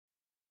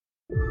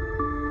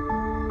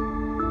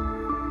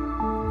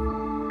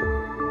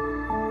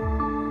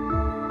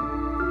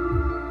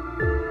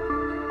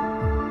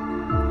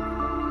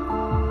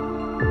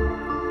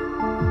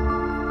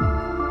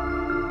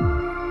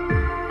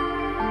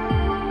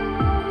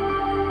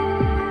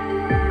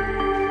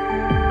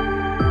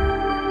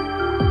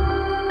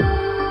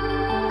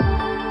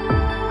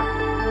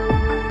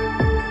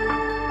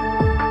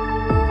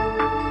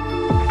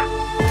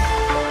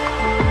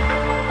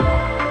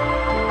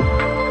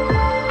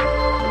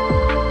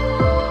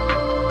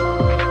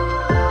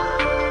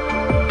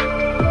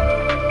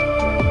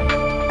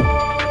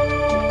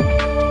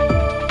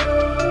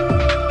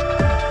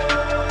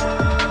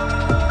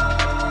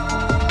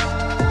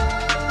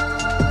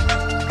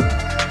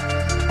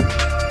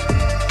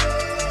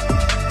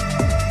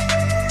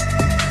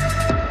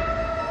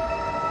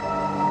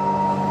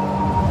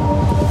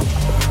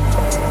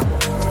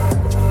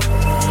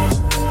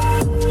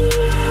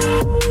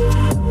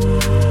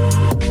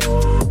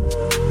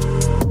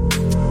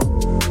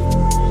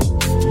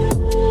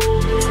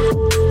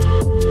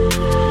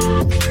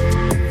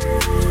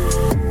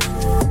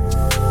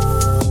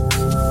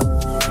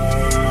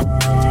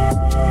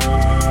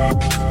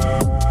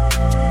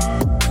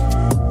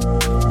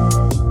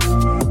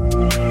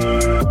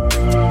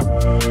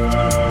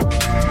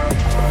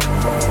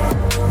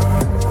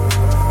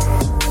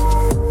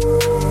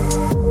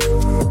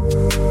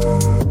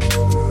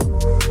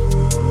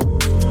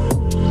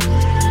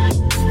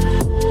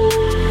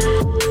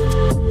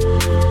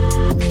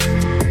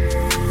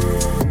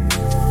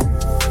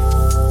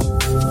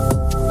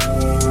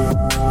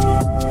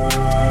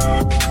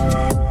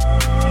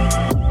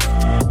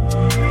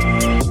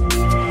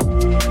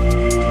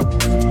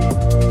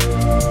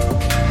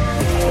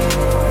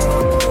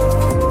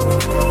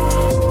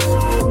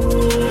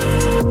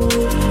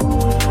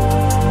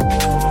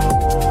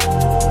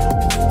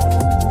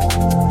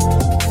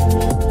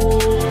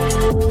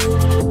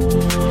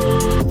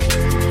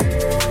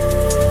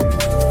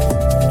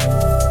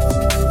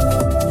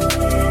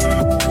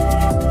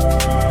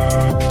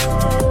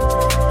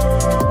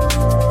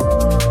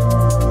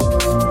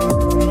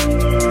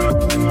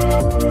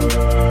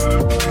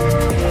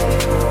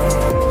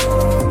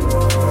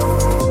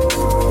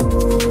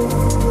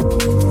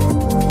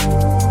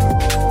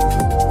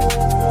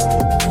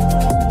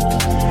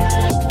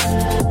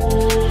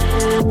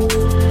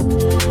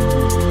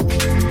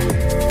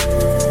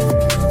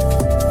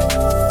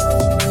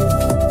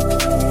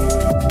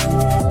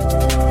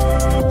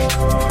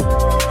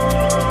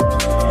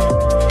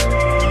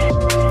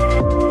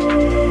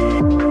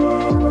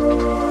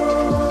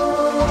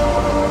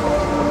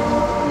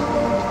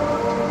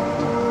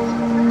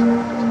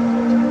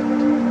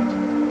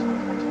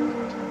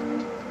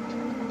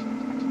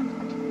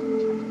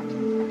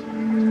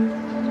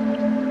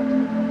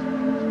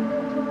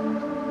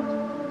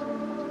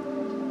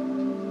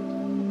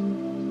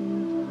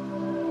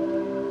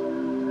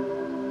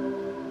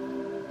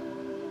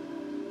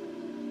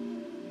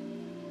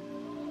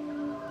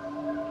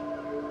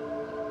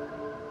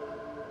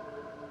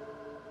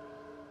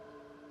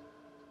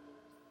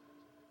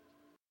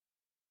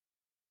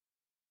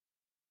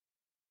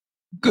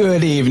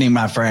Good evening,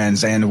 my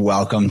friends, and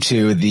welcome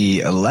to the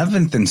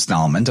 11th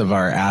installment of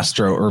our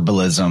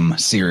AstroHerbalism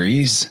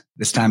series,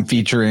 this time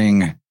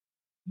featuring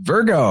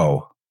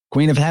Virgo,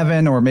 Queen of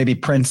Heaven, or maybe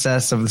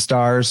Princess of the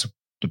Stars,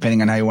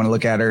 depending on how you want to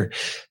look at her,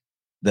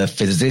 the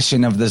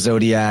physician of the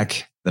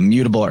zodiac, the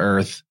mutable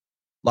earth.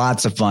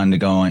 Lots of fun to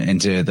go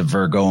into the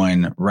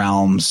Virgoan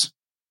realms.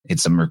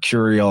 It's a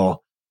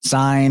mercurial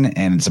sign,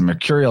 and it's a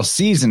mercurial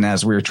season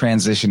as we're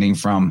transitioning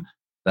from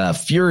the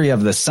fury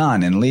of the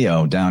sun in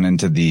Leo down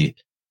into the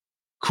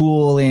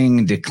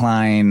cooling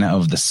decline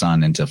of the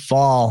sun into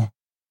fall.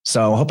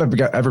 So I hope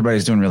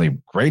everybody's doing really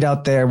great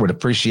out there. Would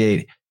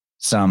appreciate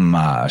some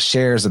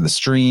shares of the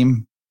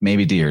stream,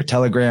 maybe to your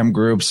Telegram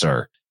groups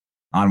or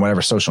on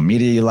whatever social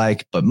media you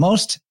like. But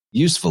most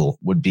useful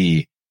would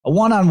be a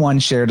one-on-one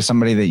share to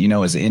somebody that you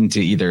know is into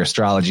either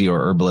astrology or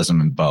herbalism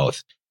and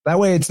both. That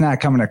way it's not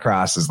coming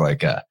across as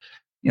like a,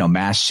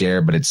 mass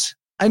share, but it's,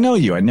 I know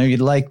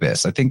you'd like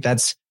this. I think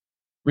that's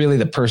really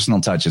the personal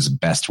touch is the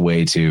best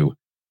way to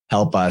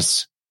help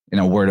us in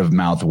a word of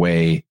mouth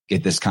way,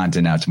 get this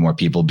content out to more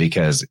people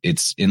because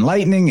it's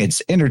enlightening. It's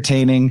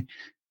entertaining.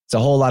 It's a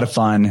whole lot of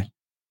fun.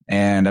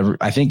 And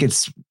I think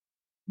it's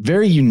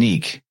very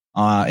unique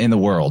in the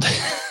world.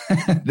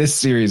 This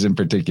series in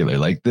particular,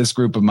 like this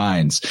group of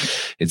minds,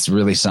 it's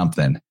really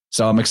something.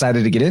 So I'm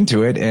excited to get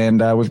into it.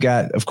 And we've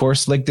got, of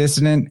course, Slick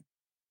Dissonant,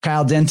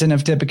 Kyle Denton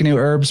of Tippecanoe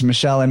Herbs,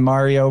 Michelle and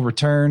Mario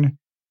return.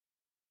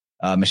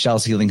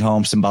 Michelle's Healing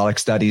Home, Symbolic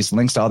Studies.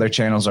 Links to all their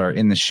channels are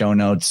in the show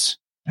notes.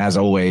 As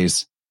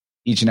always,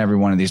 each and every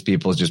one of these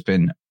people has just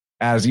been,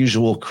 as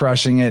usual,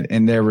 crushing it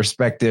in their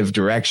respective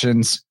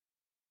directions.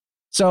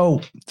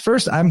 So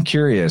first, I'm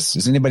curious,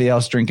 is anybody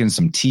else drinking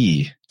some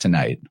tea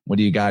tonight? What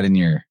do you got in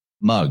your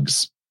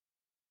mugs?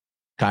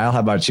 Kyle,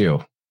 how about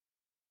you?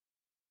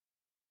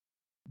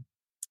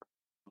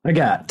 I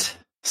got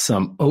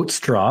some oat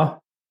straw,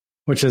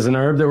 which is an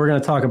herb that we're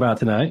going to talk about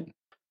tonight.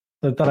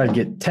 So I thought I'd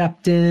get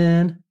tapped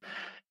in,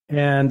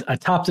 and I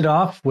topped it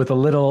off with a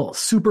little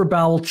Super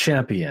Bowel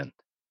Champion,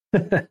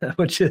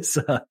 which is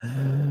a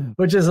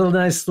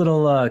nice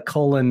little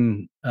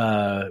colon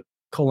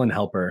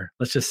helper.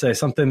 Let's just say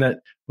something that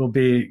will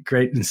be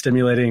great in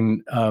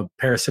stimulating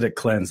parasitic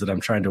cleanse that I'm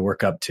trying to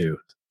work up to.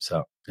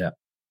 So yeah.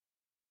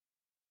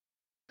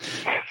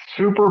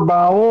 Super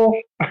Bowel.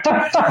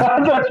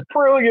 That's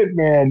brilliant,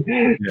 man.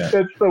 Yeah.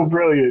 That's so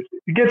brilliant.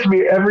 It gets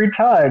me every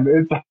time.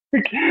 It's like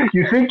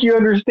you think you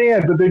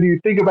understand, but then you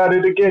think about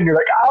it again. You're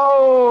like,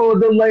 oh,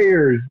 the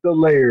layers.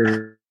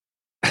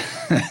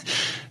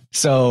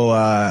 So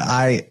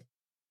I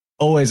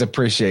always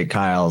appreciate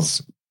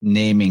Kyle's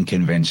naming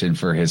convention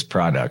for his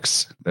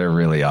products. They're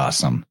really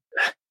awesome.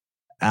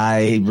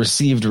 I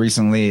received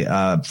recently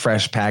a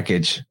fresh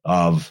package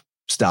of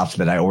stuff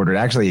that I ordered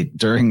actually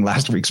during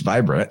last week's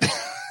Vibrant.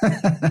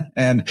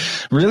 And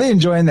really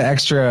enjoying the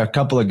extra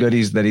couple of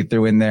goodies that he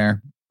threw in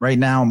there. Right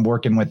now, I'm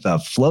working with a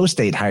Flow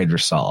State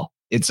Hydrosol.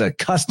 It's a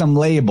custom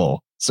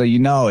label, so you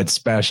know it's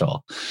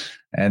special.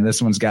 And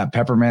this one's got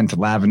peppermint,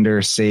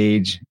 lavender,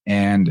 sage,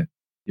 and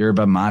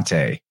yerba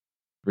mate.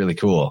 Really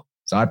cool.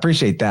 So I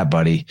appreciate that,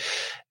 buddy.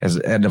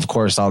 And of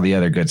course, all the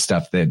other good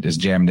stuff that is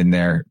jammed in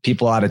there.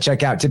 People ought to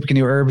check out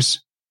Tippecanoe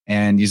Herbs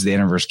and use the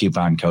Interverse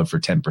coupon code for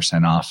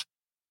 10% off.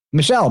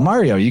 Michelle,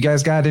 Mario, you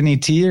guys got any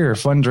tea or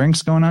fun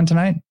drinks going on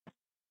tonight?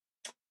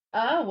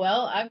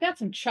 Well, I've got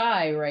some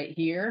chai right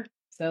here.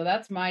 So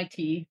that's my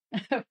tea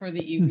for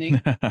the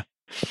evening.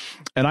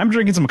 And I'm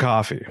drinking some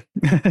coffee.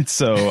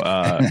 So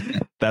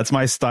that's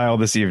my style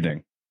this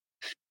evening.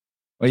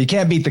 Well, you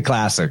can't beat the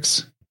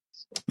classics.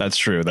 That's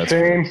true. That's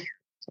Same. true.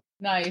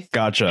 Nice.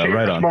 Gotcha. Cheers,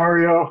 right on.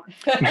 Mario.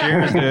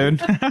 Cheers,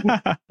 dude.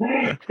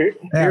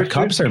 Our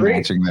cups are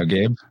matching though,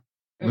 Gabe.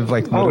 We've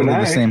literally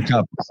the same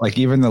cup, like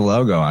even the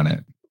logo on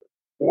it.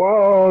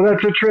 Whoa,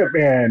 that's a trip,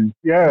 man.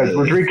 Yeah,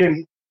 we're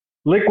drinking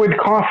liquid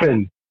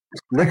coffin.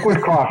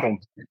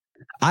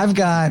 I've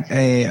got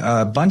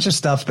a bunch of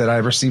stuff that I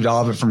received,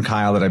 all of it from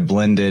Kyle, that I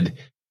blended.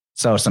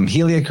 So some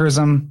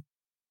Heliochrysum,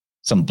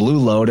 some Blue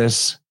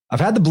Lotus. I've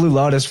had the Blue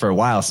Lotus for a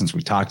while since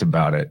we talked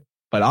about it,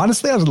 but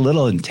honestly, I was a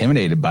little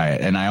intimidated by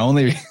it. And I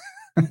only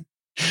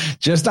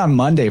just on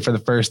Monday for the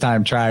first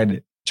time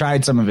tried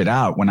some of it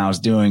out when I was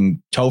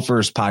doing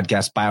Topher's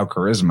podcast,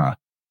 Biocharisma.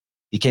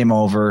 He came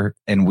over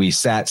and we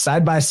sat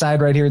side by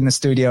side right here in the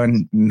studio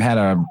and had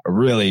a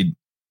really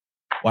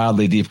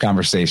wildly deep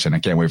conversation. I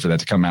can't wait for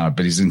that to come out,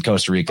 but he's in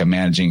Costa Rica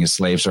managing his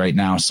slaves right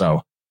now.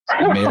 So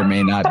it may or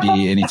may not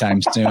be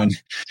anytime soon.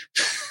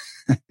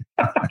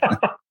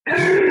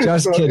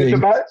 Just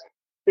kidding.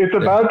 It's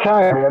about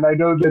time. And I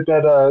know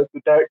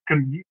that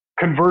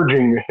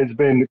converging has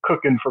been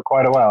cooking for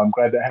quite a while. I'm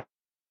glad to have.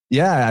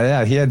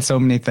 Yeah. He had so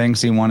many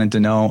things he wanted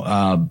to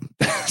know.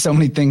 So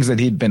many things that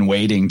he'd been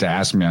waiting to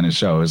ask me on his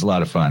show. It was a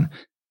lot of fun.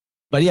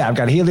 But yeah, I've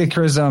got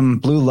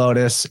Heliochrysum, Blue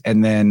Lotus,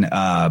 and then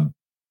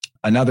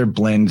another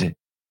blended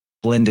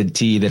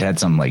tea that had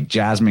some like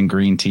jasmine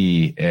green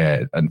tea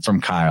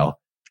from Kyle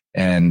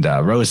and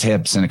rose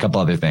hips and a couple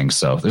other things.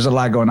 So there's a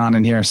lot going on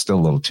in here. Still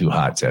a little too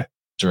hot to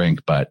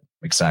drink, but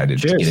excited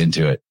to get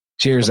into it.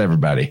 Cheers,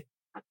 everybody.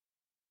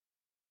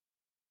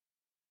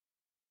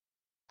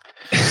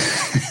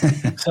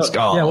 So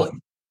yeah,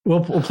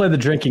 we'll play the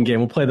drinking game.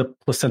 We'll play the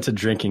placenta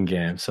drinking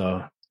game.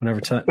 So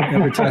every time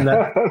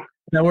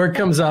that word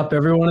comes up,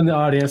 everyone in the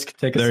audience can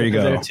take a sip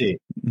of their tea.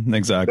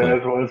 Exactly.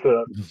 That's what's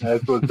up.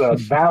 That's what's up.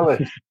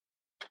 Balance.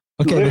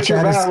 Okay,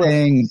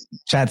 the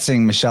chat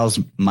saying Michelle's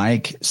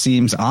mic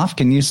seems off.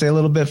 Can you say a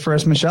little bit for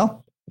us,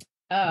 Michelle?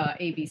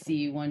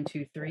 ABC 1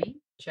 2 3.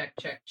 Check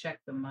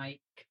the mic.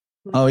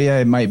 Oh yeah,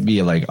 it might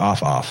be like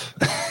off.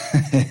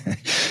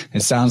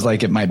 It sounds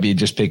like it might be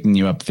just picking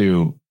you up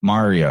through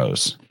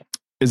Mario's.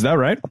 Is that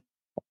right?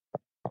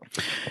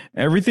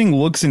 Everything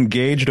looks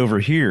engaged over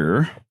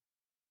here.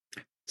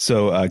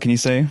 So can you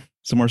say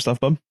some more stuff,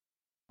 bub?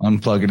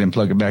 Unplug it and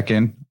plug it back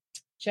in.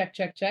 Check.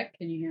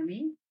 Can you hear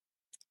me?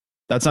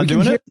 That's not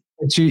doing it?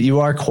 You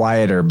are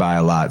quieter by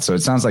a lot, so it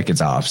sounds like it's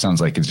off.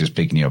 Sounds like it's just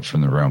picking you up from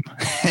the room.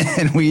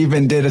 And we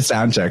even did a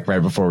sound check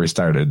right before we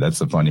started. That's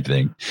the funny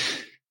thing.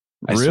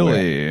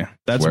 Really?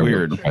 That's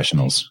weird.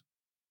 Professionals.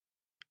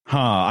 Huh.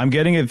 I'm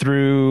getting it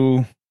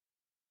through.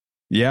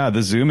 Yeah,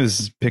 the Zoom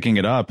is picking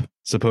it up,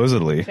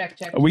 supposedly. Check.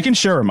 We can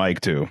share a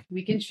mic, too.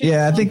 We can share.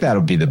 Yeah, I think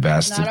that'll be the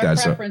best. Not our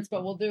preference,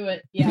 but we'll do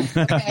it. Yeah.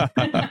 Okay.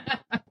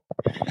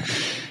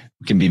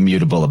 We can be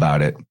mutable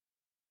about it.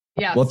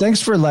 Yeah. Well,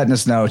 thanks for letting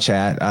us know,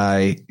 chat.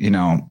 I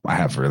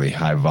have really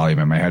high volume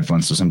in my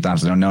headphones, so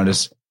sometimes I don't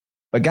notice.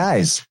 But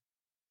guys,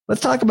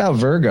 let's talk about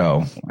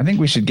Virgo. I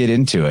think we should get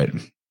into it.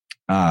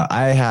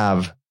 I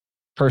have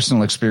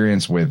personal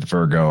experience with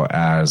Virgo,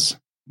 as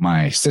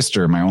my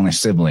sister, my only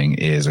sibling,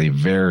 is a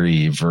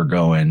very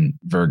Virgoan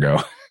Virgo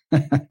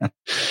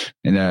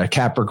in a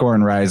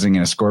Capricorn rising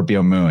and a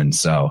Scorpio moon.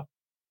 So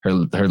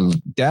her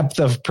depth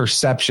of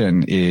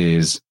perception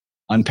is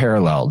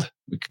unparalleled.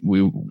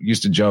 We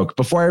used to joke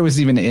before I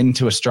was even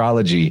into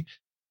astrology.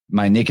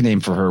 My nickname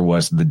for her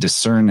was the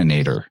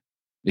Discerninator,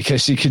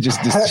 because she could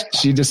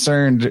she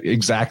discerned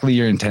exactly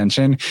your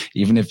intention,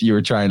 even if you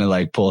were trying to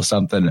like pull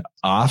something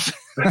off.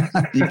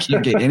 You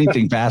can't get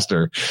anything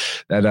faster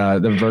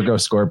than the Virgo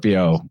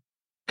Scorpio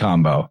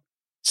combo.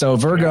 So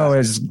Virgo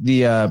is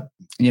the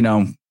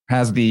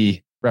has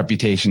the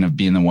reputation of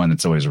being the one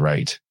that's always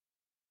right,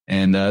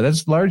 and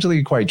that's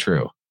largely quite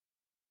true.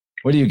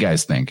 What do you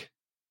guys think?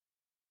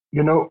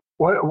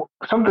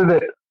 Something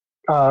that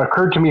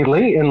occurred to me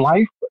late in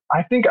life.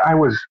 I think I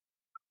was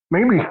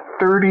maybe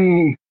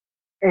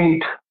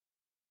 38,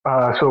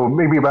 so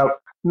maybe about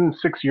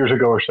 6 years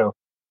ago or so.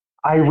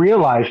 I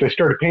realized I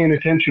started paying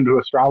attention to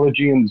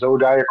astrology and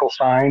zodiacal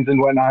signs and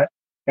whatnot,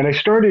 and I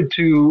started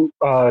to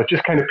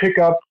just kind of pick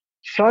up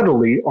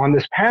subtly on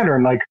this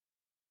pattern. Like,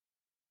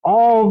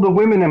 all the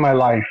women in my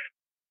life,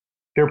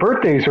 their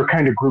birthdays are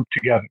kind of grouped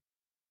together.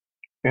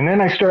 And then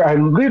I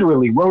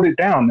literally wrote it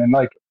down, and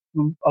like,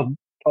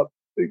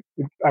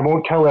 I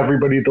won't tell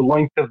everybody the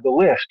length of the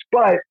list,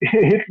 but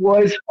it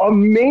was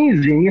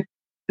amazing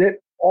that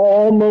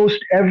almost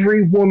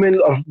every woman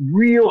of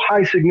real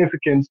high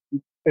significance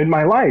in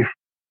my life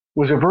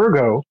was a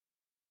Virgo.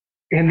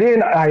 And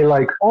then I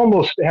like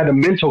almost had a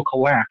mental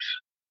collapse,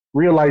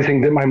 realizing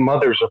that my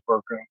mother's a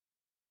Virgo.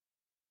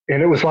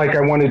 And it was like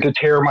I wanted to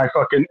tear my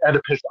fucking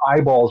Oedipus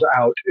eyeballs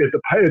out at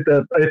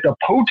the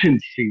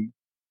potency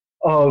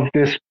of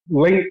this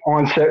late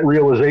onset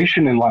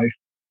realization in life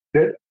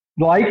that,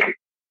 like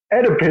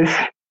Oedipus,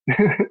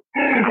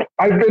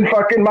 I've been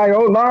fucking my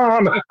own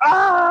mom.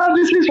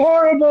 This is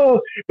horrible.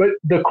 But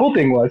the cool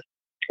thing was,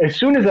 as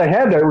soon as I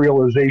had that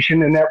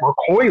realization and that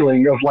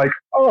recoiling of like,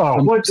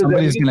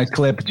 somebody's going to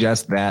clip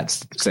just that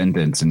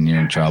sentence and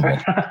you're in trouble.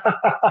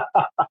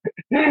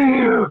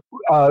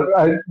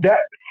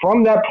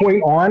 From that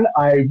point on,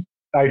 I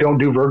don't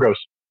do Virgos.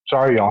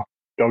 Sorry, y'all.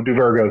 Don't do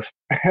Virgos.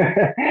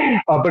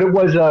 But it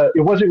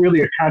wasn't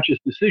really a conscious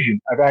decision.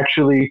 I've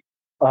actually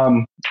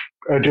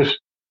just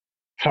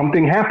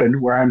something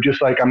happened where I'm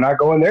just like, I'm not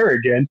going there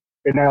again.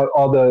 And now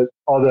all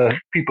the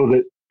people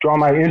that draw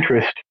my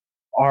interest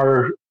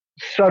are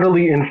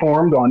subtly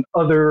informed on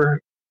other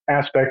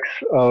aspects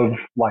of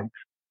life.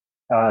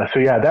 So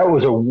yeah, that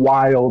was a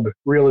wild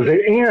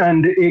realization,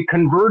 and it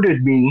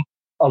converted me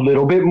a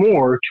little bit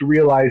more to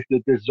realize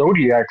that this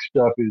zodiac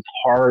stuff is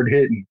hard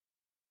hitting.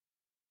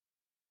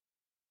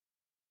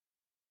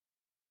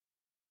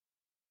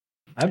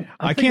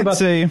 I can't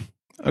say.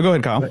 Oh, go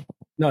ahead, Kyle.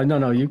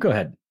 No, you go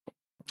ahead.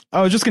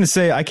 I was just going to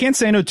say, I can't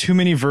say I know too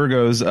many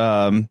Virgos.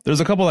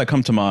 There's a couple that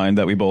come to mind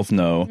that we both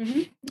know.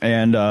 Mm-hmm.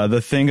 And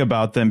the thing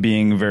about them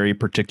being very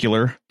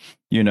particular,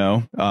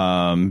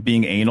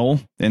 being anal.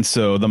 And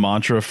so the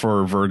mantra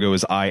for Virgo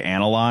is I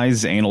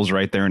analyze. Anal's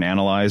right there in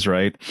analyze,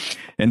 right?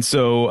 And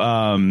so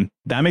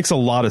that makes a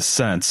lot of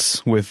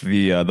sense with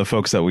the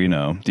folks that we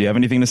know. Do you have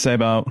anything to say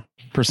about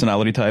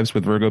personality types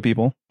with Virgo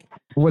people?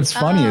 What's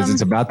funny is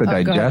it's about the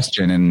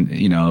digestion, and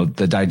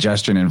the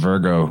digestion and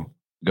Virgo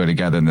go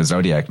together in the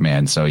zodiac,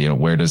 man. So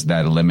where does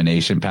that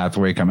elimination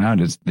pathway come out?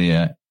 It's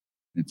the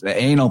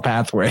anal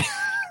pathway.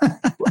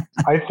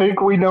 I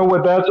think we know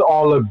what that's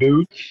all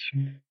about.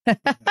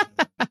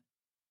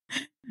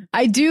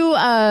 I do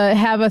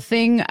have a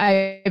thing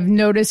I've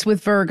noticed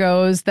with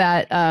Virgos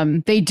that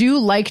they do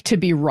like to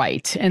be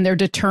right, and they're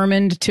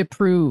determined to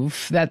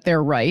prove that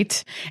they're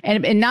right.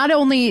 And not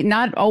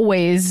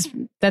always,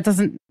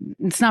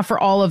 it's not for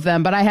all of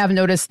them, but I have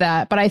noticed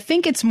that. But I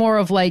think it's more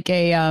of like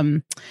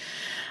a,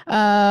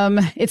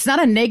 it's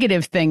not a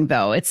negative thing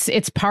though.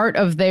 It's part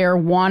of their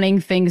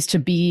wanting things to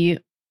be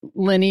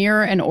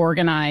linear and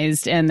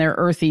organized, and their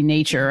earthy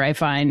nature, I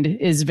find,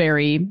 is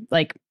very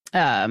like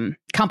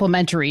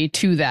complementary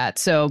to that.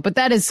 So, but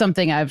that is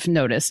something I've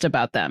noticed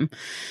about them,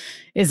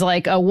 is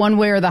like a one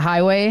way or the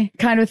highway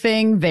kind of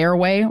thing, their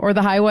way or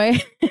the highway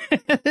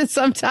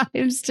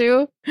sometimes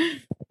too.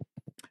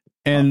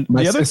 And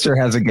my sister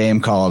has a game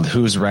called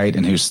Who's Right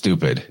and Who's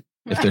Stupid.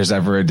 If there's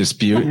ever a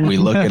dispute, we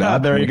look it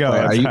up. There you go.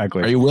 Play,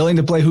 exactly. Are you willing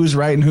to play Who's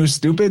Right and Who's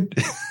Stupid?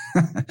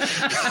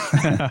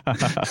 I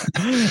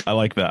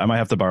like that. I might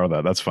have to borrow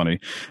that. That's funny.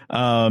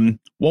 Well,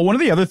 one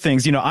of the other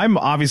things, I'm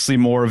obviously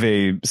more of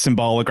a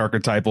symbolic,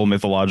 archetypal,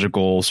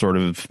 mythological sort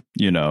of,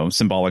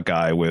 symbolic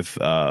guy with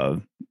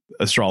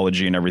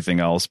astrology and everything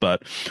else.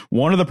 But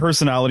one of the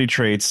personality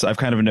traits I've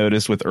kind of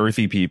noticed with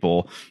earthy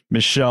people,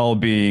 Michelle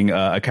being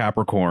a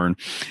Capricorn,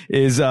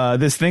 is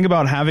this thing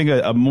about having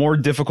a more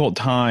difficult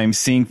time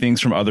seeing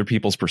things from other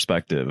people's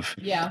perspective.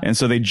 Yeah. And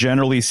so they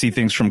generally see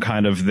things from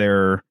kind of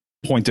their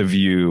point of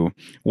view,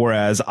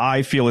 whereas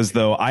I feel as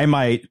though I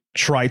might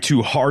try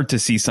too hard to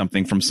see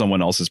something from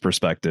someone else's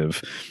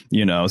perspective,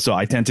 so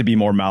I tend to be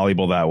more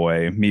malleable that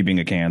way, me being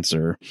a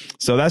Cancer.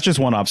 So that's just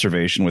one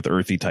observation with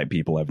earthy type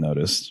people I've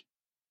noticed.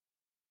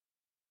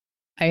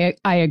 I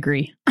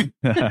agree.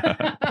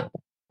 Yeah,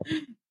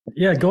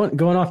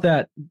 going off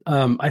that,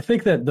 I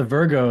think that the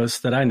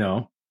Virgos that I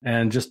know,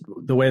 and just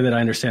the way that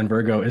I understand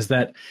Virgo, is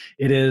that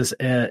it is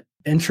an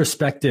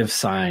introspective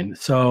sign.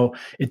 So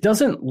it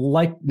doesn't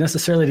like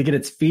necessarily to get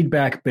its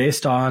feedback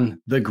based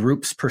on the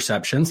group's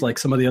perceptions like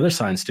some of the other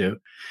signs do.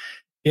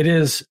 It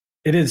is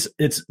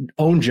its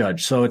own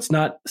judge. So it's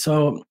not,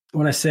 so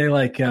when I say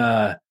like,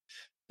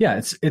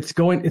 it's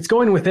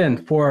going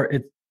within for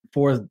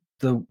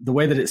the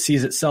way that it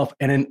sees itself.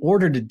 And in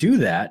order to do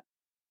that,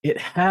 it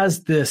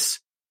has this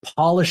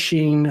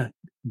polishing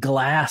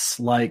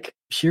glass-like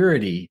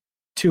purity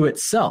to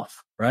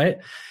itself, right?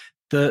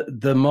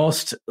 The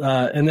most,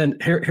 and then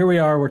here we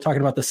are, we're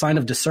talking about the sign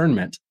of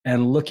discernment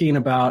and looking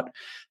about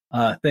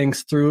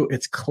things through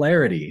its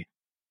clarity.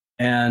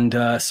 And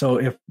so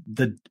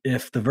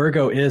if the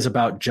Virgo is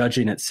about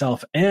judging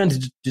itself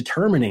and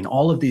determining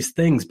all of these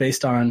things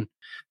based on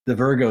the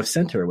Virgo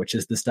center, which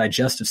is this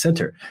digestive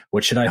center,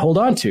 what should I hold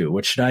on to?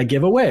 What should I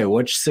give away?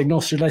 Which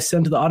signal should I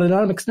send to the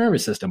autonomic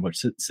nervous system?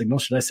 Which signal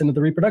should I send to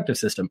the reproductive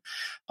system?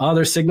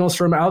 There's signals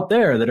from out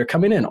there that are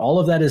coming in. All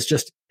of that is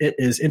it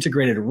is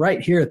integrated right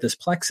here at this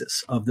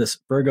plexus of this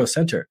Virgo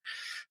center.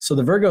 So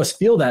the Virgos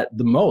feel that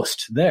the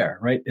most there,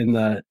 right? And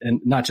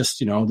not just,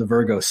 the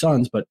Virgo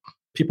sons, but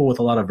people with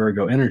a lot of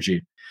Virgo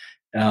energy.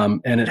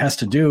 And it has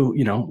to do,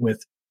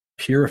 with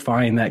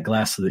purifying that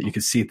glass so that you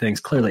can see things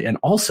clearly. And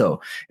also,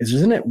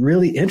 isn't it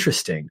really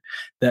interesting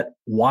that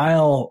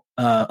while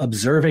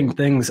observing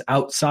things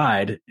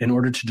outside in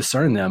order to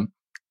discern them,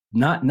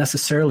 not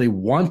necessarily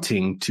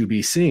wanting to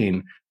be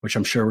seen, which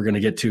I'm sure we're going to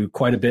get to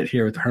quite a bit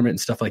here with the Hermit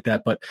and stuff like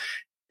that, but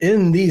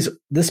in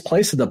this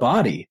place of the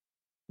body,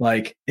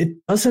 like, it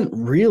doesn't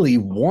really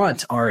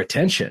want our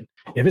attention.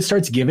 If it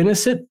starts giving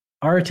us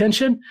our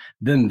attention,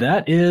 then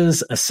that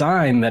is a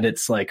sign that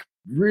it's like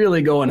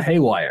really going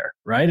haywire,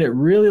 right? It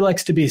really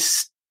likes to be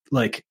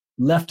like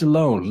left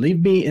alone. Leave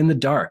me in the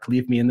dark.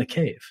 Leave me in the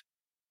cave,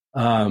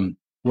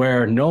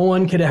 where no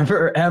one could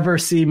ever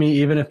see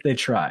me, even if they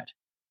tried.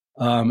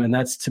 And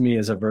that's, to me,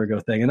 is a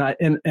Virgo thing.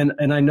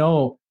 And I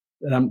know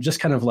that I'm just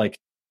kind of like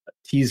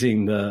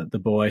teasing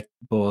the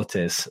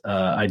Boetes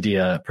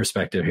idea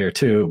perspective here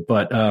too.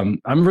 But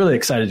I'm really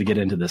excited to get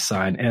into this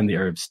sign and the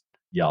herbs,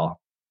 y'all.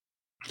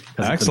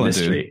 Excellent,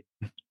 dude.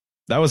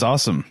 That was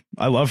awesome.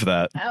 I love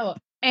that. Oh,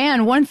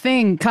 and one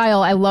thing,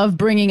 Kyle, I love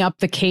bringing up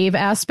the cave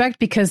aspect,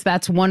 because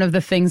that's one of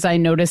the things I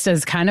noticed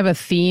as kind of a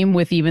theme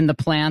with even the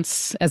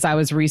plants as I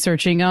was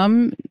researching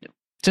them.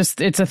 Just,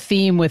 it's a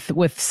theme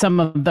with some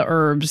of the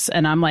herbs.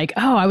 And I'm like,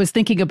 oh, I was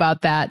thinking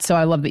about that. So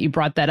I love that you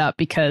brought that up,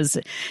 because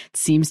it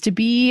seems to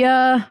be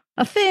a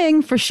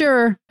thing for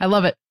sure. I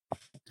love it.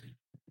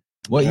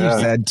 What you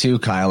said too,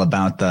 Kyle,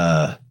 about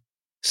the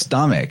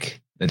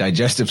stomach, the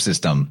digestive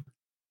system,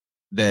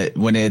 that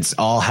when it's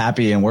all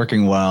happy and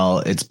working well,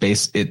 it's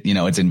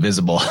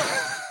invisible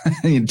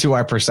to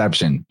our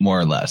perception, more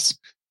or less.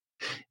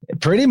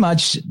 Pretty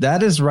much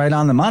that is right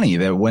on the money,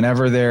 that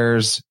whenever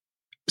there's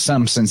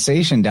some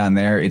sensation down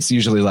there, it's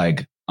usually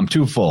like, I'm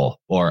too full,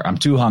 or I'm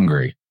too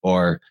hungry,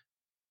 or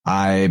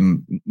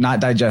I'm not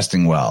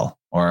digesting well,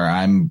 or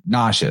I'm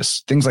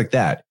nauseous, things like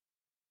that.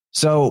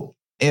 So,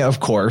 of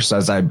course,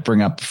 as I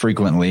bring up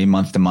frequently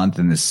month to month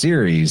in this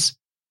series,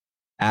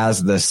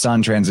 as the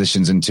sun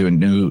transitions into a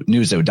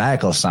new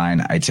zodiacal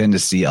sign, I tend to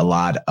see a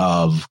lot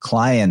of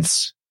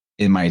clients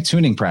in my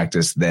tuning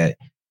practice that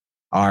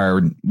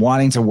are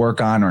wanting to work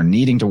on or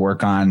needing to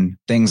work on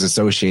things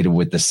associated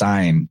with the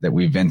sign that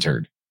we've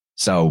entered.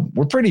 So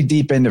we're pretty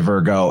deep into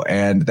Virgo,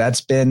 and that's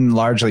been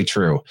largely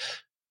true.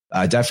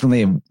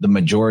 Definitely the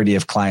majority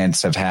of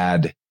clients have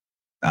had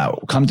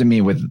come to me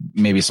with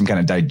maybe some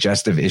kind of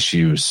digestive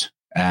issues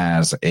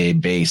as a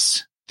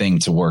base thing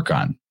to work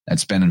on.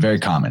 That's been very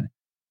common.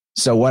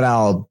 So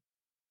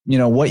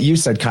what you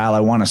said, Kyle, I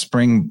want to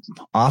spring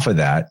off of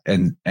that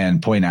and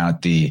point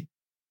out the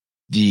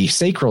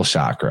sacral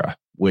chakra,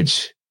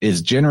 which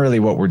is generally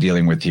what we're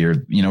dealing with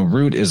here.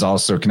 Root is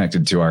also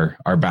connected to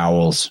our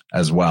bowels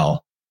as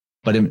well,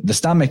 but the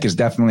stomach is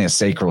definitely a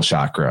sacral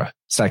chakra,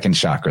 second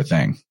chakra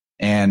thing.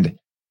 And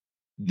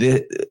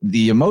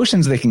the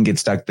emotions that can get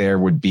stuck there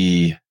would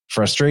be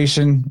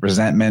frustration,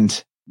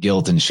 resentment,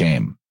 guilt, and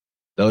shame.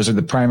 Those are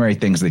the primary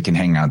things that can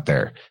hang out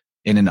there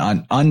in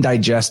an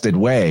undigested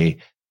way,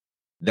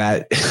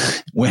 that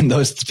when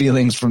those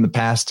feelings from the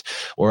past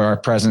or our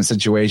present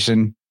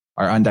situation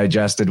are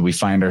undigested, we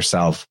find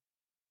ourselves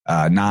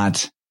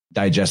not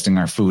digesting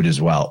our food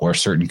as well, or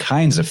certain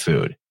kinds of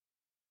food.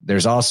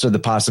 There's also the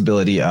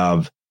possibility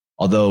of,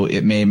 although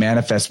it may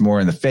manifest more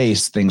in the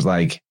face, things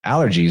like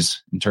allergies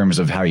in terms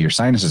of how your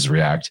sinuses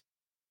react.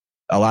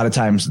 A lot of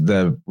times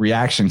the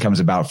reaction comes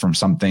about from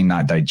something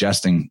not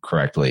digesting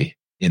correctly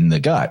in the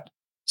gut.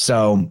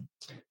 So,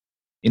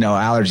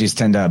 allergies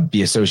tend to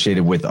be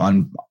associated with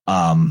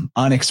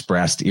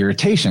unexpressed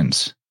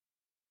irritations.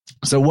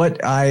 So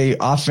what I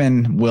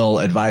often will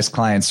advise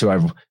clients who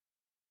I've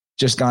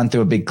just gone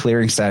through a big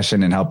clearing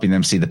session and helping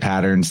them see the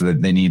patterns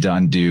that they need to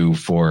undo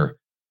for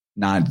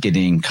not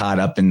getting caught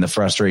up in the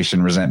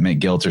frustration, resentment,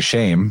 guilt, or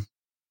shame.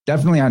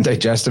 Definitely on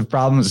digestive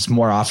problems, it's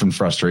more often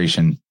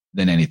frustration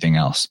than anything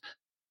else.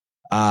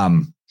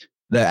 The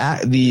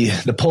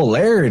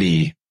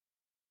polarity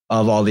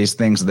of all these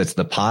things, that's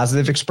the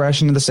positive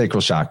expression of the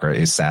sacral chakra,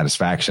 is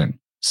satisfaction.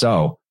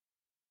 So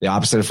the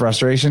opposite of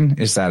frustration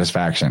is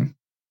satisfaction.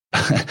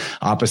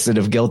 Opposite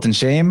of guilt and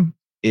shame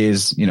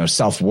is,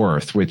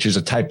 self-worth, which is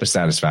a type of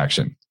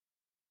satisfaction.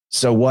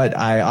 So what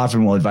I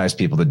often will advise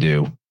people to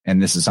do, and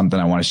this is something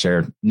I want to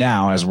share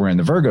now as we're in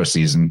the Virgo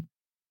season,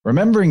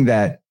 remembering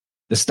that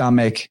the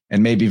stomach,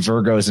 and maybe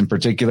Virgos in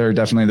particular,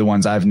 definitely the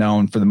ones I've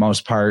known for the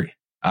most part,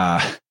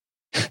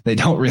 they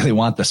don't really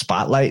want the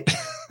spotlight.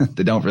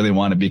 They don't really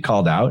want to be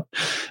called out.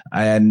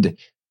 And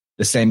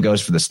the same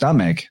goes for the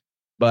stomach.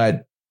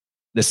 But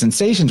the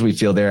sensations we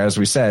feel there, as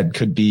we said,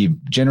 could be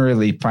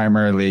generally,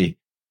 primarily,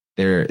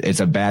 it's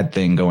a bad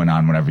thing going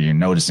on whenever you're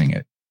noticing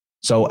it.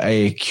 So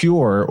a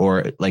cure,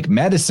 or like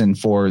medicine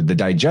for the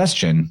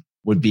digestion,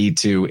 would be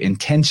to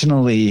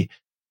intentionally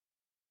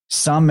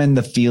summon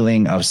the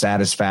feeling of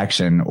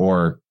satisfaction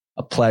or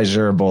a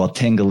pleasurable,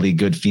 tingly,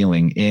 good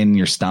feeling in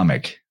your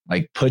stomach.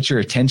 Like, put your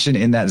attention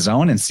in that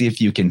zone and see if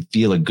you can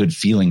feel a good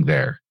feeling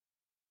there,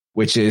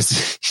 which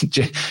is,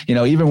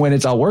 even when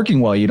it's all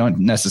working well, you don't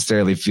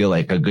necessarily feel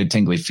like a good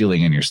tingly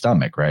feeling in your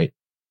stomach, right?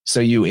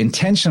 So you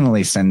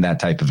intentionally send that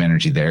type of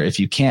energy there. If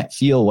you can't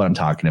feel what I'm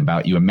talking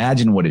about, you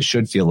imagine what it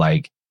should feel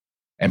like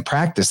and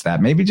practice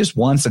that maybe just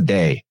once a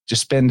day.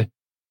 Just spend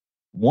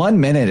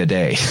 1 minute a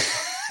day,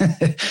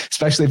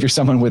 especially if you're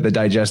someone with a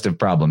digestive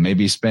problem.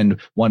 Maybe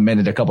spend 1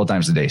 minute a couple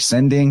times a day,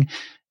 sending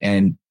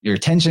and your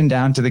attention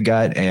down to the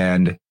gut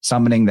and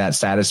summoning that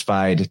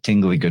satisfied,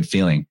 tingly, good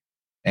feeling.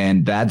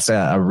 And that's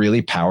a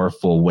really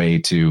powerful way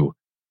to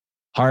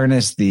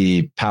harness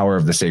the power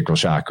of the sacral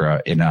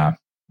chakra in a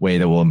way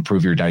that will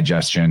improve your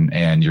digestion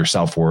and your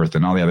self-worth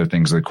and all the other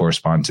things that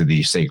correspond to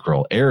the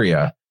sacral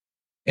area.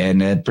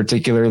 And it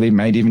particularly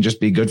might even just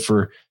be good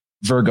for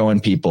Virgoan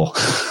people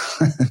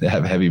that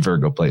have heavy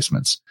Virgo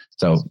placements.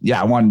 So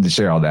yeah, I wanted to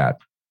share all that.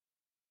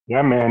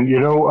 Yeah, man.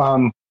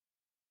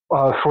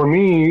 For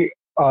me,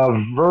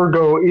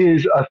 Virgo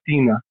is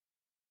Athena,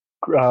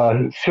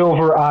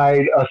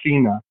 silver-eyed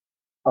Athena.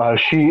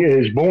 She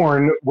is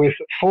born with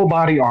full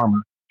body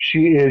armor.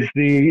 She is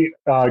the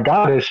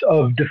goddess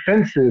of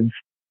defensive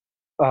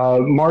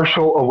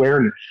martial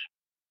awareness.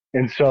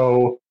 And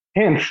so,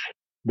 hence,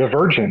 the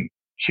Virgin.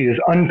 She is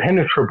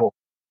unpenetrable.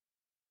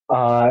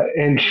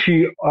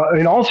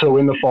 And also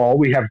in the fall,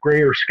 we have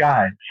grayer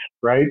skies,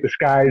 right? The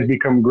skies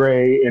become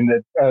gray and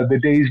the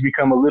days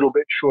become a little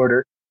bit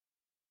shorter.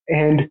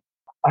 And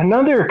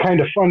another kind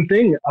of fun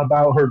thing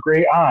about her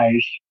gray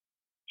eyes,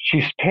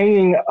 she's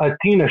paying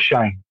Athena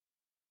shine.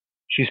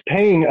 She's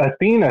paying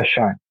Athena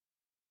shine.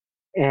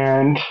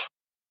 And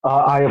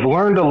I have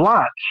learned a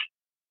lot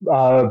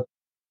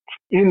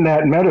in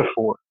that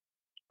metaphor.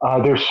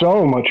 There's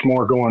so much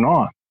more going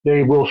on.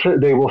 They will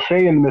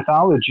say in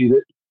mythology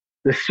that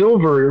the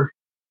silver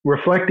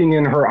reflecting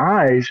in her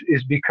eyes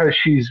is because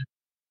she's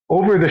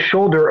over the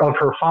shoulder of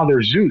her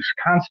father Zeus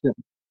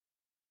constantly.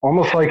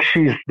 Almost like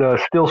she's the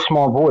still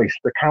small voice,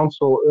 the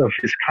counsel of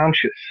his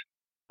conscience,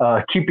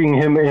 keeping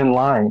him in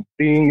line,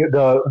 being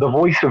the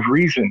voice of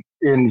reason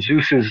in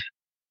Zeus's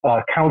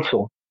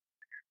counsel.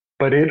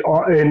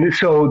 And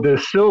so the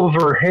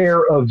silver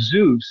hair of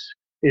Zeus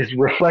is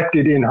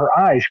reflected in her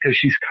eyes because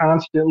she's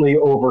constantly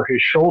over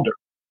his shoulder.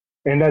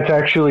 And that's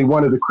actually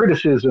one of the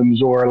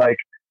criticisms, or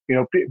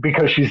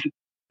because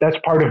that's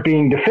part of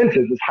being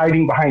defensive, is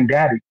hiding behind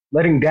daddy.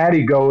 letting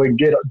daddy go and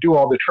do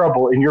all the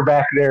trouble, and you're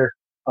back there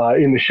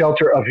in the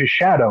shelter of his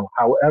shadow.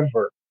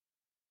 However,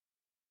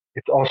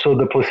 it's also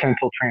the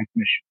placental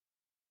transmission.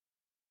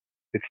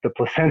 It's the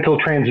placental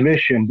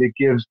transmission that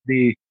gives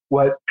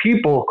what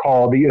people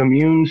call the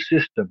immune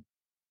system.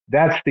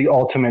 That's the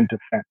ultimate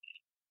defense.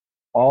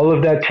 All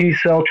of that T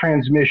cell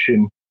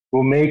transmission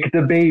will make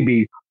the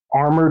baby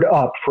armored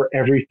up for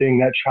everything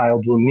that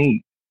child will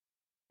need.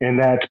 And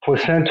that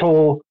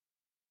placental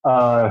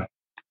armor,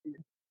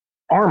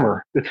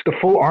 it's the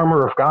full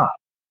armor of God.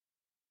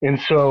 And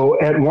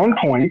so at one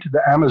point,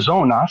 the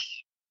Amazonas,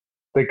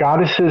 the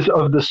goddesses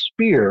of the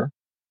spear,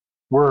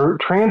 were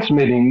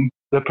transmitting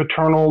the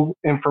paternal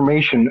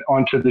information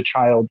onto the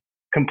child,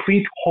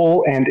 complete,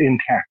 whole, and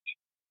intact.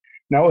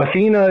 Now,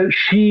 Athena,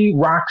 she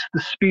rocks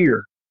the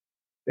spear.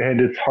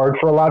 And it's hard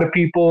for a lot of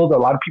people. A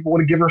lot of people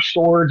want to give her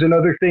swords and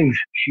other things.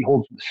 She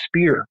holds the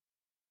spear.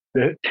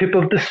 The tip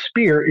of the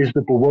spear is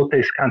the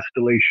Boötes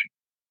constellation,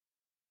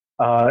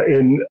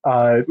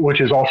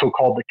 which is also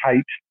called the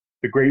kite,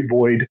 the great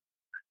void,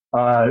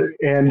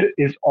 and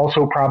is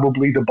also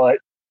probably the butt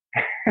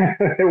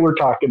that we're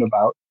talking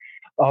about.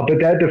 But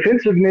that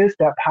defensiveness,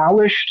 that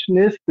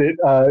polishedness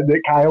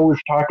that Kyle was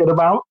talking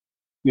about,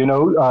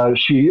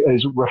 she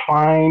is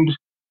refined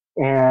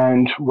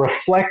and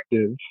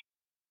reflective.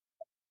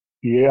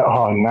 Yeah.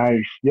 Oh,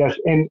 nice. Yes.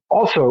 And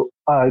also,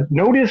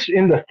 notice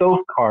in the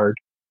Thoth card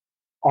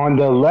on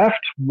the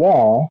left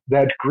wall,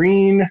 that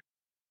green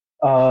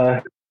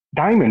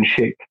diamond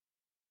shape.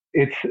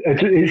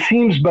 It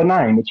seems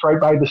benign. It's right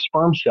by the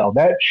sperm cell.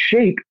 That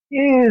shape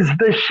is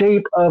the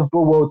shape of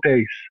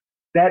Boötes.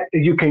 That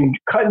you can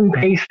cut and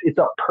paste. It's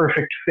a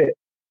perfect fit.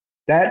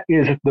 That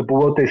is the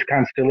Boötes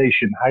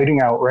constellation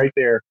hiding out right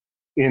there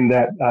in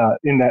that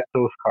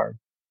Thoth card.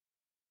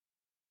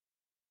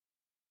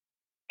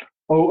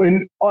 Oh,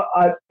 and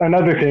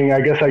another thing,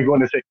 I guess I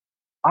want to say,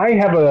 I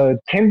have a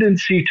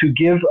tendency to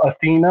give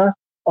Athena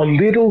a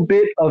little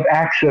bit of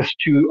access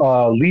to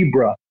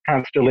Libra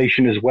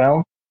constellation as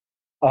well,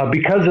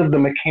 because of the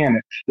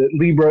mechanics. That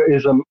Libra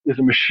is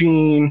a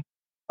machine.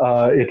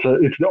 It's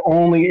the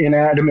only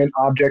inanimate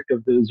object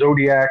of the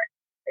zodiac,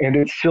 and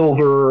it's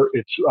silver.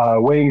 It's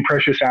weighing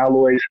precious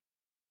alloys.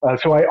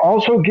 So I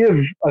also give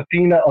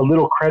Athena a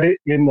little credit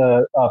in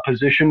the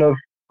position of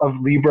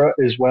Libra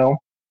as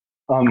well.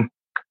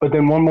 But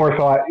then one more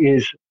thought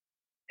is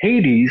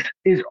Hades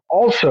is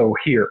also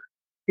here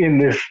in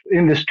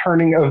this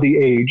turning of the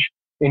age,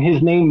 and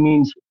his name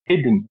means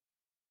hidden.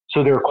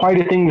 So there are quite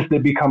a things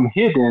that become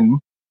hidden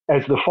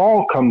as the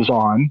fall comes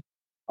on,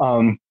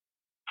 and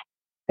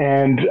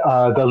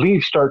the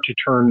leaves start to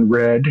turn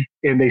red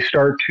and they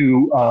start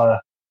to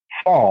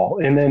fall.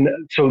 And then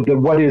so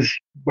what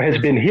has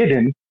been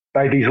hidden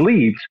by these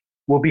leaves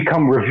will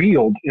become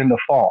revealed in the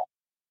fall.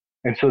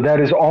 And so that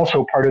is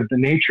also part of the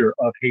nature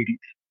of Hades.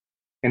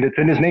 And it's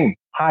in his name,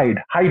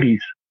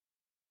 Hades.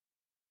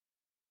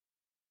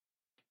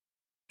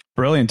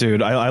 Brilliant,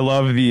 dude. I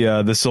love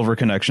the silver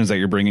connections that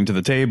you're bringing to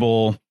the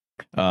table,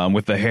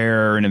 with the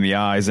hair and in the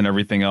eyes and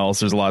everything else.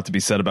 There's a lot to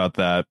be said about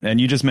that. And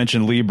you just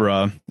mentioned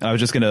Libra. I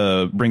was just going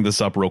to bring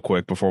this up real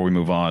quick before we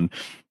move on.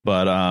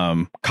 But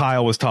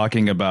Kyle was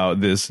talking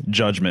about this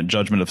judgment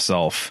of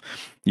self,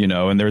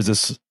 and there's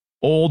this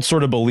old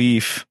sort of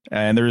belief,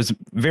 and there's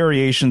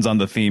variations on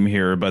the theme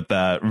here, but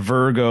that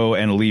Virgo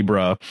and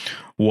Libra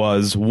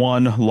was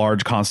one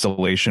large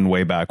constellation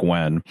way back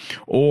when,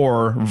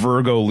 or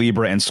Virgo,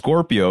 Libra, and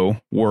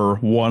Scorpio were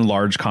one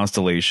large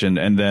constellation,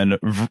 and then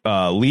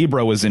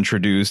Libra was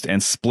introduced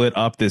and split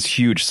up this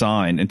huge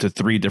sign into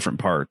three different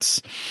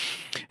parts.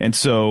 And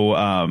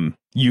so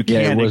you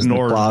can't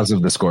ignore the claws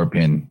of the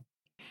scorpion.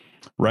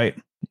 Right.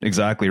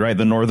 Exactly. Right.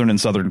 The northern and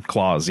southern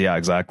claws. Yeah,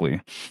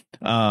 exactly.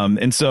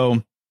 And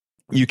so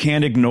you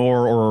can't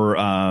ignore or,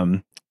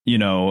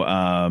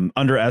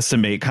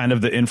 underestimate kind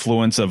of the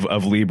influence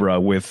of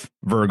Libra with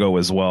Virgo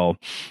as well.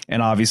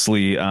 And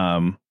obviously,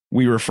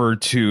 we refer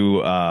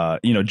to,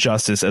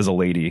 justice as a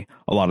lady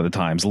a lot of the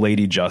times,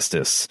 Lady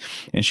Justice,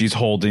 and she's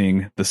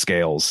holding the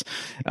scales.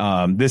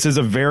 This is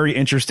a very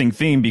interesting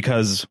theme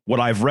because what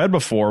I've read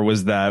before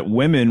was that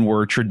women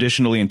were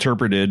traditionally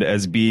interpreted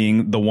as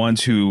being the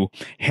ones who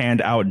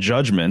hand out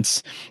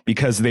judgments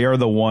because they are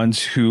the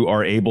ones who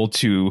are able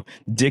to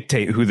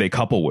dictate who they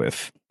couple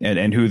with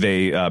and who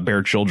they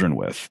bear children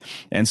with.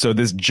 And so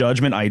this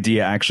judgment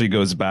idea actually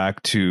goes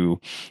back to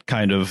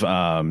kind of,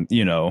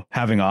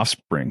 having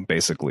offspring,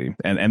 basically,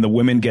 and the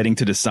women getting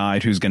to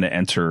decide who's going to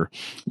enter,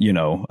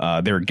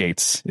 their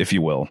gates, if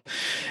you will.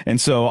 And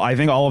so I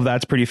think all of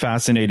that's pretty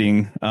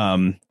fascinating.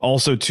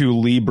 Also to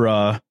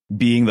Libra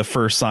being the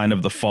first sign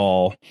of the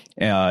fall,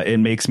 it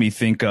makes me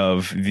think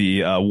of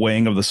the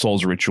weighing of the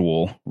souls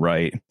ritual,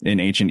 right? In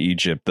ancient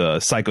Egypt, the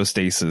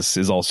psychostasis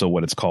is also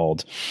what it's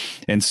called.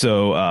 And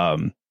so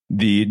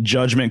the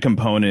judgment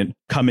component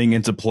coming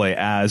into play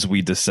as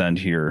we descend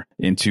here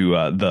into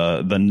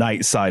the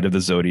night side of the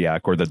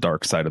zodiac, or the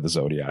dark side of the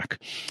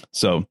zodiac.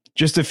 So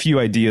just a few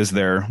ideas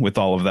there with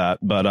all of that.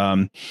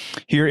 But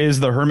here is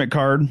the Hermit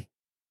card.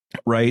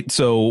 Right.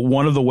 So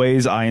one of the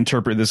ways I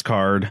interpret this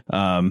card,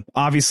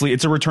 obviously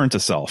it's a return to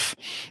self,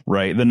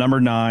 right? The number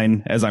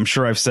 9, as I'm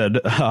sure I've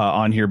said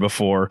on here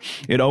before,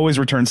 it always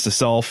returns to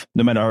self,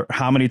 no matter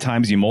how many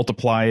times you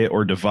multiply it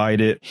or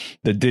divide it.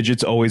 The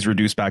digits always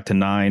reduce back to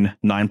 9.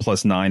 9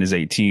 plus 9 is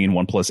 18.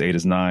 1 plus 8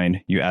 is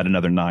 9. You add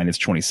another 9, it's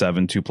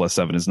 27. 2 plus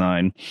 7 is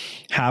 9.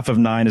 Half of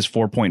 9 is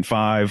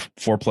 4.5.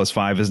 4 plus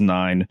 5 is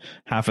 9.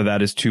 Half of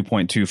that is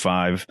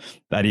 2.25.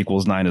 That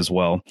equals 9 as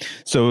well.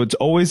 So it's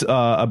always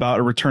about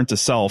a return to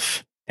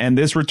self. And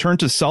this return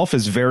to self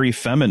is very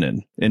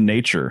feminine in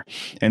nature.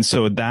 And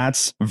so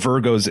that's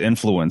Virgo's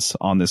influence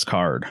on this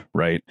card,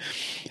 right?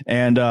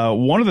 And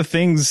one of the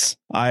things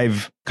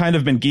I've kind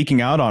of been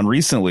geeking out on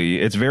recently,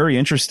 it's very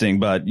interesting,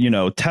 but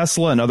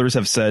Tesla and others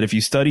have said if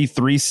you study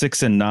 3,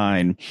 6, and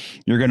 9,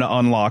 you're going to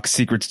unlock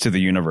secrets to the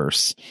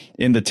universe.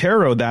 In the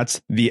tarot,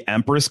 that's the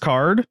Empress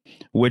card,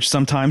 which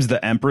sometimes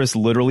the Empress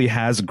literally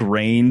has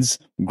grains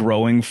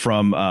growing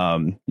from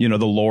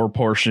the lower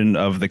portion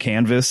of the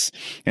canvas.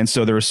 And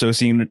so they're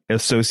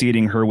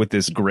associating her with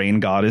this grain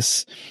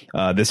goddess,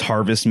 this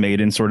harvest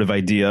maiden sort of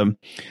idea.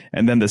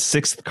 And then the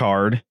 6th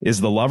card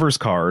is the Lover's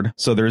card.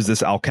 So there's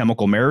this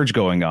alchemical marriage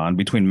going on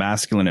between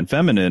masculine and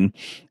feminine.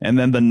 And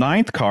then the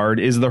 9th card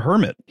is the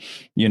Hermit.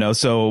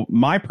 So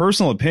my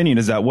personal opinion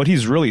is that what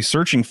he's really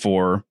searching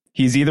for,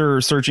 he's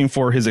either searching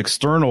for his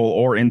external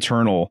or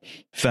internal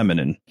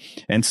feminine.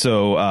 And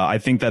so I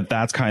think that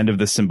that's kind of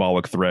the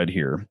symbolic thread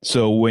here.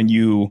 So when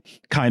you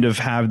kind of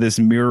have this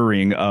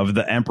mirroring of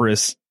the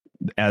Empress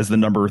as the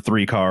number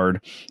 3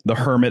 card, the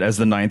Hermit as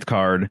the 9th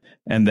card,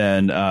 and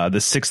then the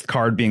 6th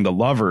card being the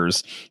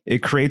Lovers,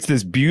 it creates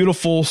this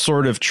beautiful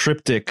sort of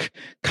triptych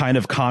kind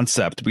of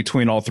concept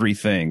between all 3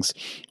 things,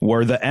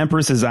 where the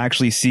Empress is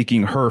actually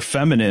seeking her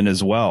feminine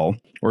as well,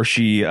 or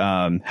she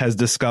has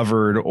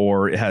discovered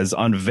or has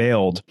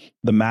unveiled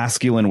the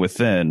masculine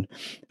within.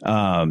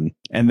 And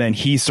then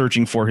he's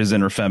searching for his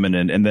inner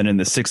feminine. And then in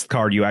the 6th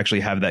card, you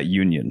actually have that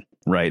union,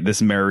 right?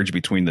 This marriage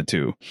between the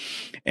two.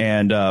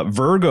 And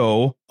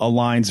Virgo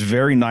aligns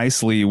very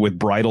nicely with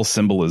bridal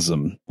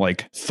symbolism,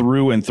 like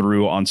through and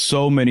through on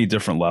so many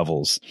different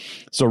levels.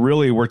 So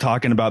really, we're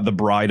talking about the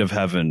bride of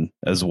heaven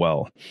as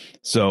well.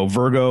 So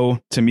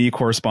Virgo, to me,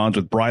 corresponds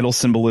with bridal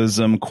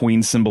symbolism,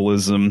 queen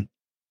symbolism,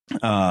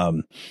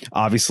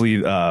 obviously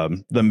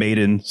the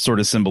maiden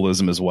sort of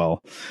symbolism as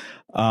well.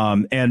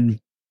 And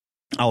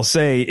I'll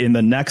say in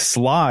the next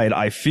slide,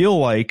 I feel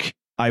like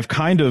I've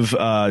kind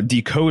of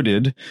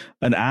decoded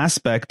an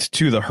aspect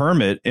to the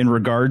Hermit in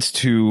regards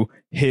to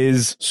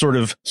his sort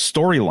of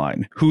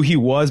storyline, who he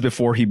was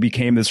before he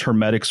became this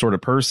hermetic sort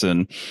of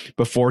person,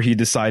 before he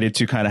decided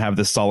to kind of have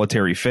this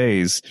solitary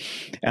phase.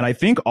 And I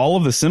think all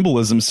of the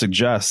symbolism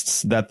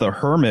suggests that the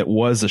Hermit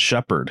was a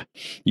shepherd,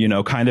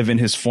 kind of in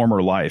his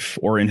former life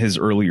or in his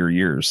earlier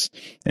years.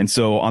 And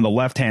so on the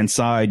left-hand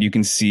side, you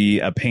can see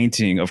a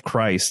painting of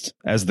Christ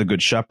as the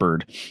Good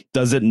Shepherd.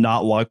 Does it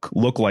not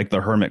look like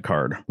the Hermit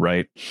card,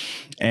 right?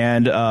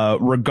 And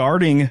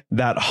regarding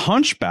that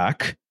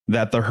hunchback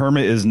that the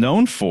Hermit is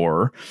known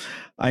for,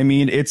 I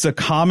mean, it's a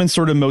common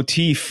sort of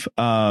motif,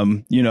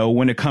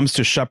 when it comes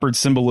to shepherd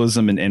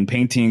symbolism and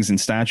paintings and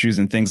statues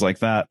and things like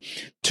that,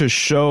 to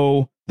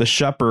show the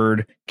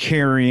shepherd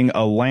carrying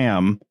a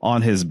lamb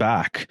on his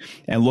back.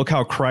 And look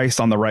how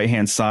Christ on the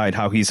right-hand side,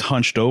 how he's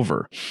hunched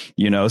over,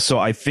 so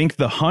I think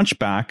the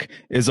hunchback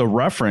is a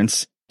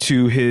reference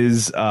to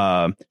his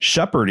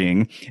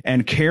shepherding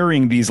and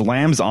carrying these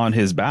lambs on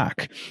his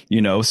back,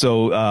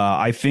 so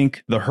I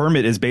think the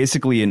Hermit is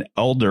basically an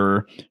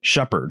elder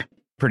shepherd,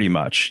 pretty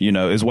much,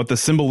 is what the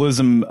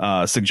symbolism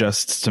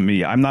suggests to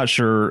me. I'm not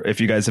sure if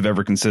you guys have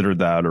ever considered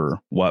that or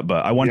what,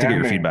 but I wanted to get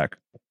your feedback.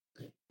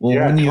 Well,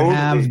 when you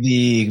have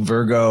the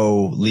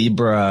Virgo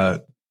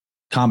Libra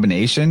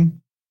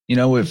combination,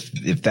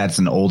 if that's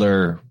an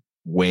older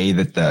way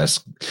that the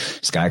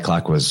sky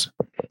clock was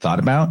thought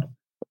about,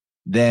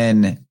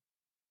 then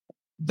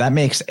that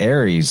makes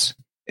Aries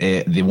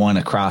the one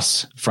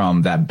across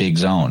from that big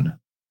zone,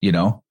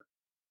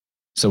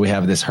 So we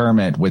have this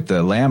Hermit with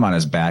the lamb on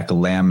his back. The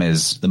lamb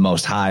is the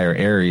most high, or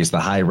Aries, the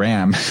high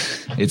ram.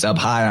 It's up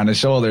high on his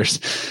shoulders.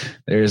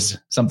 There's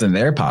something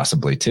there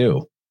possibly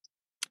too.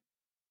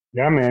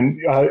 Yeah, man.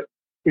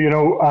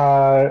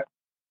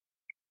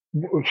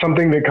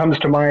 Something that comes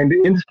to mind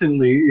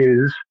instantly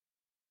is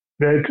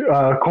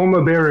that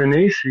Coma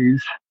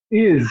Berenices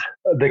is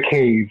the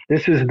cave.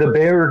 This is the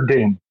bear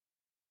den.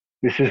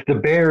 This is the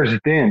bear's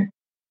den.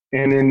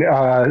 And in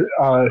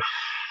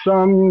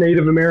some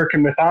Native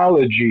American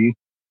mythology,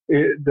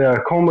 the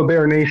Coma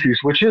Berenices,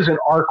 which is an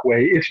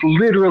archway, it's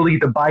literally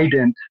the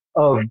bident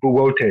of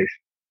Buotes.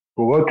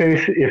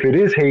 Buotes, if it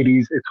is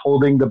Hades, it's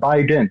holding the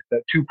bident,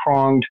 that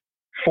two-pronged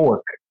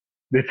fork.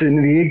 It's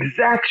in the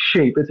exact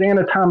shape. It's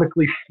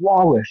anatomically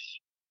flawless.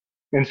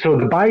 And so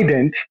the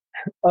bident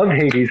of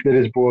Hades, that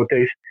is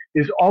Buotes,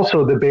 is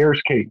also the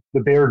bear's cave, the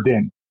bear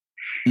den.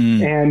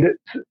 And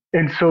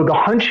so the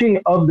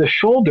hunching of the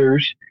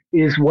shoulders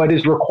is what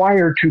is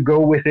required to go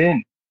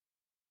within.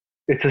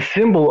 It's a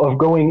symbol of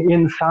going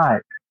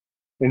inside.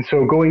 And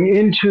so going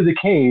into the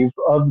cave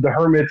of the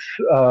hermit's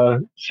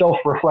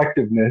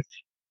self-reflectiveness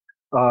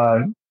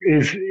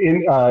is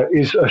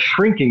a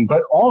shrinking,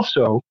 but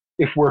also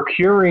if we're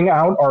curing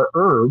out our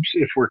herbs,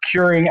 if we're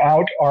curing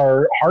out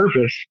our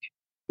harvest,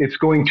 it's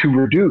going to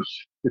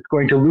reduce. It's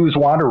going to lose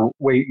water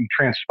weight and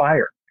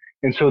transpire.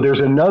 And so there's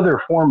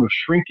another form of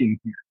shrinking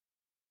here.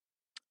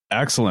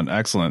 Excellent.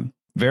 Excellent.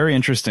 Very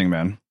interesting,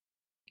 man.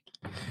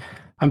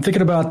 I'm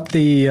thinking about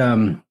the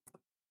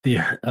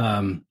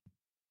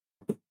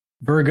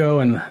Virgo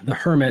and the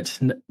Hermit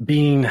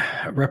being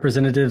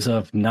representatives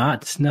of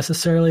not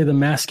necessarily the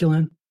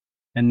masculine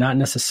and not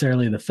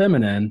necessarily the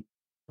feminine,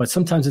 but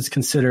sometimes it's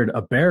considered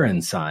a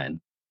barren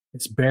sign.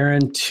 It's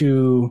barren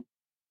to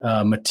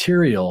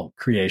material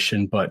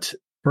creation, but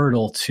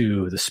fertile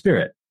to the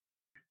spirit,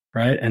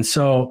 right? And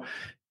so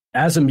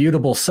as a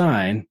mutable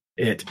sign,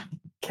 it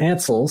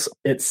cancels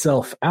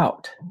itself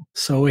out.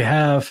 So we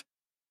have,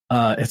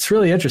 it's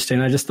really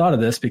interesting. I just thought of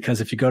this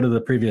because if you go to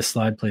the previous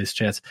slide, please,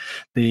 Chance,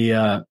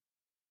 the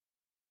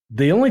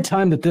only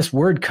time that this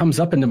word comes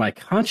up into my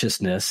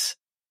consciousness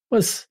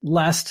was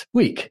last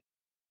week.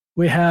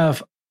 We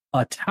have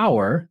a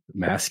tower,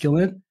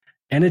 masculine,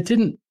 and it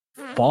didn't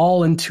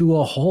fall into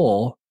a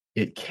hole.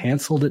 It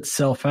canceled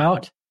itself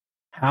out.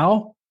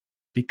 How?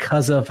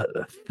 Because of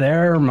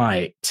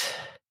thermite,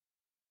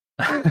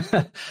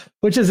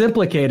 which is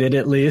implicated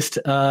at least,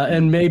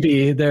 and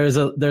maybe there's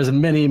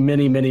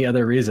many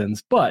other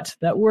reasons. But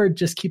that word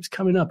just keeps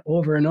coming up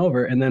over and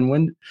over. And then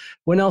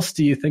when else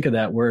do you think of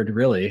that word?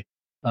 Really,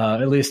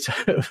 at least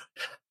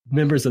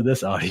members of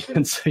this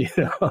audience, you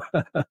know.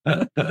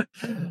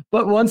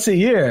 But once a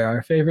year,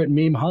 our favorite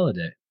meme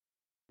holiday.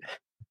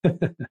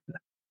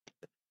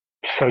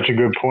 Such a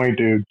good point,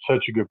 dude.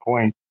 Such a good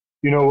point.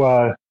 You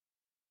know,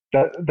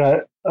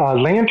 that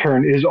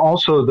lantern is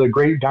also the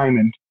great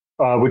diamond,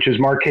 which is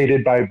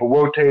marcated by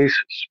Boötes,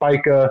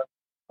 Spica,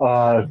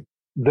 the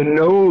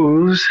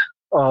nose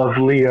of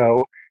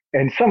Leo,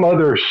 and some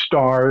other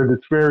star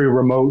that's very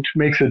remote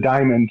makes a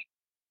diamond.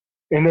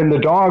 And then the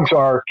dogs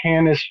are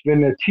Canis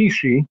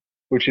Venatici,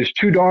 which is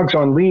two dogs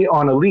on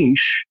a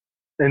leash.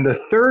 And the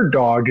third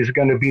dog is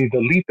going to be the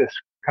Lepus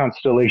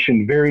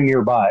constellation very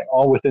nearby,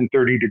 all within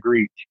 30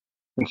 degrees.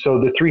 And so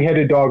the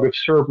three-headed dog of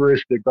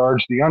Cerberus that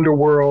guards the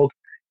underworld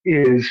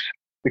is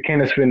the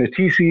Canis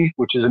Venatici,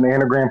 which is an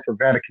anagram for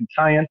Vatican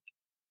science.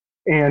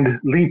 And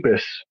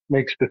Lepus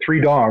makes the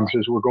three dogs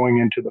as we're going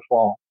into the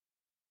fall.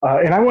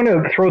 And I want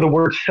to throw the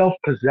word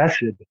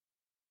self-possessed.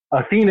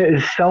 Athena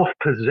is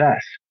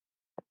self-possessed.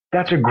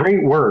 That's a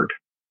great word.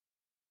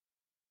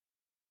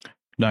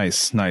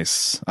 Nice.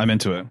 I'm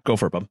into it. Go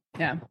for it, Bub.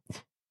 Yeah.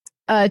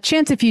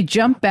 Chance, if you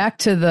jump back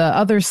to the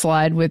other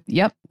slide with,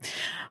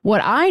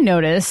 what I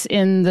notice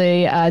in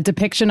the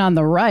depiction on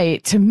the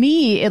right, to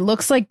me, it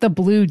looks like the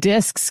blue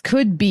discs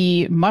could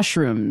be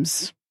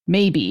mushrooms,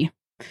 maybe.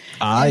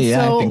 I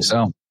think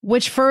so.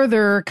 Which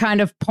further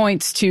kind of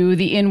points to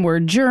the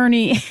inward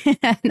journey.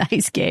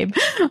 Nice, Gabe.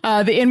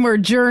 The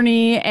inward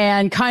journey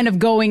and kind of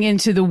going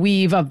into the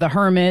weave of the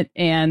hermit.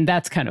 And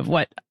that's kind of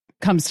what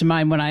comes to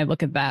mind when I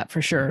look at that for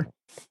sure.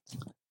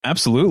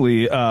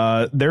 Absolutely.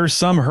 There's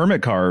some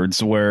hermit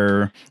cards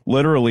where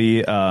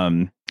literally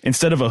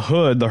instead of a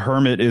hood, the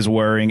hermit is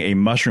wearing a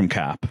mushroom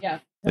cap. Yeah.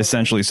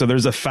 Essentially. So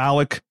there's a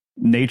phallic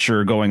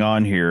nature going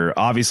on here.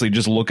 Obviously,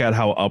 just look at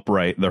how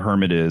upright the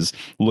hermit is.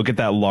 Look at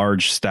that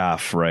large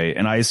staff, right?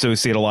 And I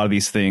associate a lot of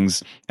these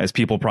things, as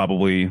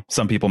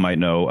some people might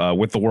know,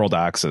 with the world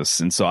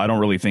axis. And so I don't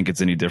really think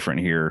it's any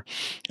different here,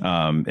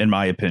 in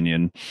my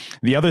opinion.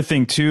 The other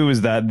thing, too,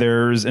 is that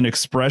there's an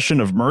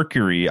expression of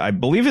Mercury. I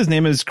believe his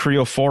name is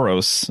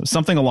Creophoros,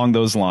 something along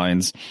those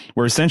lines,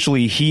 where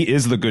essentially he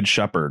is the good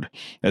shepherd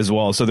as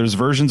well. So there's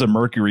versions of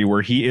Mercury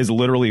where he is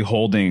literally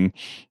holding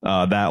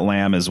that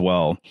lamb as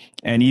well.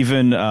 And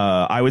even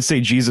I would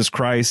say Jesus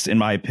Christ, in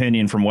my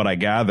opinion, from what I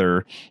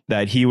gather,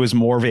 that he was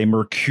more of a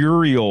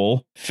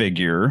mercurial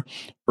figure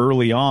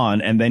early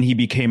on, and then he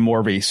became more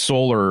of a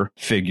solar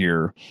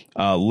figure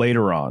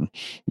later on,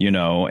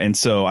 and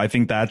so I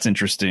think that's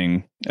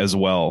interesting as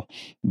well.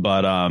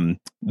 But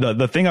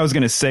the thing I was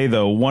going to say,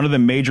 though, one of the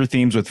major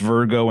themes with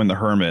Virgo and the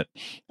Hermit,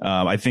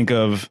 I think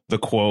of the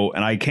quote,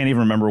 and I can't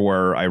even remember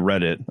where I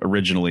read it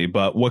originally,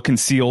 but what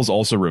conceals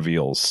also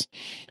reveals.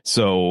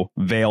 So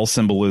veil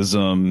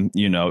symbolism,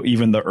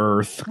 even the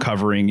earth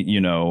covering,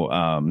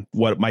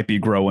 what might be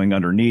growing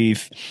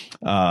underneath,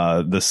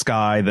 the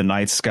sky, the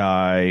night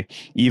sky,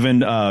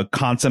 even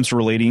concepts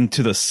relating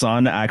to the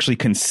sun actually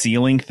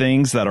concealing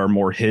things that are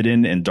more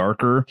hidden and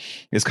darker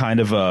is kind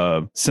of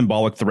a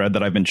symbolic thread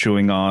that I've been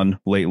chewing on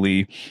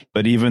lately.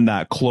 But even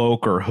that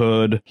cloak or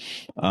hood,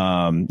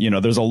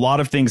 there's a lot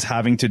of things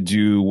having to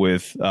do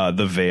with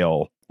the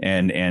veil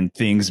and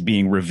things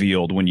being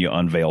revealed when you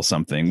unveil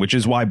something, which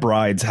is why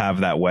brides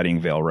have that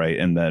wedding veil, right?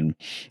 And then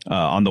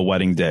on the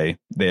wedding day,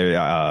 they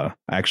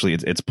actually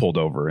it's pulled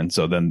over, and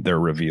so then they're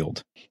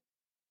revealed.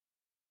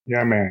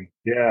 Yeah, man.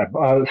 Yeah.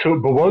 So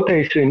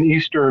Boötes in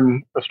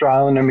Eastern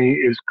astronomy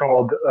is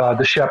called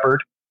the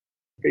shepherd.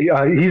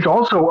 He's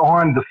also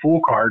on the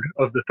Fool card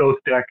of the Thoth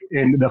deck,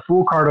 and the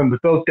Fool card on the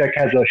Thoth deck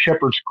has a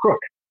shepherd's crook,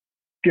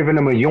 giving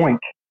him a yoink.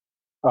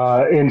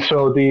 And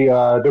so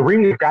the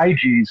Ring of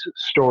Gyges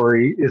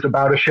story is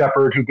about a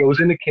shepherd who goes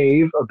in a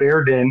cave, a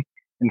bear den,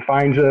 and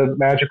finds a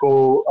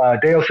magical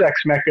Deus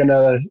Ex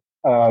Machina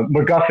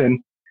MacGuffin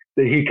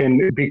that he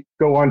can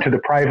go on to the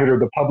private or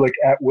the public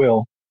at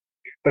will.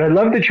 But I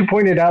love that you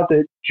pointed out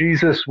that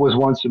Jesus was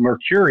once a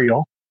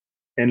mercurial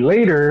and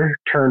later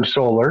turned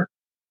solar.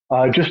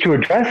 Just to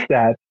address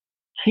that,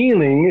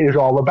 healing is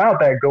all about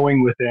that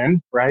going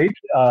within, right?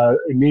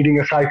 Needing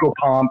a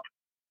psychopomp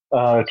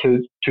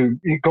to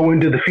go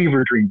into the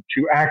fever dream,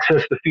 to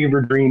access the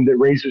fever dream that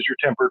raises your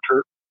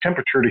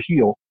temperature to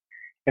heal.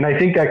 And I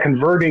think that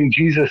converting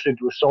Jesus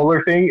into a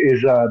solar thing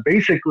is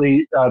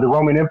basically the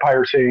Roman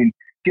Empire saying,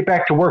 get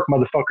back to work,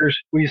 motherfuckers.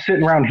 What are you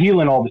sitting around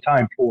healing all the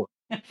time for?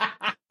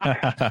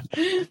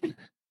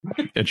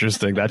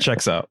 Interesting. That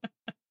checks out.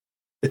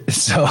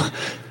 So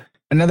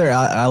another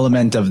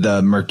element of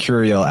the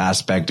mercurial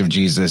aspect of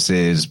Jesus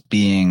is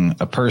being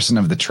a person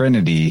of the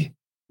Trinity.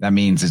 That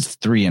means it's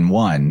 3 in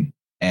 1.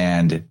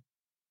 And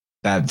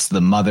that's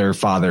the Mother,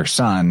 Father,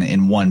 Son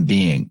in one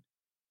being.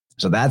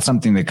 So that's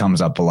something that comes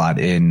up a lot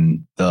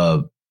in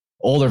the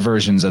older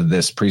versions of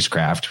this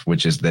priestcraft,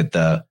 which is that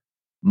the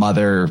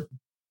mother,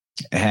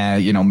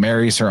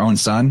 marries her own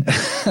son,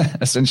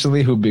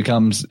 essentially, who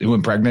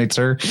impregnates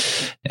her.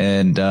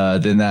 And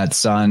then that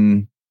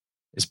son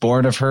is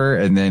born of her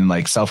and then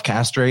like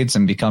self-castrates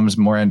and becomes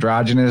more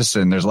androgynous.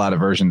 And there's a lot of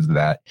versions of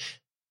that.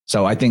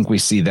 So I think we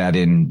see that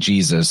in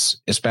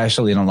Jesus,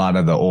 especially in a lot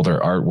of the older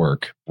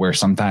artwork, where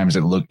sometimes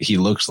he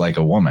looks like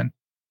a woman.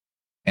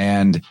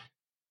 And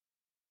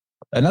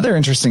another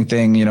interesting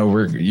thing,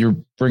 you're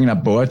bringing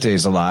up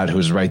Boetes a lot,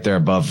 who's right there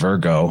above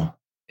Virgo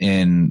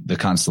in the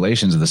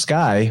constellations of the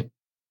sky.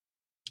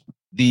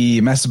 The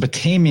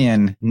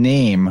Mesopotamian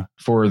name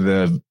for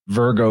the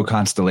Virgo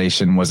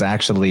constellation was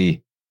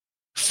actually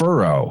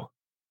furrow.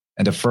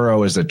 And a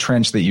furrow is a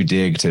trench that you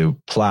dig to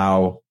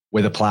plow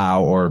with a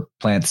plow or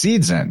plant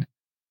seeds in.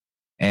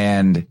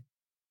 And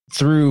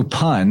through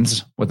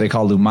puns, what they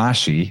call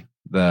lumashi,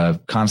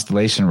 the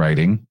constellation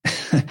writing,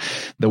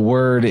 the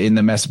word in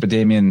the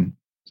Mesopotamian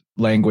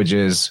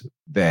languages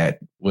that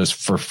was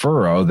for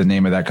furrow, the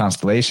name of that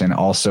constellation,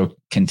 also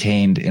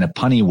contained in a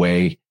punny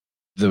way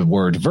the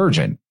word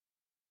virgin.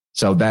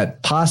 So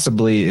that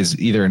possibly is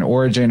either an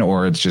origin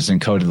or it's just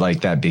encoded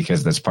like that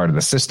because that's part of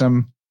the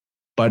system.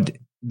 But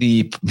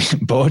the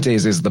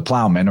Boetes is the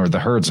plowman or the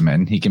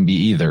herdsman. He can be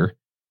either.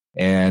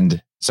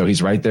 And so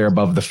he's right there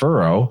above the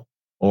furrow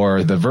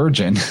or the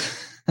virgin.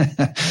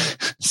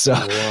 So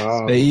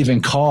wow. They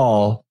even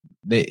call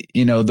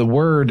the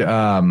word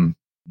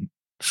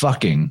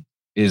fucking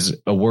is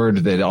a word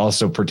that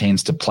also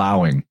pertains to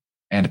plowing,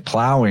 and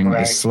plowing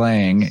right. is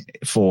slang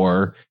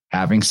for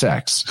having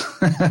sex.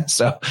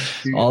 So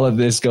all of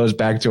this goes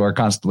back to our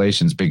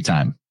constellations big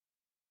time.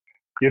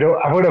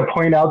 I want to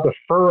point out the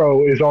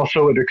furrow is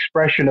also an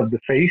expression of the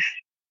face.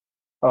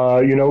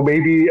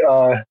 Maybe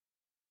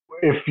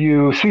if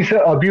you see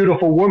a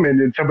beautiful woman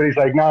and somebody's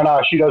like,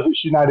 no,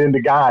 she's not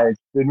into guys,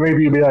 then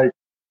maybe you'd be like,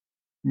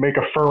 make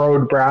a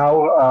furrowed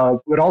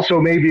brow. But also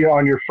maybe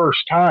on your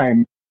first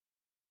time,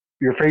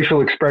 your facial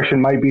expression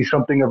might be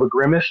something of a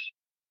grimace.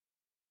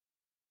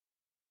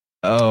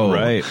 Oh,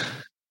 right.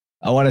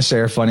 I want to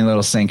share a funny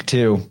little sync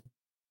too.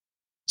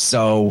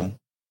 So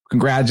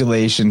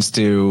congratulations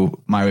to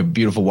my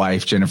beautiful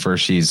wife, Jennifer.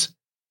 She's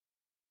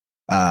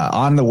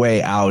on the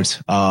way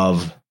out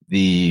of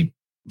the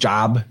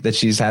job that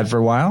she's had for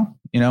a while,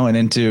 and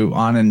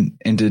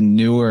into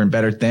newer and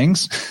better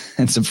things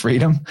and some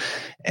freedom.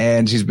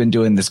 And she's been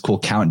doing this cool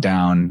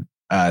countdown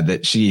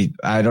that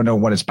I don't know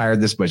what inspired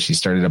this, but she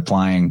started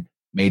applying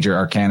major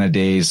arcana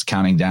days,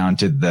 counting down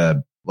to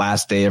the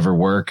last day of her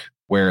work,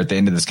 where at the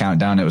end of this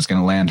countdown, it was going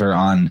to land her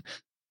on,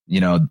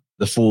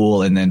 the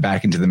Fool and then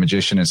back into the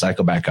Magician and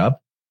cycle back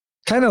up.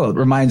 Kind of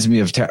reminds me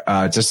of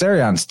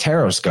Tessarion's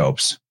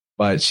Taroscopes,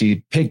 but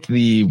she picked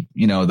the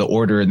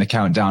order and the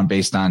countdown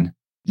based on,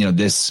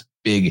 this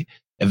big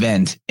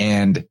event.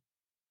 And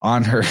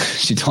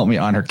she told me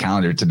on her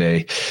calendar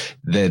today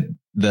that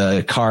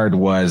the card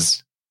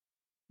was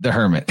the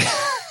Hermit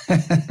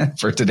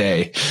for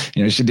today.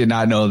 She did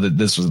not know that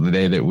this was the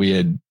day that we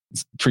had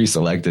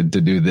pre-selected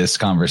to do this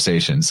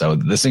conversation. So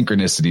the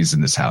synchronicities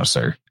in this house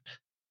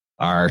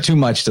are too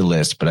much to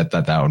list, but I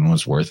thought that one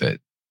was worth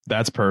it.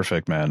 That's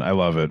perfect, man. I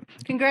love it.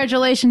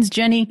 Congratulations,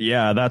 Jenny.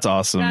 Yeah, that's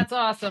awesome. That's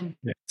awesome.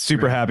 Yeah,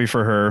 super happy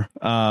for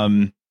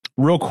her.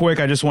 Real quick,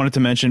 I just wanted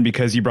to mention,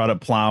 because you brought up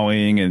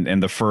plowing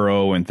and the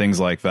furrow and things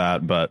like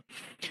that. But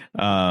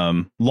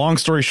long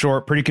story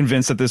short, pretty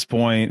convinced at this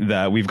point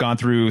that we've gone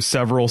through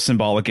several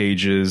symbolic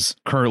ages,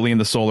 currently in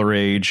the solar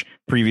age,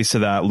 previous to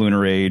that,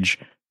 lunar age,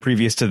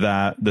 previous to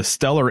that, the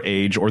stellar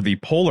age or the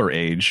polar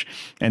age.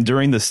 And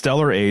during the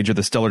stellar age or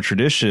the stellar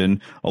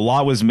tradition, a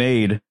lot was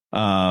made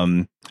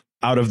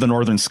out of the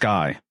northern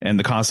sky and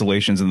the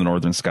constellations in the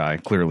northern sky,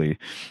 clearly.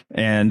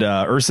 And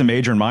Ursa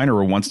Major and Minor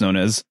were once known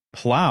as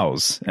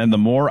plows. And the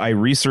more I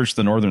researched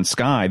the northern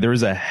sky,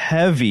 there's a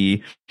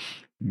heavy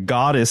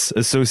goddess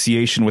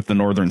association with the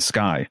northern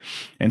sky.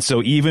 And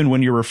so even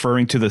when you're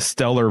referring to the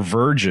stellar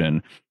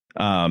virgin,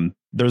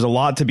 there's a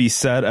lot to be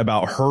said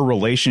about her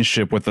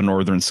relationship with the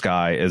northern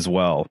sky as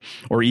well.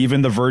 Or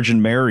even the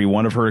Virgin Mary,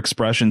 one of her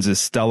expressions is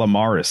Stella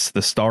Maris,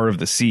 the star of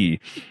the sea.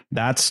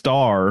 That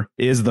star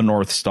is the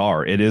North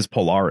Star. It is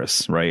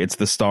Polaris, right? It's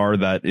the star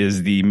that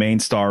is the main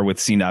star with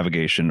sea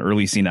navigation,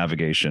 early sea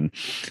navigation.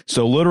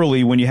 So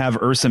literally, when you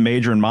have Ursa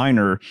Major and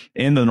Minor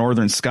in the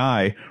northern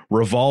sky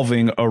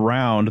revolving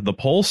around the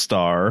pole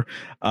star,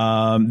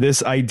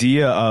 this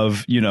idea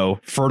of,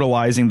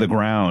 fertilizing the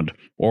ground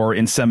or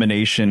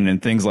insemination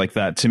and things like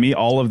that, to me,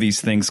 all of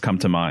these things come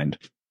to mind.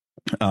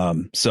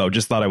 So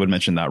just thought I would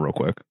mention that real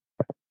quick.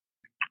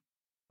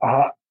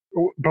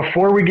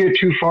 Before we get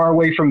too far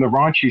away from the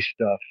raunchy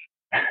stuff,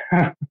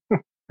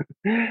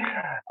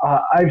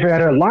 I've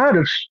had a lot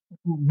of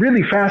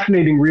really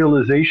fascinating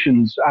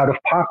realizations out of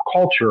pop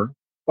culture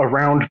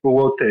around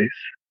Boötes.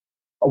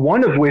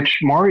 One of which,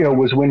 Mario,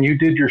 was when you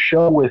did your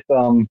show with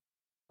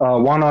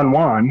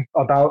One-on-One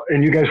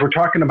and you guys were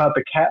talking about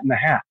the Cat in the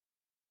Hat.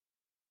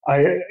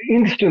 You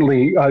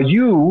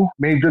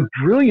made the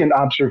brilliant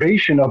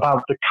observation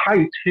about the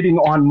kite hitting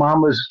on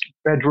Mama's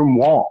bedroom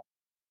wall,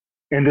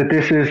 and that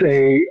this is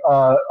a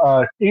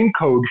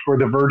encode for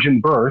the virgin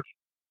birth,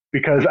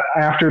 because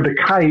after the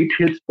kite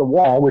hits the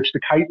wall, which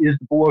the kite is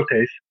the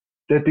Boötes,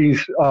 that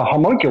these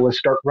homunculus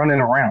start running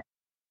around.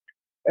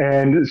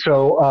 And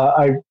so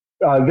I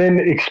then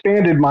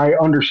expanded my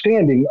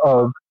understanding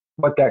of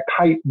what that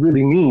kite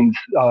really means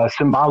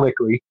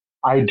symbolically.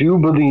 I do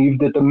believe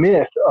that the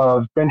myth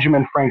of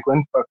Benjamin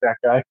Franklin, fuck that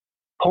guy,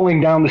 pulling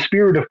down the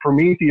spirit of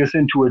Prometheus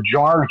into a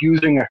jar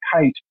using a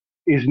kite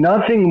is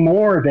nothing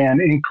more than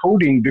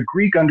encoding the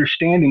Greek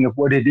understanding of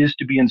what it is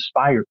to be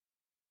inspired.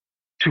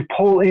 To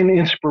pull in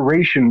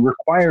inspiration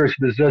requires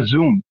the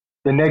zazum,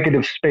 the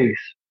negative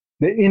space,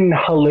 the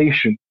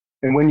inhalation.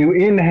 And when you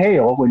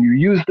inhale, when you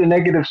use the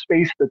negative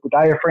space that the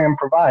diaphragm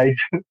provides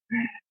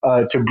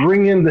to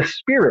bring in the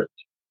spirit,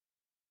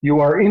 you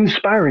are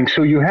inspiring.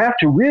 So you have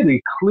to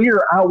really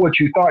clear out what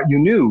you thought you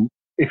knew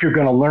if you're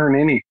going to learn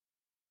anything.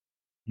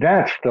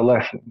 That's the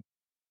lesson.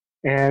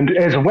 And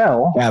as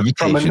well,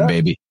 gravitation,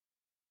 baby.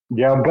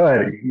 Yeah,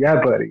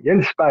 buddy.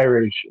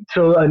 Inspiration.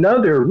 So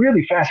another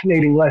really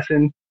fascinating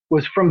lesson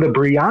was from the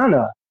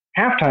Brianna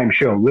halftime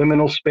show,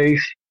 Liminal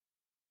Space,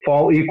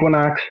 Fall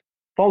Equinox.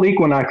 Fall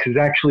Equinox is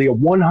actually a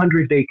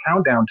 100-day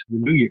countdown to the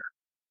new year.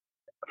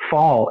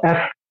 Fall,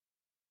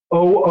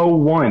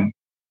 F-O-O-1.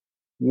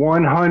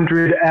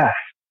 100F,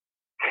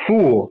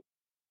 fool,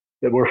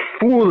 that we're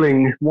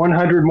fooling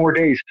 100 more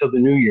days till the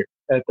new year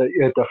at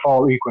the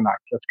fall equinox.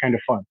 That's kind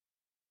of fun.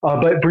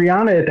 But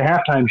Brianna at the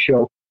halftime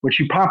show, when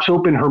she pops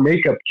open her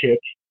makeup kit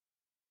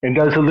and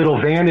does a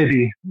little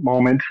vanity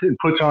moment and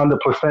puts on the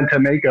placenta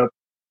makeup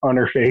on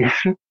her face,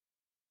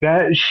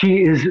 that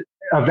she is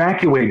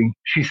evacuating.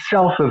 She's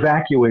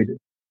self-evacuated.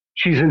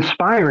 She's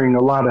inspiring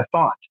a lot of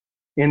thought.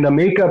 And the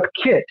makeup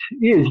kit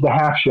is the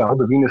half shell,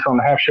 the Venus on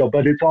the half shell,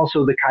 but it's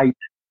also the kite.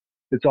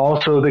 It's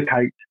also the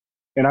kite.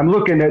 And I'm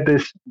looking at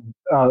this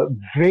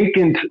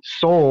vacant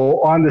soul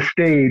on the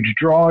stage,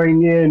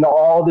 drawing in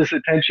all this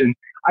attention.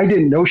 I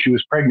didn't know she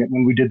was pregnant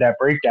when we did that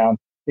breakdown.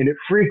 And it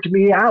freaked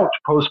me out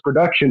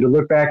post-production to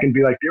look back and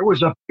be like, there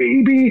was a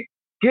baby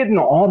getting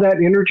all that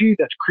energy?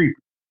 That's creepy.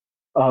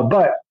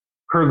 But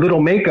her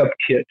little makeup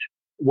kit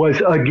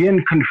was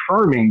again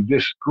confirming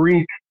this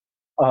Greek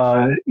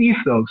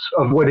ethos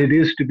of what it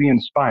is to be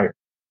inspired.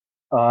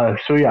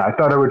 So yeah, I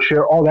thought I would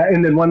share all that.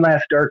 And then one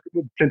last dark,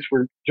 since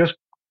we're just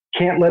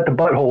can't let the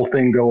butthole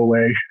thing go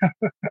away.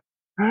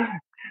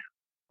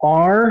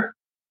 How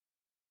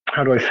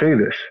do I say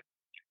this?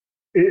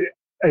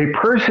 A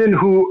person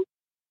who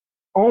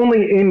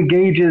only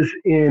engages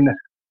in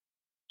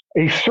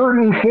a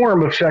certain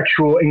form of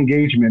sexual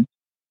engagement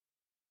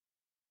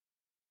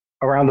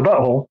around the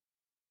butthole,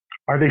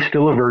 are they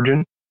still a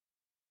virgin?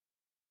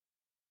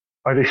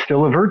 Are they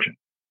still a virgin?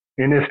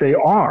 And if they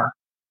are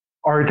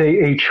they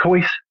a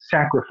choice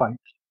sacrifice?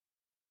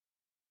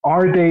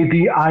 Are they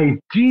the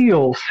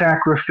ideal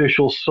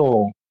sacrificial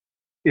soul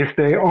if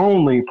they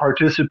only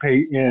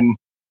participate in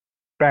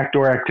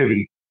backdoor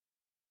activity?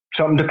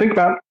 Something to think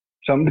about.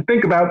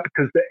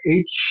 Because the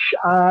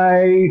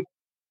HI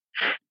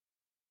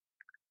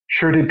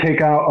sure did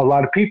take out a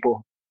lot of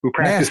people who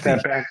practiced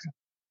that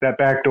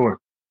backdoor.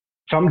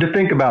 Something to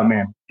think about,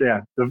 man.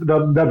 Yeah,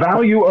 the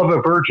value of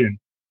a virgin,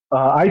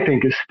 I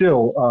think, is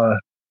still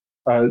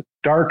a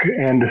dark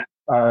and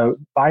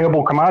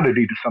viable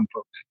commodity to some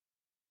folks.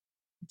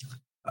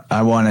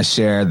 I want to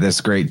share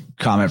this great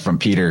comment from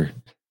Peter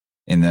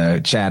in the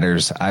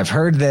chatters. I've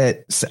heard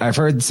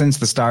since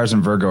the stars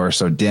in Virgo are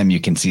so dim, you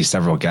can see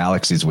several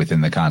galaxies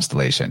within the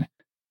constellation.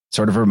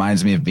 Sort of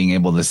reminds me of being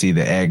able to see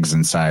the eggs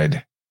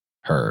inside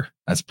her.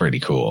 That's pretty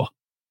cool.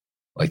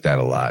 Like that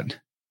a lot.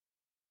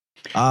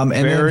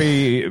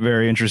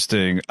 Very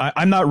interesting.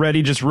 I'm not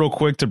ready, just real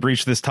quick, to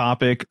breach this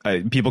topic.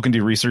 People can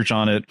do research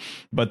on it,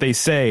 but they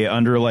say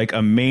under like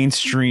a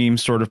mainstream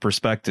sort of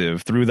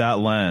perspective through that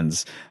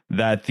lens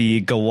that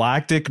the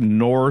galactic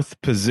north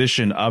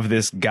position of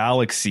this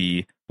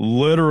galaxy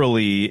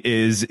literally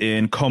is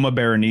in Coma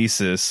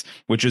Berenices,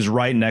 which is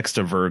right next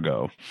to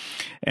Virgo.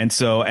 And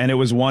it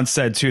was once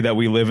said too that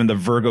we live in the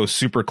Virgo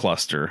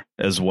supercluster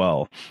as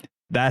well.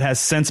 That has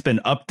since been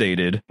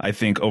updated, I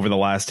think, over the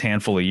last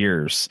handful of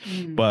years.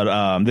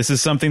 But this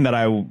is something that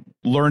I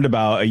learned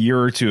about a year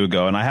or two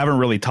ago, and I haven't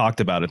really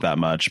talked about it that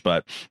much.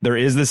 But there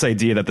is this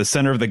idea that the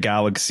center of the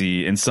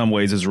galaxy in some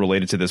ways is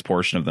related to this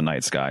portion of the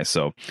night sky.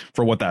 So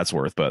for what that's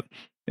worth, but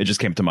it just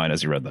came to mind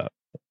as you read that.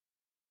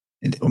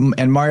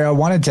 And Mario, I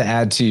wanted to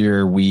add to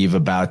your weave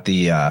about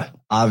the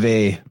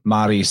Ave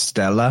Maris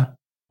Stella,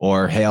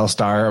 or Hail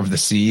Star of the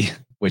Sea,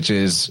 which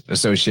is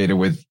associated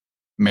with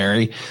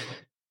Mary.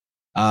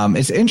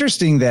 It's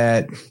interesting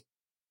that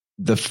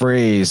the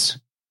phrase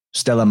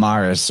Stella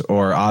Maris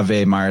or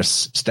Ave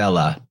Maris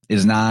Stella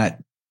is not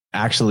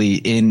actually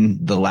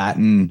in the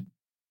Latin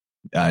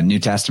New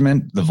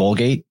Testament, the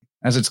Vulgate,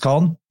 as it's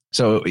called.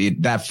 So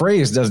that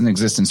phrase doesn't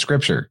exist in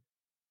Scripture.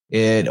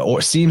 It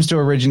seems to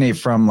originate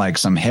from like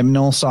some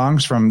hymnal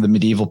songs from the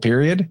medieval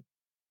period,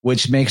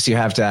 which makes you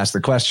have to ask the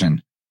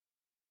question,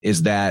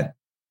 is that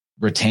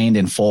retained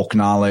in folk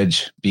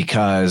knowledge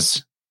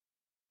because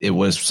it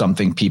was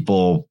something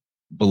people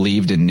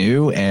believed and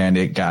knew and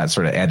it got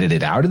sort of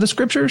edited out of the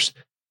scriptures?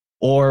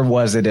 Or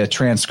was it a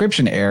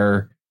transcription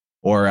error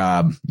or,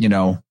 a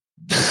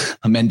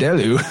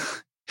Mandela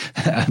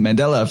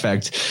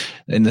effect,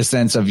 in the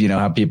sense of,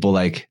 how people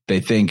like,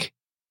 they think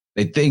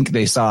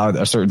they saw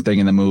a certain thing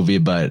in the movie,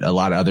 but a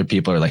lot of other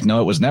people are like,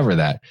 no, it was never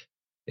that,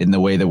 in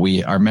the way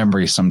that our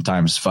memories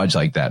sometimes fudge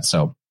like that.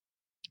 So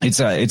it's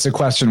a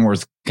question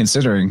worth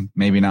considering.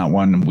 Maybe not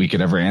one we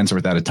could ever answer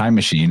without a time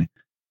machine,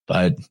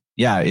 but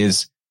yeah,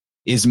 is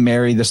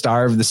Mary the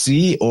Star of the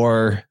Sea,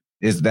 or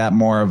is that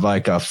more of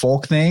like a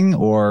folk thing,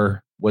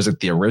 or was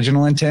it the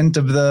original intent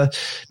of the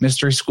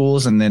mystery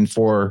schools, and then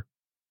for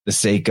the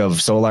sake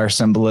of solar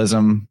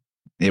symbolism,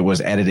 it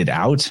was edited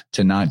out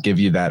to not give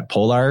you that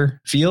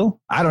polar feel?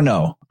 I don't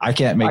know. I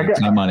can't make a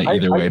claim on it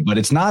either way, but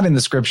it's not in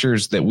the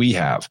scriptures that we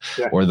have,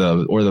 or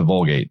the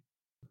Vulgate.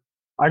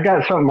 I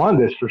got something on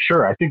this for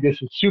sure. I think this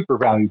is super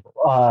valuable.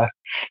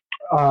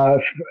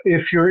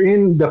 If you're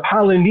in the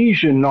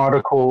Polynesian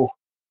nautical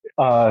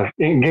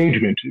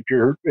engagement,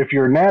 if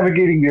you're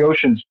navigating the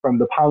oceans from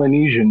the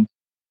Polynesians,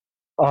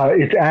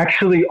 it's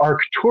actually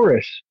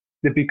Arcturus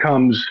that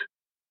becomes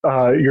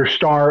your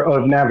star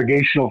of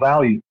navigational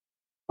value.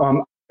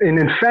 And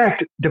in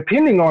fact,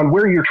 depending on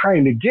where you're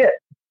trying to get,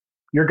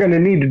 you're going to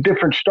need a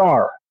different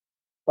star.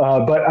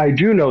 But I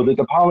do know that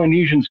the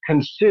Polynesians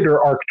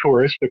consider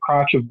Arcturus, the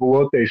crotch of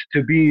Boötes,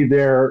 to be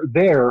their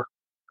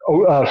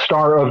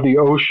star of the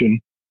ocean.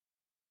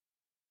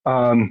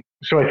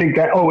 So I think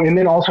that, and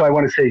then also I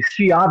want to say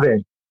sea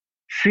ave,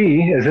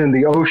 sea as in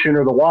the ocean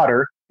or the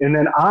water, and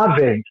then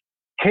ave,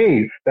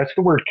 cave. That's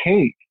the word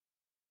cave.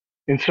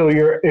 And so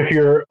if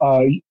you're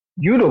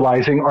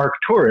utilizing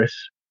Arcturus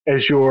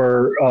as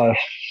your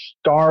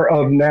star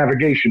of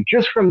navigation,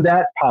 just from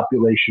that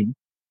population,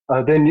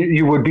 then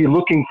you would be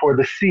looking for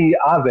the sea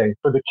ave,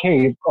 for the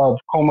cave of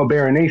Coma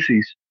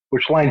Berenices,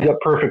 which lines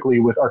up perfectly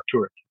with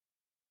Arcturus.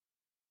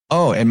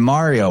 Oh, and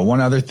Mario,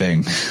 one other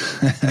thing.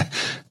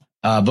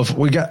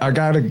 Before I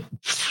gotta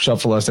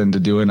shuffle us into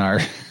doing our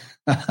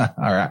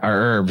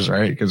herbs,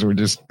 right? Because we're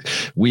just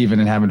weaving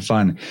and having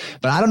fun.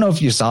 But I don't know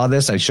if you saw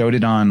this. I showed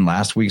it on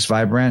last week's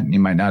Vibrant. You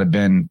might not have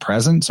been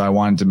present, so I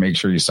wanted to make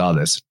sure you saw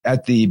this.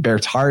 At the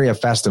Bertaria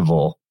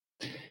Festival,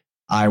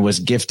 I was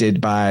gifted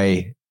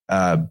by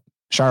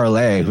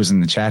Charlotte, who's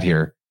in the chat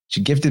here.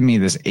 She gifted me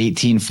this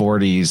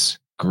 1840s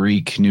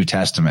Greek New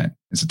Testament.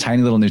 It's a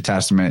tiny little New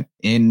Testament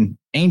in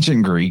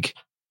ancient Greek.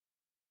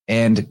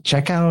 And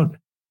check out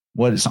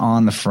what is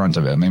on the front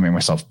of it. Let me make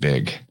myself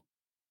big.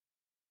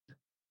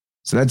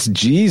 So that's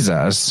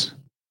Jesus,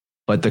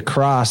 but the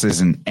cross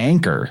is an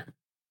anchor.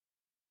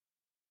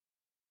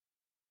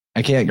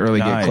 I can't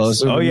really get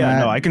closer. Oh, yeah.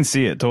 No, I can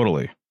see it.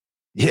 Totally.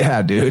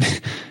 Yeah, dude.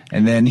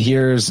 And then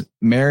here's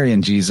Mary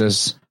and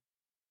Jesus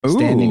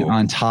standing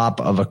on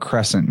top of a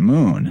crescent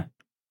moon.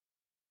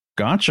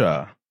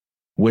 Gotcha.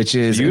 Which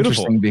is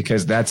beautiful. Interesting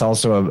because that's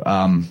also,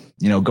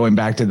 going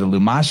back to the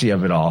Lumashi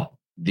of it all,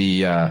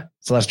 the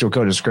Celestial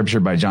Code of Scripture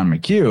by John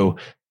McHugh,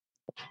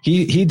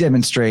 he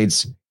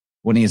demonstrates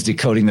when he is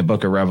decoding the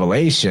book of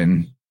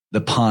Revelation, the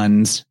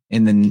puns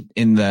in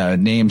the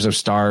names of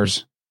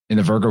stars in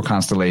the Virgo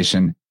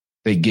constellation,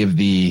 they give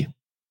the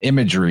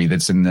imagery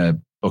that's in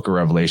the book of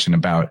Revelation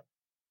about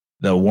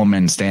the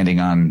woman standing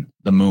on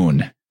the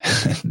moon,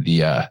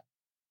 the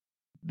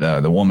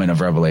woman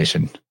of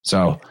Revelation.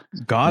 So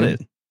got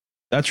it.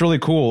 That's really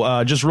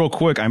cool. Just real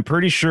quick, I'm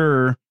pretty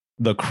sure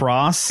the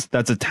cross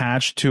that's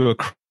attached to a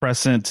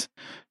crescent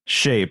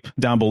shape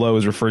down below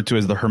is referred to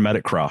as the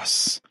Hermetic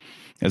cross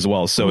as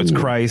well. So it's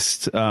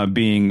Christ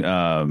being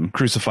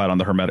crucified on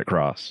the Hermetic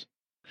cross.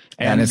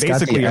 And it's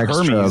basically got the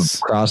extra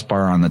Hermes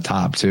crossbar on the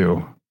top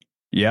too.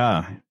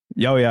 Yeah.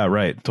 Oh yeah,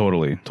 right.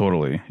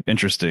 Totally.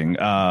 Interesting.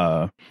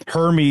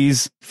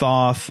 Hermes,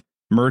 Thoth,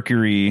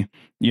 Mercury,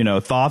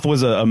 Thoth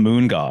was a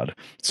moon god.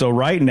 So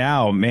right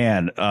now,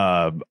 man,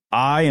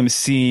 I am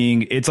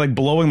seeing, it's like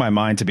blowing my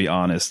mind, to be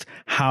honest,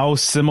 how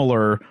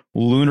similar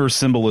lunar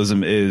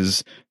symbolism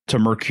is to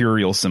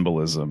mercurial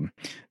symbolism.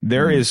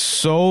 There is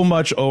so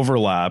much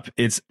overlap.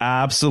 It's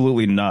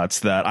absolutely nuts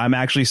that I'm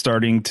actually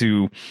starting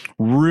to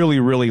really,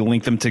 really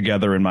link them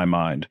together in my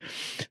mind.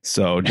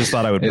 So just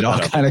thought I would. It all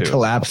kind of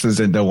collapses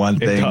into one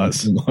thing. It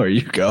does. The more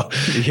you go.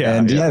 Yeah.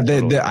 And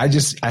totally.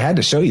 I had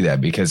to show you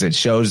that because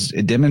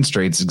it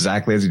demonstrates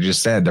exactly as you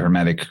just said, the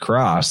Hermetic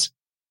cross.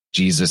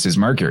 Jesus is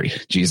Mercury.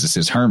 Jesus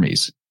is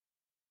Hermes.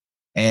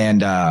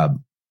 And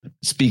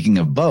speaking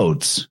of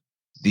boats,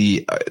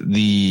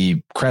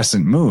 the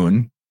crescent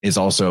moon is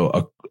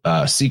also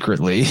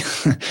secretly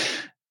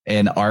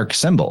an arc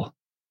symbol,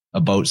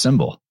 a boat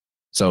symbol.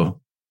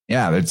 So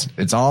yeah,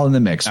 it's all in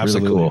the mix.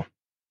 Absolutely. Really cool.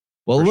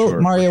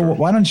 Well, Mario,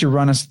 why don't you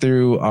run us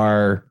through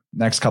our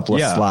next couple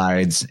of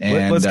slides,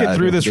 and let's get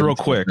through this real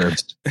quick.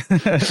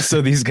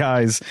 So these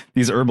guys,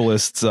 these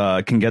herbalists,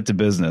 can get to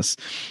business.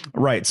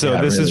 Right.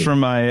 So this is from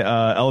my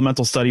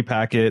elemental study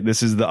packet.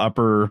 This is the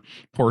upper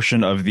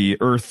portion of the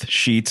earth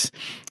sheet.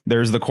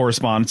 There's the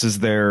correspondences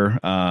there,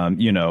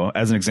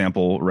 as an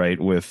example, right,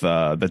 with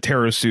the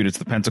tarot suit, it's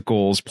the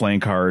pentacles, playing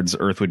cards,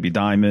 earth would be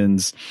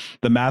diamonds.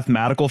 The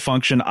mathematical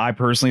function, I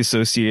personally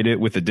associate it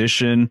with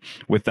addition,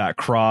 with that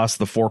cross,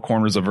 the four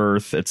corners of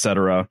earth,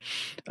 etc.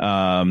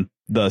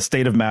 The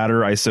state of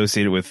matter, I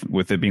associate it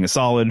with it being a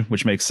solid,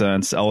 which makes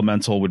sense.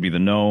 Elemental would be the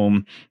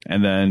gnome.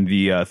 And then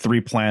the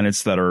three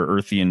planets that are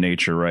earthy in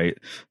nature, right?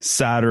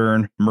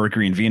 Saturn,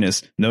 Mercury, and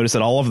Venus. Notice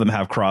that all of them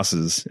have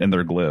crosses in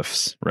their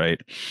glyphs, right?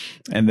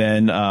 And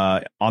then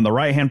on the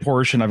right-hand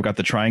portion, I've got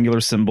the triangular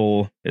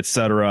symbol,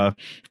 etc.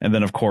 And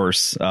then, of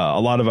course,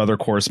 a lot of other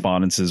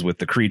correspondences with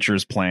the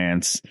creatures,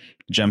 plants,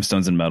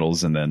 gemstones, and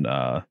metals, and then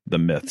the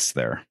myths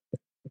there.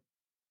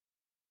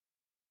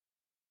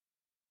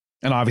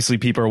 And obviously,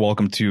 people are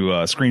welcome to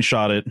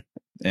screenshot it.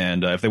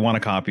 And if they want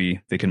a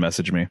copy, they can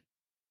message me.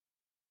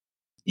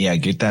 Yeah,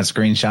 get that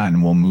screenshot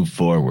and we'll move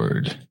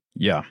forward.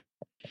 Yeah.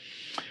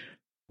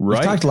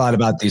 Right. We've talked a lot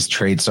about these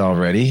traits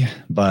already,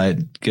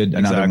 but good.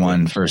 Another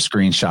one for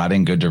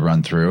screenshotting. Good to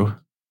run through.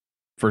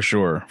 For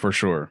sure.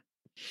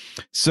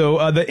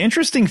 So the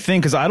interesting thing,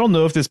 because I don't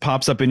know if this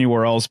pops up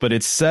anywhere else, but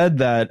it's said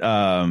that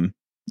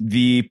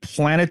the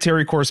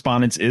planetary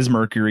correspondence is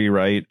Mercury,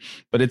 right?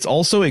 But it's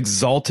also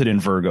exalted in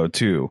Virgo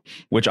too,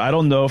 which I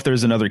don't know if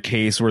there's another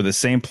case where the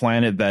same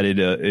planet that it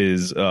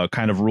is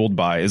kind of ruled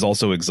by is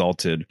also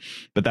exalted,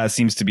 but that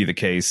seems to be the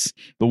case.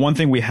 The one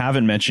thing we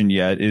haven't mentioned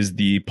yet is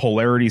the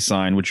polarity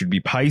sign, which would be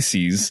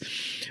Pisces.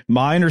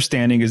 My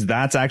understanding is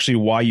that's actually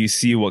why you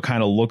see what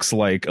kind of looks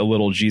like a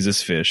little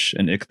Jesus fish,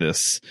 an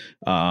ichthys,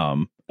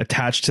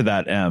 attached to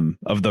that M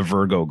of the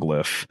Virgo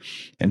glyph.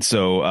 And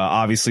so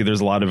obviously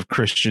there's a lot of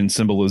Christian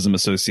symbolism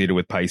associated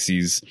with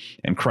Pisces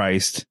and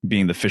Christ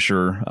being the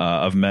fisher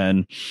of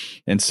men.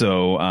 And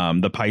so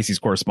the Pisces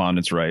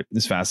correspondence, right,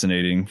 is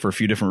fascinating for a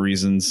few different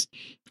reasons.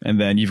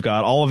 And then you've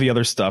got all of the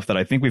other stuff that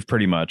I think we've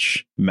pretty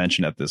much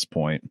mentioned at this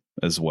point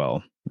as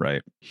well,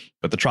 right?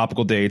 But the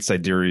tropical dates,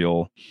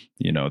 sidereal,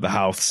 the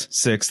house,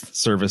 sixth,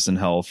 service and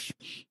health,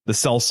 the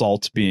cell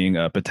salt being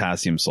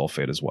potassium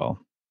sulfate as well.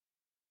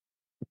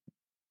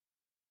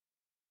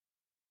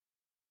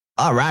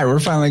 All right, we're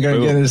finally going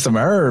to get into some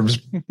herbs.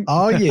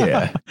 Oh,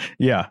 yeah.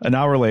 Yeah, an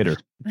hour later.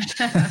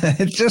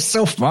 It's just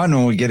so fun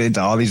when we get into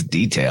all these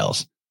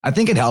details. I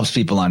think it helps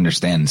people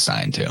understand the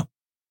sign, too.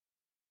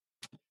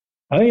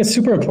 I think it's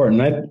super important.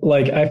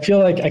 I feel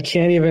like I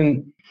can't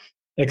even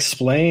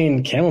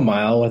explain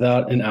chamomile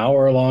without an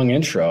hour-long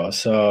intro.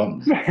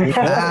 So,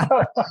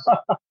 I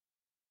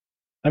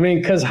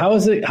mean, because how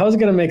is it going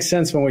to make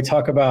sense when we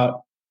talk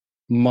about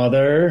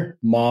mother,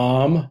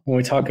 mom, when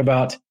we talk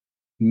about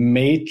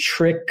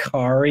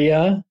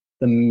matricaria,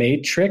 the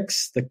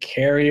matrix, the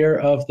carrier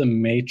of the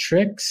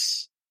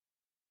matrix.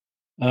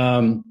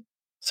 So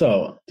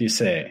do you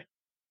say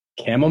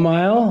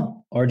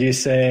chamomile or do you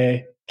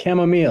say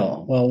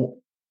chamomile? Well,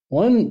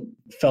 one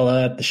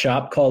fella at the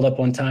shop called up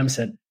one time and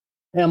said,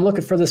 "Hey, I'm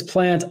looking for this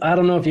plant. I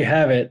don't know if you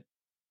have it.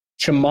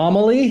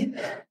 Chamomile?"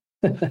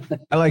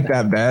 I like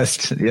that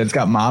best. Yeah, it's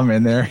got mom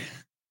in there.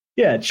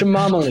 Yeah,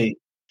 chamomile.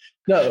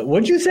 No,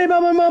 what'd you say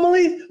about my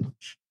momile?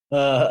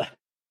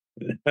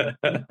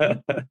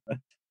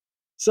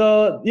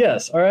 So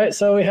yes, all right.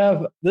 So we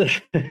have this.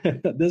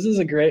 This is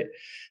a great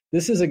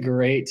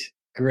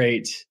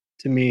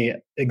to me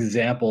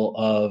example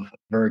of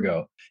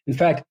Virgo. In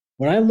fact,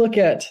 when I look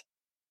at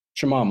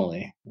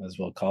chamomile, as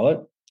we'll call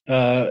it,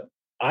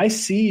 I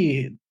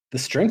see the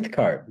strength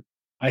card.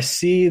 I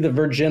see the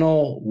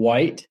virginal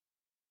white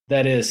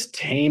that is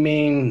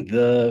taming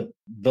the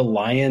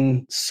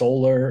lion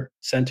solar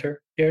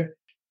center here,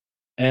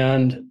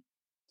 and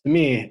to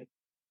me,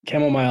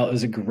 chamomile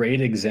is a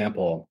great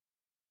example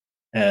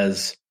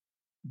as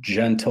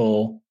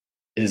gentle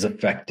is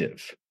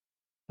effective.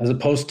 as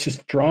opposed to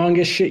strong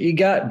as shit you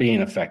got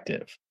being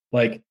effective.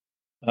 Like,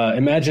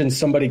 imagine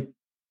somebody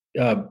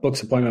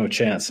books an appointment with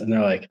Chance, and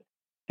they're like,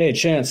 "Hey,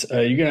 Chance,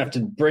 you're gonna have to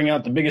bring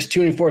out the biggest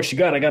tuning forks you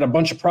got. I got a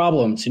bunch of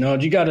problems.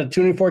 You got a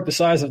tuning fork the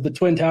size of the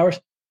Twin Towers,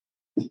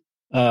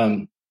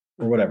 or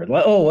whatever."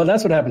 Oh, well,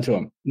 that's what happened to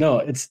him. No,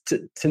 it's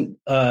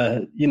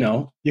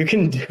you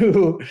can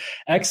do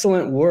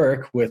excellent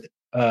work with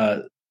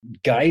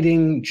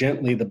guiding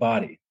gently the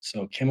body.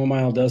 So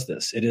chamomile does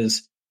this. It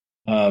is.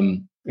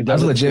 I've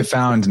legit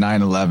found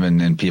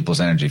 9/11 in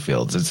people's energy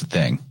fields. It's a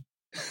thing.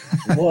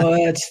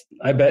 What?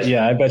 I bet you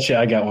I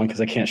got one because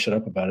I can't shut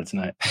up about it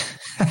tonight.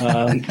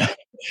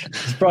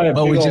 It's probably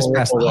well, we just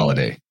passed the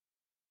holiday.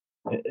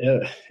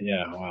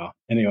 Yeah. Wow.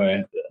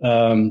 Anyway,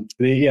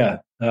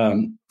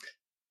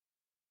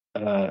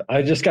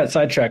 I just got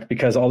sidetracked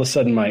because all of a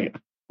sudden I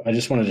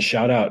just wanted to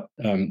shout out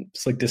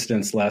Slick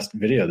Distance last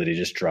video that he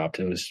just dropped.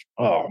 It was,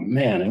 oh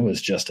man, it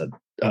was just a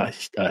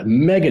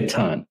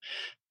megaton.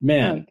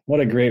 Man,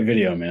 what a great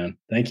video, man.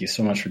 Thank you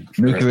so much for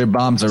nuclear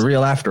bombs are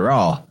real after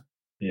all.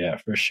 Yeah,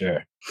 for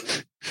sure.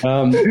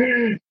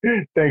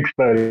 Thanks,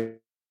 buddy.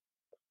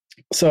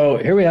 So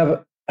here we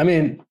have,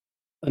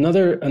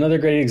 another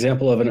great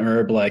example of an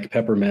herb like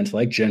peppermint,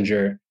 like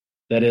ginger,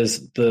 that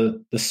is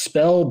the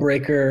spell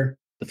breaker,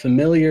 the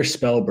familiar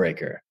spell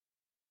breaker.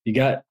 You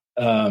got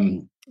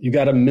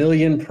a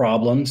million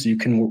problems. You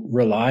can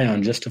rely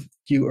on just a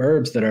few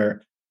herbs that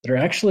are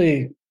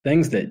actually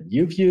things that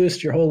you've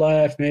used your whole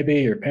life,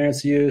 maybe your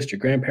parents used, your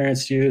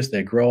grandparents used.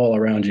 They grow all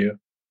around you.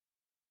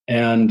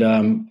 And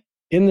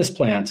in this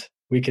plant,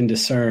 we can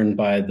discern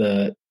by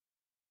the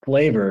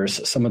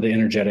flavors some of the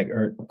energetic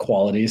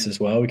qualities as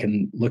well. We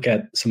can look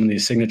at some of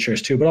these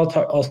signatures too, but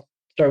I'll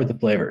start with the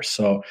flavors.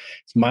 So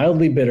it's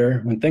mildly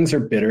bitter. When things are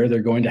bitter,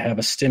 they're going to have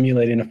a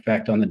stimulating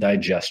effect on the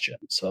digestion.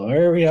 So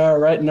here we are,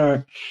 right in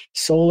our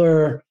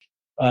solar,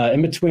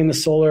 in between the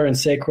solar and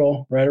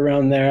sacral, right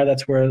around there.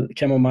 That's where the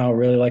chamomile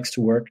really likes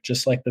to work,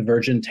 just like the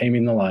virgin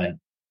taming the lion.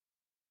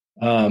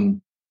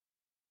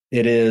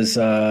 It is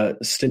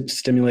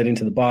stimulating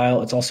to the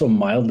bile. It's also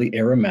mildly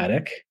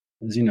aromatic,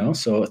 as you know.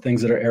 So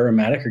things that are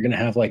aromatic are going to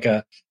have like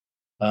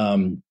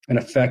an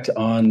effect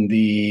on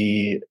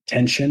the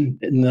tension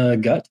in the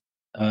gut.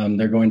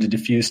 They're going to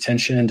diffuse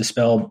tension,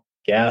 dispel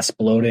gas,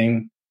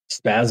 bloating,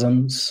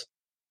 spasms.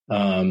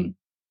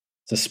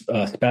 It's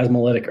a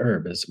spasmolytic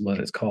herb is what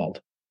it's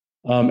called.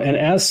 And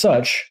as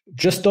such,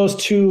 just those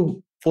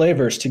two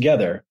flavors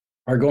together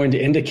are going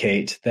to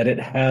indicate that it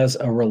has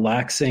a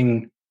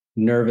relaxing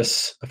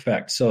nervous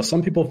effect. So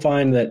some people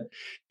find that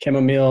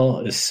chamomile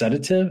is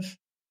sedative.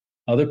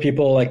 Other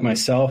people like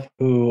myself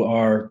who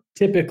are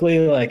typically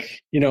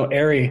like,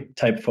 airy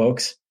type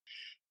folks,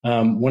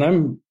 when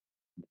I'm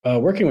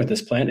working with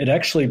this plant, it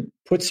actually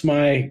puts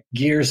my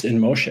gears in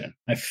motion.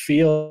 I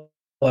feel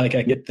like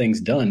I get things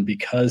done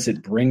because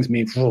it brings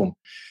me,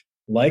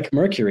 like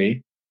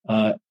Mercury,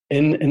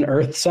 in an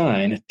earth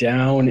sign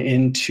down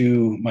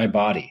into my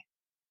body.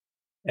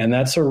 And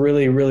that's a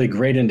really, really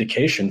great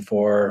indication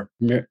for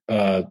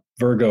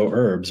Virgo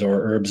herbs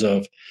or herbs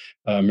of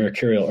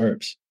mercurial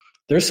herbs.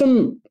 There's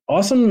some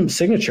awesome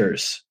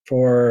signatures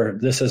for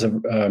this as a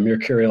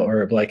mercurial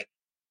herb. Like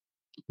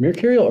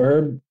mercurial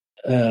herb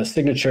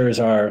signatures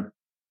are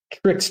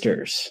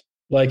tricksters.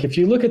 Like if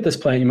you look at this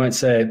plant, you might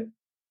say,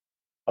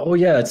 oh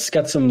yeah, it's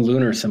got some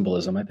lunar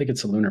symbolism. I think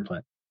it's a lunar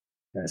plant.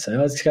 And I say,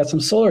 oh, it's got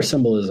some solar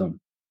symbolism.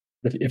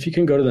 If you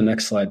can go to the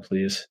next slide,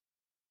 please.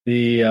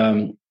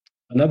 The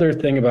another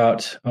thing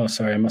about, oh,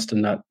 sorry, I must have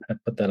not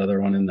put that other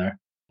one in there.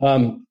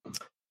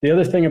 The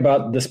other thing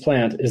about this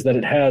plant is that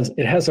it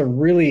has a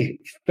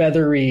really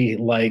feathery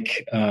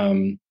like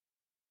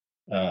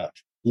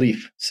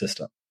leaf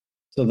system.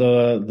 So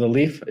the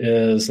leaf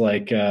is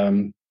like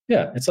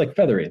it's like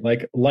feathery,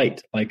 like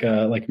light,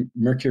 like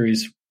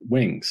Mercury's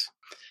wings.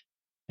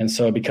 And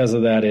so because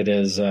of that, it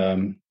is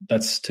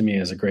that's to me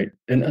is a great,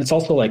 and it's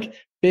also like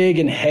big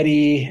and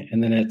heady,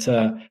 and then it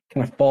kind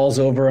of falls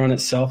over on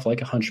itself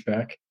like a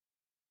hunchback.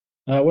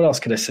 What else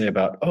could I say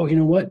about? Oh, you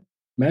know what?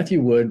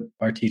 Matthew Wood,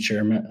 our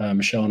teacher,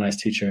 Michelle and I's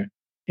teacher,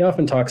 he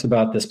often talks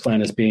about this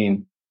plant as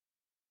being,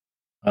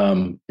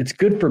 it's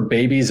good for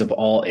babies of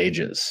all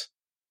ages.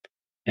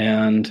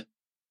 And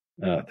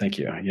thank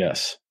you.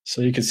 Yes.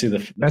 So you can see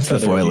that's the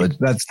foliage.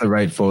 That's the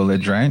right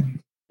foliage, right?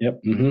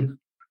 Yep. Mm-hmm.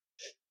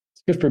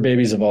 It's good for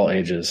babies of all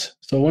ages.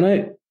 So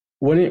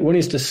what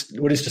he's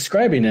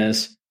describing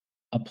is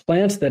a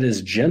plant that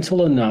is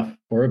gentle enough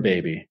for a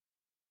baby.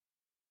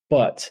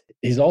 But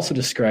he's also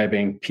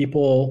describing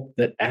people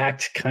that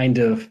act kind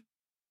of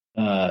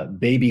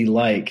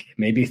baby-like,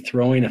 maybe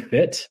throwing a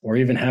fit or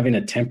even having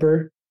a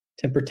temper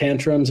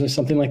tantrums or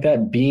something like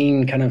that,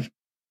 being kind of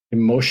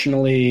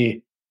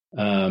emotionally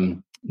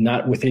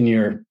not within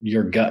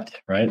your gut,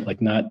 right?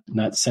 Like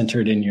not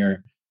centered in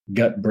your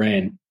gut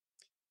brain.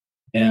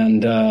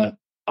 And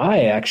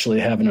I actually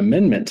have an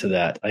amendment to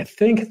that. I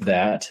think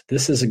that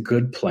this is a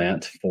good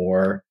plant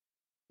for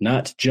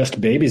not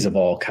just babies of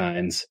all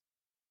kinds,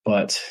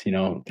 but,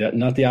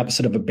 not the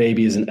opposite of a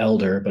baby is an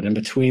elder, but in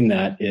between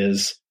that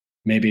is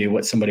maybe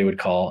what somebody would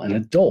call an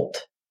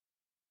adult.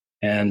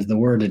 And the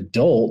word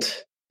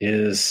adult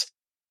is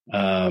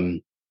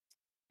the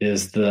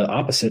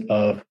opposite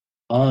of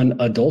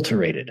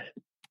unadulterated.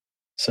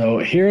 So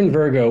here in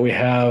Virgo, we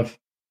have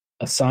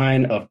a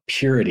sign of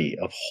purity,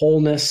 of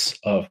wholeness,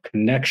 of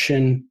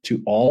connection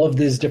to all of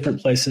these different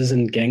places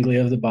and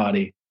ganglia of the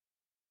body.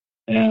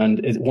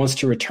 And it wants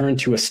to return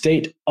to a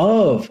state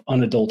of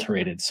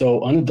unadulterated.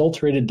 So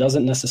unadulterated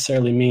doesn't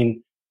necessarily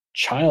mean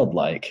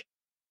childlike.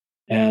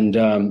 And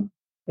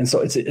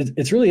so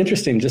it's really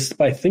interesting just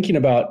by thinking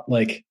about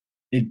like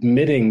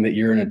admitting that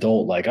you're an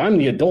adult, like I'm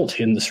the adult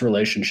in this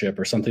relationship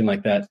or something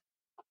like that.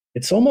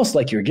 It's almost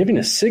like you're giving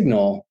a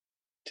signal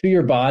to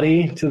your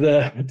body, to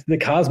the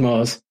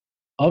cosmos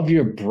of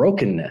your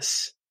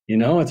brokenness. You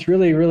know, it's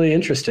really, really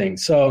interesting.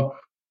 So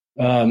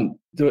when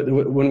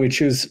we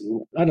choose,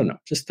 I don't know,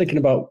 just thinking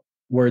about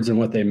words and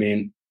what they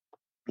mean.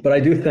 But I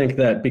do think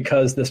that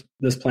because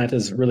this plant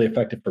is really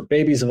effective for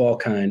babies of all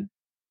kind,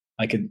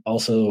 I could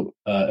also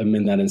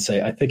amend that and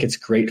say, I think it's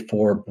great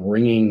for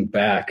bringing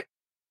back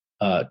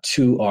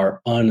to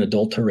our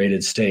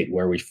unadulterated state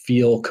where we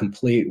feel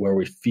complete, where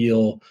we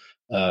feel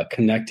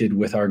connected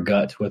with our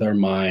gut, with our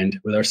mind,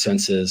 with our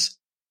senses,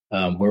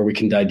 where we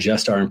can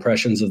digest our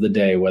impressions of the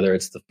day, whether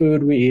it's the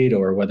food we eat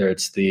or whether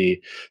it's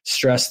the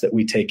stress that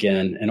we take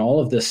in. And all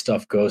of this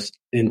stuff goes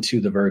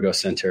into the Virgo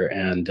center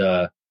and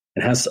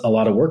it has a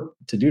lot of work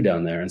to do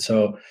down there. And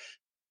so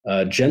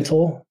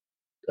gentle,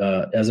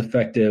 as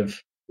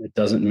effective, it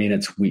doesn't mean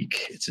it's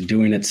weak. It's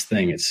doing its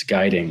thing. It's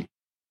guiding.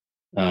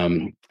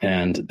 And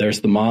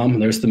there's the mom,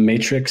 there's the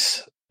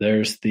matrix,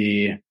 there's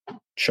the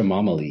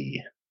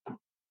chamomile.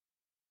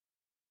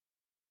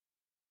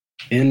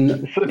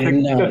 That's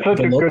such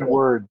a good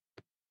word.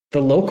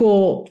 The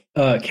local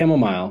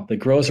chamomile that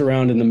grows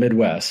around in the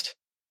Midwest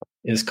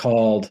is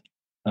called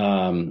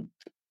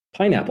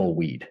pineapple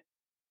weed.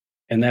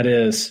 And that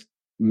is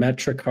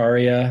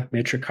Matricaria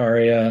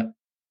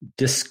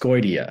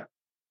discoidea.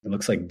 It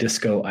looks like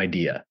disco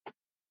idea.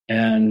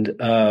 And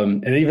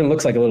it even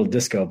looks like a little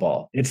disco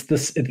ball.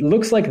 It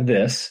looks like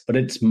this, but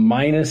it's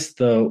minus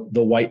the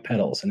white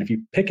petals. And if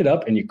you pick it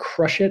up and you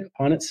crush it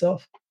on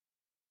itself, it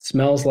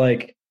smells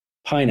like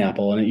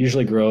pineapple. And it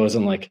usually grows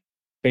in like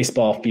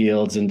baseball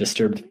fields and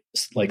disturbed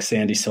like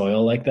sandy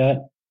soil like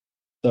that.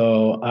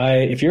 So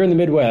if you're in the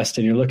Midwest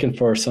and you're looking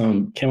for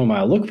some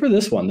chamomile, look for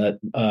this one,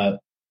 that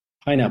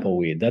pineapple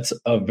weed. That's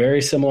a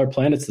very similar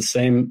plant. It's the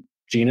same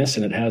genus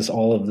and it has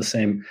all of the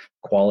same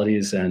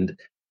qualities. And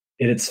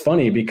it's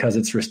funny because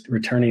it's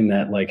returning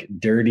that like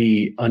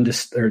dirty,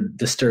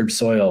 disturbed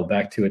soil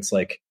back to its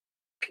like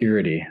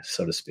purity,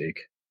 so to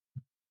speak.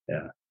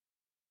 Yeah.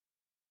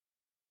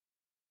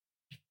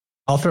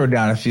 I'll throw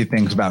down a few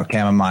things about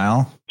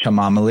chamomile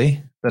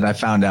that I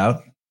found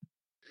out.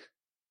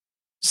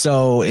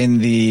 So in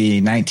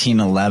the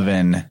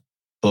 1911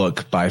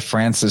 book by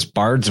Francis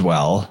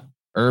Bardswell,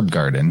 Herb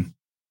Garden,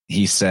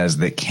 he says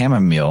that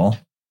chamomile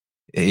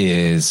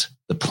is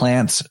the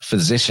plant's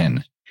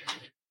physician.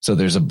 So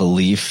there's a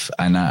belief,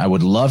 and I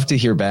would love to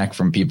hear back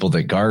from people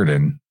that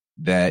garden,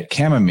 that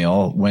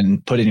chamomile,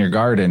 when put in your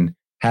garden,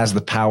 has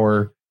the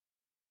power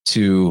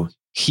to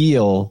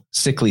heal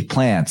sickly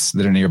plants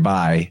that are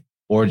nearby,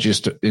 or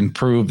just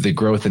improve the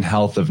growth and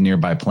health of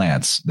nearby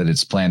plants that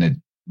it's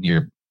planted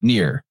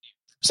near.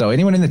 So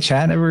anyone in the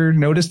chat ever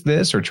noticed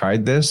this or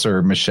tried this?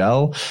 Or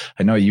Michelle,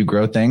 I know you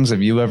grow things.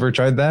 Have you ever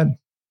tried that?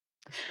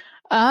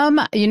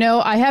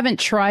 I haven't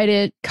tried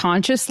it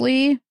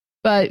consciously,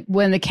 but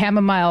when the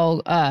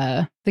chamomile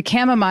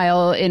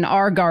in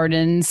our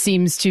garden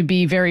seems to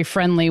be very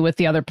friendly with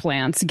the other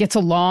plants. It gets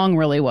along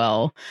really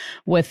well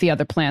with the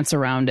other plants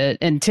around it.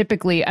 And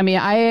typically, I mean,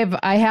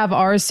 I have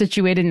ours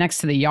situated next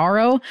to the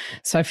yarrow,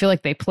 so I feel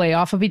like they play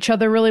off of each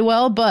other really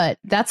well, but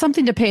that's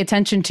something to pay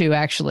attention to,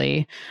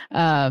 actually.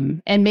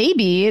 And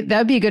maybe that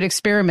would be a good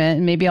experiment.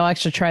 And maybe I'll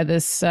actually try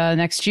this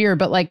next year,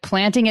 but like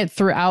planting it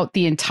throughout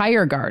the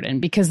entire garden,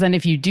 because then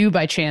if you do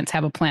by chance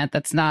have a plant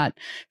that's not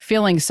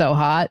feeling so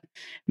hot,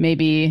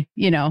 maybe,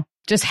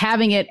 just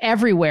having it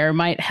everywhere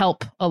might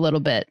help a little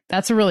bit.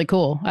 That's really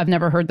cool. I've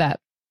never heard that.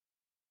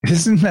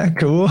 Isn't that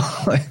cool?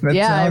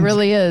 It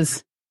really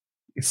is.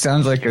 It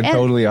sounds like a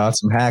totally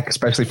awesome hack,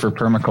 especially for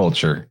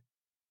permaculture.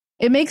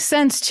 It makes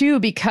sense, too,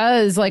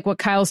 because like what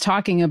Kyle's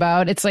talking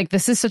about, it's like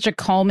this is such a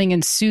calming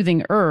and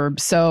soothing herb.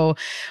 So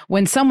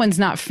when someone's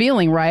not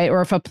feeling right,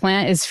 or if a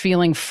plant is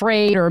feeling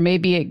frayed, or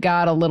maybe it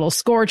got a little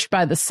scorched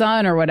by the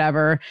sun or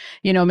whatever,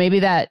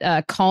 maybe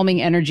that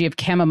calming energy of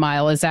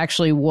chamomile is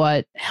actually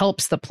what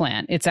helps the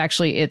plant. It's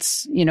actually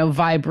its,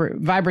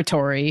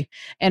 vibratory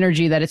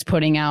energy that it's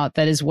putting out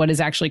that is what is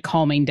actually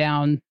calming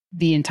down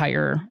the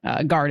entire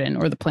garden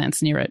or the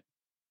plants near it.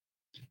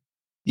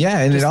 Yeah,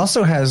 and it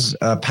also has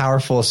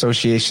powerful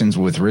associations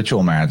with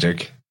ritual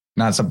magic.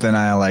 Not something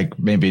I like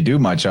maybe do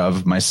much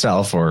of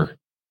myself, or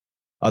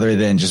other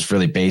than just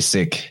really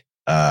basic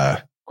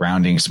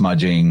grounding,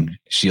 smudging,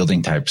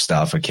 shielding type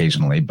stuff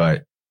occasionally.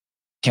 But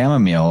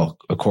chamomile,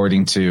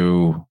 according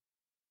to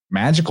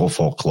magical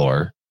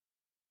folklore,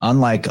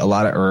 unlike a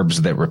lot of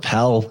herbs that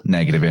repel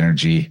negative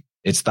energy,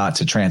 it's thought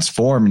to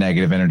transform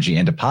negative energy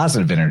into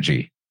positive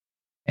energy.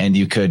 and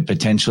you could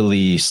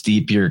potentially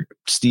steep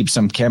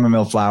some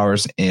chamomile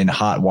flowers in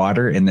hot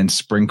water and then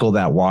sprinkle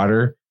that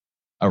water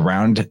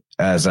around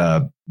as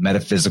a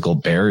metaphysical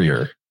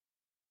barrier,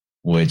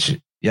 which,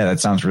 yeah, that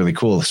sounds really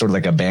cool. Sort of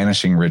like a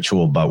banishing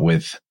ritual, but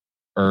with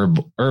herb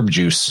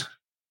juice.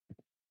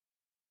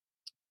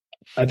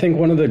 I think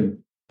one of the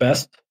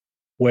best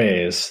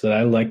ways that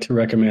I like to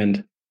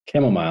recommend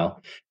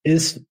chamomile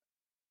is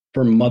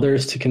for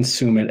mothers to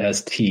consume it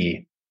as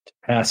tea to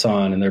pass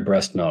on in their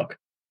breast milk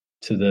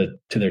to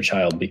their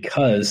child,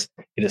 because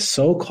it is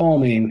so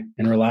calming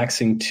and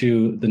relaxing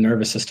to the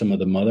nervous system of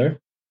the mother.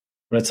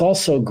 But it's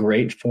also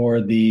great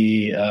for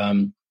the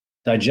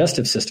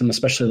digestive system,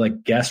 especially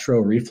like gastro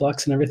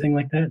reflux and everything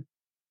like that,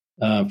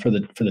 for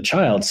the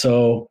child.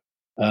 So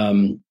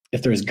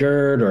if there's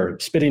GERD or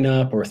spitting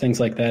up or things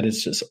like that,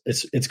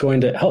 it's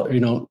going to help,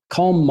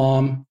 calm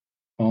mom,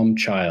 calm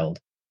child.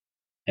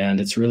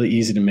 And it's really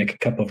easy to make a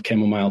cup of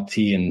chamomile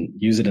tea and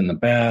use it in the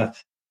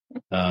bath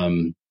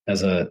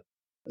as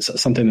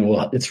something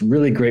that it's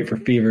really great for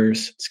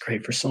fevers. It's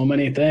great for so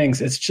many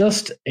things. It's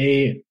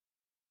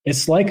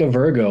like a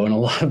Virgo in a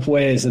lot of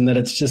ways, in that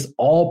it's just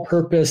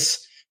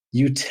all-purpose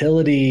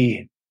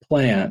utility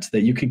plant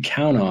that you could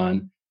count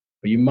on,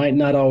 but you might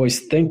not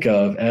always think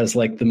of as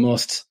like the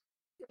most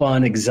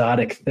fun,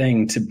 exotic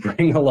thing to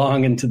bring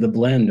along into the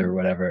blend or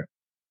whatever.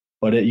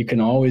 But you can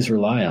always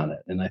rely on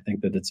it, and I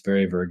think that it's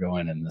very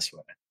Virgoan in this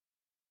way.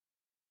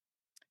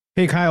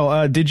 Hey,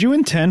 Kyle, did you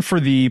intend for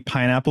the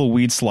pineapple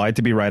weed slide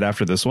to be right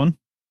after this one?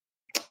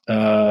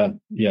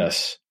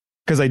 Yes.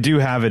 Because I do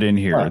have it in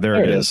here. Oh, there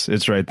it is.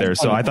 It's right there.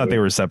 So I thought they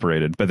were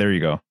separated, but there you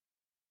go.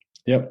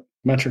 Yep.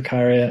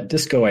 Metricaria,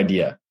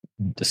 Discordia.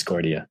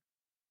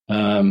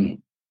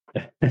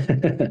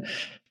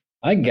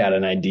 I got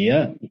an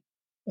idea.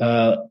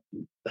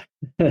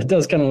 It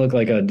does kind of look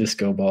like a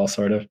disco ball,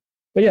 sort of.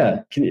 But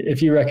yeah,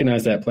 if you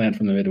recognize that plant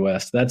from the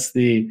Midwest,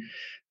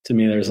 to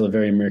me, there's a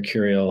very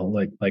mercurial,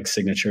 like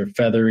signature,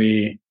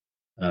 feathery,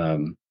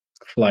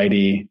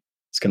 flighty.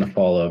 It's going to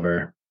fall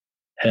over.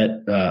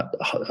 Head,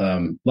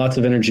 lots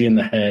of energy in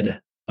the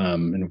head,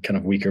 and kind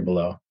of weaker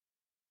below.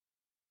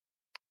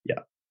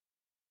 Yeah.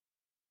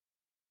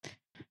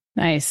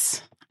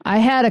 Nice. I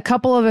had a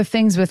couple other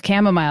things with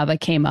chamomile that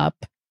came up.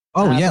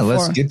 Oh, yeah,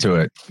 let's get to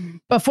it.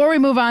 Before we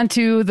move on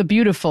to the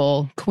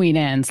beautiful Queen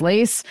Anne's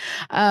lace,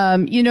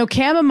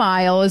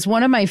 chamomile is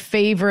one of my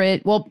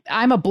favorite. Well,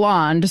 I'm a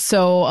blonde,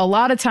 so a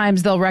lot of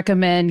times they'll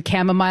recommend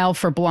chamomile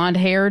for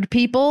blonde-haired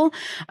people,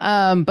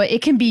 but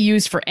it can be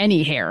used for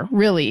any hair,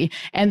 really.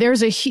 And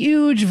there's a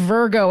huge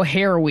Virgo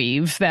hair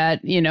weave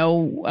that,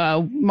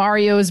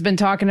 Mario has been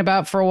talking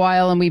about for a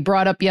while, and we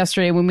brought up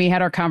yesterday when we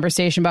had our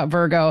conversation about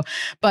Virgo.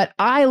 But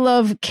I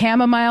love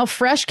chamomile,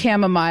 fresh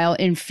chamomile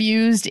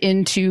infused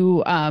into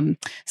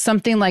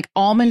something like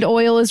almond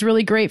oil is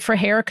really great for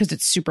hair because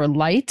it's super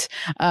light.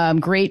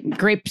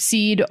 Grape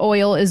seed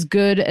oil is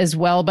good as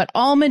well, but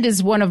almond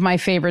is one of my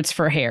favorites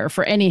for hair,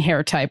 for any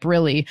hair type,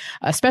 really,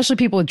 especially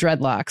people with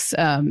dreadlocks.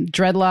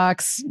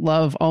 Dreadlocks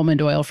love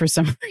almond oil for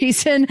some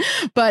reason,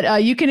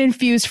 but you can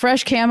infuse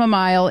fresh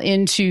chamomile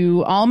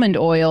into almond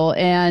oil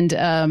and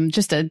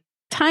just a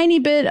tiny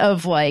bit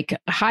of like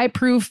high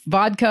proof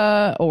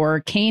vodka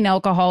or cane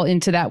alcohol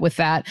into that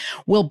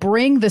will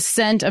bring the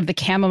scent of the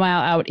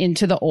chamomile out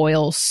into the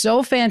oil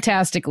so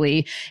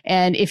fantastically.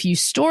 And if you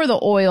store the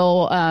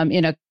oil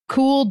in a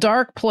cool,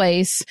 dark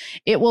place,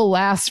 it will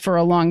last for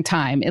a long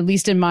time, at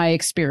least in my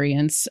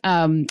experience.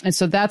 And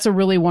so that's a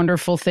really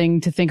wonderful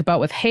thing to think about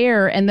with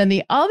hair. And then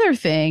the other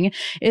thing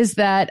is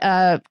that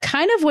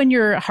kind of when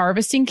you're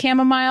harvesting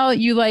chamomile,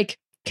 you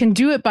can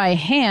do it by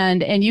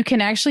hand, and you can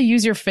actually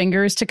use your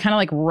fingers to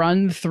kind of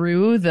run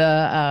through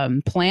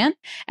the plant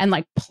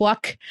and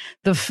pluck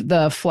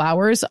the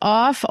flowers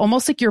off,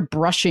 almost like you're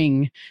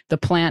brushing the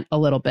plant a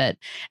little bit.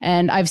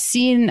 And I've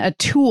seen a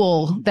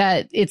tool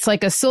that it's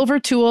like a silver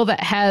tool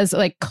that has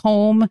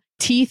comb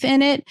teeth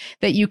in it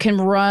that you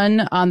can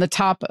run on the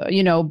top,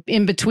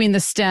 in between the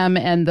stem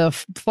and the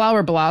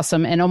flower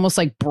blossom, and almost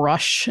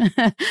brush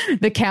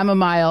the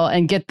chamomile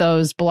and get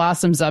those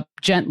blossoms up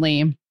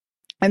gently.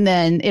 And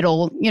then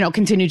it'll,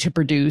 continue to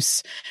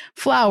produce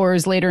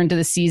flowers later into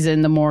the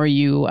season, the more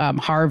you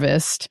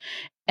harvest.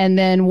 And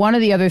then one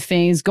of the other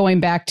things, going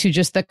back to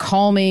just the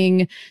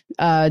calming,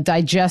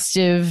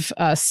 digestive,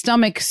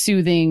 stomach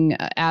soothing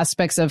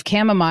aspects of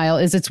chamomile,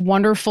 is it's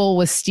wonderful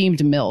with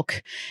steamed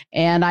milk.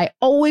 And I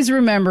always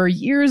remember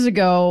years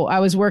ago, I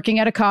was working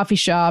at a coffee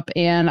shop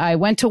and I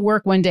went to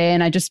work one day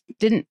and I just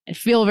didn't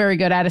feel very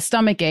good. I had a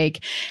stomach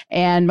ache.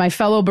 And my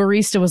fellow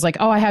barista was like,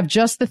 "Oh, I have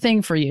just the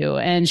thing for you."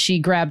 And she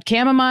grabbed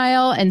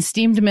chamomile and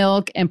steamed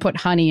milk and put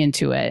honey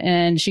into it.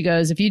 And she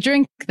goes, "If you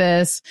drink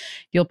this,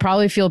 you'll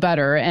probably feel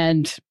better."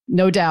 And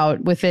no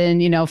doubt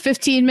within,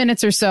 15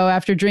 minutes or so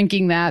after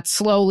drinking that,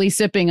 slowly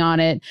sipping on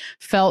it,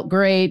 felt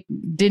great.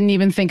 Didn't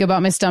even think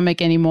about my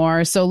stomach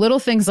anymore. So little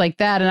things like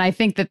that. And I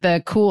think that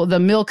the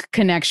milk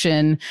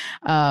connection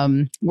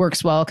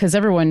works well because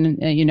everyone,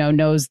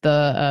 knows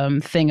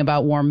the thing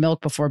about warm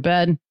milk before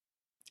bed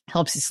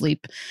helps you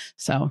sleep.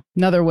 So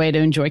another way to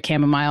enjoy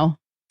chamomile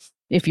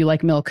if you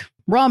like milk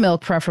raw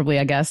milk, preferably,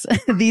 I guess,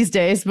 these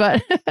days.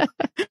 But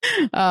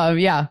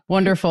yeah,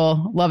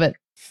 wonderful. Love it.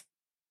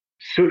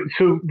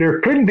 So there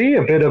could be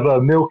a bit of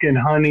a milk and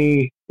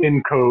honey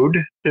encode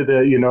to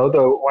the,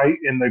 the white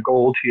and the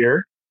gold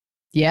here.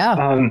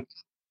 Yeah.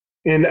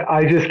 And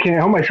I just can't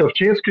help myself.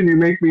 Chance, can you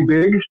make me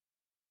big?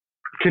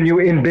 Can you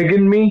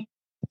embiggen me?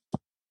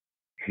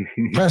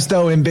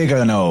 Presto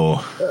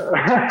embigano.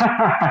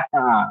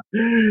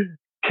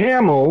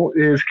 Camel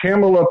is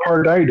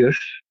cameloparditis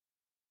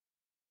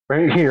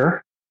right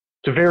here.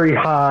 It's a very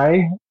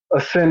high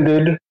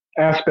ascended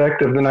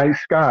aspect of the night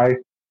sky.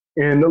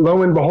 And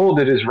lo and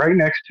behold, it is right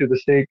next to the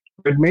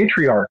sacred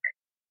matriarch,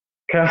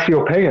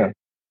 Cassiopeia.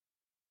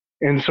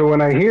 And so when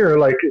I hear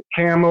like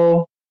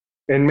camel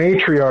and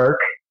matriarch,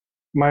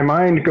 my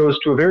mind goes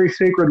to a very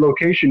sacred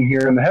location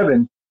here in the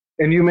heaven.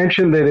 And you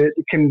mentioned that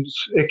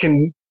it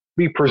can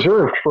be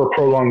preserved for a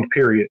prolonged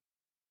period.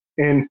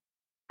 And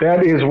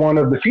that is one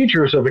of the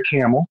features of a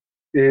camel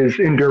is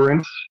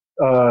endurance,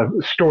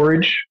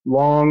 storage,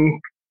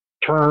 long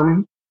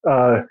term,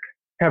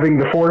 having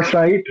the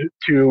foresight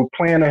to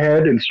plan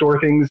ahead and store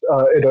things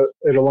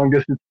at a long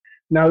distance.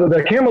 Now,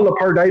 the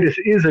cameloparditis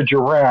is a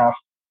giraffe,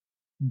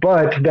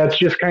 but that's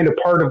just kind of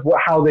part of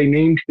how they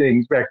named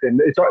things back then.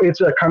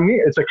 It's a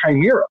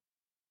chimera.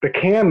 The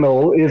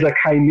camel is a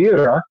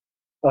chimera,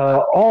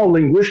 all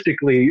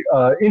linguistically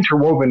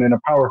interwoven in a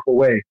powerful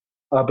way.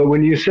 But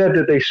when you said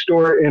that they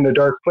store it in a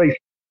dark place,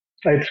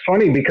 it's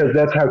funny because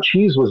that's how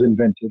cheese was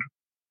invented.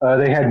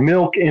 They had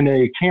milk in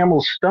a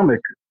camel's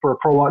stomach for a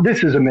prolonged.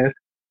 This is a myth.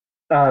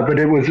 But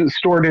it was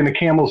stored in a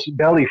camel's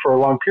belly for a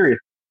long period.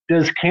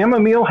 Does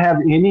chamomile have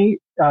any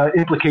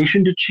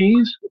implication to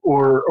cheese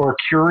or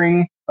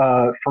curing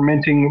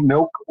fermenting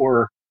milk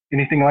or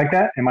anything like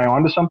that? Am I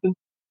onto something?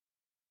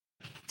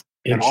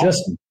 It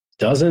just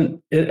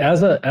doesn't. It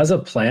as a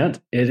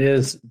plant, it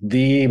is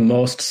the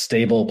most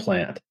stable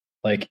plant.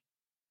 Like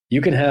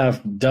you can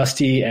have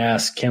dusty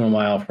ass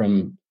chamomile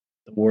from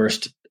the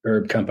worst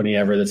herb company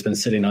ever that's been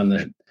sitting on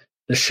the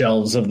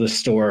shelves of the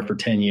store for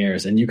 10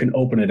 years, and you can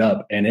open it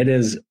up and it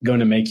is going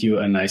to make you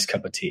a nice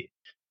cup of tea.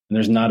 And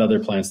there's not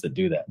other plants that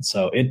do that.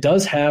 So it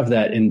does have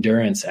that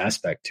endurance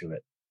aspect to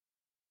it.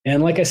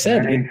 And like I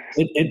said,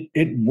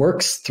 it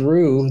works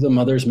through the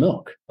mother's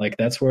milk. Like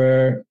that's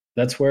where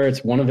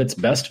it's one of its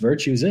best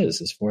virtues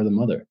is for the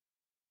mother.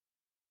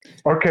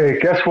 Okay,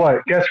 guess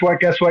what?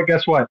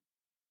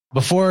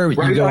 Before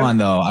you go on,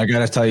 though, I got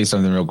to tell you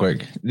something real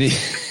quick.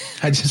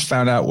 I just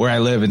found out where I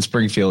live in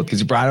Springfield because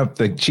you brought up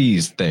the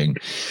cheese thing.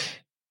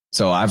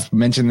 So I've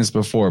mentioned this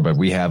before, but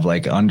we have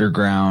like an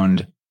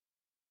underground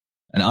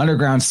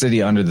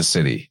city under the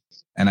city.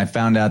 And I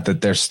found out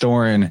that they're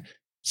storing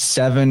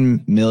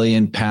 7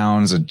 million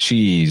pounds of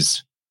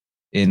cheese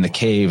in the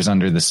caves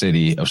under the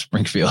city of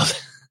Springfield.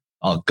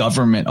 All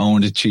government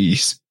owned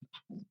cheese.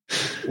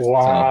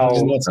 Wow.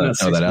 So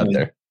throw that out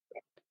there.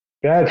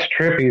 That's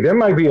trippy. There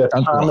might be a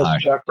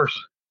Thomas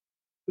Jefferson.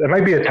 That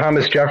might be a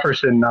Thomas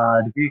Jefferson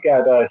nod.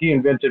 He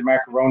invented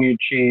macaroni and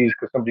cheese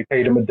because somebody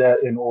paid him a debt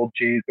in old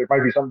cheese. There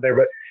might be something there,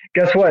 but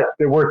guess what?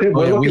 They're worth it.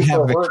 We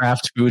have the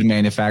craft food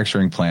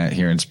manufacturing plant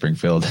here in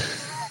Springfield.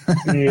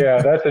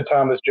 Yeah, that's a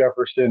Thomas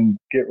Jefferson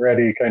get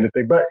ready kind of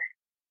thing. But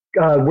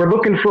we're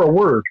looking for a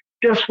word.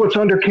 Guess what's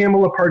under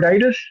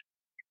cameloparditis?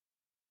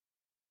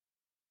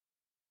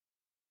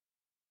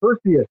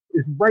 Perseus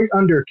is right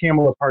under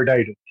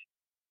cameloparditis.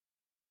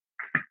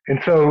 And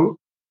so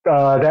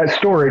that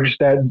storage,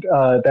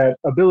 that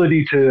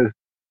ability to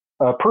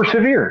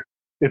persevere,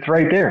 it's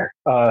right there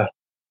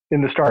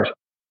in the stars.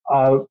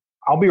 I'll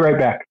be right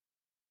back.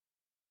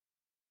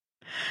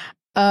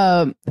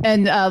 And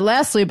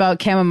lastly,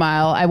 about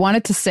chamomile, I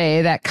wanted to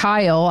say that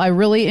Kyle, I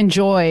really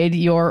enjoyed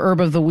your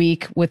herb of the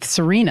week with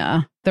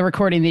Serena, the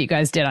recording that you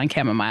guys did on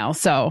chamomile.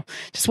 So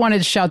just wanted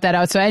to shout that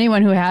out. So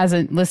anyone who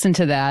hasn't listened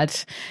to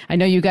that, I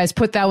know you guys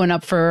put that one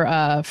up for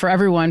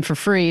everyone for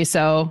free.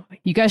 So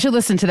you guys should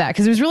listen to that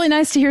because it was really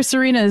nice to hear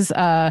Serena's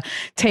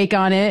take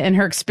on it and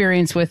her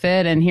experience with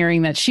it and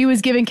hearing that she was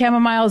giving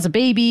chamomile as a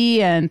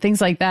baby and things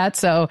like that.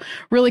 So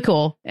really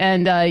cool.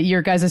 And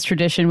your guys'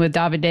 tradition with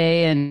Davide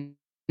and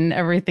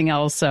everything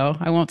else. So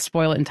I won't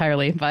spoil it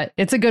entirely, but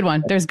it's a good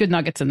one. There's good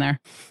nuggets in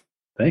there.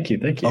 Thank you.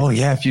 Oh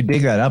yeah, if you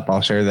dig that up,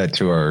 I'll share that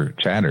to our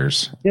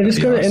chatters. Yeah,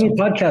 just go to any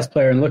podcast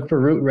player and look for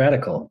Root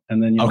Radical,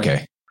 and then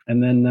and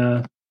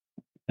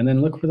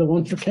then look for the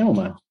one for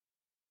chamomile.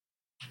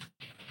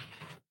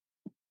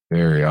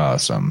 Very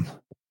awesome.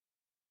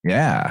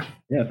 Yeah.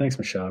 Yeah. Thanks,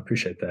 Michelle. I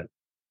appreciate that.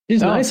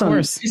 She's nice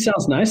she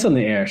sounds nice on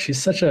the air.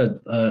 She's such a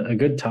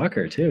good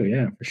talker too.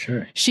 Yeah, for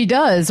sure. She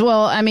does.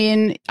 Well, I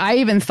mean, I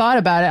even thought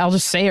about it. I'll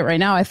just say it right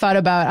now.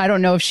 I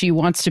don't know if she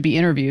wants to be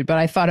interviewed, but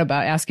I thought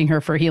about asking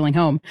her for Healing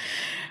Home.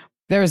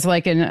 There was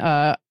like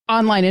an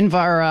online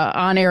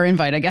on-air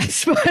invite, I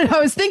guess. But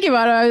I was thinking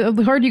about it.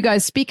 I heard you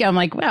guys speak. I'm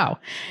like, wow,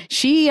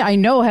 I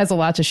know has a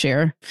lot to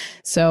share.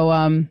 So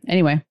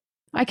anyway,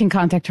 I can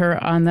contact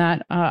her on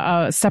that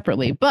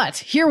separately. But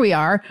here we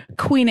are,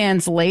 Queen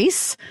Anne's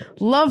Lace.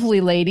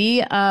 Lovely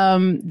lady.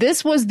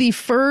 This was the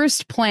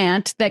first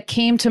plant that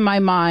came to my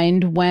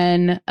mind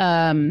when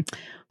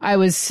I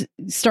was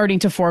starting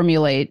to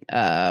formulate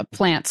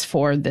plants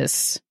for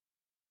this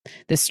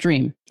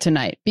stream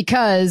tonight,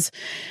 because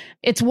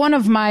it's one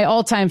of my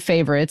all-time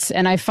favorites,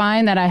 and I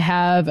find that I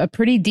have a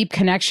pretty deep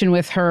connection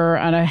with her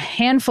on a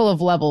handful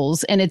of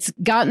levels, and it's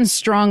gotten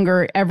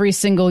stronger every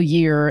single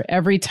year.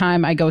 Every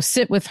time I go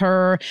sit with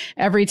her,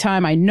 every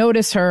time I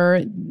notice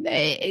her.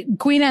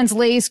 Queen Anne's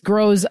lace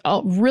grows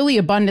really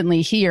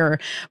abundantly here,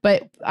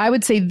 but I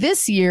would say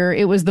this year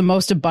it was the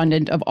most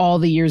abundant of all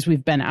the years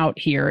we've been out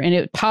here, and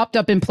it popped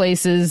up in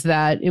places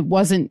that it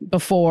wasn't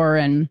before,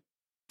 and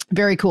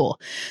very cool.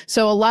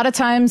 So a lot of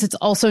times it's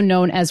also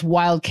known as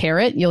wild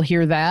carrot. You'll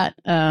hear that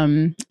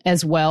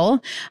as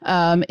well.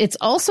 It's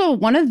also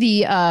one of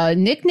the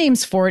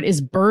nicknames for it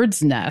is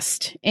bird's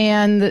nest.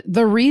 And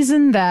the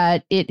reason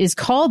that it is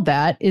called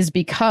that is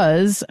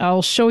because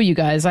I'll show you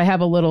guys. I have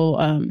a little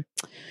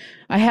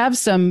I have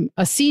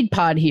a seed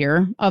pod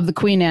here of the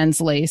Queen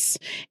Anne's lace.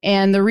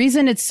 And the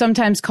reason it's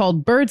sometimes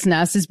called bird's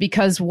nest is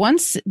because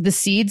once the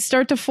seeds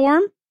start to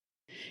form,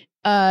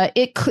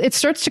 it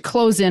starts to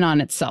close in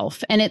on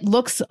itself, and it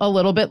looks a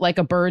little bit like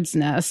a bird's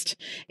nest.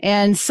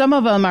 And some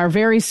of them are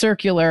very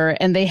circular,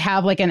 and they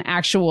have like an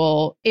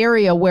actual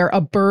area where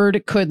a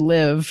bird could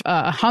live.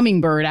 A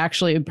hummingbird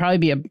actually would probably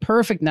be a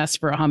perfect nest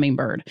for a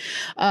hummingbird.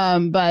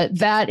 But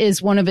that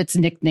is one of its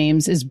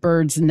nicknames, is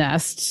bird's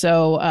nest.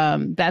 So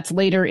that's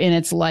later in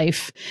its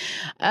life.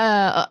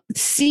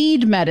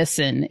 Seed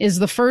medicine is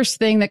the first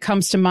thing that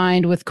comes to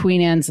mind with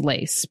Queen Anne's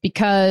lace,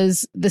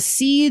 because the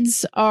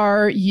seeds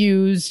are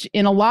used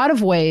in a lot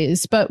of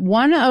ways, but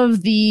one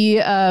of the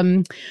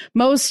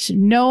most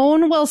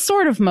known,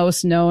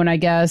 I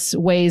guess,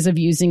 ways of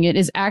using it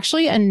is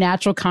actually a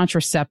natural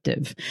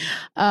contraceptive.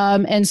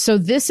 And so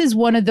this is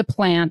one of the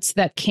plants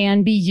that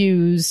can be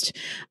used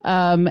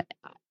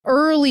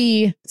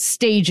early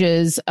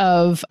stages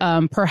of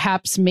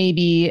perhaps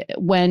maybe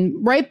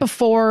right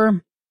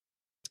before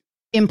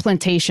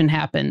implantation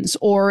happens,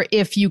 or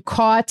if you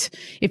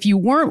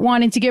weren't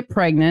wanting to get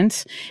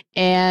pregnant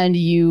and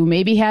you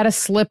maybe had a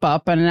slip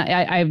up, and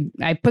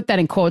I put that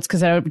in quotes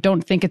because I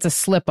don't think it's a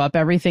slip up.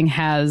 Everything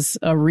has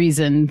a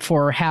reason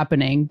for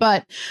happening,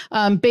 but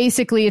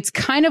basically it's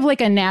kind of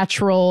like a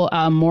natural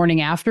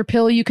morning after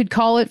pill, you could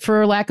call it,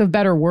 for lack of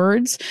better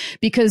words,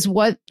 because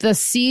what the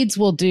seeds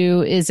will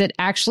do is it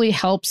actually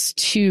helps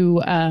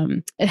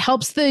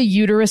the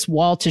uterus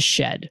wall to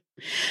shed.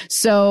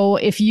 So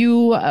if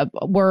you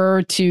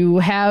were to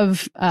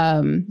have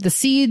the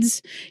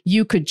seeds,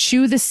 you could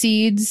chew the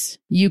seeds.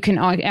 You can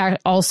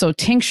also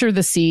tincture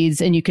the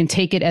seeds, and you can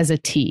take it as a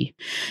tea.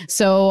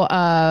 So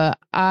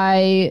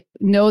I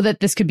know that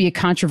this could be a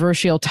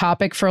controversial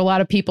topic for a lot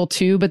of people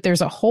too, but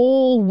there's a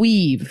whole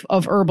weave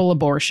of herbal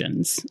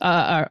abortions,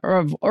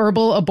 of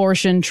herbal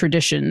abortion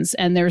traditions.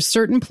 And there's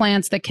certain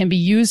plants that can be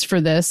used for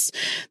this.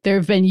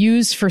 They've been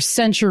used for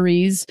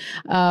centuries.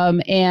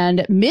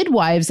 And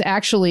midwives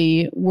actually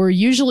were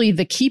usually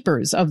the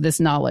keepers of this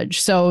knowledge.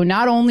 So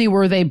not only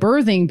were they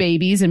birthing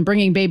babies and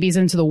bringing babies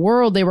into the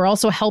world, they were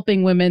also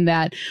helping women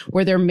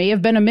where there may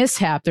have been a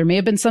mishap, there may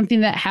have been something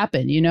that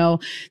happened.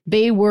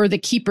 They were the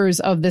keepers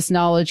of this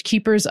knowledge,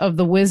 keepers of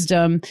the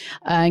wisdom,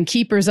 and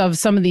keepers of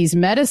some of these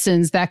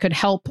medicines that could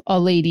help a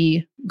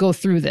lady go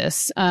through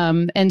this.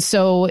 And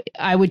so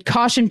I would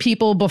caution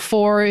people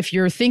before, if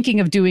you're thinking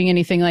of doing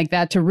anything like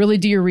that, to really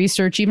do your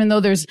research, even though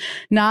there's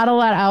not a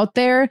lot out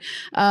there.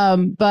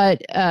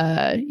 But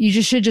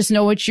you should just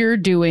know what you're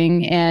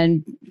doing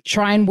and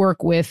try and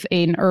work with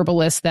an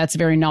herbalist that's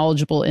very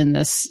knowledgeable in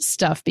this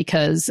stuff,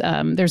 because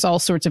there's all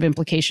sorts of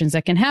implications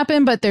that can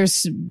happen, but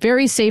there's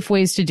very safe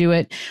ways to do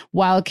it.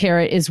 Wild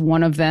carrot is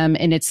one of them,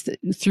 and it's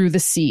through the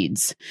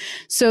seeds.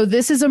 So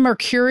this is a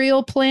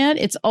mercurial plant.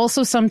 It's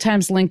also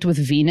sometimes linked with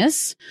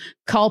Venus.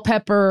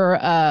 Culpeper,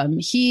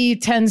 he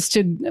tends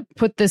to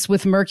put this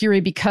with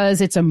Mercury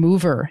because it's a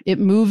mover. It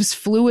moves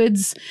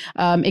fluids.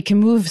 It can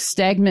move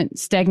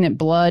stagnant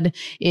blood.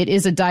 It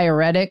is a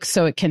diuretic,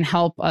 so it can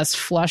help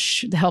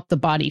the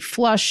body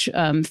flush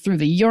through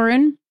the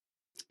urine.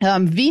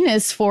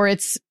 Venus, for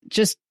its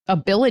just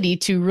ability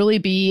to really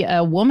be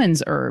a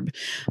woman's herb,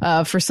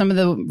 for some of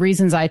the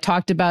reasons I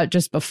talked about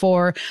just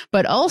before,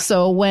 but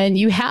also when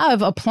you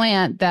have a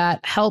plant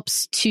that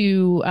helps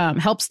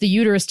the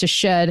uterus to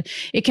shed,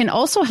 it can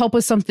also help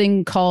with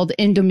something called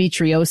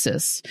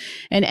endometriosis.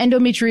 And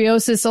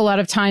endometriosis a lot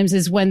of times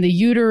is when the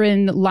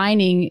uterine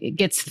lining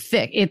gets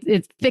thick,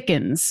 it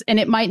thickens,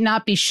 and it might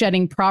not be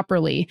shedding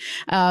properly.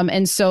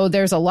 And so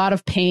there's a lot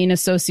of pain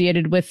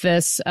associated with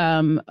this.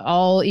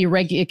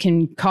 It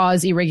can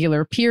cause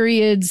irregular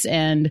periods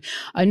and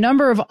a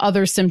number of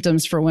other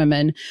symptoms for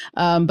women.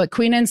 But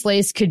Queen Anne's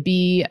lace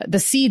the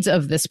seeds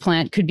of this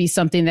plant could be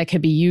something that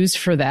could be used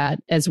for that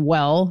as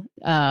well.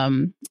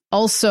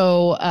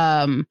 also,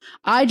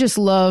 I just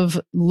love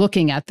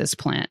looking at this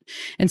plant.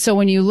 And so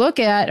when you look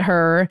at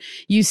her,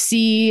 you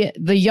see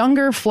the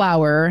younger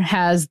flower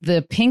has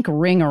the pink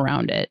ring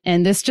around it.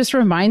 And this just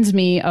reminds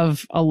me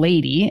of a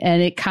lady,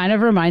 and it kind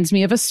of reminds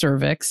me of a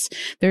cervix.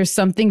 There's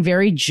something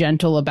very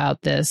gentle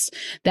about this.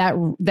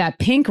 That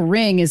pink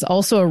ring is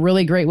also a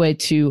really great way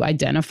to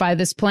identify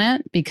this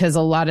plant, because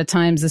a lot of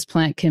times this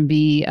plant can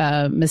be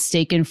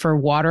mistaken for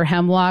water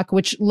hemlock,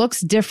 which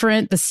looks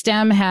different. The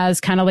stem has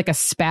kind of like a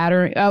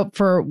spatter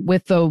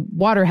with the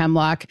water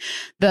hemlock.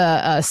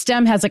 The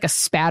stem has like a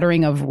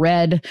spattering of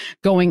red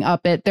going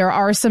up it. There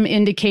are some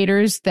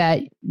indicators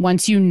that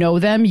once you know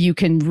them, you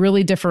can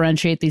really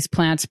differentiate these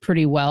plants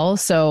pretty well.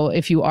 So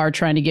if you are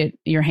trying to get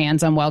your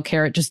hands on wild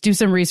carrot, just do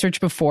some research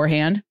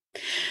beforehand.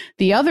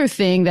 The other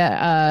thing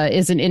that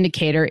is an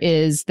indicator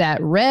is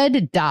that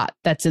red dot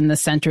that's in the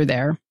center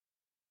there.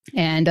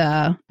 And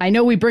I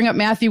know we bring up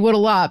Matthew Wood a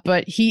lot,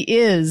 but he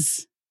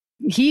is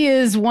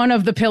one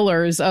of the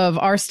pillars of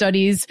our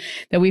studies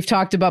that we've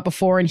talked about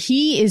before. And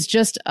he is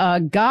just a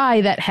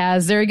guy that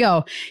has, there you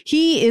go.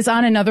 He is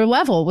on another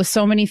level with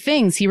so many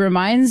things. He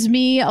reminds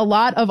me a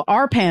lot of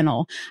our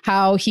panel,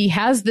 how he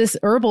has this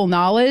herbal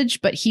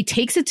knowledge, but he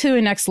takes it to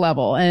a next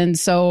level. And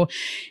so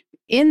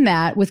in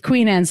that, with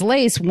Queen Anne's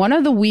lace, one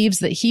of the weaves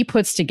that he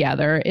puts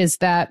together is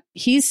that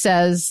he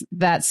says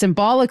that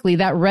symbolically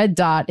that red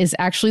dot is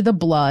actually the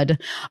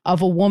blood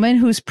of a woman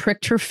who's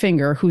pricked her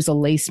finger, who's a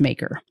lace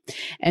maker.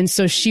 And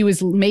so she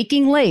was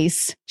making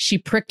lace, she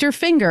pricked her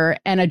finger,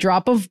 and a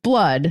drop of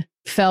blood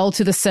fell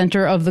to the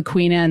center of the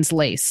Queen Anne's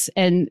lace.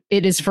 And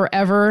it is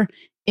forever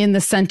in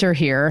the center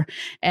here.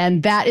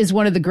 And that is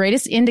one of the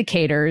greatest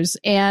indicators.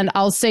 And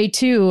I'll say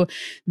too,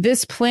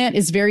 this plant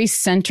is very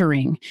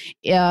centering.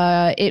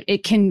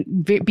 It can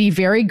be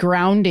very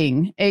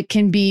grounding. It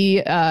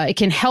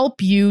can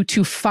help you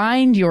to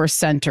find your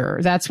center.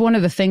 That's one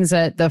of the things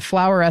that the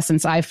flower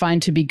essence I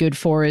find to be good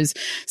for is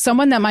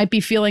someone that might be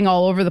feeling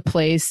all over the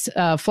place.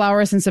 Flower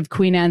essence of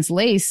Queen Anne's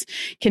lace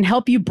can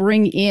help you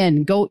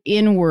go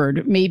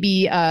inward,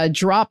 maybe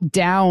drop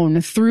down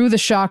through the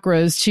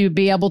chakras to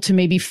be able to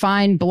maybe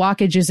find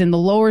blockages in the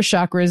lower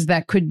chakras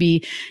that could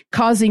be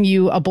causing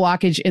you a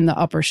blockage in the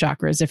upper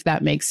chakras, if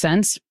that makes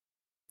sense.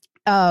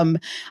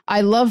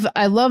 I love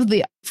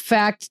the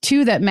fact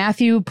too that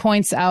Matthew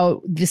points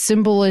out the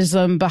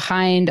symbolism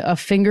behind a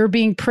finger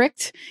being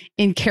pricked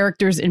in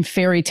characters in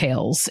fairy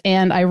tales.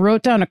 And I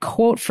wrote down a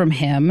quote from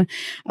him.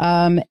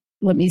 Let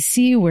me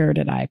see, where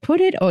did I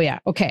put it? Oh yeah.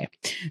 Okay.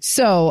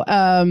 So,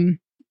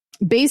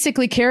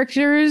 basically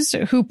characters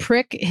who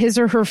prick his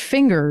or her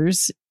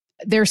fingers,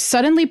 they're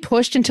suddenly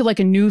pushed into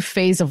like a new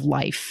phase of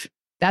life.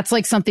 That's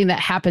like something that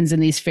happens in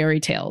these fairy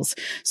tales.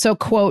 So,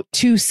 quote,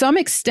 to some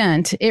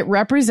extent, it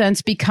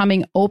represents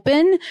becoming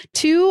open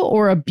to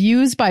or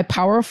abused by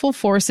powerful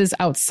forces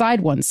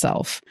outside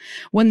oneself.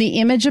 When the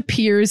image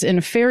appears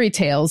in fairy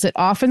tales, it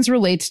often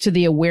relates to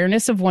the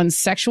awareness of one's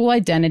sexual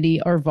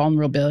identity or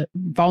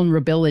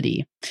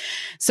vulnerability.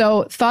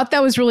 So thought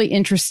that was really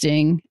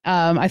interesting.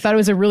 I thought it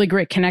was a really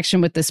great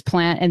connection with this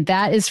plant. And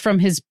that is from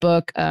his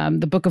book,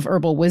 The Book of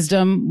Herbal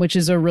Wisdom, which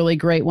is a really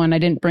great one. I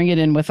didn't bring it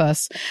in with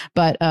us,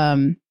 but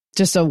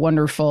just a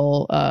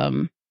wonderful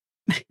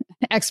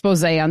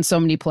expose on so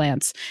many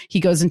plants.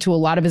 He goes into a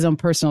lot of his own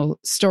personal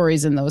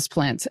stories in those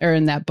plants, or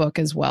in that book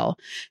as well.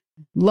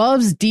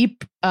 Loves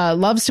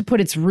to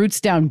put its roots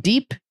down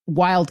deep.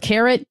 Wild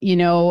carrot,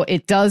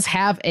 it does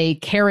have a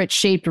carrot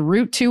shaped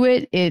root to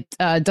it. It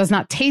does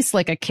not taste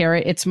like a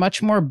carrot. It's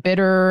much more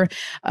bitter.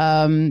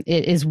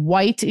 It is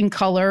white in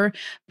color,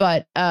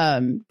 but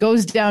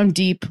goes down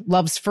deep,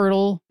 loves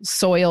fertile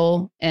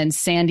soil and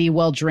sandy,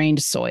 well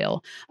drained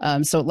soil.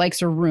 So it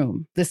likes a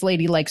room. This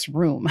lady likes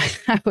room,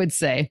 I would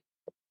say.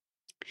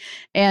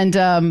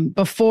 And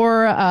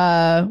before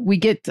we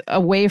get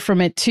away from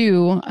it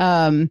too,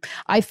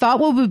 I thought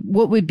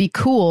what would be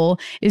cool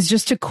is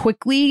just to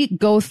quickly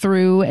go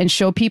through and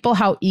show people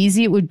how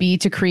easy it would be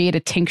to create a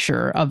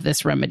tincture of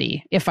this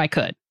remedy, if I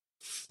could.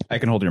 I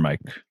can hold your mic.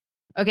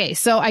 Okay,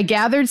 so I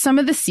gathered some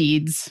of the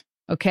seeds,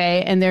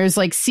 okay, and there's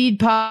like seed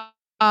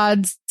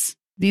pods.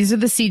 These are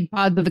the seed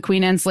pods of the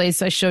Queen Anne's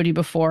lace I showed you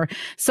before.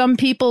 Some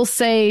people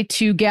say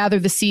to gather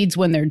the seeds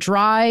when they're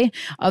dry.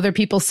 Other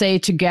people say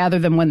to gather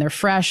them when they're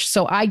fresh.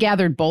 So I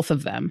gathered both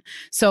of them.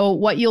 So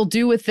what you'll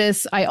do with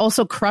this, I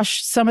also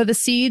crushed some of the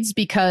seeds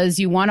because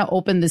you want to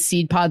open the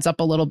seed pods up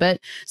a little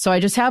bit. So I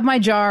just have my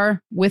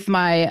jar with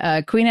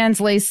my Queen Anne's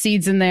lace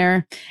seeds in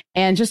there.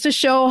 And just to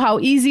show how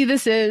easy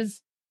this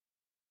is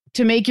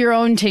to make your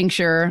own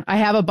tincture, I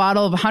have a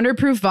bottle of 100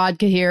 proof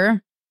vodka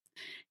here.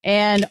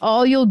 And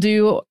all you'll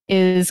do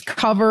is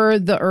cover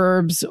the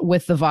herbs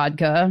with the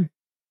vodka,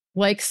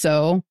 like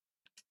so.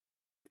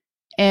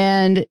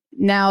 And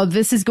now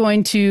this is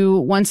going to,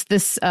 once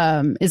this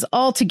is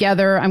all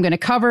together, I'm going to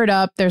cover it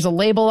up. There's a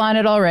label on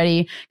it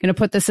already. I'm going to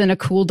put this in a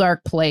cool,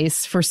 dark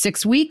place for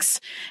 6 weeks.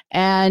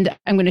 And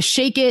I'm going to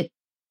shake it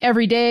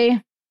every day.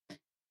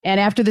 And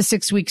after the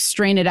 6 weeks,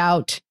 strain it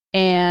out.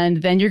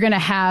 And then you're going to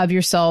have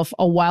yourself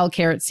a wild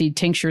carrot seed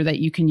tincture that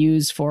you can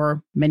use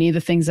for many of the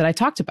things that I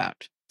talked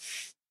about.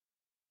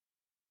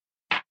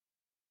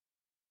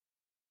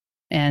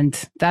 And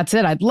that's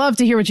it. I'd love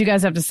to hear what you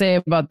guys have to say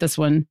about this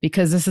one,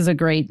 because this is a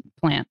great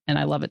plant and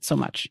I love it so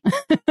much.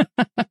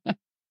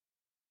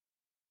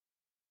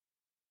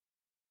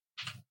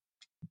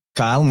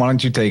 Kyle, why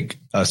don't you take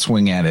a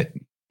swing at it?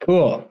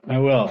 Cool. I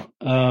will.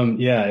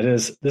 Yeah, it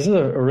is. This is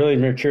a really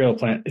mercurial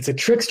plant. It's a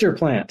trickster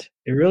plant.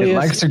 It really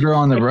likes to grow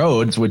on the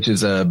roads, which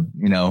is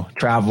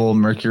travel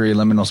Mercury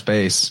liminal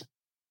space.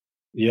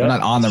 Yeah.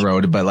 Not on the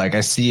road, but like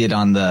I see it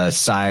on the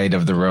side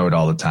of the road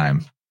all the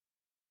time.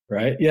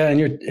 Right. Yeah. And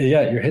you're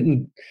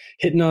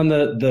hitting on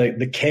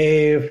the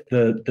cave,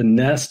 the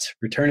nest,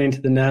 returning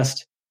to the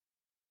nest.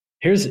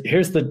 Here's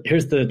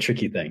the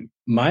tricky thing.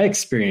 My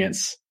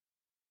experience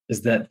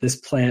is that this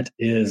plant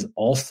is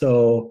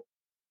also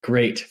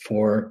great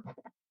for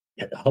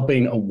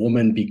helping a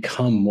woman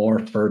become more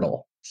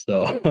fertile.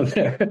 So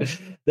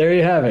there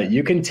you have it.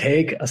 You can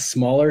take a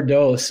smaller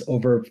dose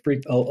over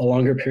a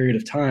longer period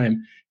of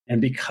time. And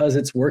because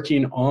it's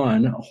working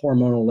on a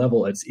hormonal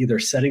level, it's either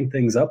setting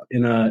things up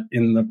in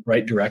the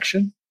right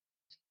direction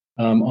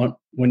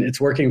when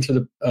it's working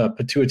through the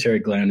pituitary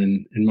gland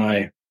in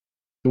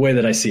the way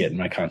that I see it in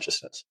my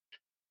consciousness.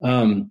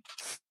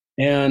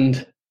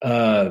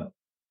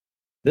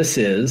 This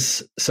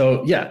is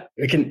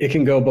it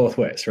can go both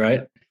ways,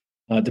 right?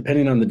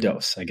 Depending on the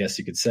dose, I guess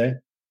you could say.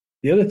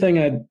 The other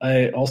thing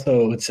I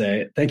also would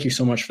say, thank you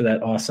so much for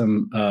that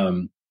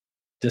awesome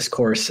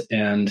discourse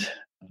and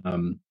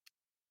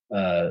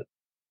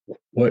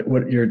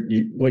what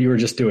you were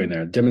just doing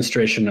there,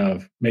 demonstration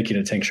of making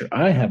a tincture.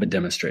 I have a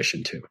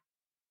demonstration too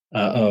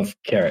of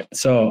carrot.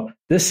 So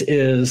this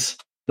is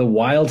the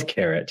wild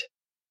carrot.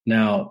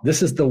 Now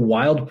this is the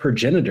wild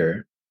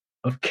progenitor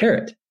of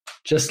carrot,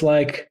 just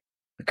like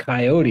a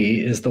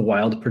coyote is the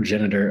wild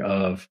progenitor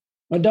of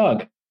a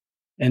dog.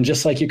 And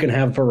just like you can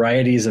have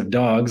varieties of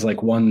dogs,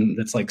 like one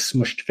that's like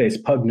smushed face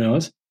pug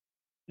nose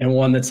and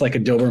one that's like a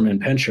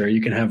Doberman pinscher,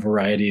 you can have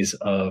varieties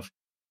of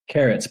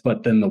carrots,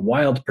 but then the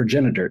wild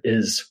progenitor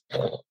is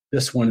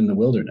this one in the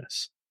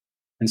wilderness.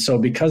 And so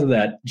because of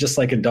that, just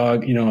like a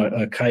dog,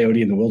 a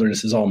coyote in the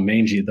wilderness is all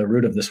mangy, the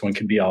root of this one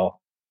could be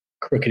all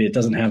crooked. It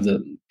doesn't have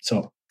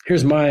so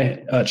here's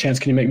my chance.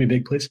 Can you make me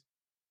big, please?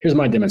 Here's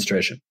my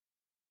demonstration.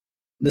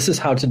 This is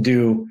how to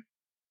do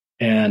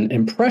an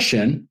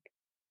impression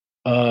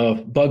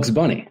of Bugs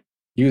Bunny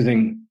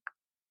using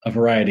a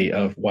variety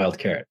of wild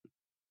carrot.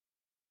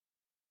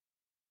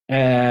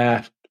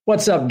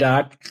 What's up,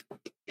 Doc?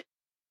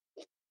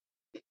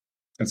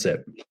 That's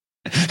it.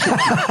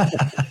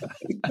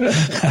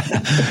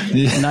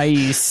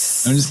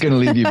 Nice. I'm just going to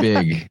leave you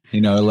big.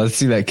 Let's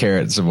see that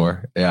carrot some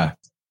more. Yeah.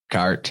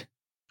 Cart.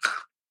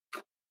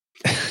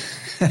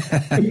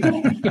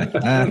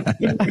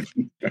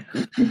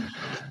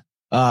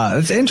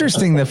 It's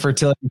interesting, the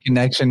fertility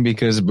connection,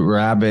 because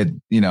rabbit,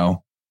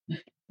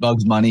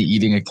 Bugs Bunny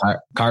eating a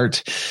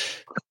cart.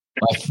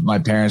 My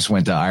parents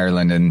went to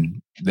Ireland,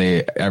 and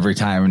they every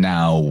time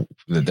now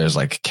that there's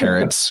like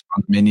carrots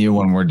on the menu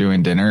when we're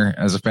doing dinner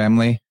as a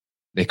family,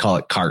 they call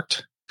it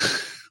cart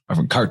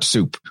or cart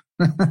soup.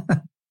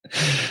 But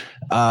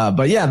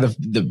yeah,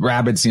 the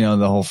rabbits,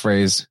 the whole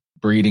phrase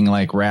breeding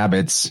like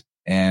rabbits,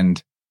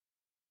 and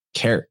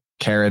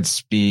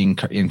carrots being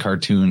in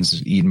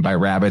cartoons eaten by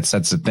rabbits.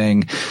 That's the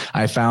thing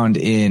I found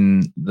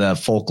in the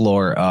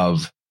folklore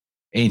of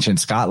ancient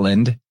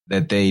Scotland,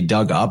 that they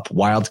dug up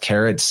wild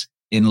carrots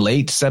in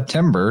late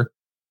September.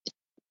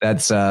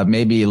 That's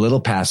maybe a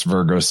little past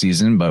Virgo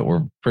season, but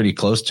we're pretty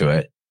close to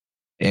it.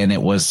 And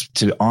it was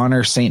to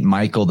honor Saint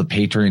Michael, the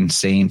patron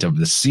saint of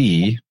the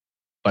sea,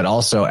 but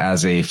also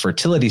as a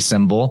fertility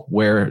symbol,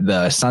 where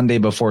the Sunday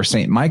before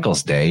Saint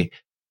Michael's Day,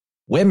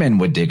 women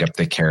would dig up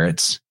the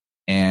carrots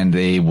and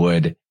they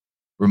would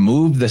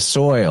remove the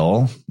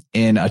soil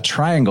in a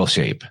triangle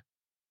shape.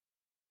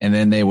 And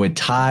then they would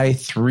tie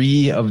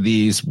 3 of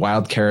these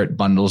wild carrot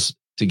bundles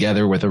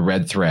together with a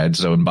red thread,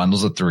 so in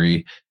bundles of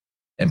 3,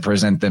 and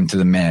present them to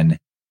the men.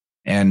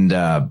 And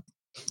the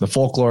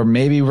folklore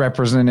maybe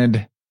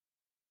represented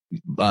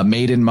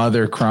maiden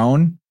mother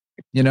crone,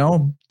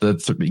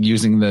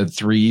 using the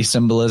 3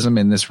 symbolism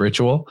in this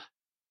ritual.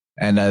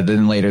 And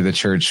then later the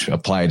church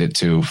applied it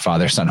to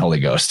Father, Son, Holy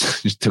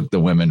Ghost. Just took the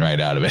women right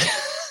out of it.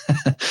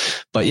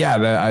 But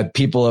yeah,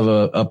 people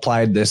have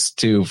applied this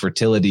to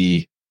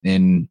fertility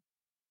in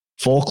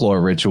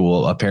folklore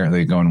ritual,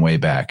 apparently going way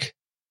back.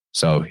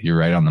 So you're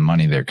right on the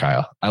money there,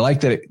 Kyle. I like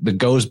that it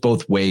goes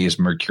both ways,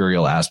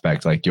 mercurial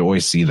aspect. Like you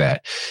always see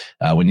that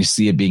when you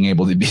see it being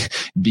able to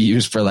be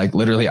used for like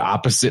literally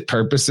opposite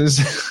purposes,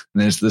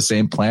 and it's the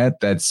same plant,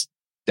 that's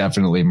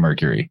definitely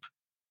Mercury.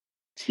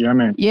 Yeah,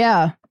 man.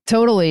 Yeah,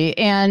 totally.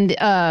 And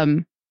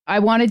I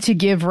wanted to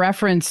give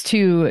reference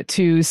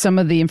to some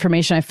of the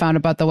information I found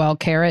about the wild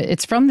carrot.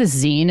 It's from the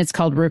zine. It's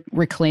called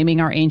Reclaiming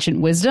Our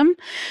Ancient Wisdom.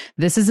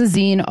 This is a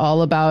zine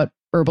all about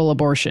herbal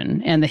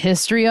abortion and the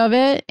history of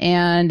it.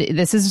 And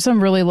this is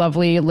some really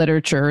lovely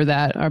literature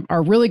that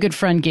our really good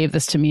friend gave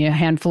this to me a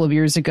handful of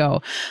years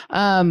ago.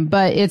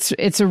 But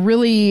it's a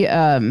really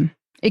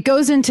It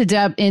goes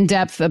into in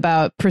depth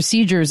about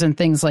procedures and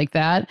things like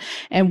that.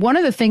 And one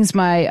of the things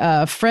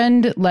my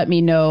friend let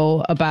me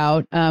know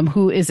about,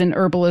 who is an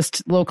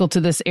herbalist local to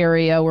this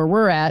area where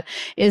we're at,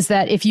 is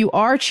that if you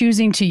are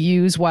choosing to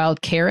use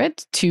wild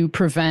carrot to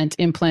prevent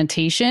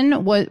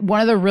implantation,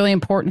 one of the really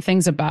important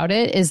things about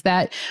it is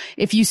that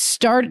if you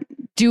start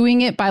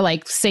doing it by,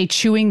 like, say,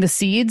 chewing the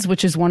seeds,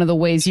 which is one of the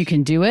ways you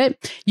can do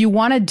it, you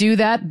want to do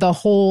that the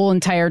whole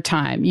entire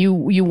time.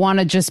 You want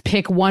to just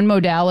pick one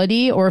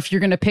modality, or if you're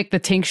going to pick the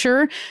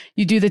tincture,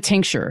 you do the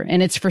tincture,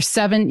 and it's for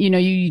 7,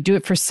 you do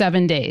it for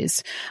 7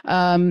 days.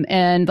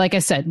 And like I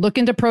said, look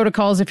into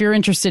protocols if you're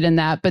interested in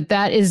that, but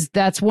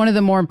that's one of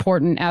the more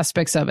important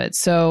aspects of it.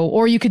 So,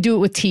 or you could do it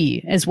with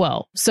tea as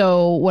well.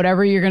 So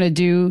whatever you're going to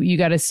do, you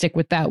got to stick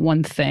with that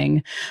one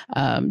thing.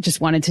 Just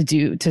wanted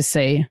to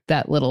say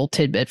that little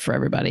tidbit for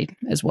everybody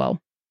as well.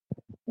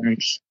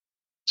 Thanks.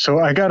 So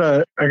I got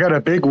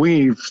a big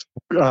weave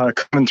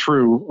coming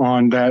through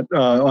on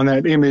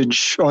that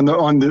image on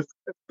the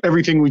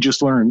everything we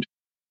just learned,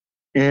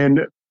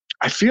 and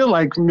I feel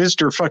like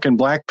Mr. fucking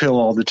Black Pill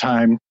all the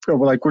time.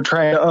 Like we're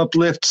trying to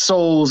uplift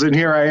souls, and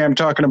here I am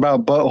talking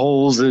about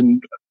buttholes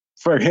and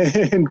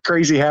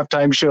crazy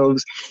halftime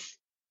shows.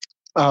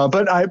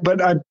 But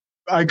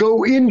I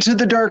go into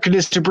the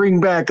darkness to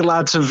bring back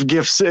lots of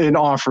gifts and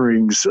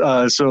offerings.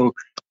 So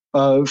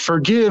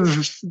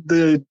forgive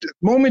the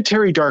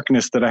momentary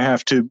darkness that I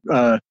have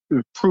to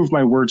prove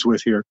my words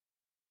with here.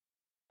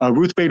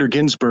 Ruth Bader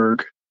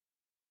Ginsburg,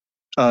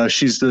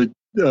 she's the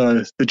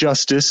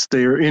justice.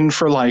 They are in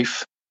for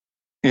life,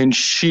 and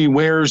she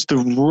wears the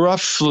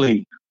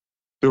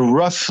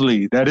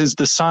roughly. That is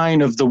the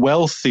sign of the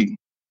wealthy.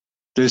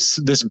 This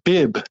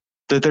bib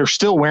that they're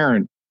still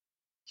wearing,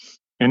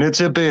 and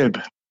it's a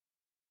bib,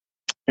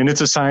 and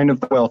it's a sign of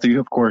the wealthy,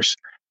 of course.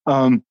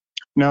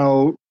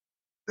 Now,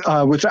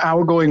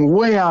 without going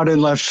way out in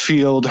left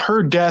field,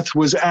 her death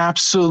was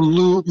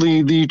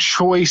absolutely the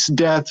choice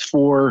death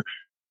for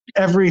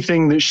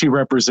everything that she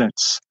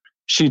represents.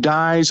 She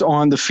dies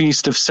on the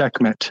Feast of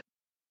Sekhmet.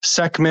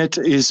 Sekhmet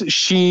is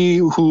she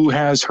who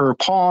has her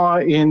paw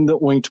in the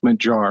ointment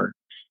jar.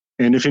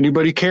 And if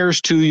anybody cares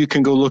to, you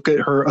can go look at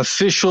her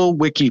official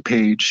wiki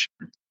page.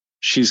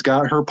 She's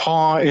got her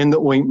paw in the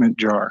ointment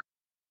jar.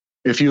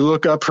 If you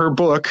look up her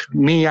book,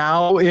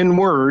 Meow in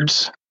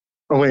Words,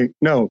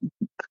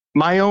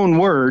 My Own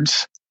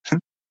Words,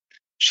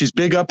 she's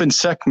big up in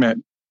Sekhmet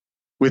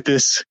with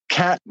this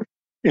cat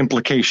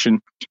implication.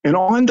 And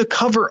on the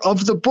cover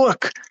of the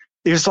book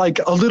is like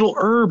a little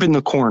herb in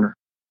the corner.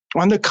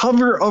 On the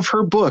cover of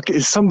her book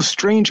is some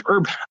strange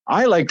herb.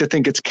 I like to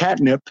think it's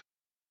catnip.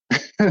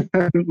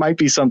 It might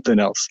be something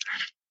else.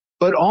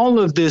 But all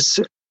of this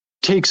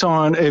takes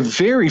on a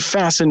very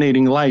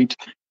fascinating light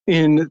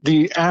in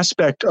the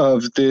aspect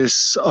of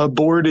this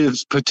abortive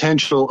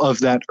potential of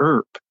that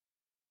herb,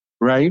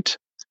 right?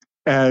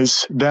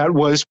 As that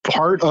was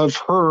part of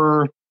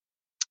her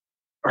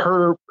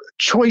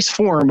choice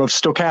form of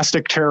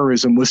stochastic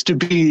terrorism, was to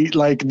be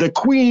like the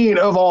queen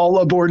of all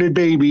aborted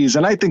babies.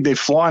 And I think they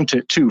flaunt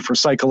it too for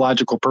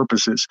psychological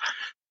purposes.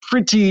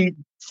 Pretty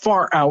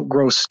far out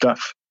gross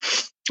stuff.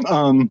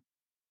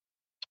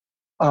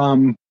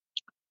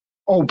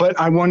 But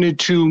I wanted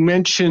to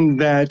mention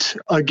that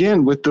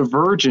again with the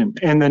virgin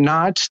and the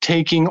not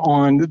taking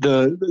on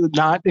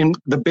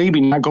the baby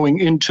not going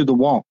into the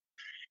wall.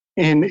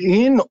 And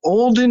in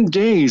olden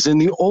days, in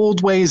the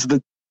old ways,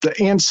 the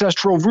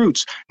ancestral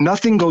roots,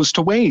 nothing goes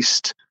to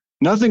waste.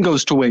 Nothing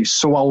goes to waste.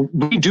 So while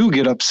we do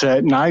get upset,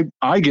 and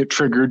I get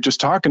triggered just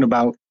talking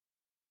about,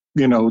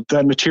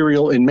 that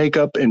material in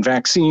makeup and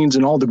vaccines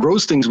and all the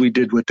gross things we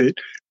did with it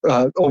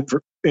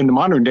over in the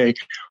modern day,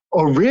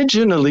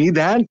 originally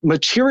that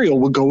material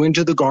would go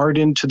into the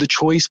garden to the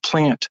choice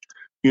plant.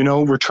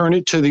 Return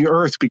it to the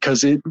earth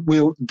because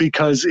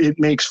it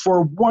makes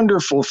for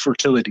wonderful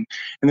fertility.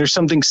 And there's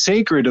something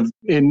sacred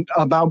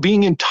about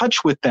being in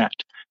touch with that,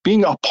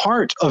 being a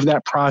part of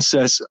that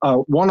process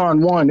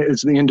one-on-one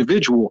as the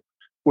individual.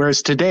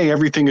 Whereas today,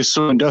 everything is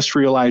so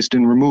industrialized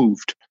and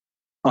removed.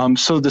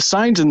 So the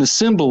signs and the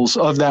symbols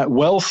of that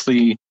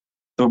wealthy,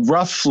 the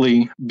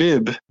roughly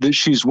bib that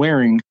she's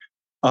wearing,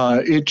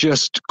 it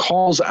just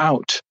calls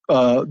out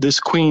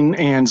this Queen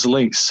Anne's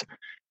lace.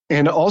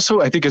 And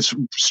also, I think it's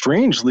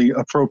strangely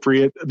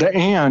appropriate. The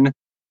Anne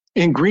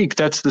in Greek,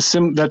 that's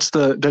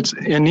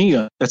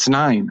Aeneia, that's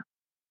 9.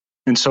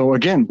 And so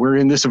again, we're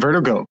in this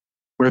Virgo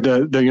where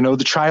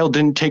the child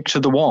didn't take to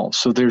the wall.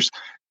 So there's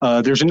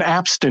an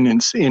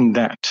abstinence in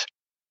that.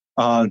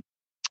 And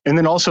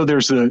then also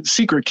there's the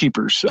secret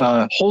keepers.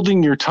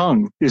 Holding your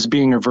tongue is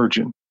being a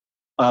virgin.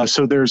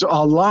 So there's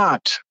a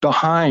lot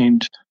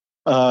behind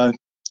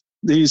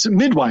these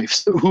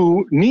midwives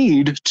who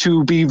need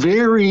to be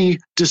very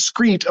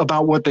discreet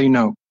about what they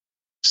know.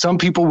 Some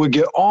people would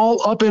get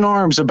all up in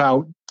arms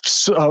about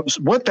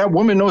what that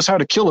woman knows how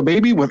to kill a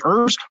baby with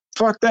herbs.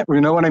 Fuck that.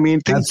 You know what I mean?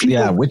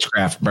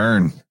 Witchcraft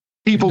burn.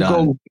 People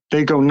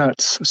go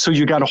nuts. So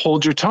you got to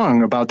hold your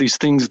tongue about these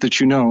things that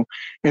you know.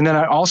 And then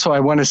I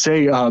want to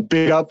say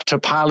big up to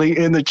Polly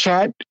in the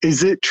chat.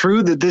 Is it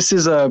true that this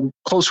is a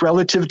close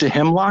relative to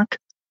hemlock?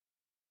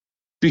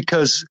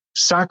 Because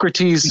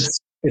Socrates...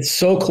 It's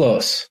so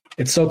close.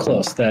 It's so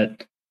close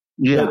that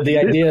the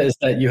idea is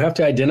that you have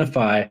to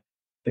identify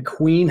the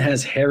queen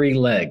has hairy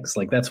legs.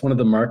 Like that's one of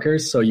the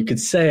markers. So you could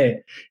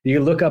say,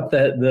 you look up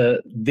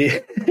the you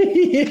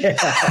look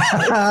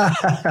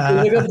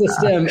up the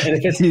stem, and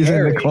if it's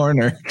hairy, in the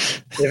corner,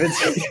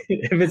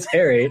 if it's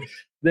hairy,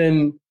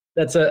 then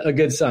that's a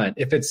good sign.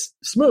 If it's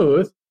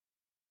smooth,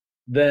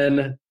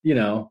 then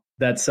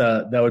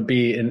that would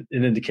be an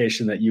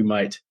indication that you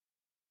might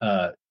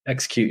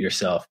execute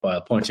yourself by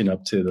pointing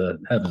up to the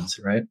heavens,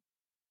 right?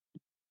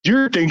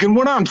 You're thinking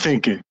what I'm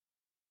thinking.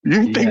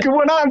 You're thinking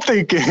what I'm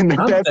thinking.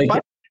 I'm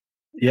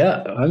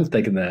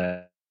thinking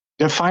that.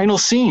 That final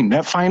scene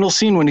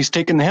when he's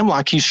taking the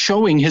hemlock, he's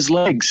showing his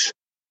legs.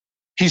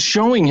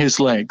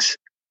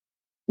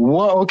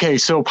 Well, okay,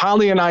 so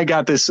Polly and I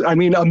got this. I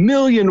mean, a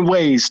million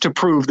ways to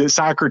prove that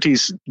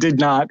Socrates did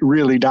not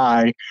really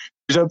die.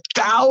 There's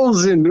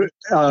 1,000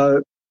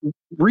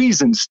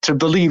 reasons to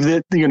believe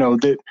that,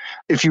 that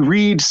if you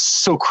read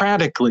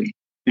Socratically,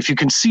 if you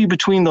can see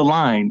between the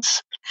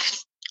lines,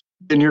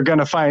 then you're going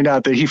to find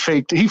out that he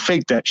faked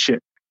that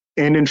shit.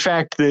 And in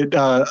fact,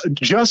 that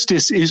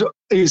justice is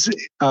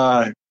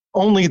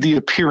only the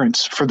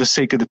appearance for the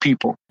sake of the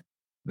people.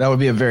 That would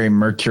be a very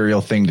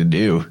mercurial thing to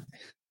do.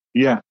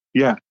 Yeah.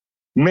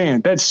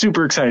 Man, that's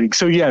super exciting.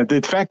 So yeah,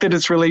 the fact that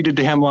it's related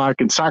to hemlock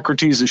and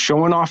Socrates is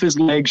showing off his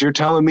legs, you're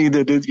telling me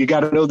that you got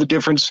to know the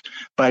difference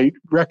by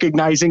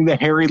recognizing the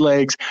hairy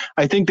legs.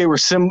 I think they were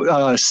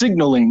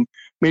signaling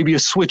maybe a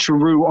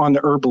switcheroo on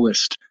the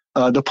herbalist.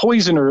 The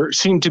poisoner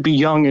seemed to be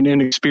young and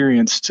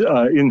inexperienced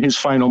in his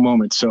final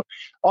moments. So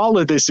all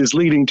of this is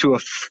leading to a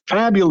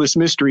fabulous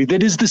mystery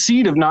that is the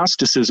seed of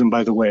Gnosticism,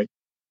 by the way.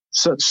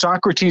 So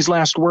Socrates'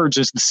 last words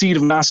is the seed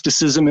of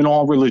Gnosticism in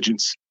all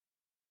religions.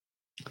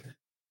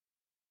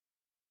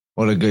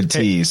 What a good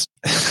tease.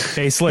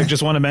 Hey, Slick,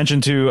 just want to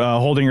mention too,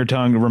 holding your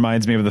tongue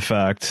reminds me of the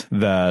fact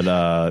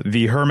that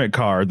the Hermit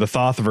card, the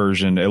Thoth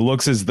version, it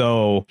looks as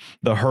though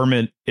the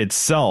Hermit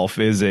itself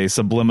is a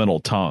subliminal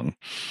tongue,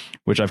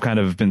 which I've kind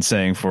of been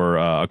saying for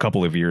a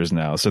couple of years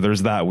now. So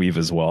there's that weave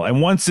as well.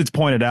 And once it's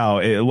pointed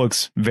out, it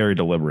looks very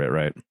deliberate,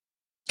 right?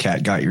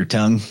 Cat got your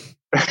tongue.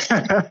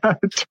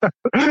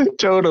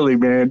 Totally,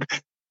 man.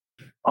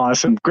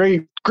 Awesome.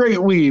 Great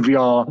weave,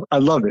 y'all. I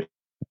love it.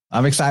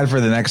 I'm excited for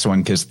the next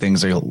one because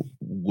things are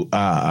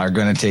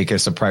going to take a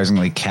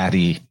surprisingly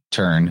catty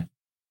turn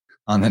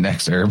on the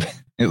next herb.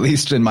 At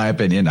least in my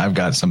opinion, I've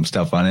got some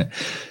stuff on it.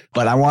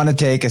 But I want to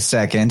take a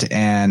second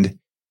and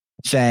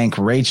thank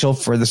Rachel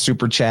for the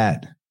super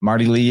chat.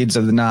 Marty Leeds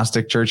of the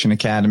Gnostic Church and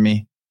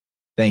Academy.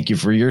 Thank you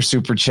for your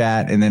super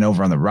chat. And then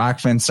over on the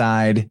Rockfin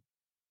side,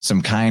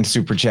 some kind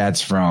super chats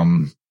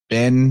from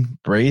Ben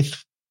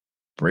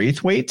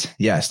Braithwaite.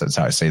 Yes, that's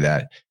how I say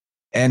that.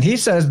 And he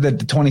says that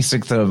the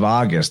 26th of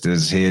August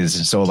is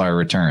his solar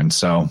return.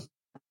 So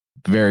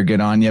very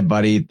good on you,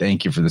 buddy.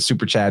 Thank you for the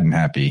super chat and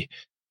happy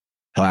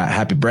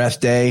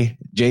birthday.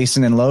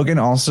 Jason and Logan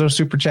also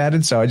super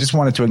chatted. So I just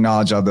wanted to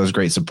acknowledge all those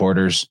great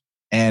supporters.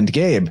 And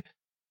Gabe,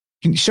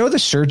 can you show the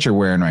shirt you're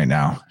wearing right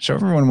now? Show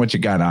everyone what you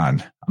got on.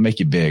 I'll make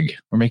you big.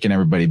 We're making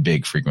everybody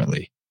big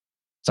frequently.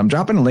 So I'm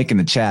dropping a link in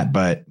the chat,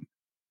 but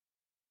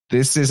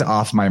this is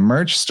off my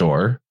merch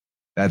store.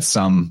 That's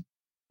some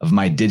of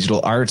my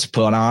digital arts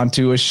put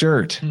onto a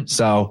shirt.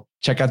 So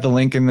check out the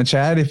link in the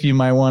chat if you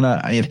might want to.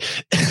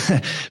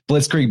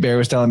 Blitzkrieg Bear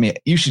was telling me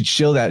you should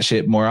shill that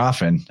shit more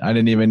often. I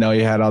didn't even know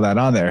you had all that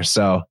on there.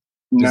 So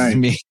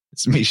nice.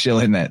 It's me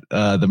shilling that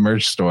the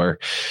merch store.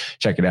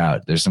 Check it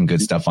out. There's some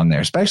good stuff on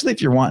there, especially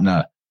if you're wanting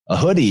a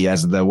hoodie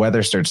as the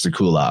weather starts to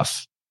cool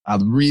off. I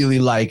really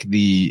like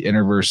the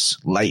Interverse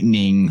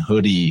Lightning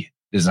hoodie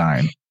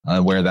design. I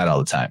wear that all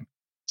the time.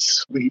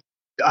 Sweet.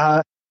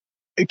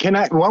 Can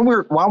I, while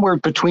we're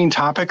between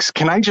topics,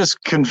 can I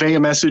just convey a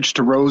message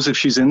to Rose if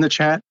she's in the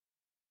chat?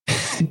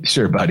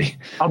 Sure, buddy.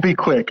 I'll be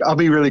quick. I'll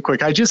be really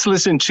quick. I just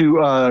listened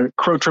to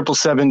Crow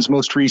 777's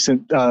most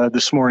recent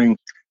this morning.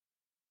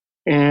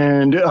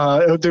 And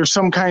there's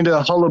some kind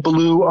of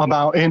hullabaloo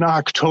about in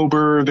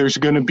October, there's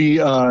going to be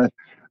a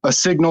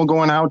signal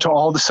going out to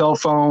all the cell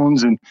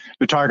phones. And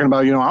they're talking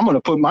about, I'm going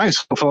to put my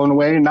cell phone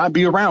away and not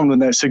be around when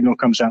that signal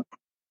comes out.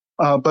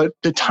 But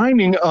the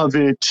timing of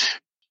it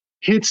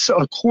hits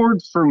a chord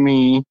for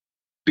me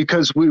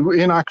because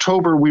in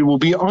October, we will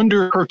be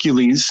under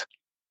Hercules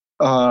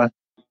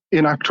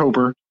in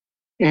October.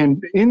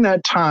 And in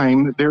that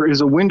time, there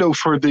is a window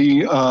for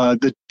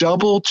the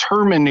double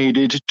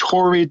terminated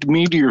torrid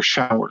meteor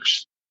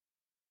showers,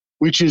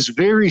 which is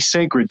very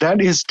sacred.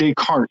 That is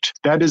Descartes.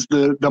 That is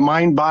the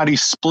mind-body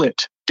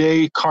split.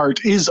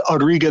 Descartes is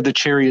Auriga the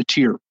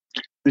charioteer.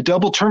 The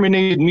double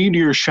terminated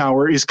meteor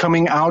shower is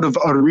coming out of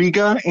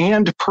Auriga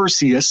and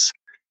Perseus,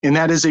 and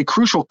that is a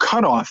crucial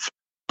cutoff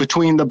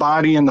between the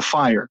body and the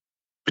fire,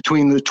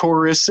 between the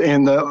Taurus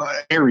and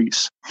the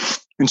Aries.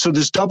 And so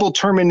this double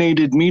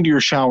terminated meteor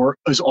shower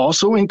is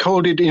also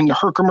encoded in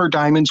Herkimer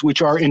diamonds,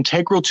 which are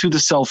integral to the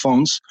cell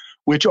phones,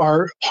 which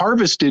are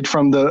harvested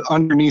from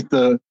underneath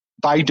the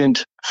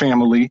Bident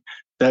family,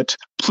 that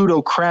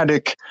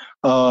plutocratic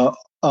hoarder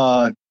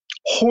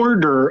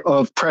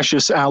of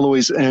precious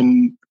alloys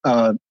and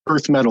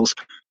earth metals.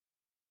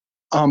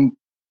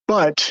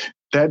 But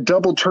that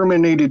double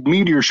terminated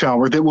meteor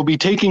shower that will be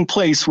taking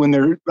place when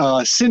they're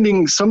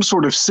sending some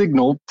sort of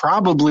signal,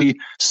 probably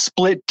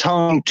split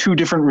tongue, two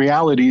different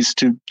realities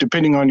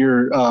depending on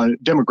your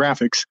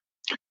demographics,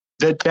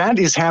 that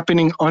is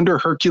happening under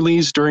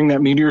Hercules during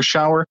that meteor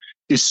shower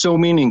is so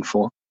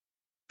meaningful,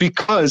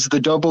 because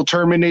the double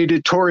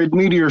terminated torrid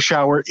meteor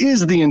shower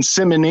is the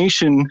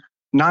insemination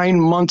 9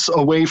 months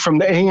away from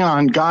the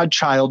Aeon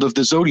godchild of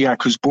the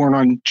zodiac, who's born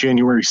on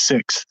January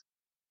 6th.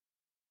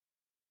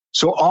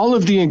 So all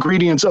of the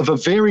ingredients of a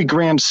very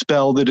grand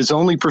spell that is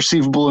only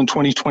perceivable in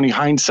 2020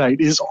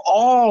 hindsight is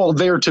all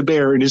there to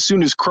bear. And as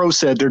soon as Crow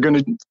said they're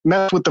going to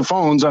mess with the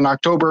phones on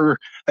October,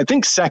 I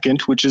think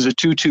 2nd, which is a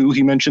 2-2,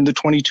 he mentioned the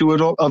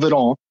 22 of it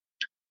all,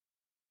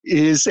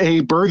 is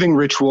a birthing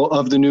ritual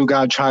of the new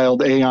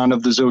godchild Aeon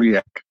of the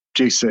zodiac,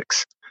 J6.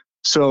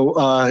 So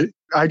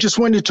I just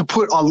wanted to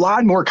put a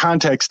lot more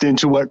context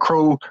into what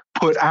Crow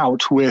put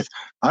out with,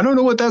 I don't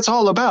know what that's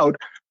all about.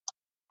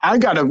 I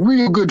got a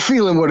real good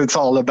feeling what it's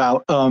all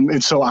about.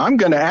 And so I'm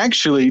going to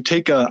actually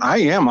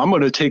I'm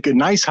going to take a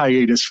nice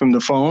hiatus from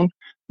the phone,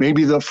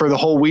 maybe for the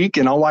whole week,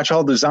 and I'll watch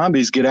all the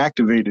zombies get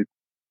activated.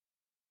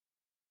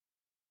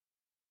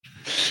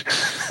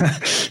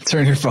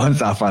 Turn your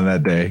phones off on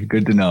that day.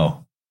 Good to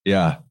know.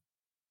 Yeah.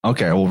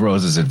 Okay. Well,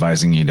 Rose is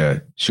advising you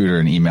to shoot her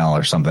an email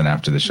or something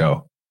after the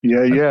show.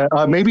 Yeah.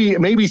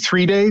 Maybe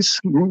 3 days.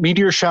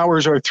 Meteor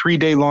showers are a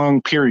 3-day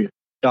long period.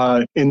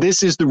 And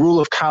this is the rule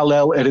of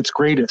Kal-El at its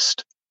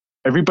greatest.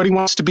 Everybody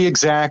wants to be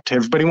exact.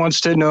 Everybody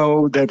wants to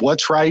know that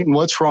what's right and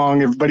what's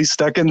wrong. Everybody's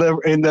stuck in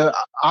the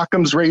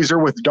Occam's razor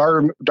with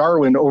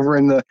Darwin over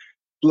in the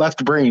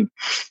left brain.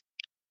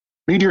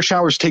 Meteor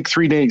showers take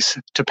 3 days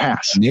to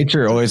pass.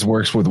 Nature always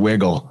works with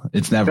wiggle.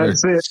 It's never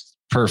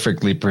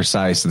perfectly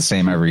precise, the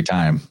same every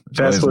time.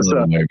 That's what's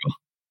up. Wiggle.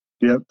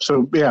 Yep.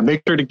 So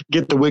make sure to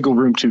get the wiggle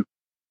room too.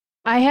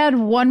 I had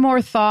one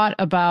more thought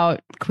about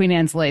Queen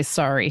Anne's lace.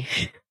 Sorry.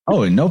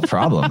 Oh, no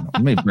problem.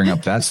 Let me bring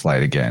up that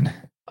slide again.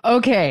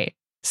 Okay,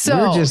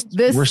 so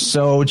we're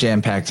so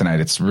jam-packed tonight.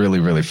 It's really,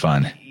 really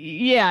fun.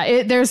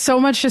 Yeah, there's so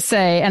much to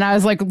say. And I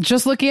was like,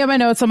 just looking at my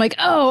notes, I'm like,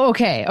 oh,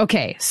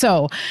 okay.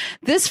 So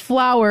this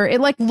flower,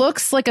 it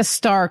looks like a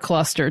star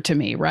cluster to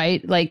me,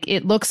 right? Like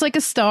it looks like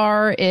a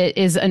star. It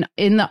is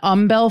in the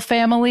umbel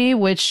family,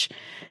 which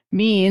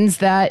means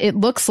that it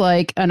looks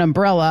like an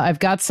umbrella. I've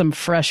got some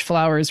fresh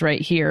flowers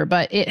right here,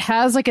 but it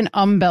has like an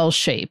umbel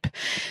shape.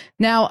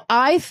 Now,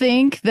 I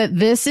think that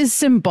this is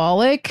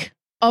symbolic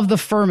of the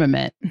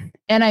firmament.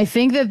 And I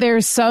think that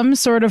there's some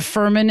sort of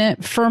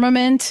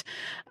firmament,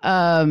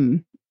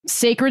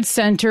 sacred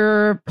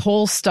center,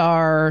 pole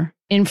star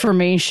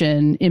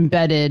information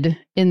embedded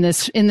in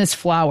this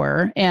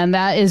flower. And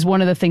that is one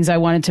of the things I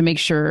wanted to make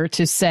sure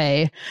to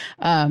say.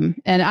 And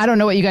I don't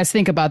know what you guys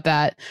think about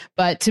that,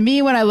 but to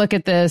me, when I look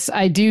at this,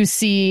 I do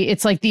see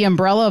it's like the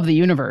umbrella of the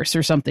universe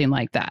or something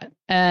like that.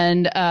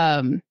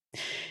 And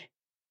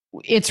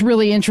it's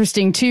really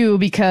interesting too,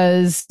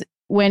 because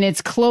when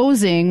it's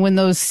closing, when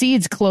those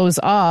seeds close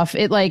off,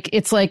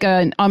 it's like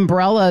an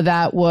umbrella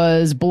that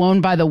was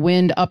blown by the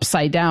wind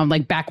upside down,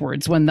 like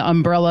backwards, when the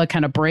umbrella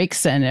kind of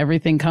breaks and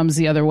everything comes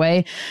the other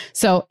way.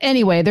 So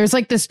anyway, there's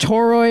like this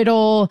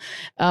toroidal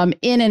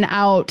in and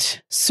out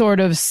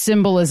sort of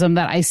symbolism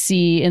that I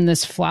see in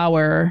this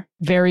flower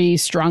very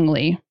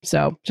strongly.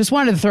 So just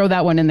wanted to throw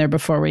that one in there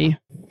before we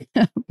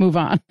move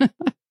on.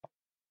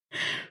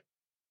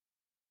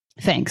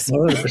 Thanks.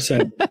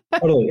 100%.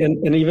 Totally.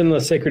 And even the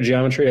sacred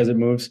geometry as it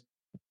moves,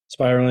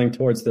 spiraling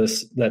towards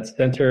that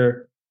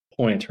center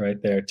point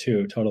right there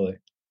too. Totally.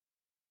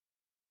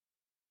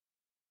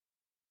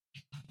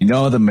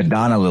 The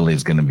Madonna lily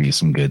is going to be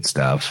some good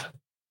stuff.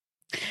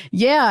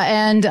 Yeah.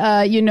 And,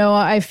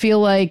 I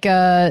feel like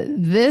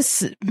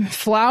this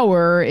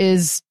flower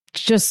is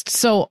just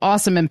so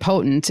awesome and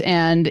potent,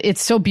 and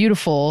it's so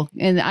beautiful.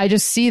 And I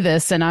just see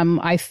this and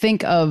I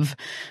think of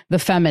the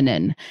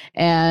feminine,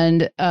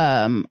 and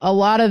a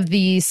lot of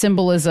the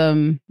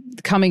symbolism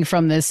coming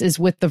from this is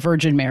with the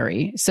Virgin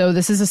Mary. So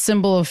this is a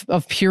symbol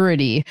of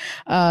purity.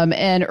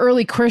 And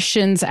early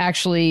Christians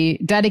actually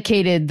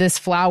dedicated this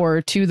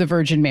flower to the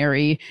Virgin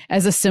Mary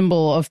as a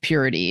symbol of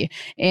purity.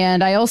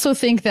 And I also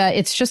think that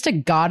it's just a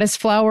goddess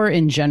flower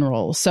in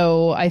general.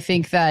 So I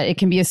think that it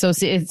can be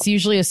it's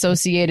usually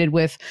associated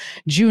with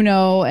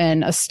Juno,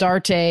 and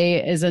Astarte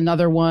is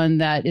another one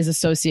that is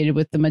associated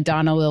with the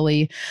Madonna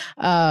lily.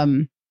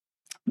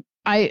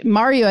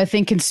 Mario, I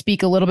think, can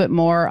speak a little bit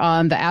more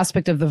on the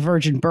aspect of the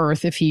virgin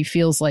birth if he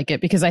feels like it,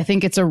 because I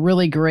think it's a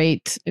really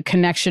great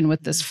connection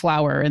with this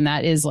flower, and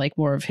that is like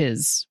more of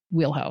his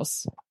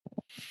wheelhouse.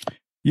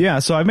 Yeah,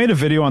 so I've made a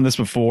video on this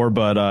before,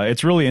 but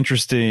it's really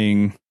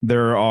interesting.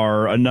 There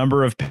are a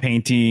number of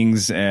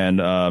paintings and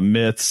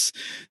myths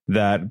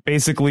that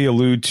basically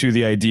allude to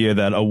the idea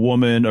that a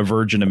woman, a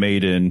virgin, a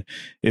maiden,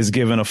 is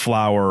given a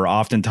flower.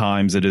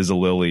 Oftentimes it is a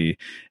lily,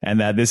 and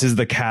that this is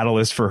the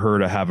catalyst for her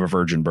to have a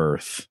virgin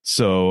birth.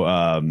 So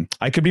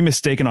I could be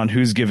mistaken on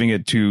who's giving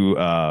it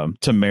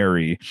to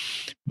Mary,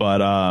 but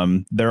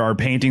there are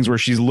paintings where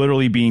she's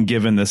literally being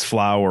given this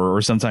flower,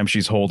 or sometimes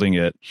she's holding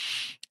it.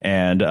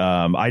 And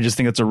I just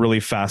think it's a really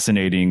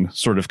fascinating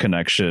sort of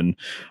connection.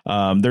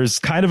 There's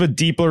kind of a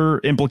deeper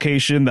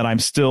implication that I'm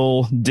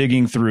still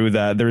digging through,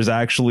 that there's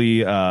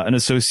actually an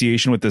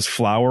association with this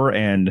flower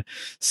and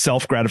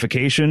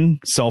self-gratification,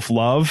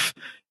 self-love,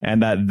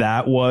 and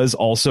that was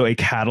also a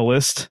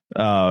catalyst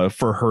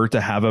for her to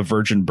have a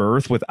virgin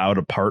birth without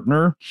a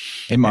partner.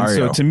 Hey,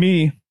 Mario. And so to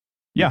me,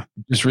 yeah.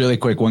 Just really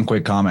quick, one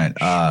quick comment.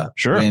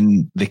 Sure.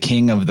 When the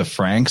king of the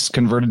Franks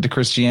converted to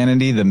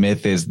Christianity, the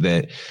myth is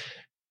that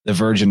the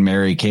Virgin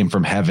Mary came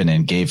from heaven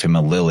and gave him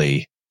a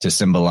lily to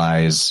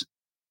symbolize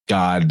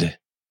God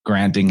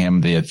granting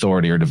him the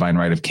authority or divine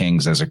right of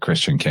kings as a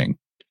Christian king.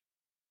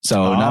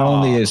 So not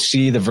only is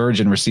she the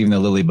virgin receiving the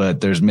lily, but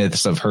there's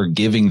myths of her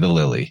giving the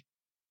lily.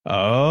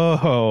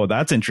 Oh,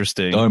 that's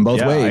interesting. Going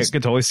both ways. I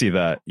could totally see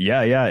that.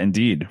 Yeah,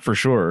 indeed, for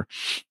sure.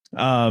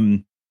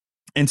 And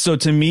so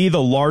to me,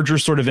 the larger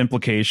sort of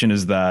implication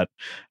is that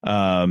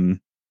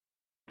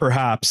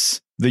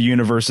perhaps the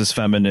universe is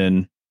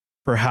feminine,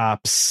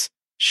 perhaps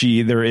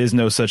there is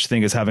no such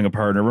thing as having a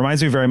partner.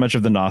 Reminds me very much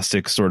of the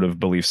Gnostic sort of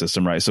belief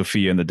system, right?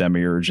 Sophia and the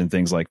demiurge and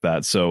things like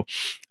that. So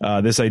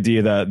this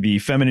idea that the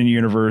feminine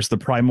universe, the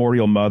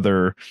primordial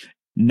mother,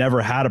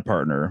 never had a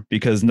partner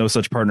because no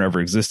such partner ever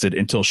existed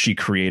until she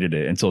created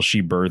it, until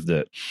she birthed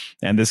it.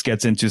 And this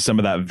gets into some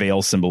of that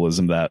veil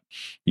symbolism that,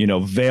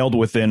 veiled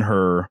within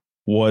her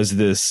was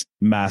this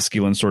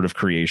masculine sort of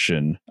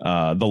creation,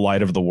 the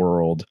light of the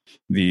world,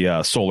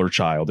 the solar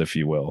child, if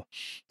you will.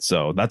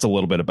 So that's a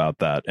little bit about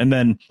that. And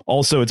then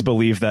also it's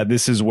believed that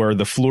this is where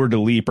the fleur de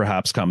lis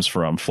perhaps comes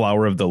from,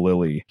 flower of the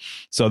lily.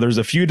 So there's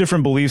a few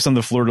different beliefs on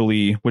the fleur de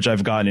lis, which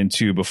I've gotten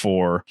into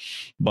before,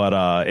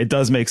 but it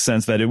does make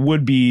sense that it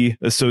would be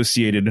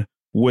associated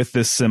with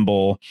this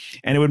symbol.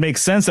 And it would make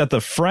sense that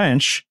the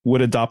French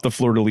would adopt the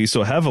fleur de lis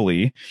so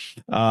heavily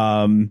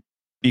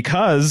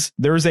because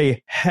there's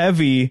a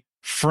heavy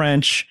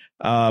French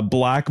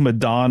Black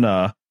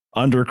Madonna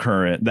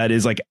undercurrent that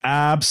is like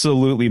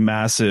absolutely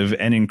massive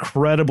and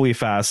incredibly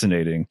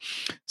fascinating.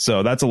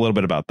 So that's a little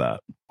bit about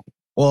that.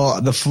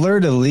 Well, the fleur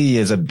de lis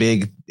is a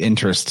big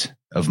interest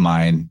of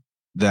mine.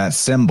 That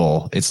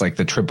symbol, it's like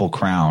the triple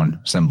crown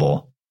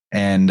symbol.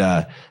 And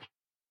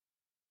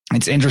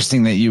it's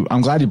interesting that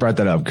I'm glad you brought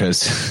that up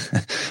because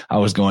I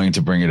was going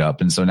to bring it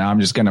up. And so now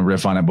I'm just going to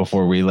riff on it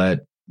before we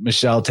let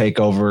Michelle take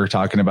over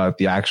talking about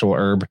the actual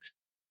herb,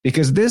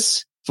 because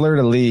this fleur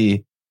de lis,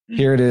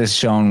 here it is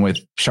shown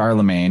with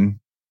Charlemagne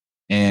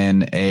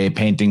in a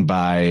painting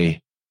by,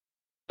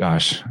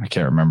 gosh, I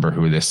can't remember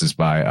who this is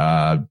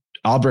by,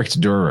 Albrecht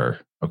Dürer.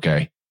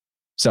 Okay.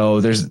 So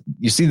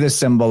you see this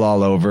symbol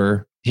all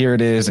over. Here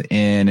it is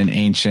in an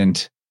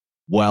ancient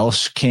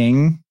Welsh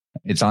king.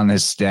 It's on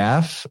his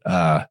staff,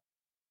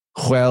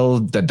 Hwyl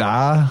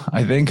Dada,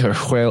 I think, or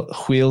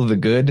Hwyl the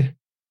Good.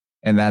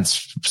 And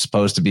that's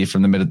supposed to be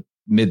from the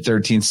mid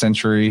 13th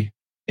century.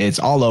 It's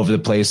all over the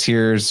place.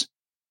 Here's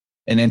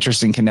an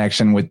interesting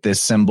connection with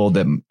this symbol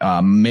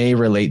that may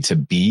relate to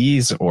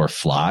bees or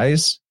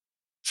flies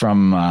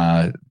from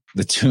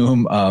the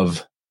tomb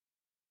of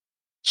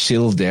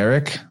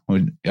Childeric,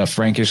 a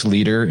Frankish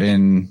leader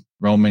in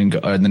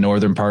the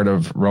northern part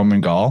of Roman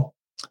Gaul.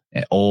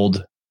 An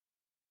old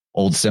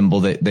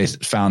symbol that they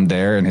found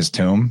there in his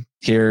tomb.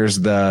 Here's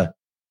the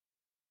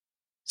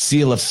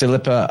seal of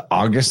Philippa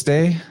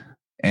Auguste,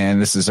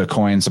 and this is a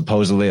coin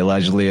supposedly,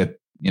 allegedly,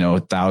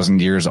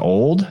 1,000 years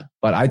old.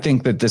 But I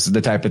think that this is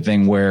the type of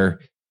thing where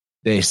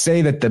they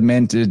say that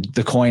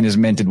the coin is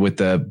minted with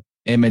the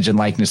image and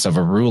likeness of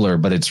a ruler,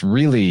 but it's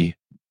really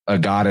a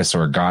goddess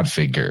or a god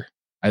figure.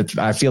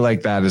 I feel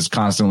like that is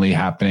constantly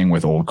happening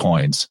with old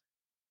coins.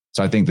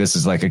 So I think this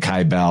is like a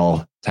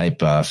Kybele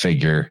type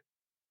figure,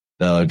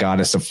 the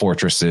goddess of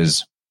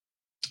fortresses,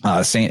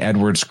 St.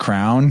 Edward's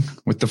crown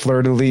with the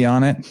fleur de lis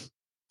on it.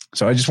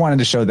 So I just wanted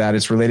to show that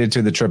it's related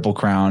to the triple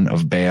crown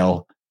of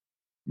Baal,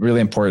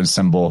 really important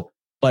symbol.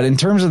 But in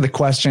terms of the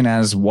question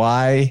as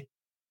why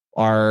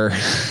are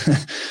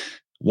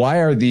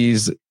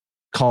these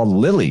called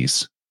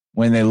lilies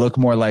when they look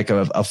more like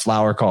a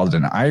flower called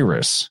an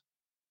iris?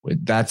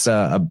 That's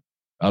a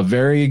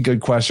very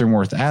good question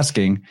worth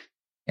asking.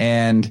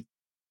 And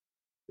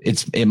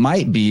it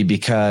might be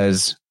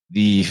because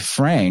the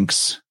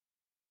Franks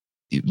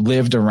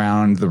lived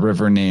around the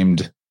river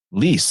named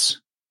Lys,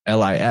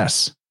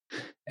 Lis.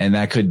 And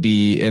that could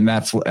be, and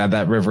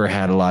that river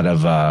had a lot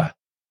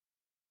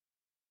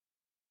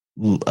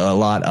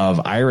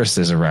of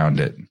irises around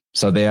it.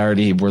 So they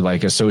already were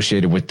like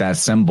associated with that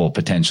symbol,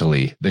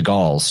 potentially, the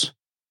Gauls.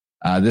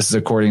 This is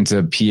according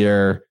to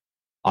Pierre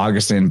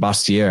Augustin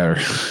Bastier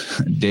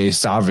des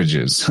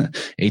Savages,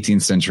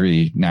 18th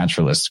century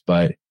naturalist.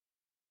 But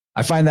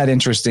I find that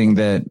interesting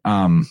that,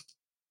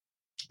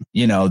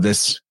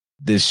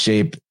 this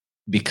shape,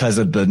 because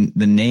of the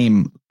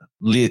name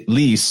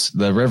Lys,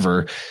 the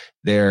river,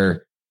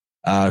 they're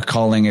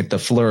calling it the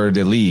fleur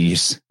de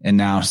lis, and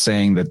now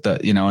saying that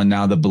and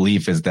now the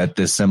belief is that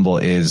this symbol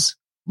is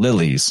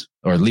lilies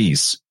or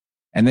lys.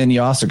 And then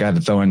you also got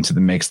to throw into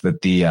the mix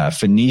that the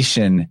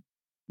Phoenician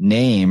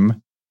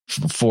name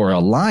for a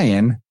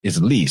lion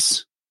is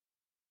Lys.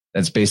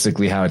 That's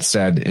basically how it's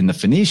said in the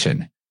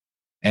Phoenician.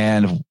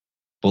 And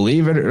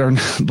believe it or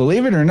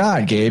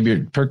not,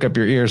 Gabe, perk up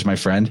your ears, my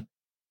friend.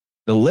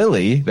 The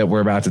lily that we're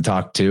about to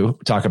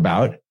talk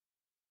about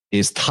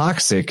is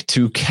toxic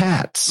to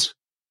cats.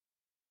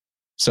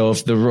 So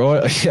if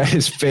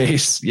his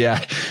face,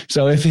 yeah.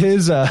 So if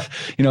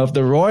if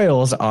the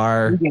royals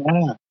are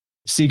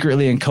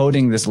secretly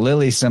encoding this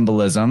lily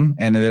symbolism,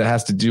 and it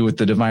has to do with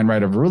the divine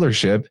right of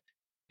rulership,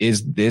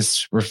 is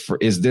this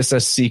a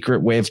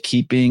secret way of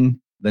keeping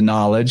the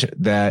knowledge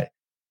that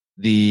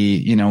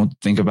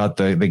think about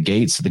the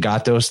gates, the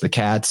gatos, the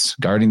cats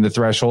guarding the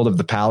threshold of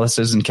the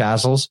palaces and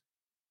castles,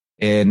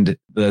 and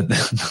the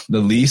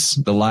lys,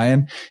 the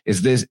lion,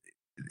 is this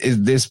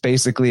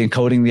basically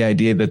encoding the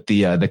idea that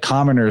the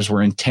commoners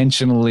were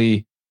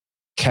intentionally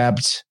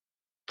kept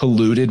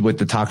polluted with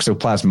the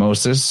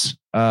toxoplasmosis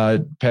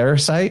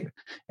parasite,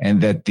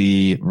 and that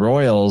the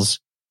royals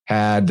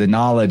had the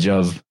knowledge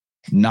of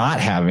not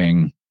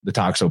having the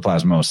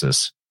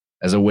toxoplasmosis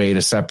as a way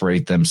to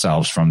separate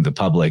themselves from the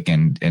public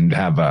and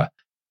have a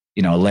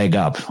leg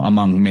up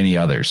among many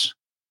others.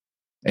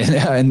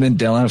 And then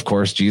Dylan, of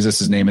course,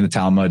 Jesus' name in the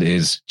Talmud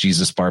is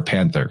Jesus Bar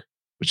Panther,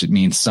 which it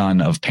means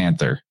son of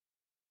Panther.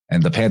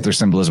 And the panther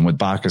symbolism with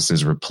Bacchus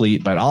is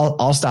replete, but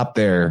I'll stop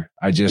there.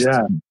 I just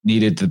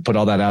needed to put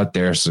all that out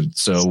there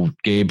so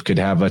Gabe could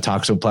have a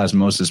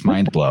toxoplasmosis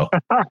mind blow.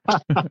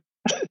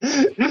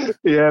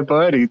 Yeah,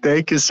 buddy.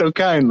 Thank you so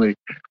kindly.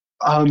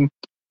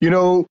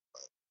 The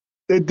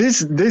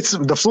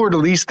fleur de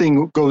lis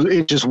thing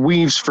it just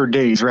weaves for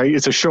days, right?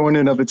 It's a show in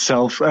and of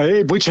itself,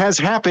 which has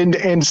happened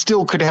and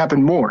still could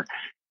happen more.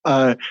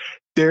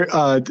 There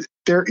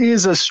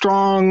is a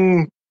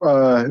strong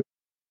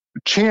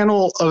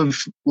channel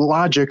of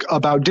logic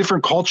about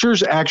different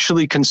cultures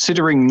actually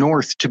considering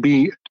north to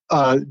be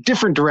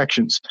different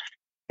directions.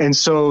 And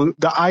so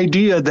the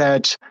idea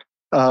that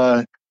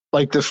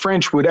like the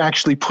French would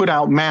actually put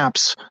out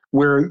maps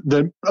where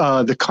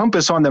the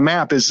compass on the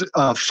map is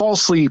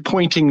falsely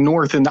pointing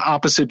north in the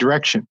opposite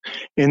direction.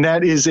 And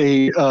that is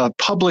a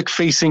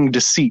public-facing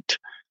deceit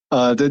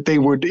that they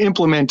would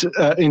implement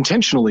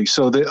intentionally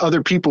so that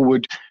other people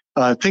would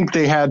think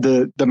they had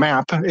the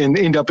map and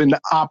end up in the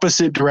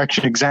opposite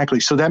direction exactly.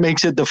 So that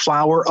makes it the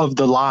flower of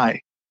the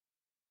lie.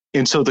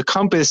 And so the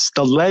compass,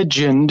 the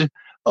legend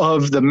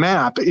of the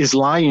map is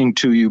lying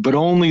to you, but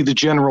only the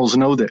generals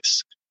know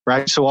this.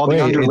 Right, so all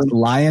it's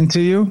lying to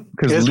you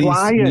because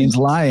lion means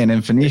lion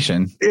in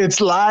Phoenician.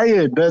 It's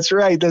lion. That's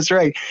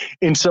right.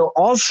 And so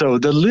also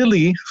the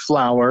lily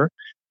flower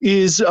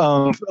is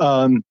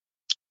the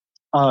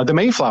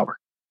Mayflower,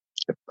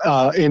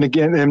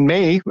 and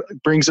May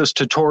brings us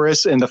to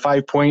Taurus and the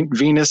 5-point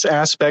Venus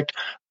aspect.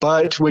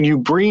 But when you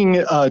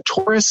bring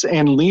Taurus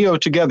and Leo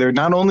together,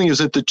 not only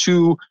is it the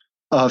two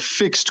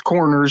fixed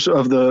corners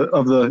of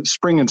the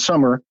spring and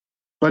summer,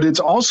 but it's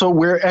also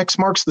where X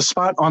marks the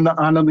spot on the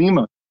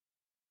Analema.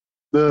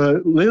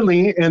 The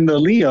lily and the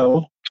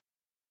Leo,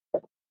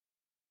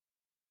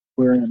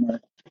 where am I?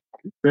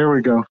 There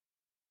we go.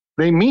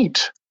 They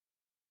meet.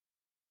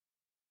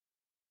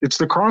 It's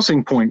the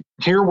crossing point.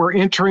 Here we're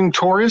entering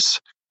Taurus,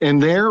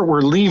 and there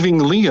we're leaving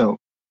Leo.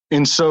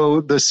 And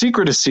so the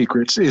secret of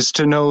secrets is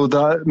to know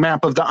the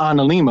map of the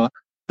Analema.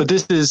 But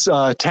this is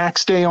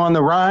tax day on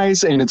the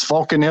rise, and it's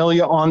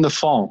Vulcanalia on the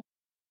fall.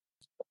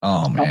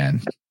 Oh,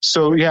 man.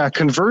 So,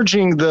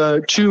 converging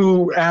the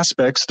two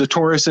aspects, the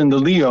Taurus and the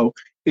Leo,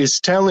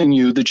 is telling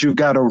you that you've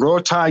got to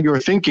rota your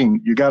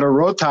thinking. You got to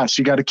rotas.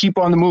 You got to keep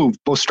on the move.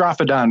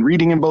 Bostrophodon,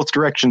 reading in both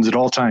directions at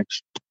all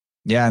times.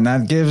 Yeah, and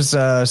that gives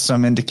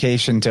some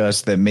indication to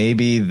us that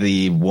maybe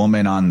the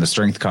woman on the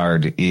strength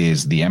card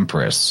is the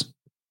Empress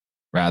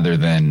rather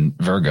than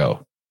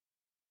Virgo.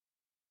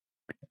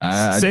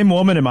 Same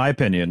woman, in my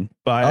opinion.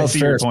 But I see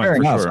your point for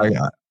enough. sure.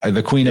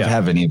 The Queen of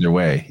Heaven, either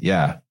way.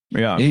 Yeah.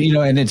 Yeah.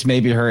 And it's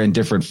maybe her in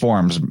different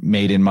forms,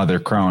 made in Mother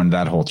Crone,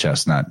 that whole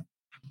chestnut.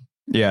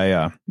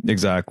 Yeah,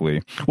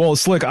 exactly. Well,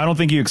 Slick, I don't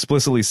think you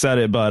explicitly said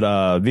it,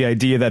 but the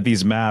idea that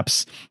these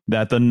maps,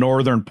 that the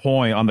northern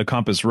point on the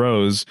compass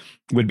rose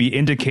would be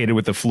indicated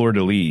with the fleur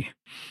de lis.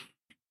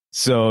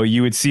 So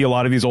you would see a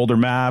lot of these older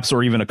maps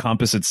or even a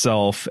compass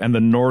itself, and the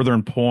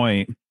northern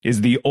point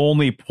is the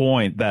only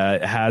point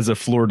that has a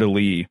fleur de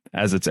lis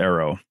as its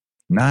arrow.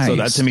 Nice. So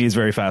that to me is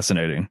very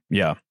fascinating.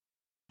 Yeah.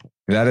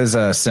 That is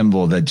a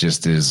symbol that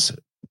just is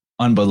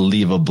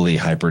unbelievably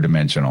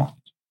hyperdimensional.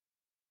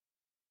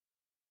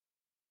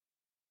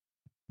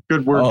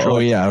 Good word. Oh,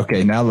 yeah.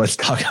 Okay. Now let's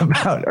talk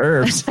about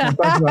herbs. Let's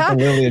talk about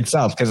the lily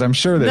itself, because I'm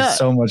sure there's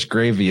so much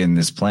gravy in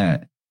this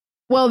plant.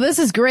 Well, this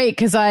is great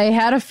because I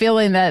had a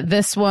feeling that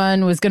this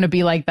one was going to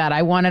be like that.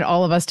 I wanted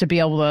all of us to be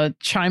able to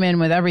chime in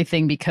with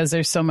everything because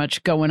there's so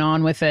much going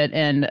on with it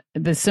and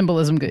the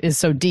symbolism is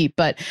so deep.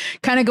 But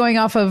kind of going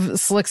off of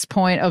Slick's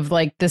point of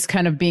like this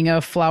kind of being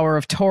a flower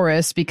of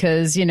Taurus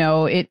because, you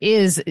know, it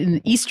is an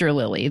Easter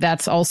lily.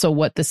 That's also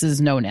what this is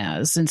known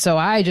as. And so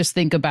I just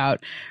think about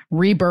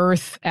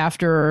rebirth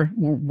after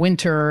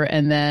winter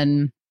and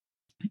then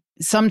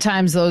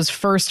sometimes those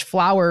first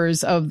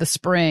flowers of the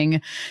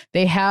spring,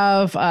 they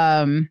have,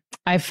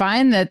 I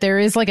find that there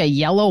is like a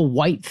yellow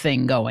white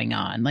thing going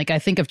on. Like I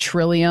think of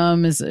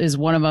Trillium is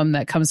one of them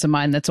that comes to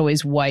mind. That's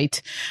always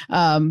white.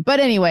 But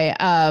anyway,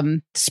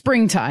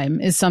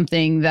 springtime is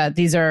something that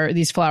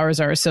these flowers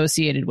are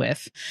associated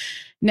with.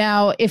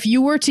 Now, if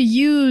you were to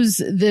use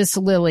this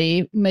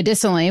lily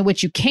medicinally,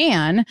 which you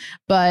can,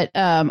 but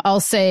I'll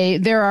say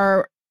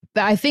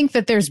I think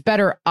that there's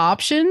better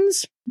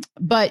options,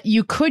 but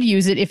you could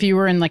use it if you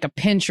were in like a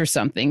pinch or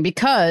something,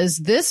 because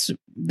this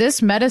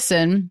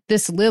medicine,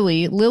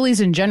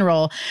 lilies in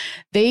general,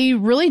 they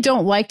really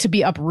don't like to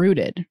be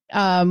uprooted.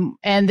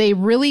 And they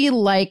really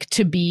like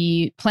to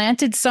be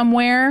planted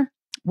somewhere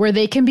where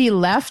they can be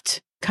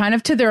left kind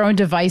of to their own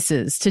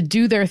devices, to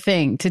do their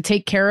thing, to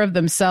take care of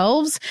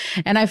themselves.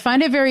 And I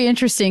find it very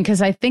interesting because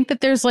I think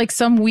that there's like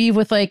some weave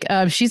with like,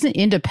 she's an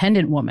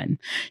independent woman.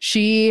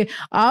 She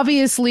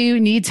obviously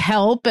needs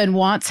help and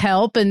wants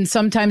help and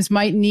sometimes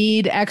might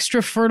need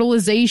extra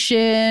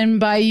fertilization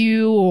by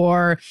you,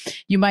 or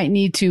you might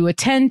need to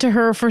attend to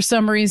her for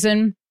some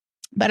reason.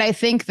 But I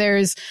think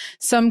there's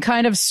some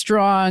kind of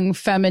strong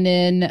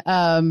feminine,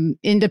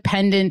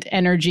 independent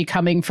energy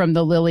coming from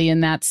the lily in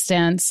that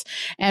sense.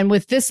 And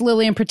with this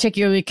lily in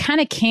particular, you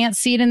kind of can't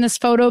see it in this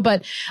photo,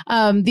 but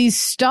these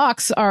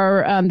stalks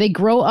are, they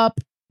grow up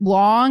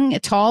long,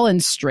 tall,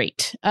 and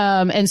straight.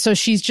 And so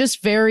she's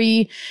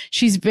very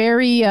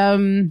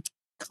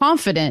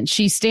confident.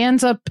 She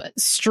stands up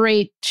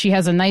straight. She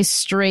has a nice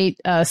straight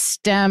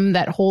stem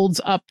that holds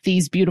up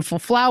these beautiful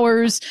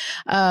flowers.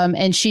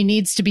 And she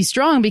needs to be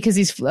strong because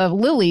these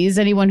lilies,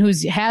 anyone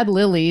who's had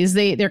lilies,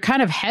 they're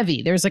kind of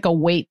heavy. There's like a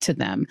weight to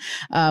them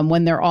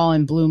when they're all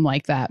in bloom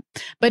like that.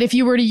 But if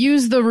you were to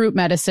use the root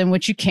medicine,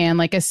 which you can,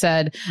 like I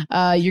said,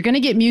 you're going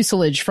to get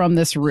mucilage from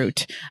this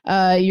root.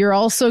 You're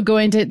also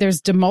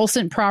there's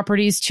demulcent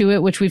properties to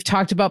it, which we've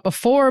talked about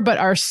before, but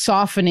are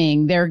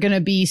softening. They're going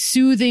to be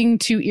soothing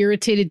to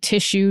irritated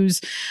tissues.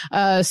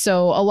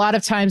 So a lot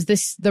of times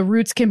the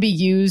roots can be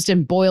used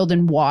and boiled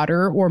in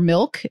water or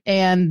milk.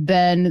 And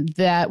then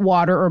that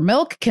water or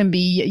milk can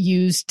be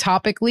used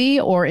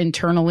topically or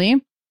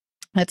internally.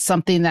 That's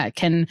something that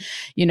can,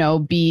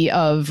 be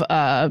of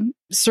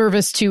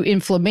service to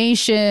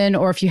inflammation,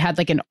 or if you had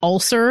like an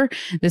ulcer,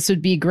 this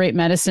would be great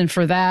medicine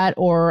for that,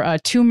 or a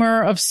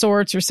tumor of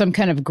sorts or some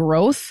kind of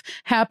growth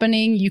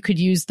happening. You could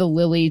use the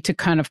lily to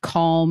kind of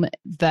calm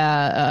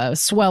the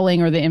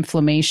swelling or the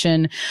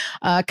inflammation.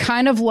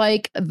 Kind of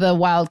like the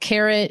wild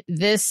carrot,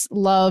 this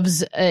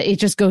loves, it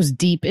just goes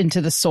deep into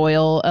the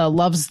soil,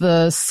 loves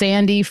the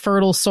sandy,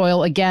 fertile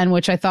soil again,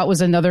 which I thought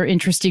was another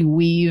interesting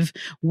weave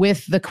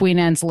with the Queen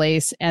Anne's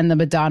lace and the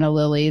Madonna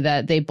lily,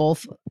 that they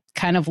both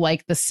kind of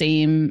like the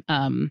same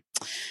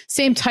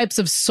types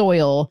of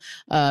soil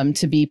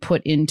to be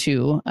put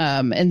into.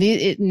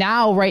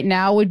 Right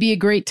now would be a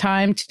great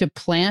time to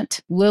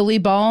plant lily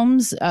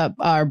bulbs,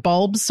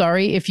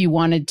 if you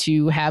wanted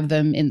to have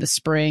them in the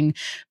spring.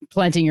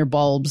 Planting your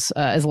bulbs,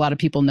 as a lot of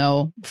people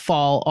know,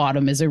 fall,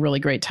 autumn is a really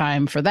great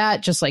time for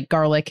that, just like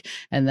garlic.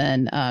 And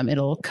then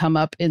it'll come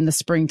up in the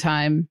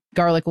springtime.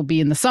 Garlic will be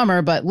in the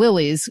summer, but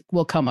lilies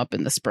will come up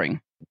in the spring.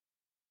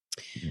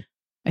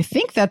 I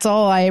think that's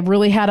all I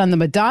really had on the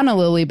Madonna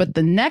lily, but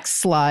the next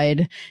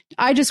slide,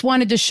 I just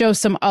wanted to show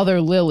some other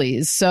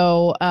lilies.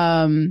 So,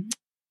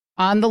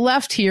 on the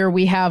left here,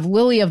 we have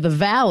Lily of the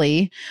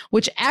Valley,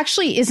 which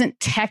actually isn't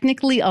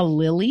technically a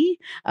lily.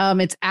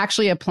 It's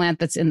actually a plant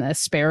that's in the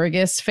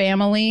asparagus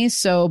family.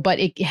 But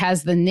it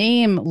has the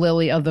name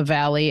Lily of the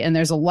Valley, and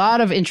there's a lot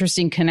of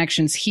interesting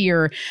connections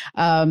here.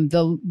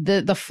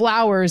 The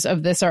flowers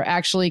of this are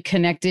actually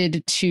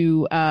connected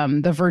to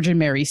the Virgin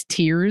Mary's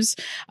tears,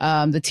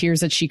 the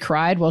tears that she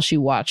cried while she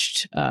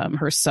watched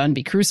her son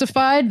be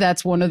crucified.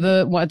 That's one of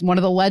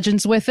the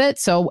legends with it.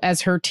 So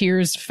as her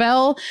tears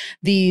fell,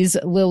 these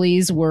lilies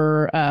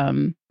were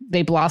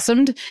they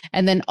blossomed.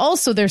 And then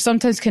also they're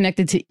sometimes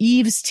connected to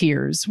Eve's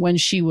tears when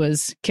she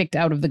was kicked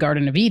out of the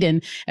Garden of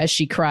Eden. As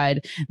she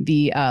cried,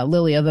 the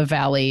lily of the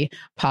valley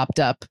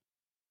popped up.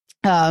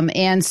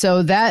 And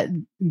so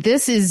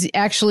this is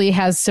actually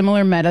has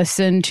similar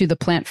medicine to the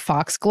plant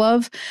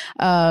foxglove,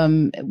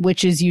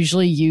 which is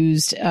usually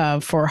used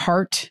for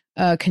heart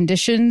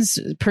conditions,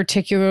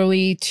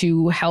 particularly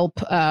to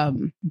help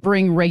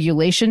bring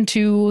regulation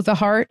to the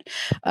heart.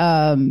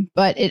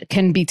 But it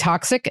can be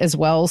toxic as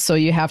well, so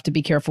you have to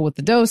be careful with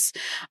the dose.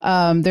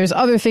 There's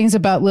other things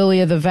about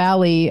Lily of the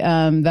Valley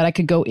that I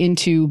could go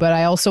into, but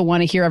I also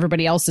want to hear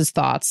everybody else's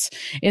thoughts.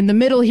 In the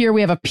middle here,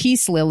 we have a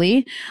peace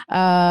lily,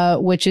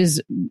 which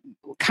is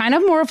kind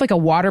of more of like a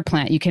water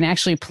plant. You can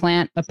actually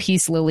plant a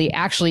peace lily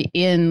actually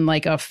in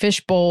like a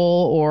fish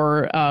bowl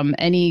or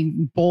any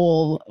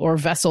bowl or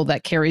vessel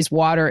that carries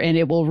water, and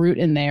it will root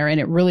in there. And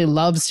it really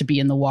loves to be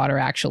in the water,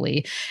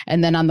 actually.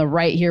 And then on the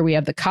right here, we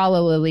have the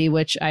calla lily,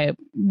 which I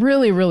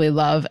really, really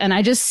love. And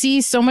I just see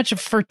so much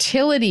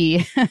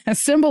fertility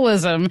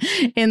symbolism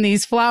in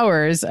these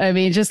flowers. I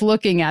mean, just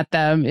looking at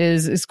them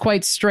is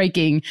quite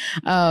striking.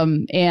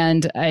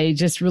 And I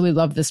just really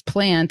love this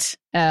plant.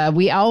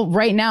 We all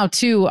right now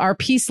too, our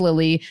peace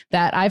lily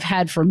that I've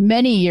had for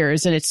many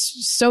years, and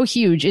it's so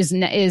huge, is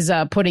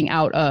putting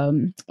out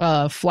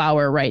a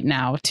flower right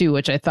now too,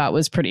 which I thought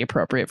was pretty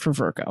appropriate for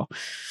Virgo.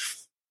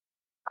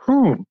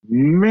 Oh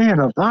man,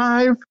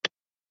 alive!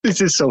 This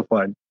is so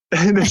fun.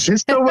 This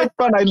is so much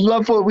fun. I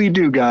love what we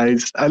do,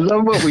 guys. I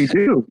love what we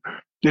do.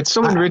 It's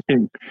so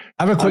enriching.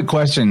 I have a quick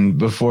question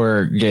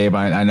before, Gabe.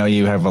 I know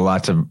you have a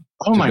lot to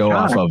go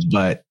off of,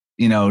 but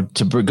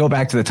to go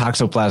back to the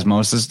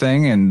toxoplasmosis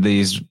thing and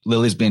these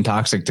lilies being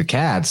toxic to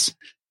cats,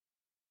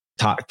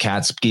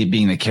 cats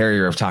being the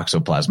carrier of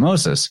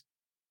toxoplasmosis.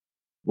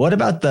 What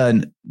about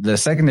the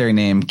secondary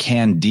name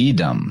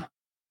Candidum?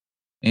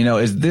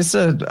 Is this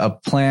a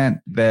plant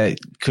that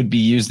could be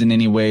used in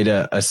any way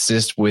to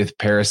assist with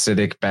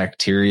parasitic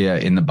bacteria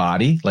in the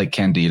body, like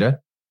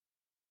Candida?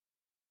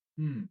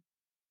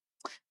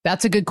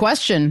 That's a good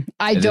question.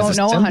 I don't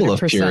know 100%. Symbol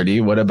of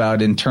purity. What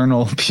about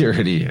internal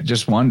purity?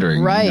 Just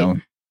wondering.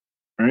 Right.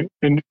 Right.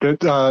 And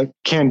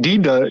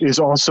Candida is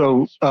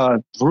also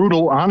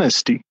brutal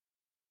honesty.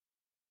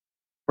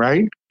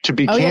 Right. To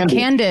be candid. Yeah,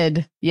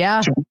 candid.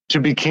 Yeah. To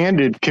be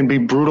candid can be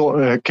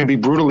brutal. Can be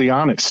brutally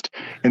honest,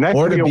 and that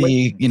or to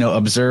be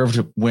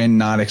observed when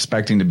not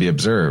expecting to be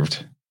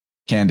observed.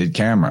 Candid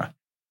camera.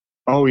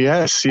 Oh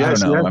yes. I don't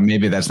know. Yes.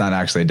 Maybe that's not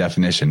actually a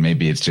definition.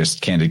 Maybe it's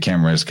just candid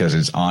cameras because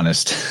it's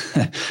honest.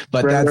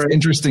 But that's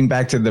interesting.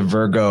 Back to the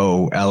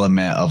Virgo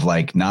element of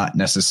like not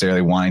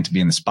necessarily wanting to be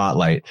in the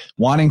spotlight,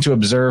 wanting to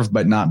observe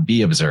but not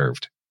be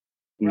observed.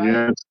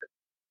 Yes.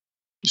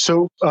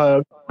 So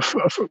I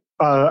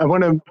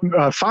want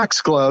to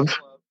foxglove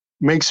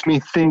makes me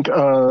think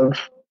of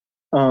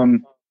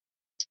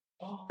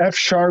F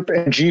sharp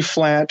and G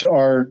flat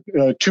are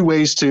two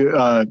ways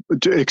to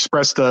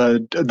express the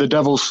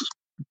devil's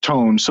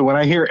tone. So when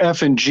I hear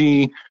F and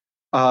G,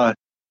 I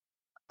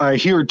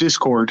hear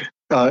discord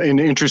in an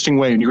interesting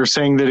way. And you were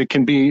saying that it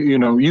can be,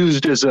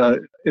 used as a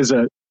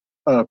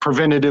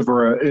preventative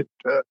or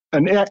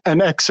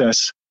an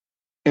excess.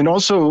 And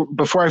also,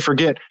 before I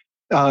forget,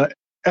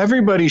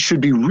 everybody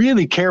should be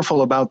really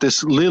careful about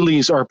this.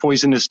 Lilies are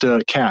poisonous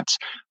to cats.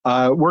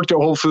 Worked at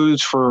Whole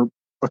Foods for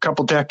a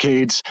couple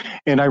decades,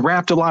 and I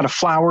wrapped a lot of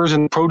flowers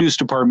in the produce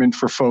department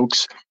for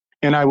folks.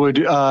 And I would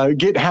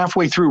get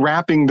halfway through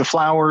wrapping the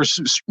flowers,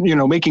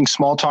 making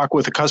small talk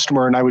with a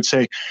customer. And I would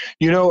say,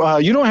 you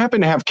don't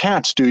happen to have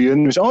cats, do you?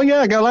 And they say, oh, yeah,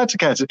 I got lots of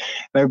cats. And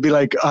I'd be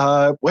like,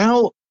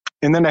 well,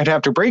 and then I'd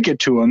have to break it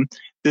to them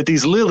that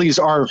these lilies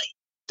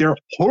they're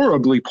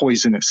horribly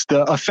poisonous.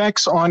 The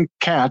effects on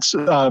cats,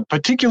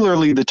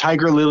 particularly the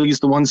tiger lilies,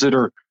 the ones that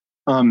are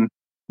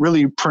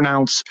really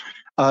pronounced,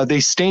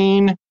 they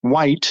stain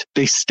white.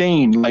 They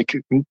stain like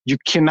you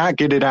cannot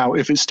get it out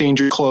if it stains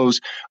your clothes.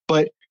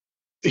 But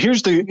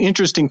here's the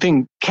interesting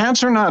thing.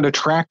 Cats are not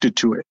attracted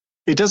to it.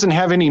 It doesn't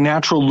have any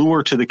natural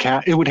lure to the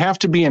cat. It would have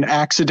to be an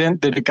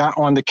accident that it got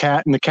on the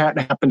cat and the cat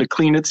happened to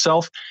clean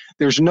itself.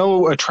 There's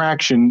no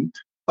attraction.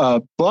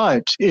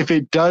 But if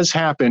it does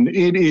happen,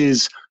 it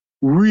is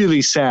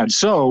really sad.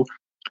 So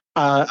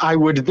I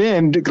would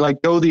then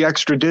go the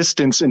extra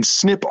distance and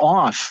snip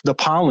off the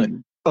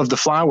pollen of the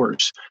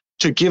flowers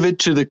to give it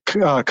to the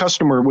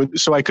customer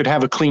so I could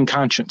have a clean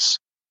conscience.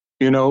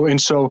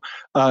 And so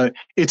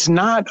it's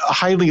not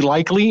highly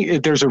likely.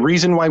 There's a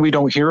reason why we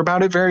don't hear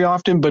about it very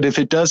often, but if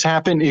it does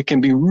happen, it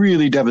can be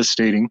really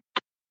devastating.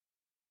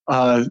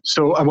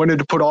 So I wanted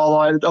to put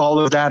all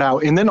of that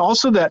out. And then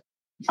also that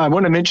I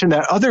want to mention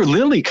that other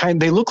lily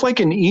they look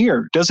like an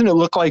ear. Doesn't it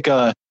look like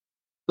a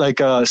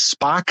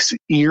Spock's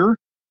ear?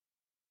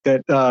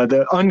 That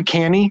the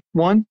uncanny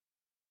one?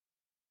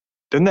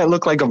 Doesn't that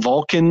look like a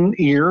Vulcan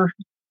ear?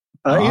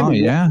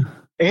 Yeah.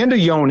 And a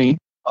yoni,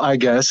 I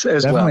guess,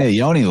 as Definitely well. Definitely a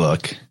yoni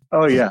look.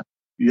 Oh, yeah.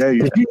 Yeah.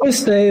 Did you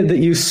just say that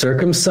you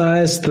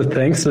circumcised the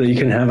thing so that you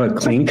can have a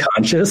clean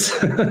conscience?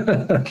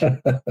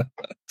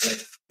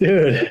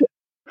 Dude.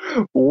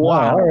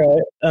 Wow. All right.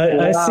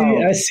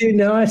 I see.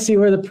 Now I see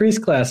where the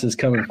priest class is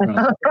coming from.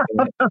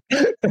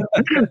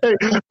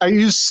 I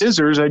used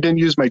scissors. I didn't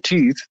use my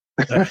teeth.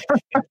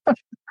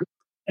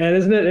 And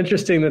isn't it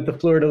interesting that the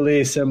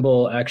fleur-de-lis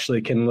symbol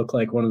actually can look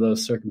like one of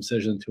those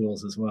circumcision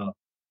tools as well?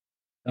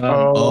 Damn.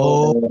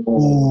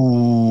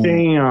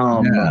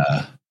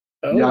 Yeah.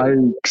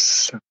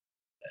 Yikes.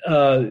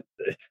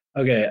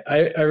 Okay,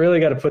 I really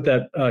got to put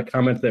that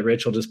comment that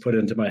Rachel just put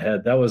into my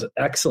head. That was an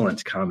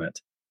excellent comment.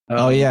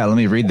 Let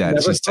me read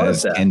that. She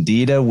says,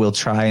 Candida will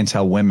try and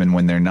tell women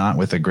when they're not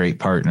with a great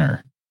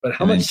partner. But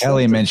how much?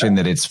 Kelly mentioned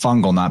that it's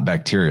fungal, not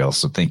bacterial.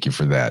 So thank you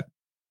for that.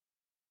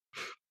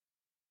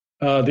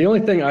 The only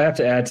thing I have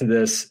to add to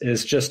this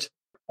is just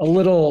a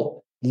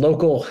little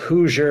local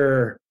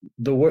Hoosier.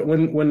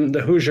 When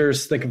the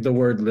Hoosiers think of the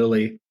word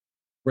lily,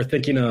 we're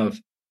thinking of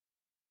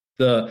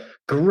the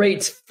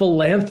great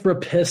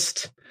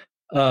philanthropist,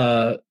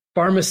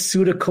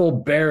 pharmaceutical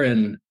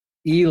baron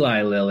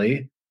Eli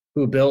Lilly,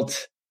 who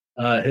built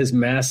his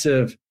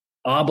massive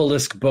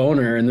obelisk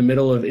boner in the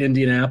middle of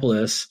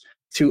Indianapolis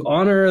to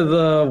honor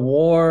the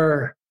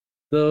war,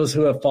 those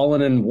who have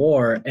fallen in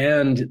war.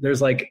 And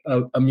there's like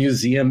a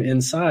museum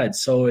inside.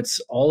 So it's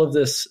all of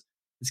this.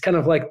 It's kind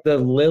of like the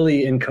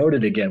lily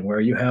encoded again, where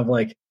you have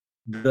like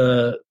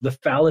the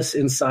phallus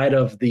inside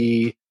of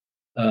the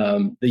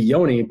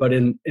yoni, but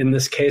in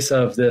this case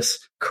of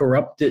this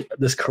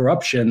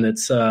corruption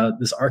that's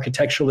this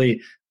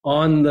architecturally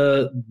on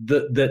the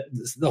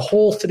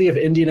whole city of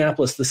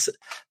Indianapolis,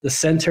 the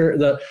center,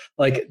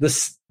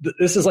 this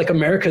is like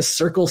America's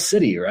Circle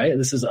City, right?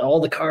 This is all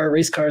the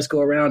race cars go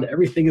around.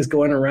 Everything is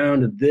going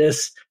around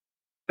this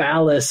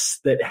phallus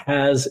that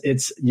has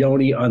its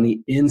yoni on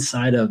the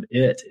inside of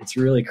it. It's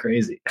really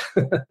crazy.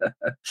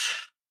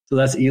 So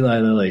that's Eli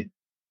Lilly.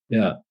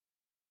 Yeah.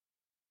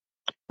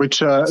 Which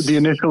the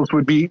initials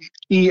would be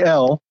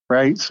EL,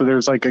 right? So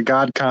there's like a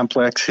God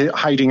complex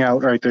hiding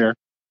out right there.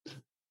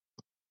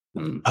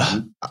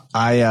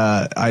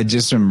 I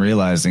just am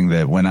realizing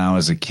that when I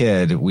was a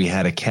kid, we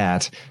had a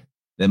cat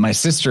that my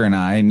sister and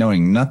I,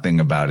 knowing nothing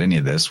about any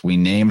of this, we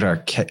named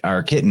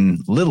our kitten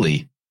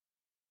Lily.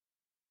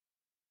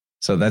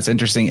 So that's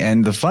interesting.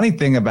 And the funny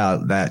thing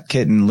about that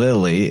kitten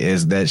Lily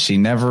is that she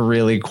never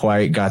really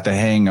quite got the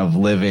hang of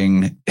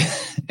living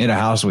in a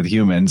house with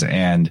humans,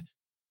 and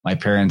my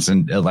parents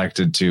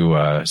elected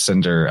to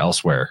send her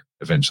elsewhere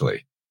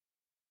eventually.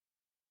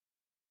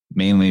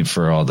 Mainly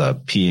for all the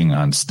peeing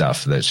on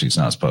stuff that she's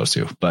not supposed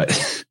to.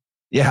 But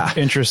yeah.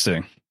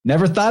 Interesting.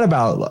 Never thought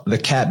about the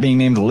cat being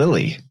named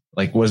Lily.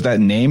 Like, was that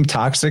name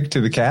toxic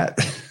to the cat?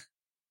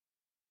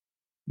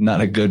 Not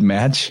a good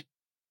match.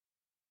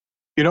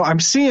 You know, I'm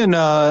seeing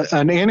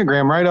an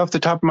anagram right off the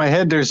top of my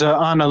head. There's a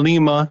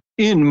Analima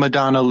in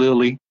Madonna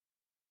Lily.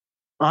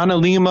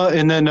 Analima,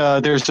 and then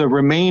there's a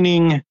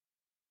remaining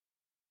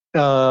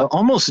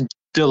almost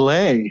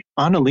delay.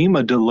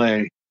 Analima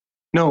delay.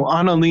 No,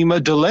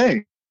 Analima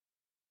delay.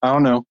 I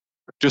don't know.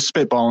 Just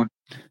spitballing.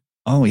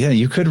 Oh, yeah.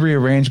 You could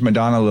rearrange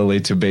Madonna Lily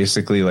to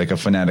basically like a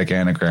phonetic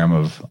anagram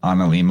of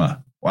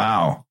Analima.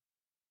 Wow.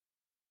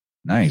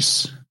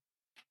 Nice.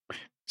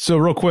 So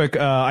real quick,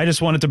 I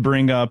just wanted to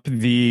bring up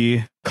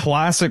the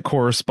classic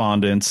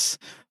correspondence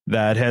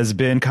that has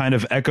been kind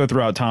of echoed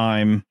throughout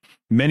time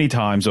many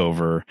times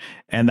over,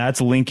 and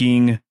that's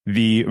linking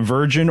the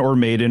virgin or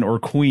maiden or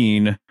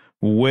queen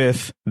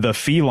with the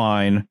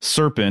feline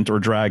serpent or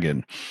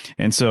dragon.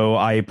 And so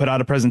I put out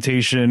a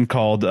presentation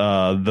called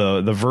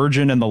the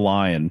Virgin and the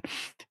Lion.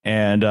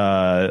 And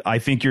I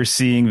think you're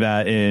seeing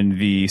that in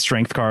the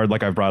strength card,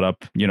 like I've brought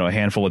up, a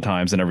handful of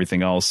times and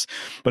everything else.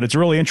 But it's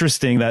really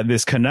interesting that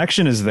this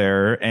connection is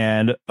there.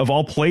 And of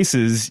all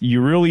places,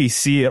 you really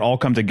see it all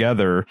come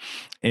together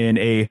in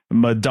a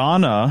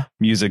Madonna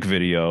music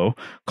video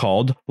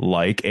called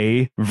Like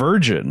a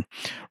Virgin,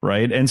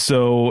 right? And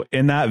so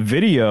in that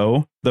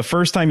video, the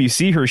first time you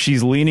see her,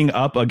 she's leaning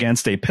up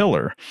against a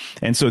pillar.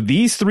 And so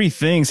these three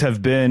things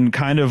have been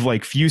kind of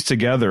like fused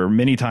together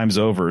many times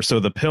over. So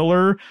the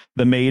pillar,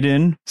 the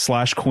maiden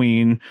 /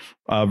 queen,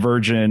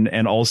 virgin,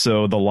 and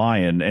also the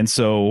lion. And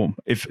so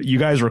if you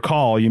guys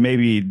recall, you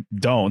maybe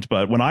don't,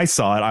 but when I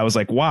saw it, I was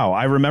like, wow,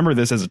 I remember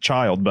this as a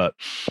child, but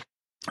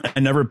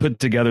I never put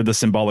together the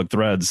symbolic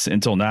threads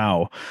until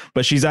now.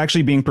 But she's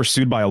actually being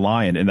pursued by a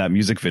lion in that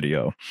music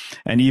video.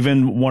 And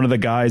even one of the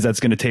guys that's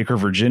going to take her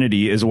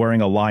virginity is wearing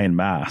a lion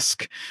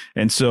mask.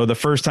 And so the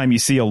first time you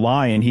see a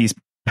lion, he's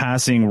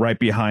passing right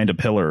behind a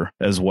pillar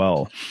as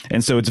well.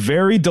 And so it's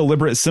very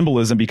deliberate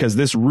symbolism because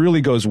this really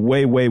goes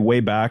way, way,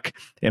 way back.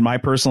 In my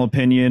personal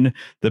opinion,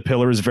 the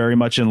pillar is very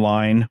much in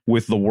line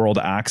with the world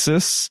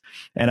axis.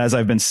 And as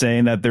I've been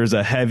saying, that there's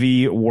a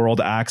heavy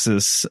world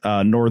axis,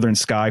 northern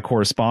sky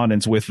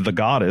correspondence with the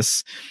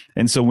goddess.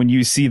 And so when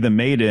you see the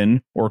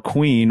maiden or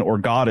queen or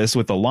goddess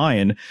with the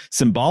lion,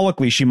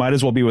 symbolically, she might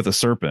as well be with a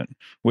serpent,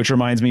 which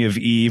reminds me of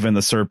Eve and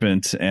the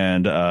serpent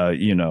and,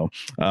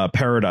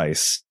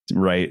 paradise.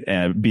 Right.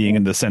 And being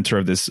in the center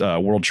of this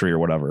world tree or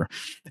whatever.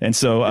 And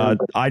so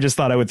I just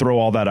thought I would throw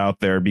all that out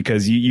there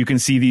because you can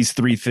see these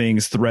three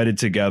things threaded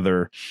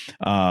together.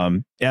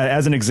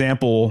 As an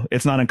example,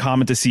 it's not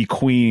uncommon to see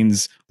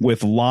queens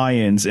with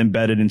lions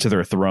embedded into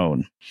their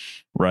throne.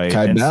 Right.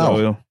 And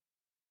so,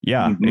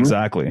 yeah,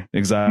 exactly.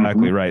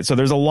 Right. So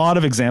there's a lot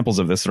of examples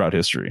of this throughout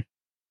history.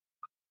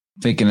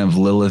 Thinking of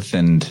Lilith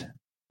and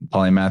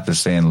Polymath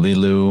is saying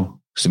Lilu,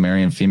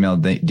 Sumerian female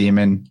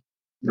demon.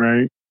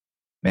 Right.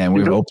 Man,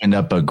 we've opened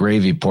up a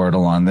gravy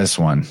portal on this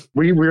one.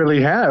 We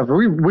really have.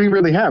 We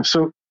really have.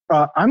 So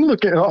I'm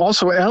looking.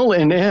 Also, L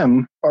and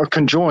M are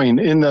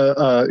conjoined in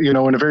the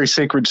in a very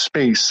sacred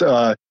space.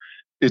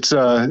 It's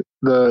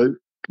the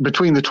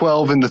between the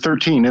 12 and the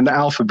 13 in the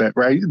alphabet,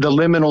 right? The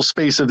liminal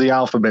space of the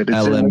alphabet.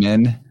 It's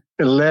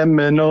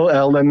liminal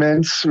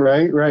elements,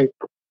 right.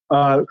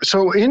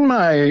 So in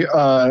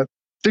my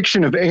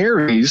diction of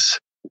Aries,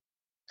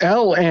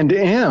 L and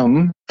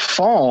M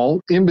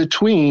fall in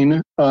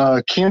between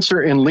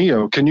Cancer and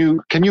Leo. Can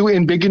you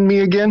embiggen me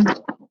again?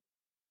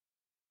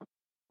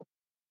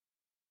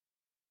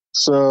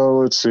 So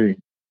let's see.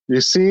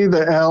 You see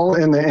the L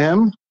and the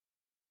M?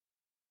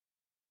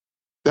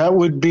 That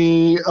would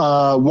be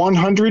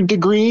 100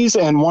 degrees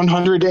and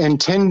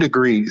 110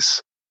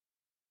 degrees.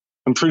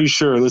 I'm pretty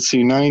sure. Let's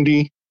see,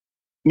 90.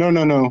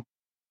 No.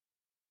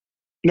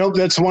 Nope,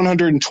 that's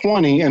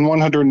 120 and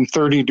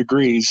 130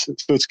 degrees.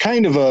 So it's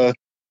kind of a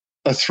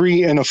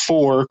 3 and a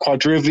 4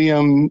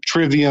 quadrivium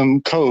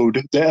trivium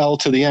code, the L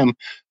to the M.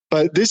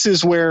 But this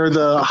is where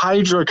the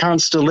Hydra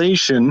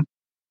constellation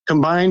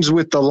combines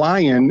with the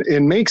lion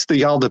and makes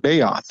the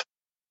Yaldabaoth.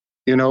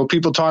 You know,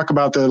 people talk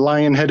about the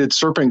lion-headed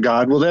serpent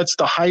god. Well, that's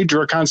the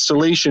Hydra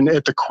constellation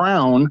at the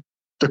crown.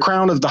 The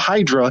crown of the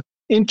Hydra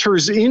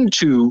enters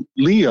into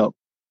Leo.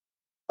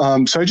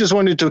 So I just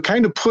wanted to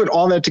kind of put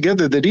all that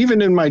together, that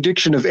even in my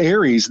diction of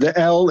Aries, the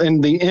L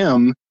and the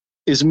M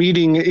is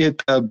meeting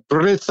at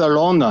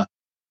Barcelona.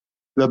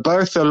 The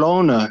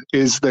Barcelona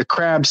is the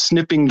crab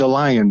snipping the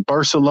lion.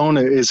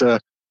 Barcelona is a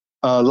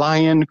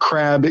lion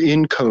crab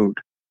in code.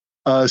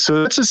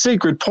 So that's a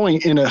sacred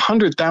point in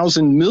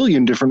 100,000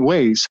 million different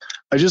ways.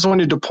 I just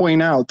wanted to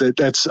point out that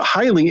that's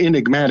highly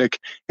enigmatic.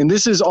 And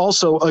this is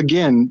also,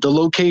 again, the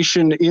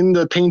location in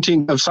the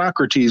painting of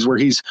Socrates where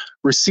he's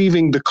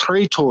receiving the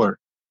Krator.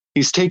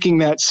 He's taking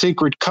that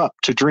sacred cup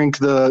to drink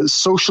the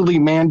socially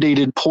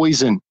mandated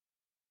poison.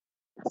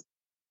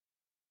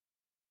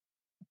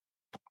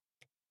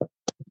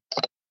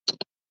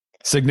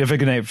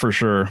 Significant for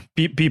sure.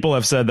 People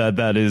have said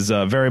that is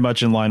very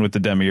much in line with the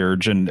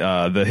demiurge, and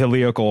the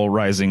heliacal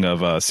rising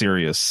of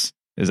Sirius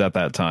is at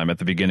that time, at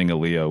the beginning of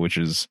Leo, which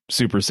is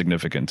super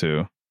significant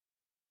too.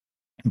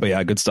 But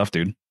yeah, good stuff,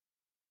 dude.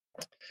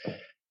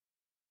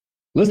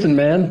 Listen,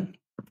 man.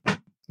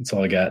 That's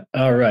all I got.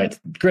 All right.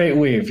 Great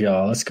weave,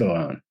 y'all. Let's go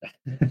on.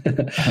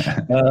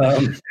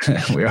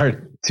 We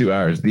are 2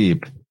 hours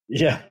deep.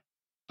 Yeah.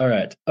 All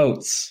right.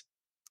 Oats.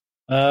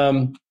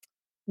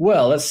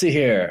 Well, let's see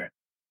here.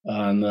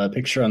 On the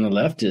picture on the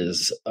left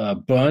is a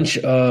bunch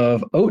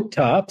of oat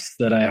tops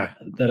that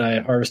I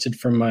harvested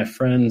from my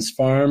friend's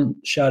farm.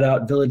 Shout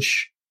out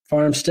Village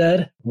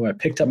Farmstead, who I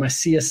picked up my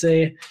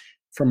CSA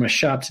from my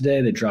shop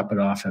today. They drop it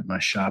off at my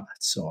shop.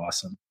 It's so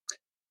awesome.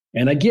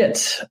 And I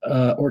get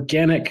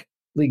organically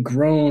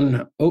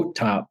grown oat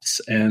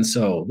tops. And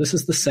so this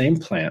is the same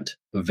plant,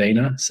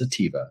 Avena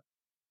sativa,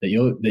 that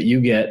you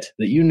get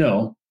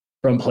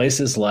from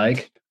places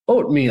like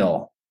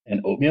oatmeal and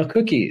oatmeal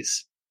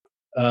cookies.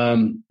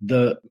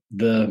 The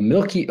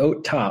milky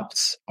oat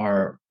tops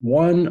are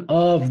one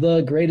of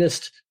the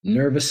greatest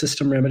nervous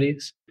system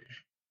remedies.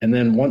 And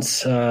then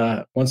once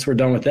we're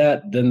done with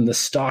that, then the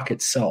stalk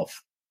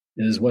itself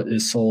is what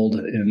is sold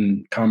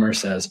in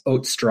commerce as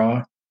oat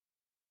straw.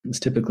 It's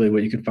typically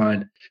what you can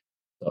find.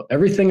 So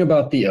everything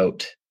about the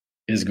oat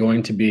is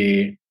going to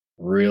be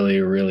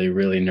really, really,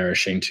 really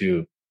nourishing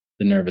to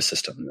the nervous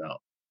system. Now,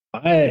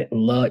 I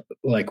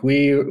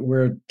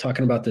we're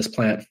talking about this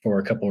plant for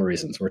a couple of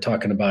reasons. We're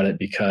talking about it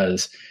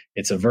because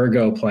it's a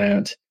Virgo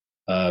plant,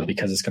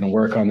 because it's going to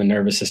work on the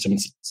nervous system.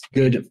 It's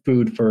good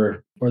food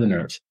for the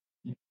nerves,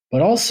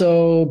 but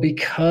also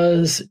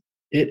because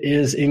it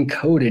is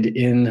encoded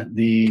in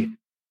the,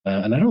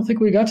 and I don't think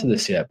we got to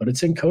this yet, but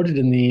it's encoded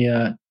in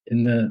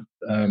the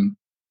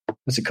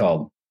what's it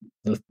called?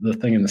 The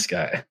thing in the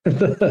sky.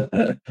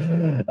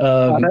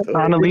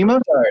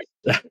 Analema?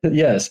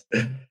 Yes.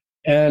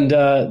 And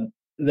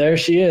there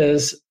she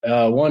is,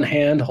 one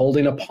hand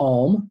holding a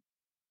palm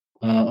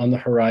on the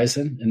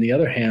horizon, and the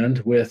other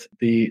hand with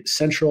the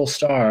central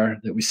star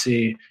that we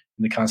see in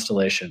the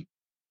constellation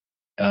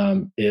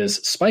is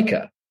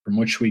Spica, from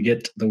which we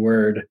get the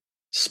word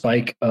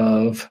spike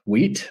of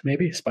wheat,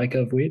 maybe spike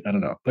of wheat. I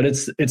don't know, but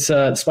it's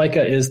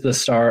Spica is the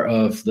star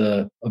of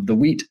the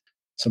wheat.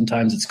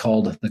 Sometimes it's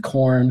called the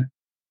corn.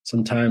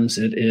 Sometimes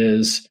it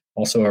is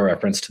also a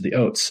reference to the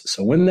oats.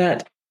 So when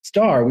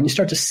you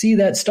start to see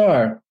that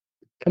star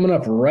coming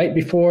up right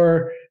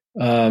before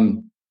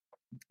the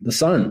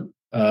sun,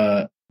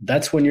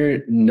 that's when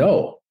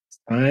it's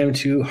time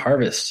to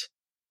harvest.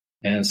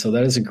 And so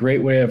that is a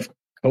great way of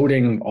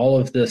coding all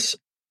of this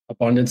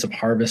abundance of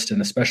harvest,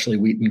 and especially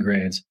wheat and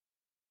grains.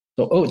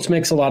 So oats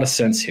makes a lot of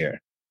sense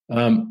here.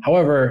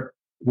 However,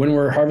 when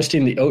we're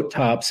harvesting the oat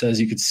tops, as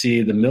you can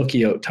see, the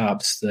milky oat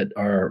tops that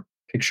are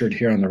pictured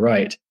here on the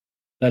right,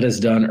 that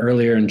is done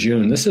earlier in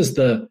June. This is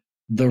the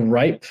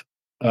ripe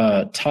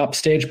top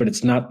stage, but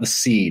it's not the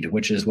seed,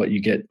 which is what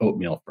you get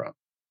oatmeal from.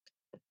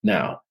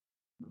 Now,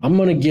 I'm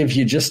going to give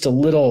you just a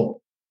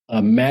little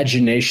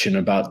imagination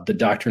about the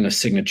doctrine of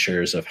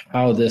signatures of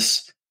how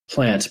this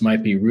plant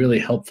might be really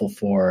helpful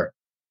for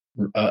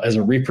as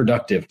a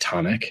reproductive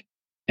tonic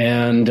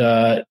and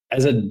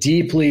as a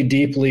deeply,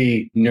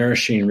 deeply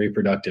nourishing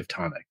reproductive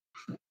tonic.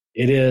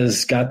 It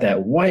is got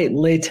that white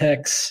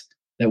latex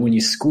that when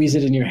you squeeze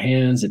it in your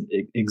hands,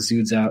 it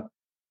exudes out.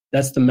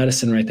 That's the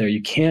medicine right there.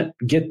 You can't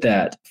get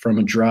that from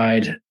a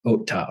dried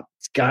oat top.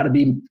 It's got to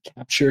be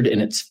captured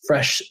in its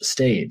fresh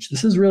stage.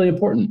 This is really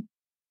important.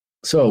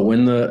 So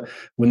when the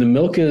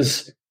milk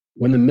is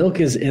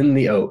in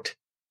the oat,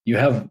 you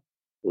have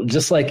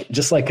just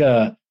like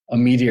a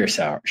meteor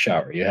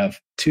shower. You have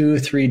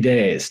 2-3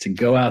 days to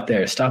go out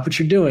there, stop what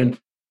you're doing,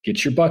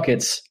 get your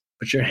buckets,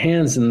 put your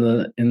hands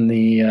and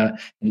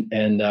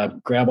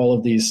grab all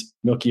of these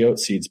milky oat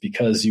seeds,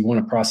 because you want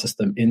to process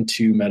them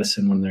into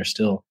medicine when they're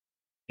still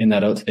in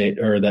that oat state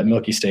or that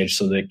milky stage,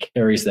 so that it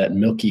carries that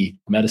milky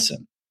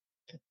medicine.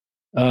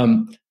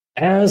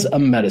 As a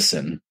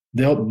medicine,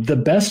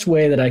 the best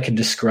way that I could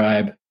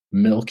describe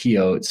milky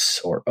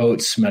oats or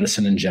oats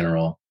medicine in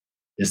general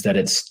is that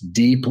it's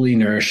deeply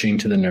nourishing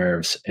to the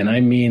nerves. And I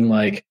mean,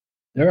 like,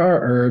 there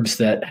are herbs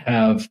that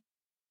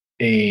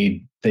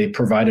they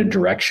provide a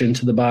direction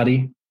to the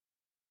body,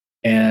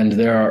 and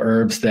there are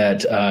herbs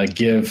that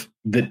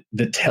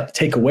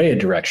take away a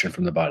direction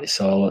from the body.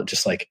 So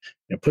just like,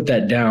 put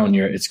that down,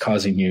 it's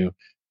causing you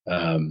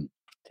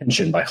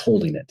tension by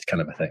holding it,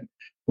 kind of a thing.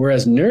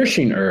 Whereas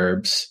nourishing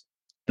herbs,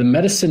 the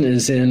medicine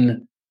is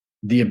in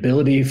the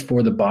ability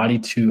for the body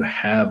to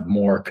have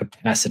more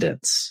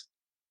capacitance.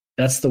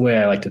 That's the way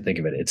I like to think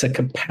of it. It's a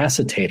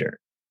capacitator.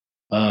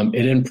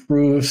 It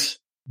improves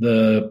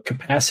the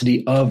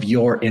capacity of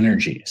your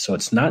energy. So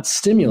it's not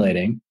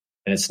stimulating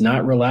and it's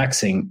not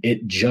relaxing.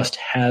 It just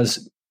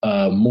has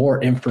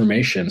more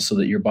information so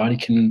that your body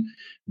can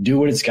do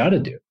what it's got to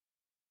do.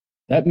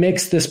 That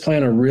makes this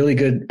plant a really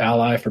good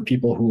ally for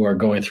people who are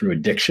going through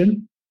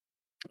addiction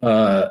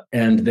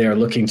and they are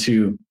looking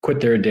to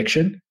quit their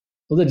addiction.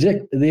 Well,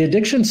 the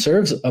addiction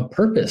serves a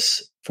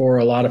purpose for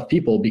a lot of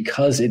people,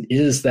 because it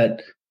is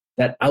that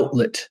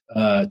outlet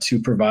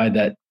to provide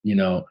that,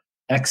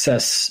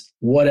 excess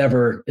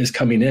whatever is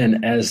coming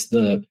in as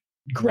the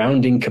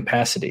grounding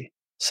capacity.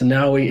 So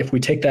now if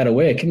we take that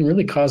away, it can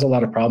really cause a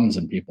lot of problems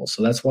in people.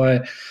 So that's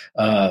why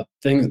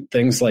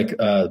things like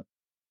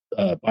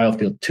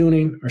biofield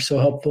tuning are so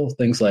helpful.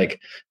 Things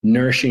like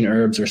nourishing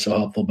herbs are so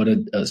helpful, but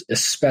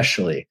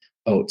especially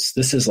oats.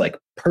 This is like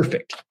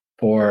perfect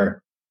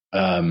for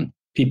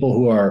people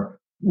who are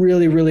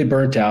really, really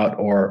burnt out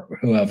or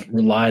who have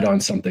relied on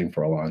something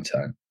for a long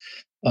time.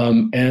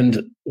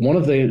 And one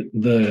of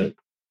the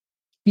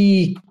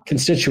key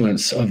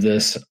constituents of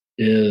this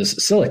is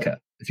silica.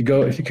 If you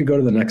could go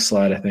to the next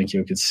slide, I think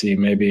you could see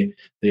maybe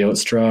the oat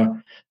straw.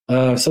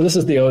 So this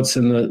is the oats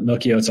and the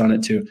milky oats on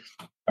it too.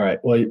 All right.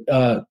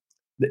 Well,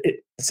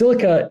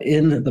 silica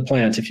in the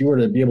plant, if you were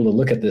to be able to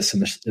look at this in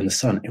the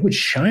sun, it would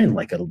shine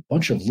like a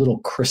bunch of little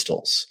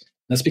crystals.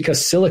 That's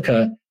because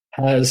silica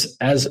has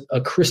as a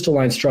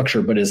crystalline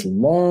structure, but is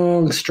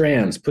long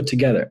strands put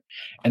together.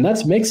 And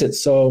that makes it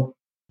so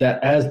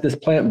that as this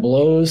plant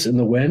blows in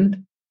the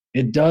wind,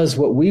 it does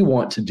what we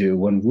want to do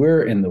when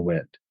we're in the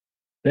wind: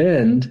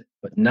 bend,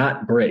 but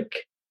not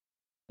break.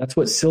 That's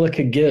what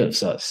silica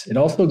gives us. It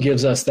also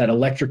gives us that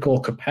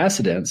electrical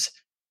capacitance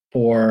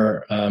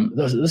for,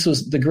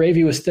 the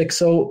gravy was thick,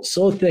 so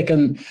thick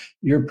on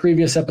your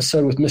previous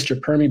episode with Mr.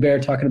 Permy Bear,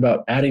 talking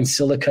about adding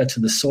silica to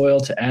the soil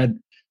to add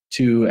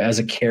to as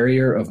a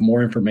carrier of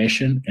more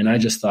information. And I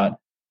just thought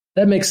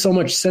that makes so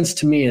much sense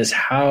to me, as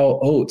how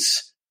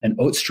oats and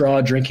oat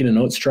straw, drinking an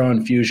oat straw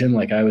infusion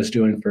like I was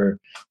doing for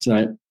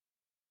tonight.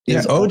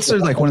 Yeah, oats are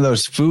like one of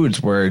those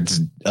foods where it's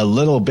a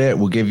little bit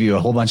will give you a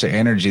whole bunch of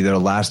energy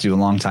that'll last you a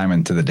long time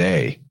into the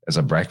day as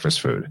a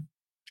breakfast food.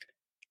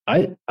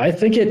 I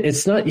think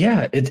it's not.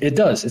 Yeah, it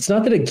does. It's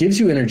not that it gives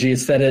you energy.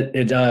 It's that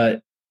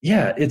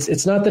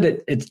it's not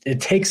that it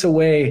takes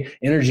away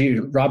energy,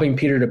 robbing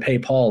Peter to pay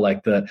Paul,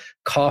 like the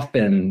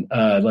coffin,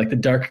 like the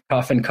dark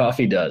coffin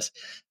coffee does.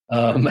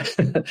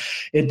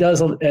 It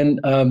does,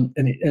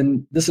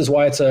 and this is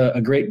why it's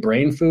a great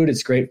brain food.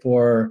 It's great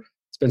for.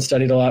 It's been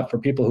studied a lot for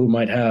people who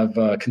might have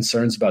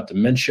concerns about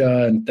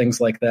dementia and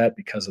things like that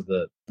because of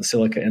the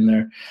silica in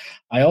there.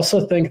 I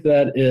also think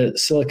that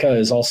silica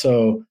is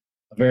also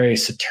a very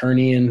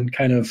Saturnian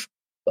kind of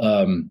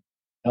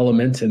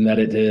element, in that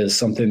it is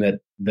something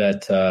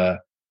that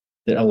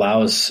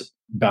allows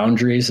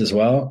boundaries as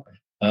well.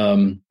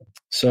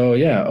 So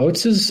yeah,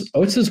 oats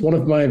is one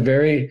of my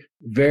very,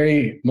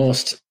 very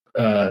most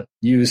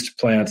used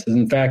plants.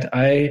 In fact,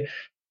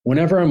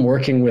 whenever I'm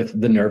working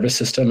with the nervous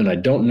system and I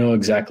don't know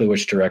exactly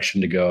which direction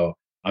to go,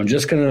 I'm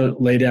just going to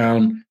lay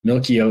down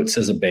milky oats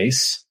as a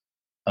base,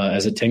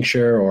 as a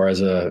tincture or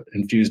as a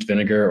infused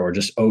vinegar or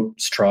just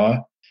oat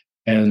straw,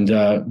 and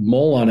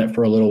mull on it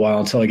for a little while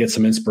until I get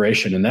some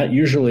inspiration. And that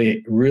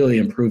usually really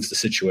improves the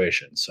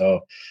situation.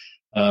 So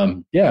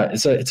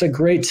it's a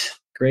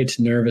great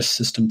nervous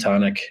system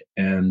tonic.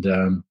 And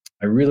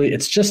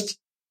it's just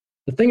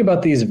the thing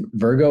about these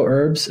Virgo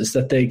herbs is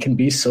that they can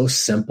be so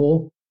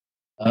simple.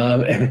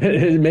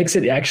 It makes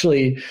it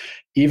actually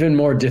even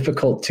more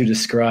difficult to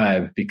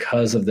describe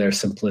because of their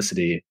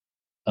simplicity.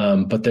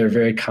 But they're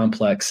very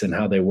complex in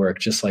how they work,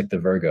 just like the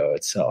Virgo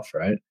itself,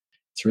 right?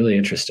 It's really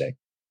interesting.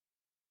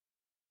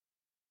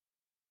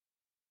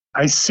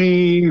 I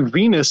see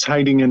Venus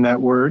hiding in that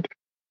word.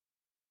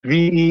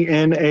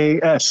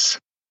 Venas.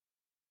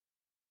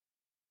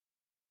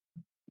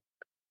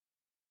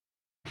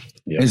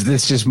 Yep. Is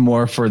this just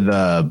more for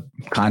the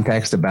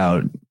context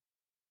about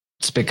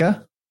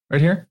spica?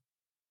 right here.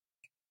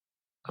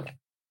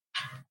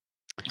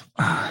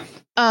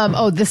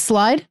 This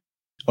slide?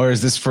 Or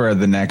is this for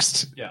the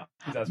next? Yeah.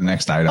 The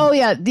next item. Oh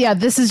yeah.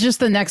 This is just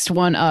the next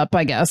one up,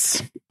 I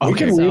guess. We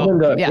can weave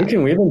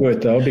into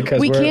it though, because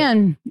we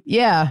can.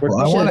 Yeah. Well,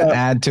 I want to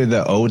add to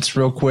the oats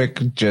real quick,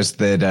 just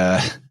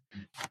that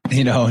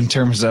in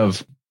terms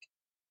of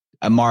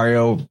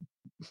Mario,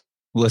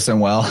 listen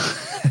well,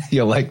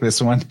 you'll like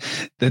this one.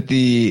 That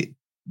the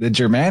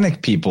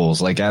Germanic peoples,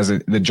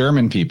 the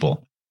German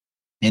people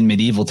in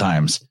medieval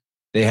times,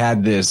 they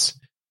had this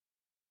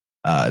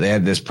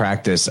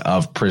practice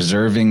of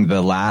preserving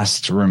the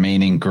last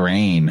remaining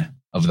grain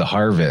of the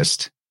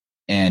harvest.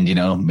 And,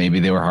 maybe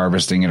they were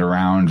harvesting it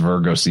around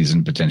Virgo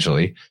season,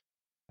 potentially,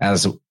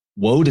 as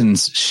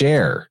Woden's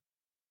share.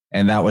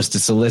 And that was to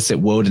solicit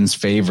Woden's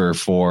favor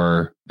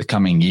for the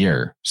coming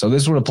year. So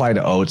this would apply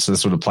to oats.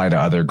 This would apply to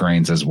other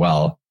grains as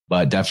well,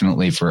 but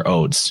definitely for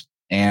oats.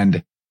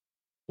 And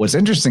what's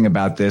interesting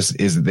about this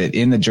is that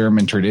in the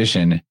German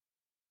tradition,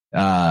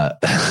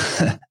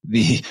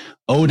 the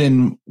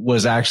Odin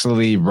was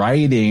actually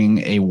riding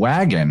a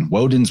wagon,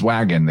 Woden's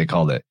wagon, they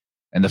called it.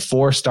 And the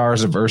 4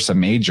 stars of Ursa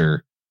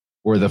Major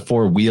were the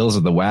 4 wheels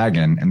of the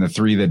wagon, and the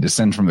 3 that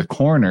descend from the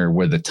corner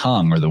were the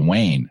tongue or the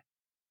wain.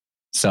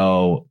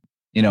 So,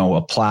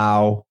 a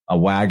plow, a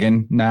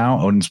wagon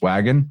now, Odin's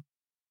wagon.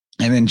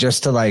 And then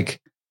just to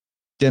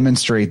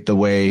demonstrate the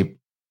way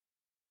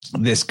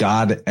this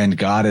god and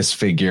goddess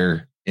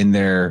figure in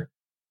their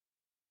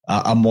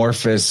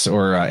amorphous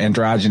or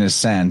androgynous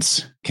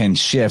sense can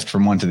shift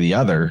from one to the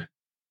other.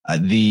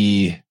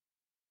 The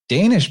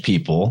Danish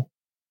people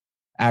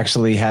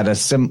actually had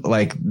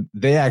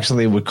they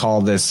actually would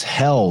call this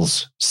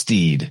Hel's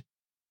steed,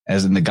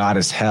 as in the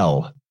goddess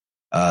Hel.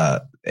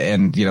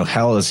 And,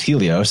 Hel is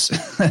Helios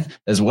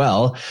as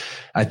well.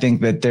 I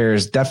think that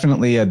there's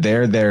definitely a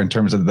there in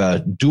terms of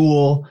the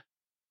dual,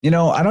 I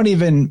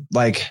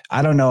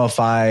don't know if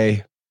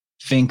I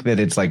think that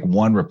it's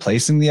one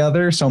replacing the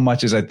other so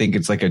much as I think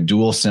it's a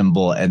dual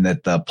symbol, and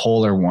that the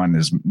polar one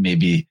is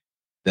maybe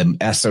the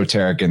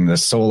esoteric and the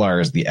solar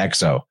is the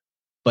exo.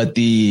 But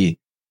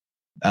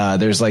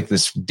there's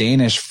this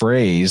Danish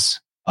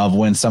phrase of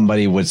when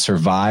somebody would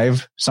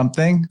survive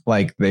something,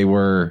 they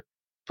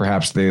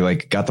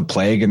got the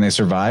plague and they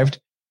survived.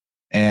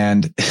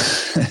 And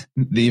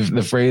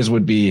the phrase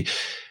would be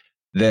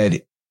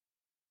that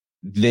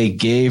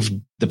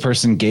the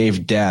person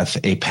gave death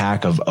a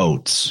pack of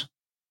oats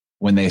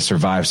when they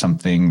survived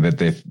something that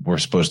they were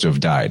supposed to have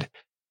died.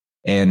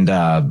 And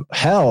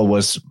Hel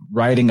was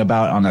riding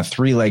about on a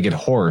 3-legged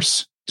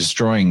horse,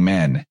 destroying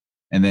men.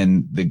 And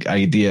then the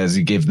idea is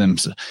he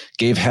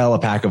gave Hel a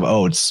pack of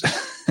oats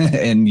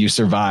and you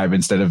survive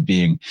instead of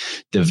being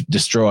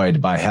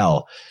destroyed by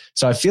Hel.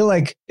 So I feel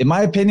in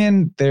my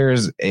opinion,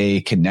 there's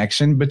a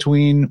connection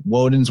between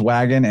Woden's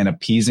wagon and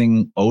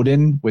appeasing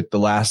Odin with the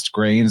last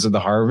grains of the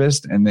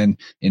harvest. And then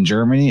in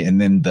Germany,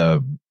 and then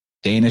the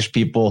Danish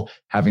people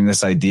having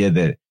this idea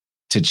that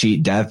to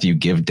cheat death, you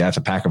give death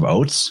a pack of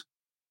oats.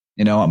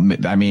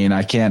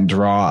 I can't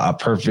draw a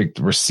perfect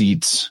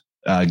receipts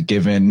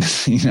given,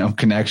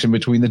 connection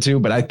between the two,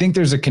 but I think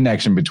there's a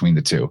connection between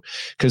the two,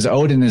 because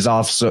Odin is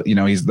also,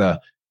 he's the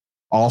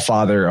all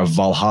father of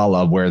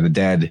Valhalla, where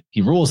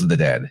he rules the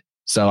dead.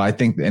 So I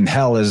think, and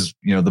Hel is,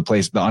 the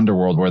place, the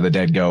underworld where the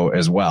dead go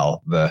as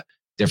well. The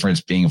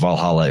difference being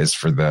Valhalla is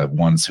for the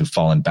ones who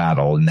fall in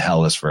battle, and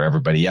Hel is for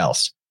everybody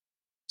else.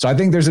 So I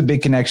think there's a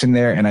big connection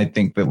there. And I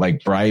think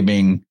that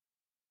bribing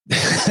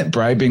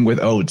with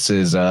oats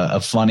is a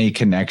funny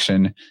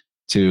connection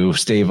to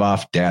stave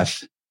off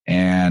death.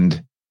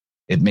 And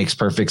it makes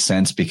perfect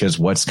sense, because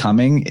what's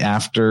coming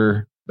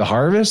after the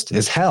harvest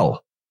is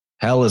Hel.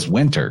 Hel is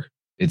winter.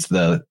 It's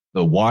the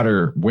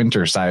water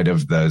winter side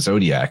of the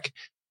zodiac.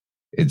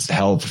 It's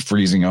Hel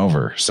freezing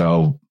over.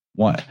 So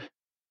what?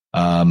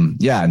 And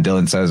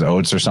Dylan says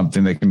oats are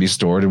something that can be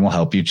stored and will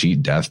help you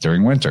cheat death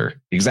during winter.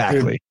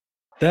 Exactly.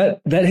 Dude,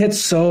 that hits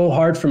so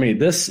hard for me.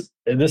 This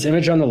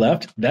image on the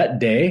left, that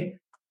day.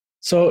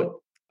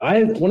 So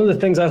one of the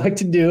things I like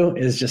to do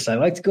is I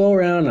like to go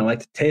around and I like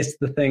to taste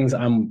the things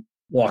I'm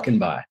walking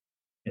by.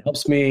 It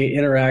helps me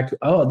interact.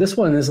 Oh, this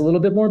one is a little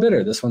bit more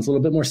bitter. This one's a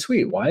little bit more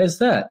sweet. Why is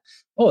that?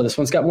 Oh, this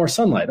one's got more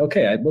sunlight.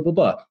 Okay, blah, blah,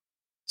 blah.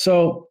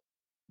 So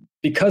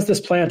because this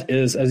plant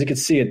is, as you can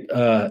see,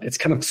 it's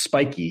kind of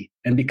spiky.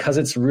 And because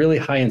it's really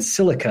high in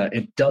silica,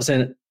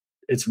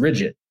 it's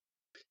rigid.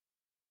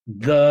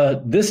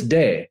 This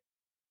day,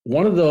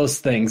 one of those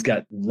things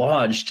got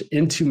lodged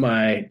into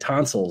my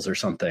tonsils or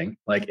something.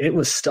 It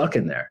was stuck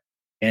in there,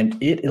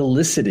 and it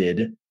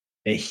elicited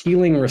a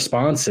healing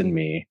response in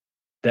me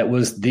that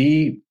was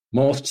the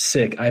most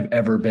sick I've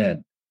ever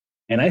been.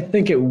 And I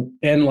think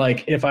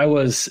if I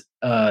was,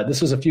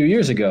 this was a few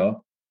years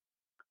ago.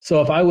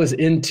 So if I was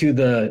into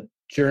the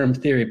germ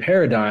theory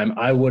paradigm,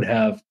 I would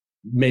have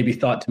maybe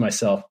thought to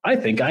myself, I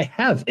think I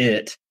have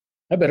it.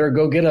 I better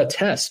go get a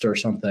test or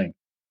something.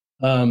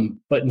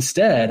 But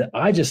instead,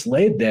 I just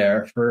laid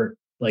there for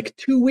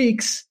 2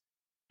 weeks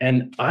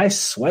and I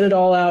sweat it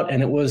all out.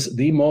 And it was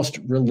the most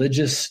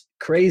religious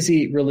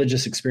crazy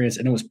religious experience,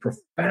 and it was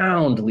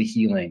profoundly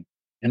healing,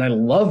 and I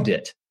loved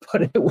it.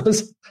 But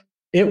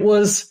it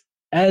was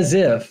as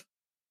if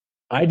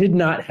I did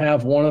not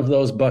have one of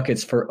those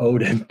buckets for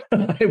Odin.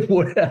 I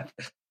would have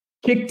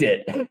kicked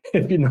it,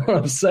 if you know what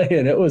I'm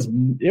saying. It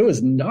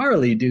was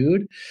gnarly,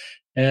 dude.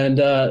 And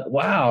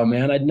wow,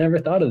 man, I'd never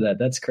thought of that.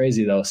 That's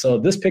crazy, though. So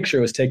this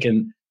picture was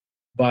taken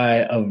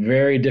by a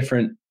very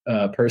different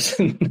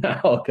person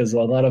now, because a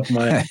lot of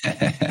my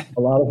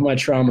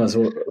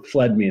traumas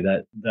fled me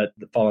that the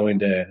following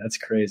day. That's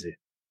crazy.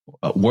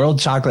 World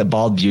Chocolate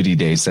Bald Beauty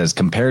Day says,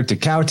 compared to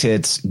cow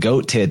tits,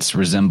 goat tits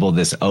resemble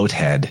this oat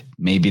head.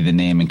 Maybe the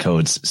name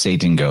encodes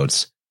Satan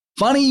goats.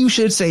 Funny you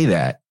should say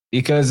that,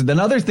 because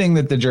another thing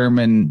that the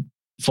German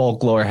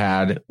folklore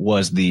had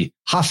was the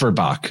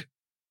Haferbach.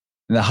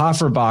 The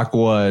Haferbach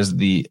was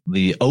the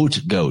oat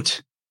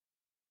goat.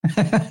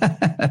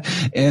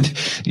 And,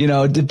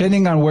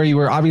 depending on where you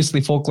were,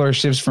 obviously folklore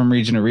shifts from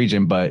region to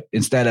region, but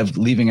instead of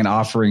leaving an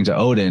offering to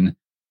Odin,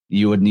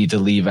 you would need to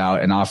leave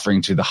out an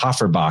offering to the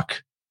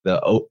Haferbach,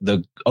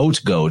 the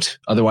oat goat.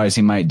 Otherwise,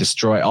 he might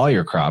destroy all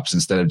your crops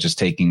instead of just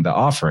taking the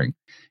offering.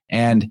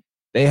 And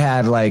they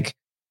had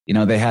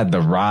they had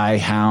the rye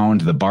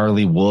hound, the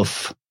barley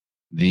wolf,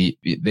 they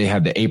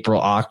had the April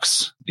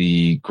ox,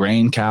 the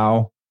grain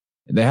cow.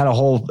 They had a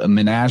whole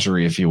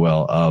menagerie, if you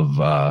will,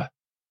 of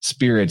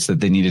spirits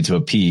that they needed to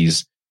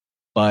appease.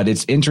 But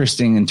it's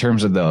interesting in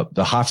terms of the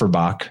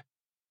Haferbach,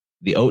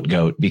 the oat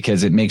goat,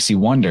 because it makes you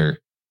wonder,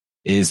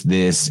 is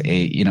this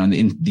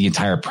in the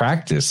entire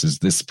practice, is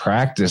this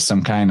practice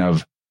some kind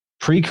of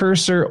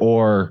precursor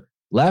or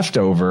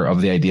leftover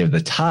of the idea of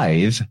the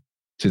tithe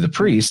to the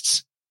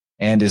priests?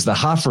 And is the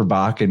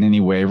Haferbach in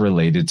any way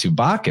related to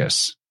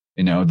Bacchus?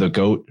 The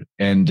goat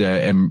and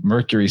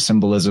Mercury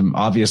symbolism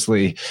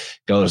obviously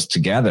goes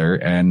together,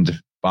 and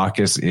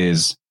Bacchus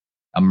is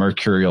a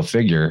mercurial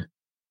figure.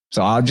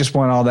 So I just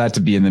want all that to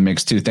be in the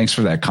mix too. Thanks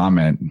for that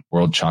comment.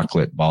 World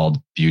Chocolate Bald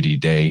Beauty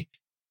Day.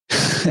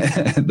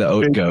 The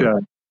oat big goat.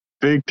 Time.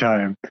 Big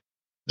time.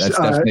 That's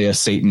definitely a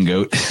Satan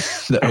goat.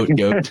 The oat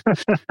goat.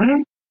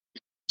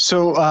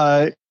 So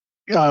a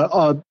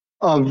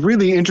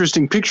really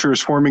interesting picture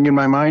is forming in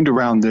my mind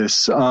around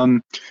this.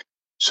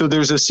 So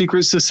there's a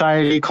secret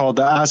society called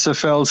the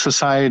Astrophel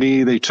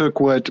Society. They took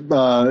what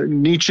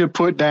Nietzsche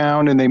put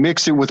down and they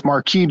mixed it with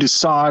Marquis de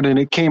Sade, and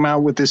it came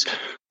out with this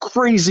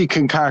crazy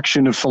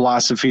concoction of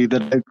philosophy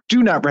that I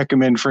do not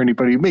recommend for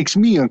anybody. It makes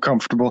me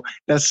uncomfortable.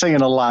 That's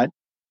saying a lot.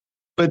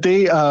 But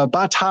they,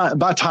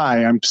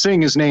 Bataille, I'm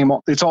saying his name,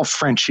 it's all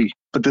Frenchy,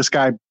 but this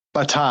guy,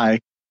 Bataille,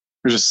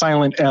 there's a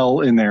silent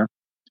L in there.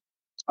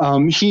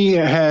 He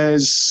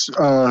has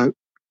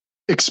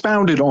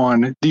expounded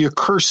on the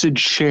accursed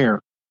share.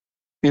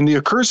 And the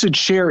accursed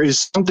share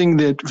is something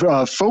that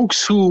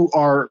folks who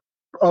are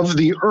of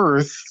the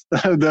earth,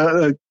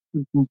 the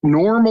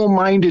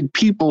normal-minded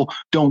people,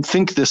 don't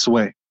think this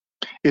way.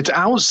 It's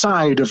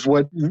outside of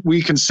what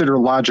we consider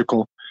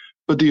logical.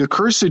 But the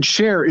accursed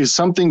share is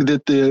something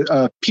that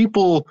the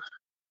people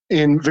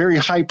in very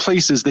high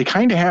places, they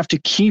kind of have to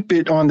keep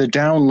it on the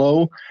down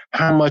low,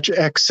 how much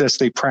excess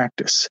they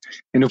practice.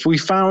 And if we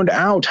found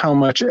out how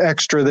much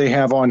extra they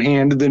have on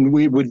hand, then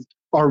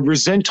our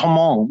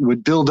resentment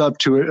would build up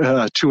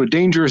to a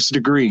dangerous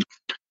degree.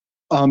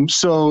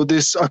 So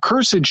this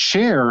accursed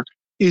share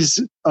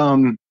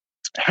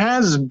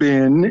has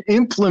been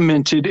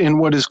implemented in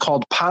what is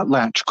called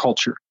potlatch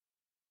culture.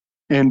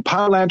 And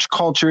potlatch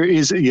culture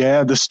is,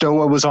 the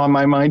Stoa was on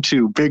my mind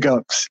too. Big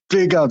ups,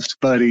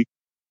 buddy.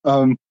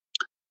 The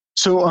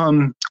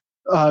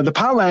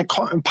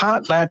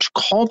potlatch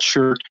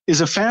culture is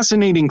a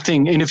fascinating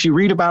thing. And if you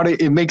read about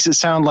it, it makes it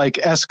sound like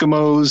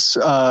Eskimos,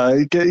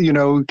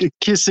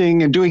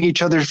 kissing and doing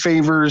each other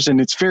favors.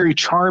 And it's very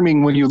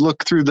charming when you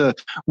look through the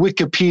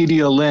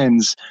Wikipedia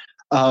lens.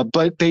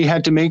 But they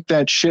had to make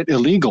that shit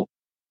illegal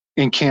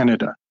in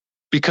Canada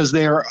because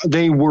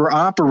they were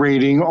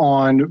operating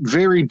on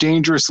very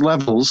dangerous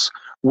levels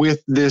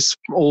with this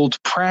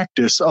old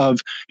practice of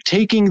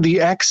taking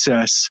the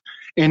excess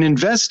and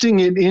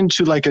investing it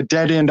into like a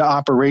dead-end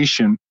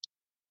operation.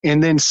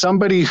 And then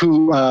somebody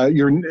who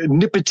you're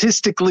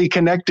nepotistically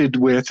connected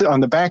with on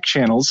the back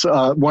channels,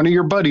 one of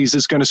your buddies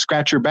is going to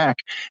scratch your back.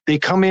 They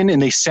come in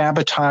and they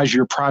sabotage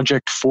your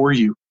project for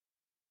you.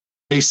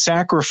 They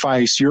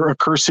sacrifice your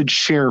accursed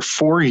share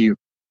for you.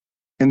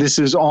 And this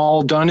is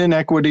all done in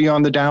equity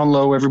on the down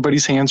low.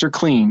 Everybody's hands are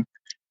clean.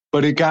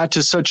 But it got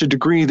to such a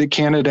degree that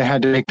Canada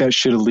had to make that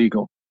shit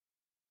illegal.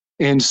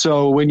 And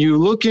so when you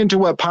look into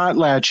what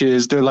potlatch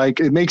is, they're like,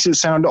 it makes it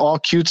sound all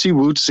cutesy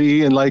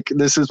wootsy and like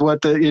this is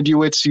what the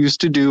Inuits used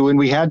to do. And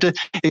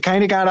it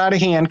kind of got out of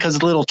hand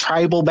because little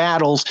tribal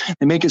battles,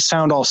 they make it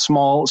sound all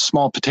small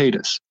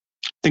potatoes.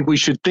 I think we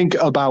should think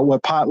about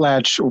what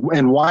potlatch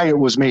and why it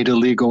was made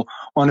illegal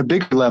on a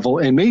bigger level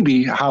and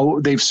maybe how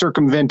they've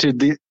circumvented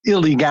the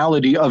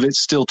illegality of it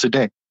still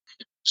today.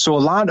 So a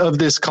lot of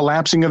this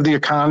collapsing of the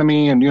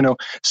economy and,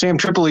 Sam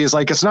Tripoli is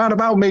like, it's not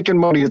about making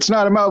money. It's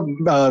not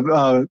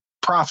about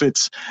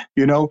profits,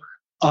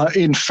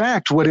 In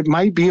fact, what it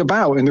might be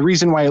about, and the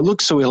reason why it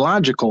looks so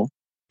illogical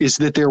is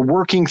that they're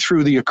working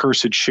through the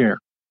accursed share.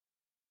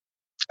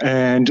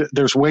 And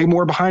there's way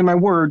more behind my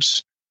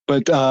words,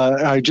 but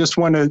I just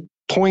want to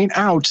point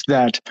out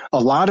that a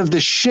lot of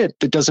this shit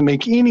that doesn't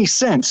make any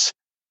sense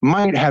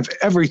might have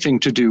everything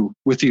to do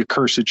with the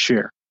accursed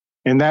share.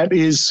 And that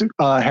is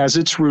has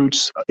its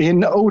roots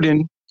in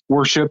Odin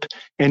worship,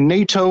 and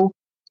NATO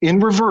in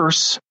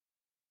reverse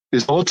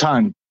is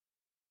Wotan.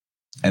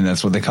 And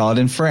that's what they call it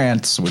in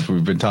France, which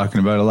we've been talking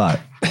about a lot.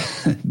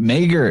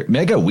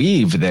 Mega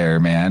weave there,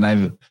 man.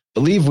 I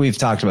believe we've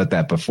talked about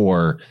that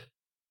before.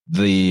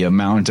 The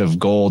amount of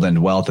gold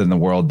and wealth in the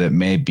world that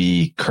may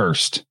be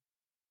cursed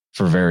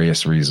for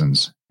various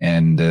reasons.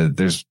 And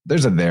there's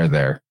a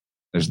there.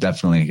 There's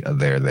definitely a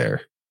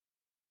there.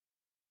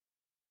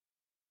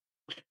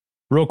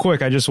 Real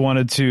quick, I just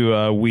wanted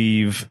to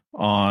weave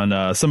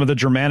on some of the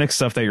Germanic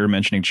stuff that you were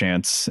mentioning,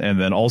 Chance, and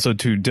then also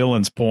to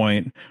Dylan's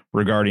point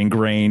regarding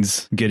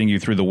grains getting you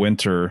through the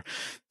winter.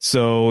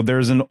 So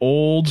there's an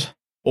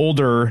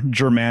older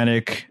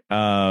Germanic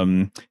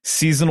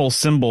seasonal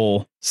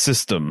symbol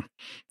system.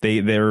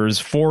 There's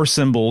 4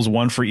 symbols,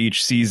 one for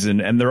each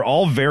season, and they're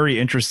all very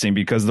interesting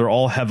because they're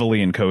all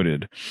heavily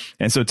encoded.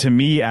 And so to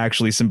me,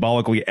 actually,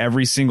 symbolically,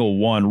 every single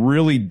one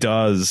really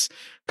does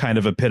kind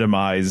of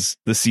epitomize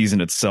the season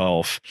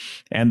itself.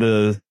 And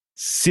the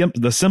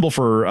symbol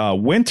for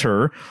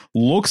winter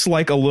looks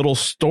like a little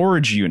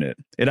storage unit.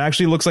 It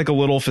actually looks like a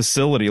little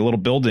facility, a little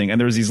building,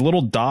 and there's these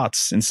little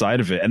dots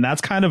inside of it. And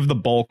that's kind of the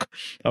bulk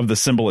of the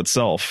symbol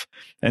itself.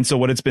 And so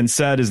what it's been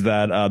said is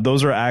that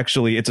those are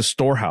actually, it's a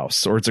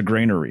storehouse or it's a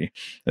granary,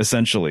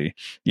 essentially,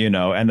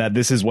 and that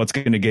this is what's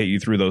going to get you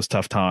through those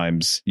tough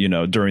times,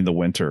 during the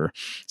winter.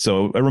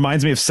 So it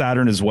reminds me of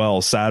Saturn as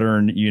well.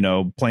 Saturn,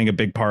 playing a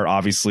big part,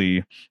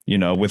 obviously,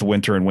 with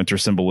winter and winter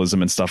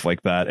symbolism and stuff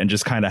like that. And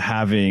just kind of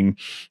having,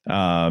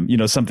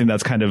 something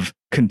that's kind of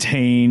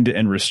contained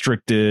and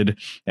restricted,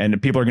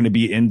 and people are going to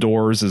be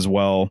indoors as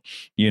well,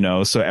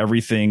 so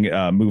everything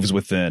moves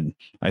within,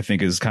 I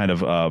think, is kind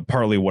of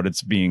partly what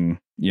it's being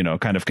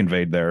kind of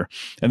conveyed there.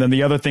 And then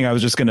the other thing I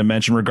was just going to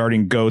mention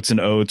regarding goats and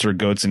oats or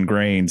goats and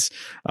grains,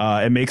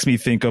 it makes me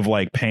think of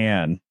like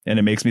Pan, and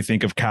it makes me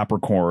think of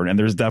Capricorn, and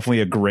there's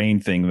definitely a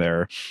grain thing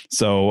there.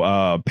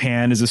 So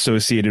Pan is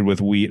associated with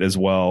wheat as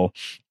well.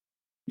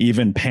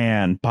 Even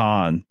pan,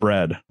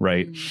 bread,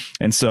 right?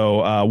 And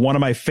so one of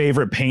my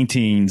favorite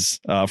paintings,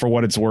 for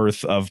what it's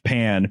worth, of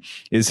Pan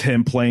is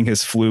him playing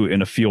his flute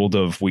in a field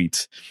of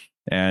wheat.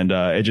 And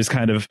it just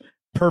kind of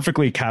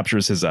perfectly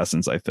captures his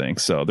essence, I think.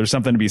 So there's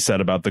something to be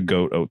said about the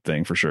goat oat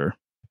thing for sure.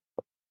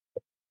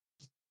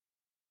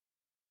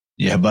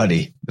 Yeah,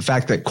 buddy. The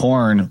fact that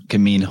corn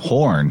can mean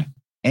horn,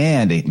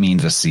 and it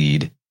means a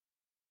seed,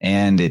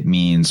 and it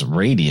means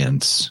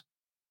radiance,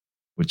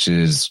 which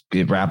is,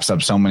 it wraps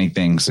up so many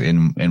things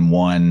in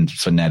one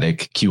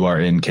phonetic,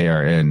 QRN,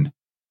 KRN.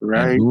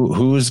 Right.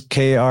 Who's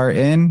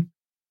KRN?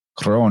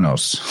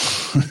 Kronos.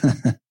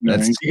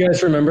 That's, you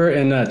guys remember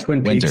in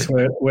Twin Peaks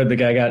where the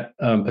guy got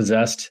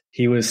possessed?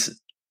 He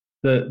was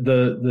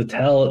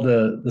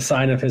the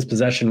sign of his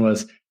possession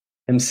was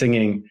him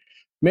singing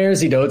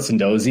 "Maresy dotes and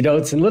dozy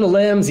dotes and little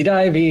lambsy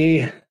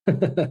divey."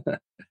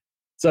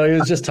 So he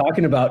was just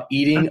talking about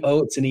eating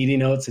oats and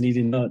eating oats and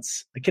eating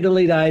oats. A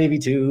kiddly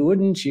divey too,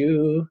 wouldn't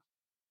you?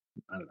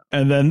 I don't know.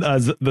 And then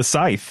the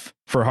scythe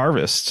for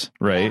harvest,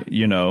 right?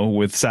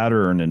 With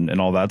Saturn and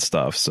all that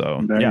stuff.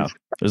 So yeah,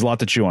 there's a lot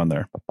to chew on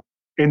there.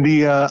 And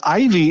the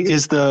ivy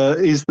is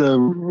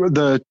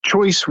the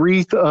choice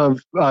wreath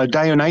of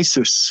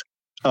Dionysus,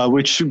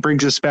 which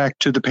brings us back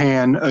to the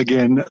Pan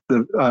again.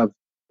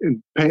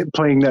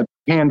 Playing that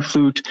pan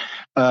flute.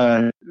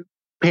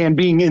 Pan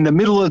being in the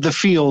middle of the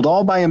field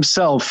all by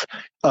himself,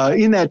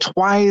 in that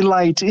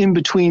twilight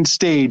in-between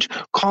stage,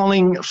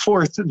 calling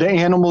forth the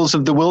animals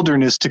of the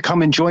wilderness to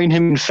come and join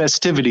him in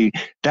festivity.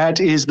 That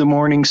is the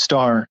morning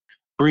star,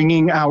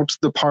 bringing out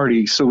the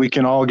party so we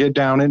can all get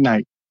down at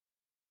night.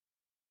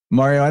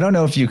 Mario, I don't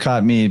know if you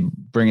caught me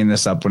bringing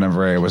this up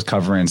whenever I was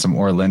covering some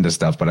Orlinda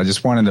stuff, but I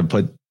just wanted to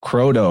put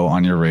Crodo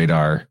on your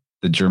radar,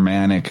 the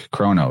Germanic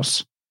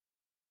Kronos,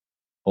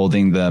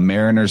 holding the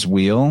mariner's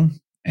wheel.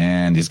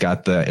 And he's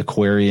got the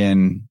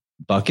Aquarian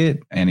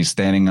bucket, and he's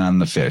standing on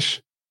the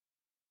fish.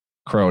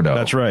 Crodo.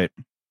 That's right.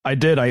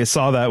 I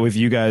saw that with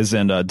you guys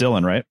and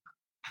Dylan, right?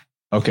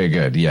 Okay,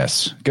 good.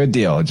 Yes. Good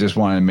deal. I just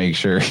wanted to make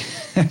sure,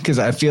 because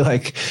I feel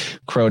like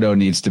Crodo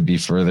needs to be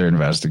further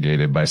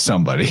investigated by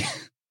somebody.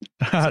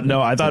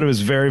 No, I thought it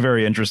was very,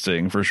 very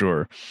interesting for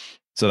sure.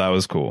 So that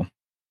was cool.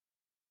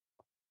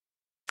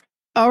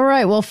 All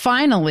right. Well,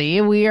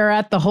 finally, we are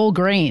at the whole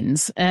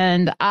grains.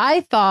 And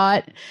I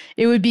thought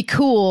it would be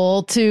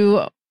cool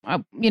to,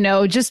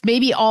 just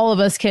maybe all of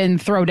us can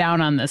throw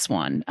down on this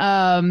one.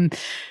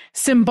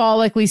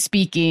 symbolically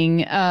speaking,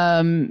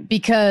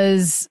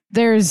 because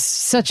there's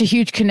such a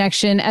huge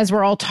connection, as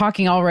we're all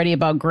talking already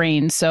about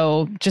grain.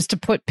 So just to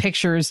put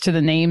pictures to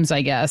the names,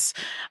 I guess,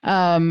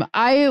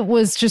 I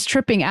was just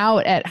tripping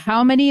out at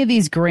how many of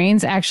these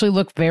grains actually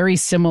look very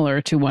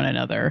similar to one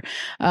another.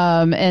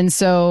 And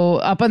so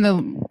up on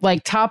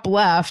the top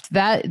left,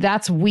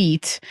 that's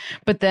wheat,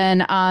 but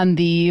then on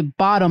the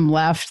bottom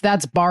left,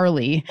 that's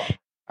barley.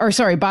 Or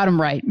sorry,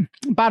 bottom right.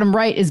 Bottom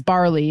right is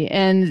barley.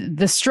 And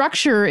the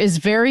structure is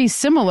very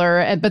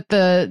similar, but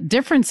the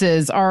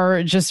differences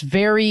are just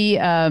very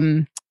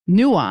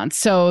nuanced.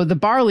 So the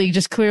barley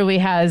just clearly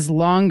has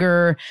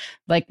longer,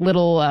 like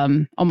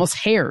little almost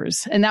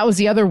hairs. And that was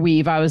the other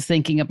weave I was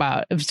thinking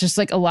about. It was just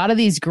like a lot of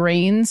these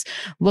grains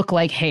look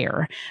like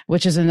hair,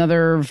 which is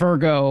another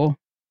Virgo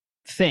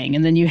thing.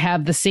 And then you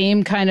have the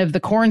same kind of the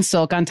corn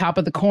silk on top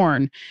of the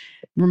corn.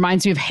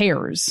 Reminds me of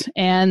hairs.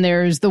 And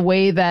there's the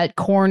way that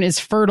corn is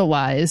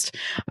fertilized,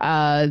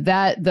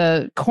 that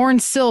the corn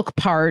silk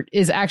part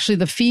is actually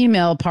the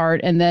female part.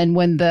 And then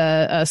when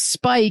the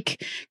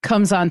spike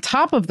comes on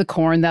top of the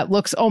corn that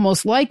looks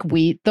almost like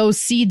wheat, those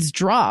seeds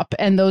drop,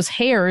 and those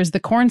hairs, the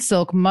corn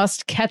silk,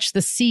 must catch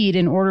the seed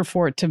in order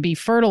for it to be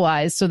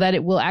fertilized so that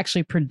it will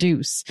actually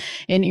produce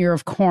an ear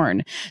of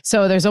corn.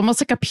 So there's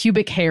almost like a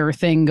pubic hair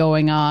thing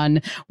going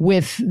on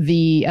with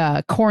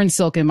the corn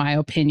silk, in my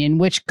opinion,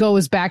 which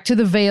goes back to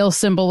the veil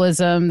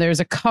symbolism.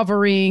 There's a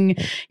covering,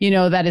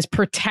 that is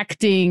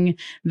protecting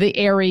the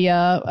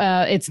area.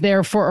 It's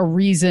there for a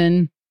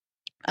reason.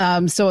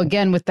 So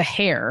again, with the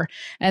hair.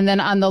 And then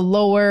on the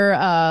lower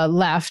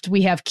left,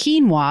 we have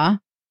quinoa.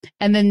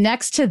 And then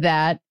next to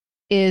that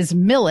is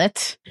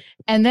millet.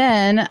 And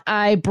then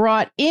I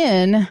brought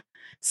in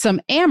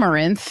some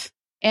amaranth.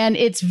 And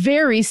it's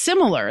very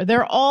similar.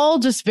 They're all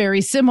just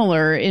very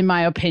similar, in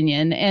my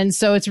opinion. And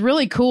so it's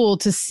really cool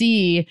to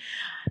see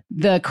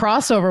the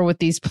crossover with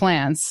these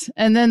plants.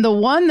 And then the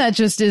one that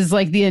just is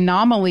like the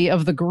anomaly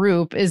of the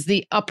group is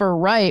the upper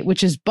right,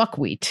 which is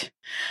buckwheat.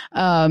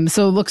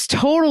 So it looks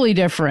totally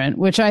different,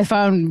 which I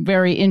found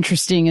very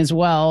interesting as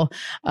well.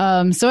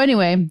 So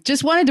anyway,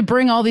 just wanted to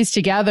bring all these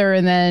together,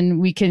 and then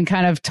we can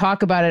kind of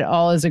talk about it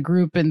all as a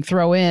group and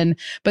throw in.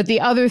 But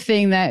the other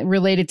thing that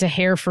related to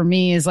hair for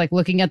me is like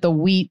looking at the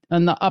wheat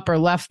on the upper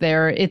left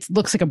there, it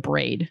looks like a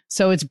braid.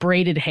 So it's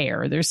braided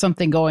hair. There's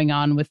something going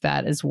on with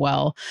that as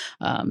well.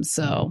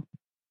 So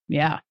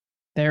yeah,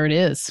 there it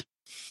is.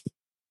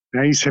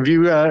 Nice. Have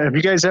you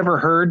guys ever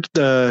heard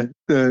the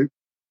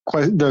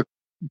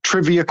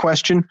trivia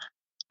question?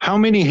 How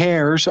many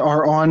hairs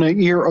are on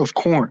an ear of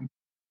corn?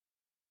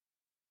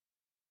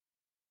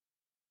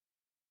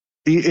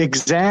 The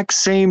exact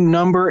same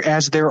number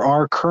as there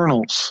are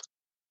kernels.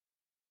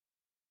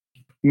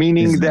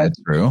 Meaning Isn't that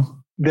true?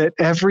 That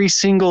every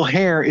single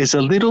hair is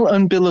a little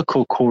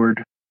umbilical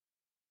cord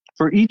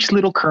for each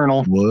little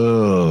kernel.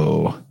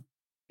 Whoa.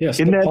 Yes,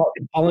 the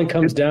pollen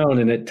comes down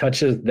and it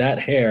touches that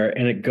hair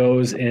and it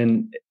goes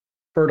and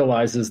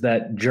fertilizes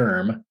that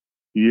germ.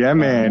 Yeah,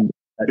 man.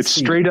 It's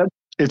straight up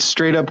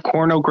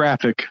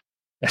cornographic.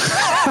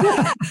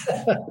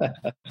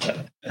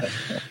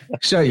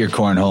 Shut your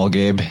cornhole,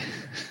 Gabe.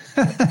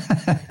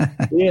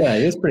 Yeah,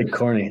 it is pretty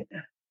corny.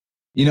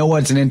 You know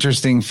what's an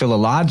interesting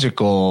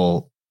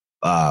philological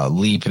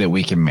leap that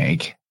we can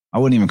make? I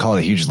wouldn't even call it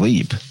a huge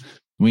leap.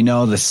 We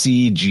know the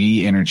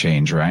CG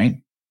interchange, right?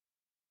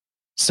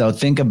 So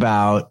think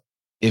about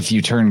if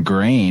you turn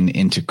grain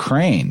into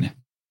crane.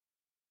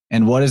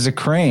 And what is a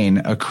crane?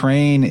 A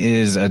crane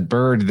is a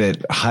bird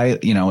that,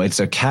 it's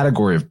a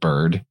category of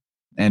bird.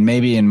 And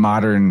maybe in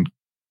modern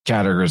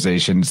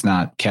categorization, it's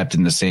not kept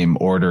in the same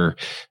order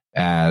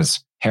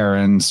as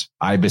herons,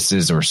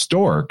 ibises, or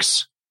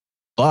storks,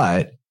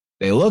 but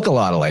they look a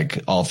lot like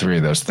all three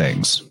of those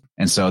things.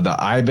 And so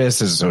the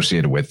ibis is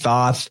associated with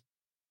Thoth.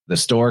 The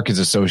stork is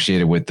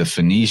associated with the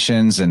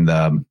Phoenicians and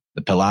the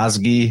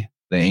Pelasgi,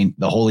 the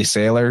holy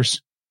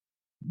sailors.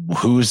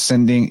 Who's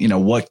sending,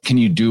 what can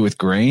you do with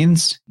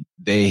grains?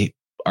 They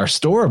are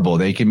storable.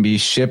 They can be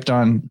shipped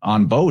on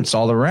boats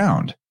all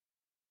around.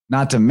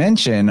 Not to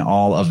mention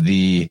all of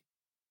the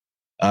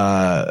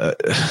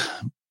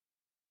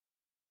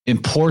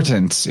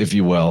importance, if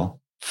you will,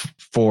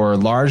 for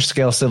large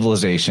scale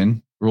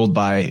civilization ruled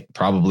by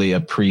probably a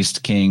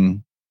priest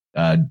king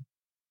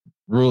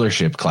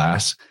rulership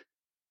class.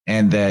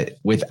 And that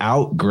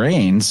without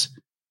grains,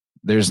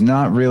 there's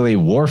not really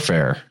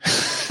warfare.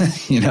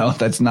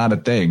 That's not a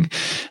thing.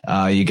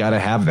 You got to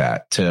have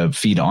that to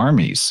feed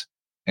armies.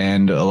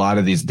 And a lot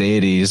of these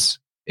deities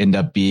end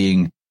up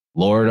being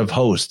Lord of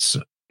hosts.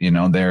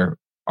 They're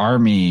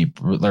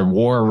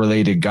war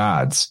related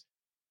gods.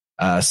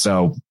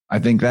 So I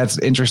think that's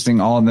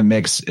interesting, all in the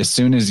mix. As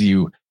soon as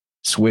you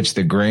switch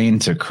the grain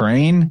to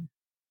crane,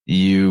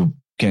 you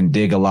can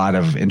dig a lot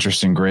of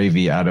interesting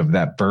gravy out of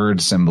that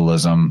bird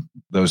symbolism,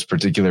 those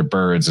particular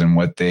birds and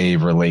what they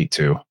relate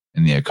to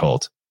in the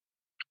occult.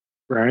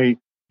 Right.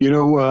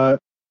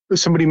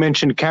 Somebody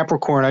mentioned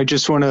Capricorn. I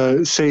just want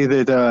to say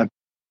that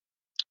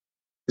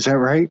Is that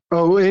right?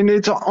 Oh, and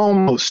it's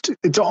almost,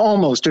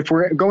 if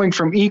we're going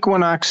from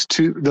equinox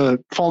to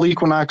the fall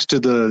equinox to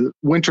the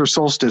winter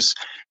solstice,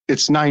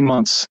 it's 9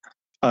 months.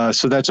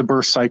 So that's a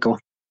birth cycle.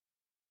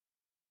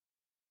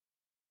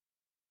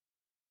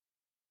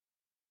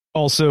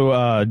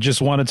 Also, just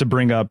wanted to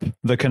bring up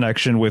the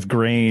connection with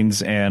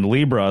grains and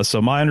Libra.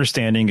 So my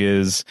understanding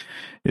is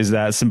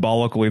that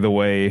symbolically the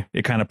way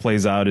it kind of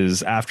plays out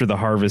is after the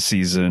harvest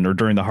season or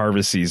during the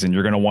harvest season,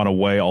 you're going to want to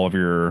weigh all of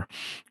your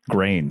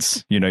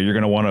grains. You're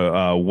going to want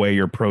to weigh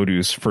your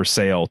produce for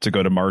sale to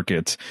go to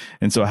market.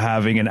 And so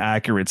having an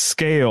accurate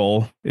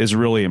scale is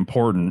really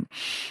important.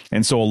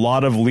 And so a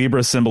lot of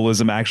Libra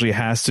symbolism actually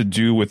has to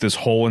do with this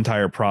whole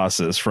entire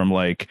process, from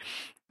like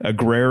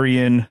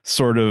agrarian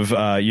sort of,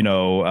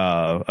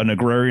 an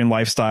agrarian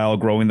lifestyle,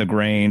 growing the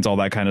grains, all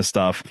that kind of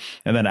stuff,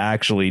 and then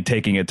actually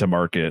taking it to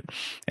market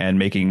and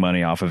making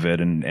money off of it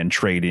and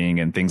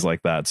trading and things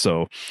like that.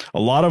 So a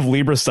lot of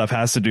Libra stuff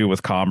has to do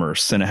with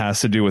commerce, and it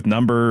has to do with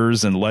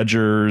numbers and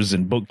ledgers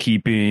and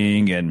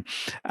bookkeeping and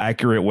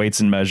accurate weights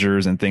and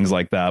measures and things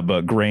like that.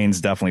 But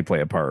grains definitely play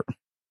a part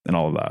in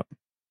all of that.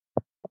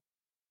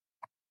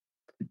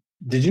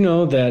 Did you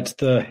know that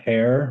the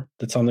hair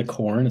that's on the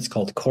corn, it's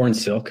called corn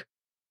silk?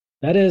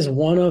 That is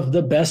one of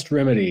the best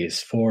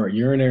remedies for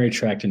urinary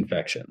tract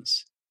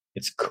infections.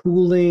 It's a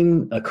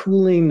cooling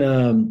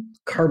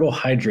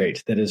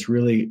carbohydrate that is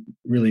really,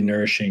 really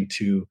nourishing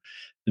to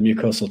the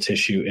mucosal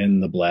tissue in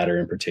the bladder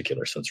in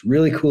particular. So it's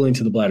really cooling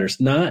to the bladder. It's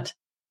not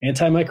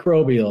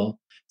antimicrobial.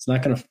 It's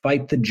not going to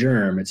fight the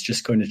germ. It's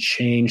just going to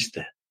change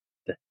the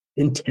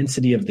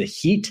intensity of the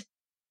heat.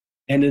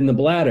 And in the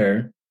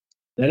bladder,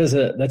 that's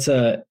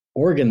a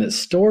organ that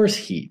stores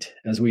heat,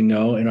 as we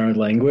know in our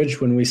language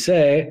when we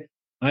say,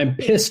 I'm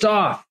pissed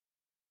off.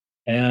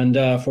 And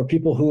for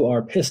people who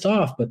are pissed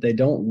off, but they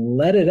don't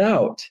let it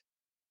out.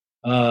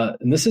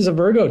 And this is a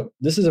Virgo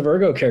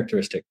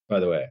characteristic, by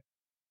the way.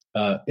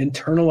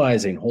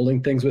 Internalizing,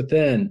 holding things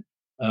within,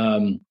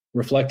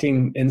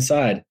 reflecting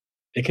inside.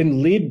 It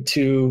can lead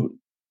to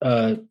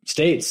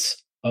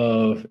states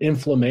of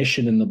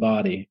inflammation in the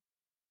body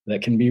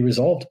that can be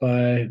resolved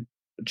by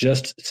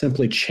just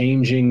simply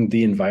changing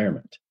the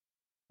environment,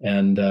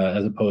 and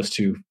as opposed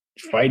to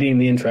fighting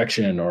the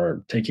infection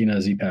or taking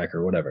a Z-Pack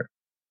or whatever.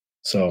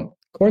 So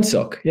corn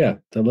silk, yeah,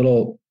 the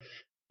little,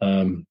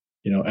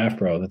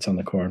 afro that's on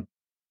the corn.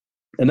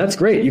 And that's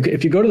great.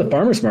 If you go to the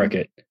farmer's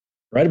market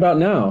right about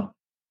now,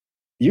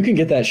 you can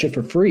get that shit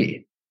for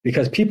free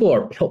because people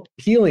are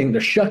peeling, they're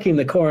shucking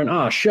the corn.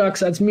 Oh, shucks,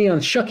 that's me on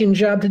shucking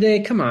job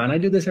today. Come on, I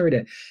do this every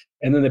day.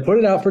 And then they put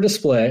it out for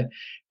display.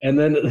 And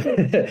then,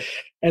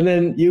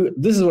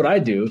 this is what I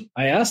do.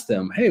 I ask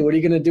them, hey, what are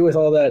you going to do with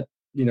all that,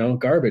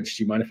 garbage?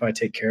 Do you mind if I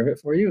take care of it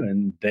for you?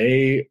 And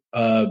they,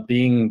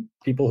 being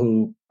people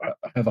who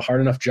have a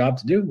hard enough job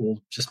to do,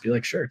 will just be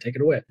like, sure, take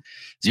it away.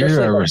 Especially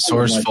you're a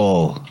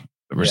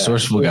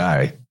resourceful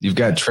guy. You've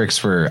got tricks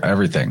for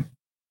everything.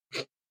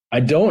 I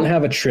don't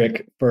have a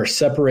trick for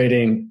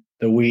separating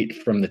the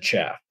wheat from the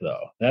chaff,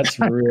 though. That's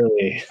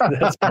really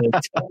tough.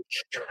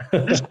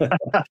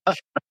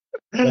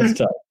 That's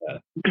tough,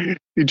 man.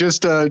 You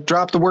just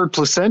drop the word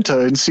placenta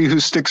and see who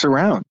sticks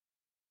around.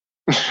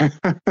 So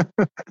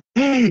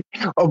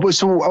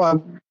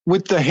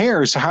with the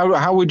hairs,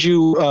 how would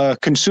you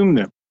consume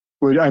them?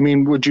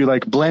 Would you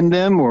like blend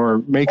them or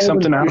make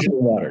something out of it?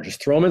 Water.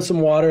 Just throw them in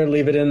some water and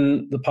leave it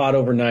in the pot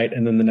overnight,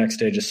 and then the next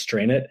day just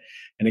strain it,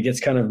 and it gets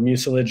kind of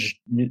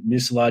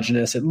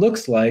mucilaginous. It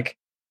looks like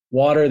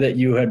water that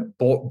you had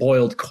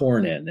boiled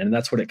corn in, and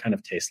that's what it kind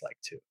of tastes like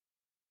too.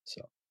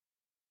 So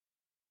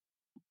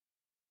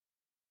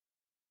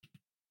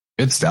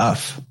good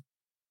stuff.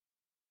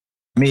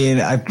 I mean,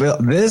 I feel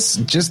this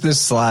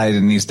slide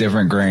and these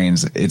different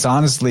grains, it's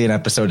honestly an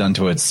episode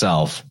unto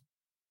itself.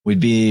 We'd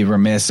be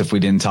remiss if we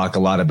didn't talk a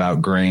lot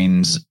about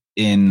grains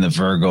in the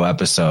Virgo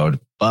episode.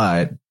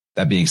 But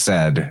that being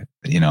said,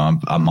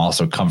 I'm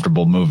also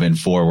comfortable moving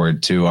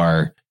forward to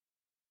our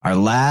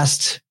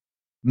last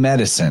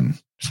medicine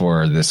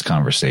for this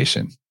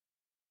conversation.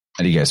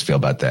 How do you guys feel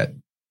about that?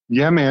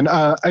 Yeah, man.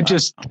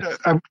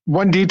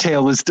 One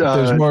detail is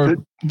there's more.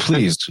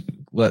 Please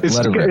let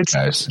it rip,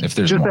 guys. If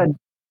there's more.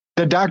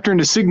 The doctrine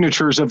of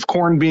signatures of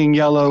corn being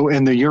yellow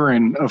and the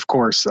urine, of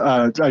course.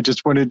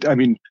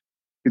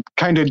 It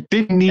kind of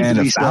didn't need and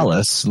to be a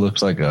phallus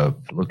looks like a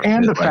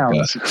and the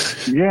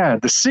phallus. Yeah,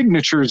 the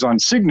signatures on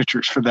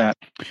signatures for that.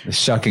 The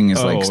shucking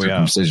is like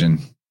circumcision.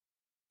 Yeah.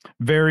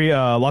 Very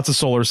lots of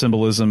solar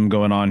symbolism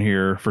going on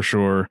here for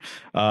sure.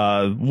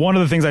 One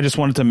of the things I just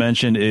wanted to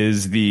mention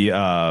is the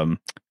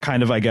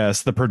kind of, I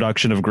guess, the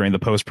production of grain, the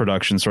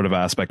post-production sort of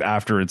aspect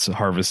after it's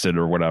harvested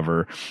or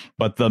whatever.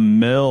 But the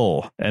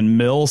mill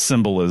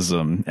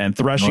symbolism and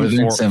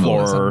threshing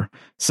floor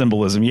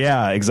symbolism.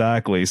 Yeah,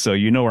 exactly. So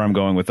you know where I'm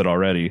going with it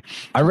already.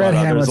 I read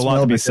Hamlet's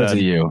Mill to be said.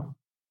 Of you.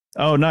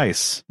 Oh,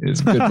 nice.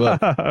 It's a good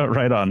book.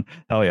 Right on.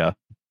 Hell yeah.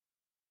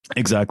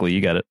 Exactly.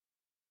 You get it.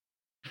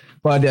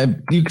 But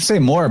you could say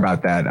more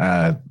about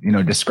that.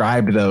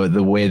 Describe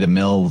the way the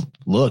mill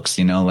looks.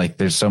 Like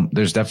there's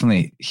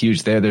definitely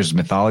huge there. There's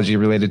mythology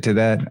related to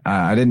that.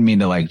 I didn't mean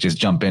to like just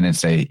jump in and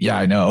say, yeah,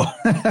 I know,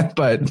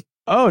 but.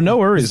 Oh, no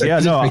worries.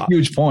 It's a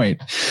huge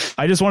point.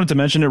 I just wanted to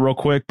mention it real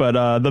quick,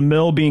 but the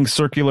mill being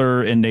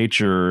circular in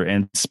nature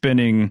and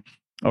spinning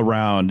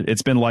around,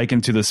 it's been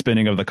likened to the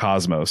spinning of the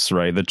cosmos,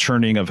 right? The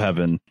churning of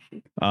heaven.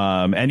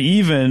 And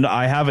even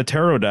I have a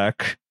tarot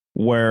deck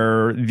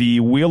where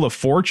the Wheel of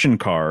Fortune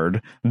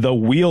card, the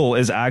wheel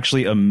is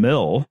actually a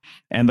mill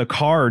and the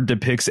card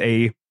depicts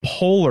a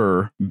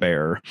polar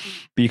bear,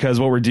 because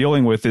what we're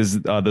dealing with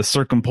is the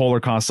circumpolar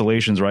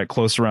constellations, right,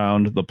 close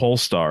around the pole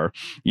star,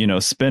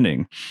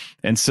 spinning.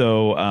 And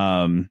so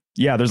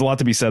there's a lot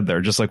to be said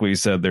there. Just like what you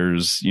said,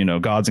 there's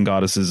gods and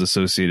goddesses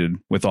associated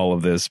with all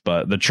of this,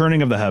 but the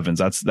churning of the heavens,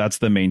 that's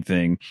the main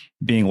thing,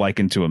 being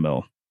likened to a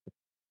mill.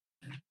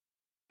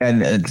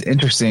 And it's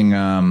interesting,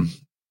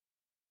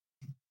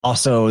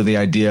 also the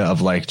idea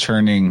of like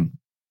churning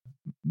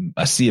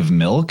a sea of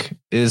milk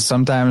is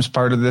sometimes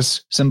part of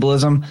this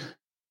symbolism.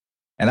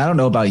 And I don't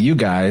know about you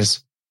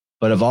guys,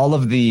 but of all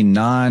of the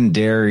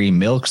non-dairy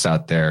milks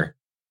out there,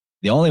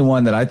 the only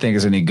one that I think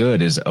is any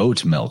good is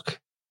oat milk.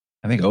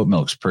 I think oat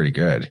milk's pretty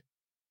good.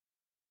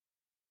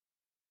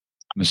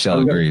 Michelle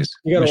agrees.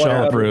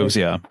 Michelle approves.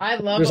 Yeah, I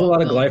love. There's a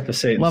lot of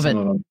glyphosate in some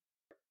of them.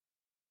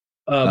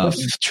 But,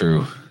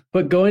 true.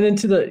 But getting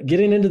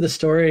into the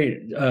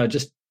story,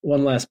 just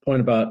one last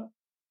point about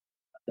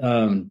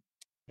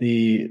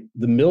the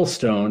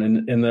millstone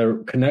and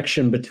the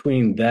connection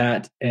between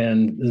that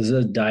and the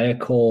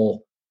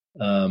zodiacal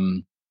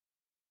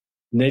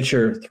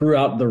nature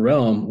throughout the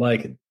realm.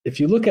 Like if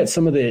you look at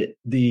some of the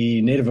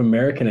Native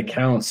American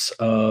accounts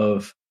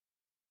of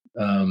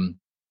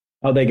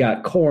how they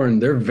got corn,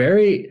 they're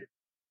very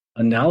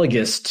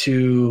analogous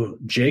to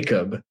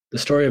Jacob, the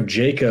story of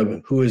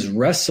Jacob, who is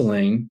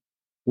wrestling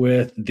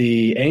with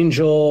the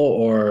angel,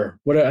 or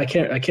what, I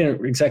can't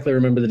exactly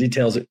remember the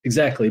details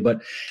exactly,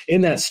 but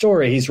in that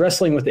story, he's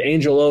wrestling with the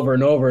angel over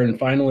and over, and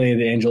finally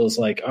the angel is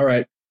like, all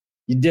right,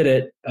 you did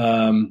it.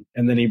 And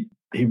then he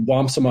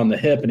whomps him on the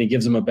hip and he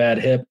gives him a bad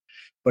hip,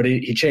 but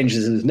he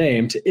changes his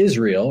name to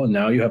Israel, and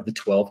now you have the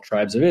 12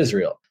 tribes of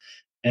Israel.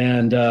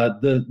 And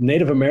the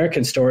Native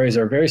American stories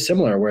are very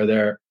similar, where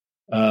they're,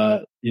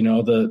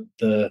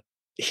 the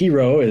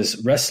hero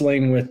is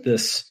wrestling with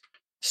this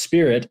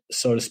spirit,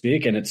 so to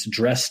speak, and it's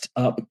dressed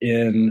up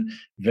in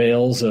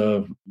veils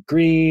of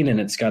green, and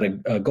it's got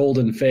a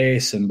golden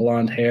face and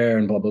blonde hair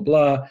and blah, blah,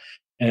 blah.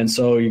 And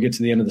so you get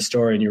to the end of the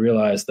story and you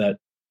realize that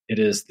it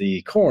is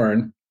the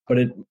corn, but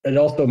it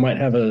also might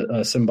have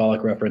a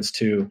symbolic reference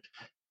to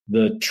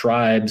the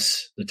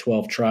tribes, the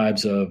 12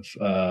 tribes of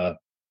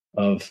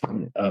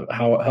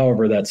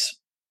however that's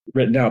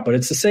written out. But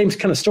it's the same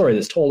kind of story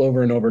that's told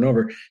over and over and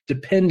over,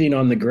 depending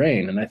on the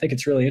grain. And I think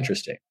it's really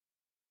interesting.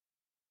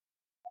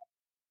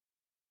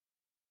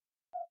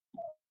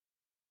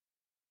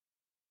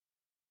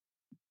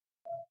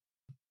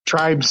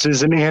 Tribes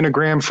is an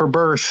anagram for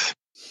birth.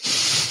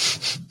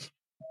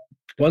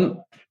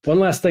 One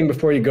last thing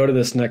before you go to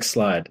this next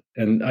slide,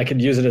 and I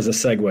could use it as a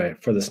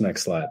segue for this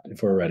next slide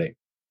if we're ready.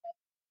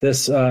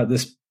 This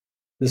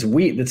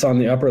wheat that's on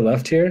the upper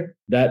left here,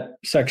 that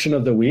section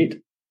of the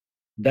wheat,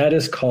 that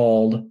is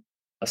called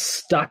a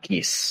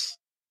stachys.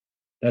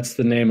 That's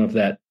the name of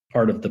that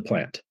part of the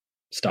plant,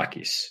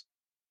 stachys.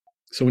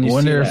 So when you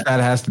wonder if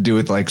that has to do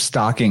with like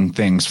stocking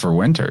things for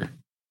winter.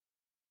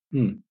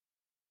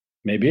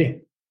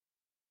 Maybe.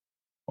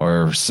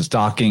 Or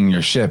stocking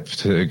your ship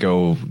to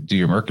go do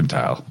your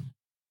mercantile.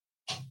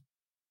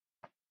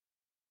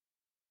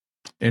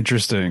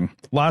 Interesting.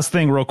 Last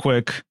thing real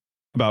quick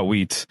about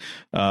wheat.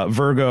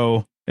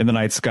 Virgo in the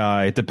night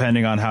sky,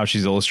 depending on how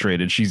she's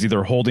illustrated, she's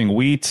either holding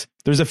wheat.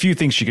 There's a few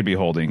things she could be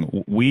holding.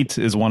 Wheat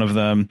is one of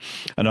them.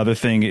 Another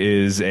thing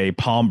is a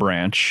palm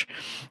branch.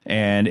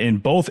 And in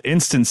both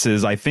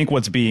instances, I think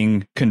what's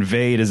being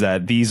conveyed is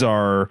that these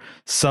are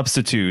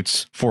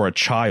substitutes for a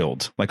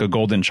child, like a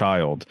golden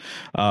child.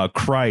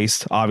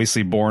 Christ,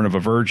 obviously born of a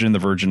virgin, the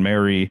Virgin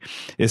Mary,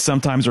 is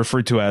sometimes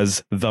referred to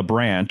as the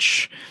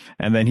branch.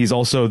 And then he's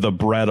also the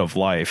bread of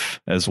life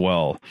as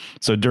well.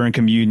 So during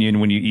communion,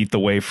 when you eat the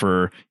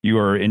wafer, you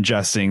are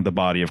ingesting the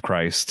body of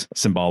Christ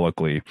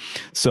symbolically.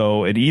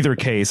 So in either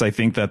case, I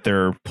think that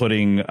they're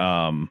putting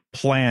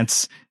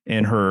plants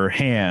in her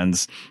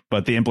hands,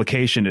 but the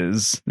implication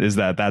is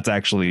that that's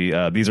actually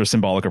these are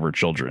symbolic of her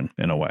children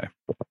in a way.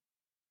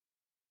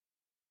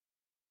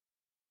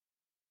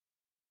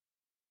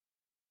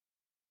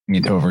 Me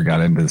and Tover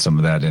got into some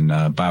of that in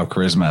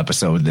Biocharisma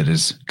episode that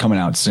is coming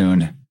out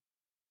soon.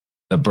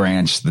 The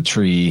branch, the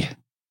tree,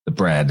 the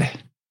bread,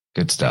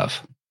 good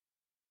stuff.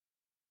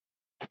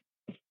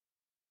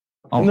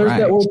 And there's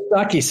that word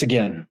stachys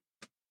again.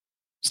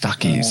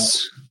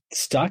 Stachys.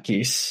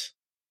 Stachys,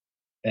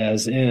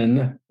 as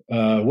in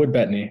wood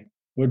betony.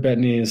 Wood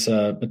betony is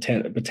a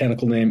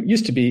botanical name. It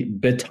used to be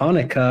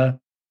Botanica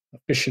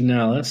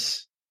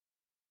officinalis,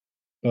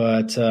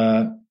 but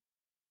all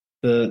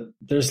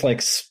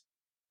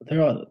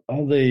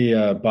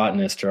the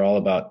botanists are all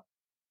about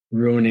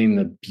ruining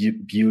the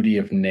beauty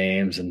of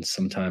names and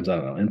sometimes, I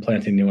don't know,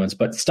 implanting new ones.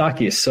 But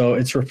stockiest, so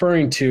it's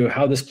referring to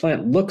how this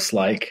plant looks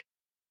like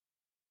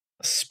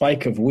a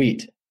spike of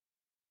wheat.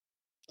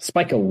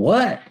 Spike of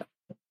what?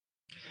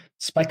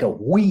 Spike of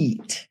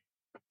wheat.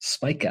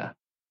 Spica,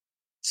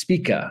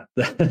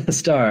 the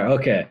star.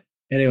 Okay.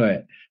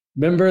 Anyway,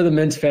 member of the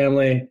mint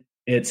family.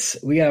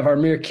 We have our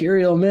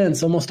mercurial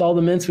mints. Almost all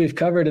the mints we've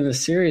covered in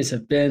this series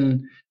have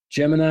been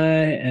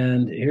Gemini,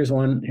 and here's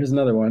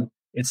another one.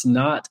 It's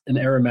not an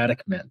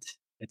aromatic mint.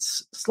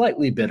 It's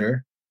slightly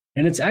bitter,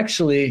 and it's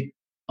actually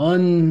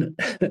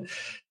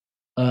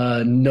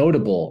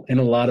notable in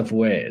a lot of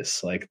ways.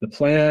 Like the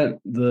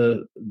plant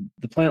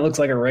looks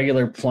like a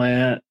regular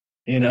plant,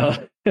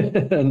 and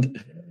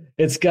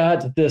it's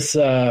got this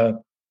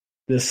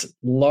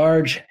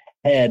large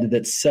head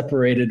that's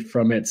separated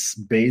from its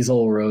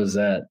basal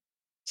rosette.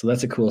 So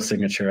that's a cool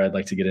signature I'd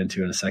like to get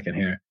into in a second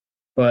here.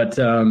 But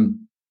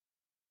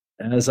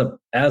as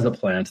a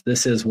plant,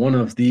 this is one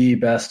of the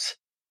best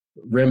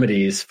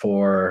remedies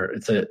for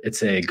it's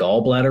a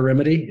gallbladder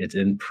remedy. It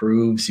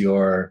improves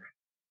your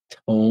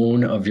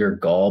tone of your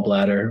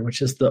gallbladder,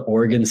 which is the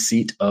organ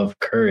seat of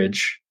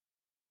courage.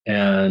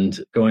 And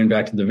going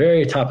back to the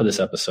very top of this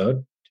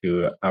episode,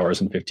 2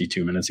 hours and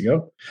 52 minutes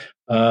ago,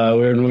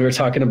 when we were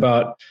talking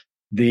about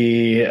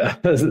the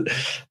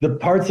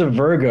parts of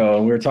Virgo,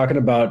 and we were talking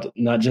about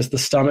not just the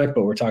stomach,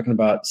 but we're talking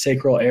about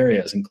sacral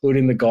areas,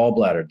 including the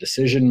gallbladder,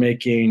 decision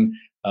making,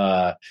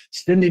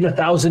 sending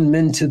 1,000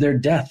 men to their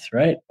death,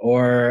 right?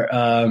 Or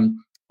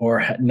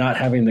not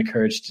having the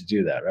courage to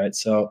do that, right?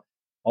 So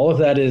all of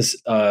that this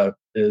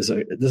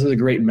is a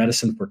great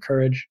medicine for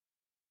courage,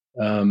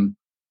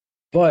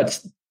 but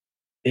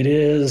it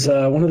is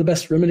one of the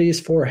best remedies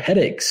for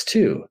headaches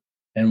too.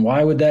 And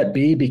why would that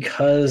be?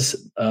 Because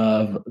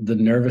of the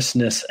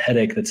nervousness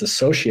headache that's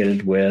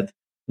associated with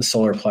the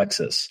solar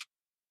plexus.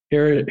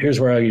 Here's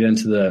where I get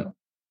into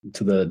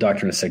the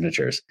doctrine of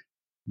signatures.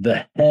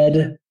 The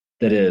head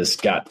that has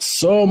got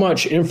so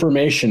much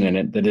information in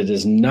it that it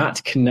is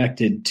not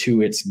connected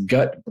to its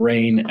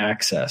gut-brain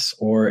axis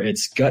or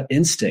its gut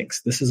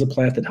instincts. This is a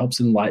plant that helps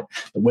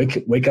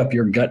wake up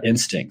your gut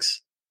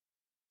instincts.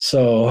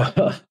 So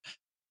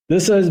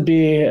this is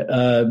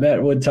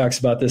Matt Wood talks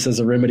about this as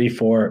a remedy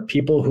for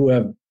people who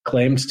have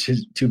claimed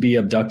to be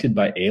abducted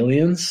by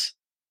aliens,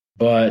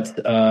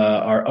 but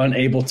are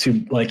unable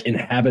to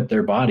inhabit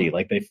their body.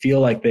 Like they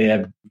feel like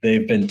they've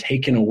been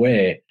taken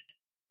away.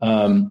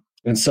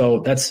 And so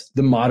that's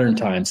the modern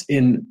times.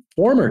 In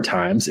former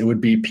times, it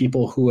would be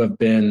people who have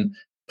been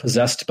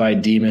possessed by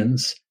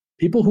demons,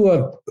 people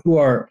who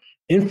are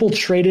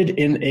infiltrated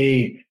in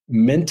a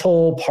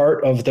mental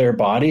part of their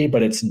body,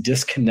 but it's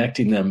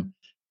disconnecting them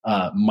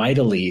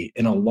mightily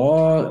in a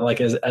long,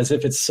 as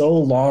if it's so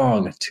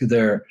long to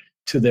their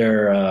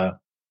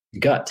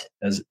gut,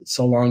 as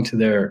so long to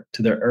their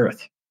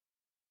earth.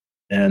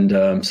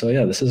 And so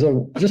yeah, this is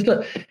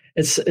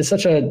it's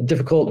such a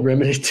difficult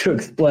remedy to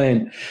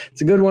explain.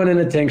 It's a good one in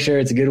a tincture.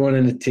 It's a good one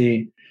in a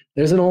tea.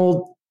 There's an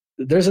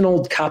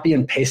old copy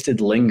and pasted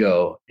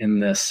lingo in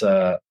this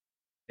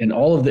in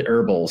all of the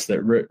herbals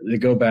that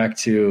go back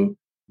to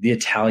the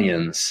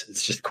Italians.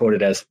 It's just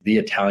quoted as the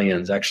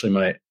Italians. Actually,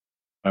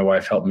 my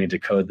wife helped me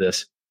decode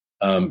this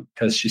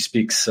because she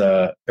speaks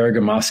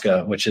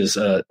Bergamasca, which is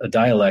a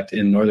dialect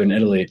in northern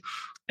Italy.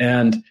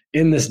 And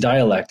in this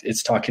dialect,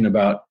 it's talking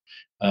about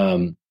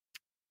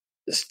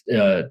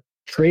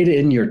trade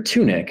in your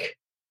tunic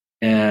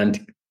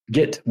and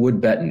get wood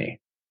betony.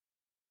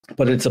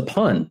 But it's a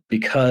pun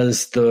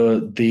because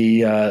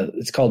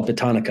it's called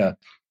botanica.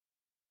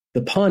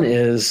 The pun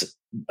is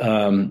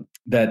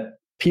that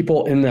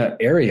people in that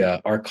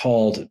area are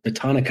called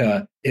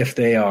botanica if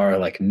they are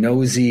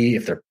nosy,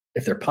 if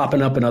they're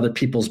popping up in other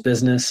people's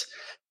business,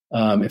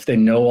 if they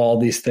know all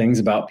these things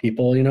about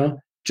people,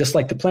 just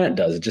like the plant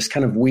does. It just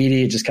kind of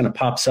weedy, it just kind of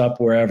pops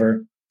up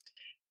wherever.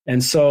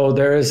 And so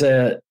there's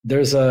a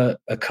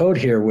code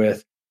here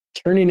with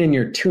turning in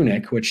your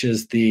tunic, which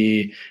is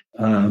the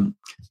thing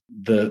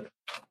that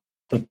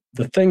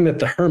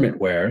the hermit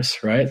wears,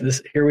 right?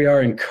 Here we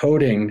are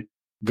encoding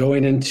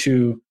going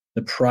into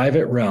the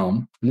private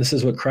realm. And this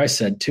is what Christ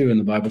said too in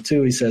the Bible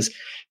too. He says,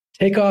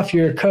 take off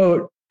your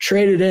coat,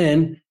 trade it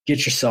in,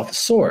 get yourself a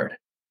sword.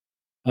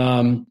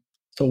 So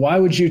why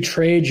would you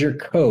trade your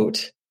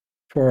coat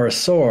for a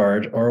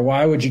sword, or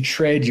why would you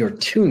trade your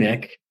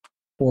tunic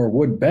for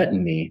wood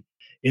betony?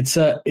 It's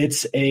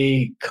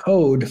a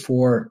code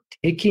for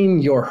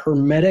taking your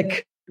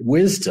hermetic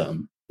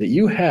wisdom that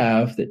you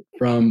have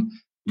from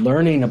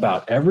learning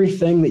about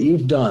everything that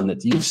you've done,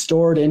 that you've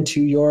stored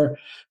into your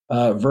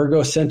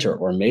Virgo center,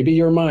 or maybe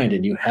your mind,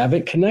 and you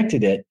haven't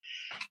connected it,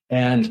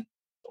 and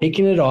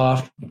taking it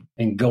off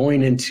and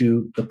going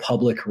into the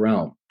public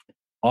realm,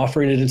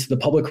 offering it into the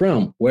public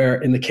realm, where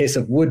in the case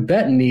of wood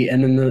betony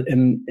and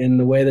in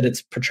the way that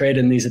it's portrayed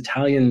in these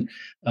Italian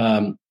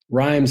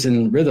rhymes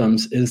and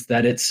rhythms, is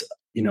that it's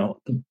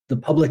the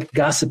public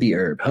gossipy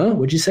herb. Huh?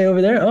 What'd you say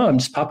over there? Oh, I'm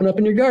just popping up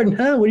in your garden.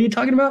 Huh? What are you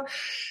talking about?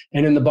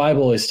 And in the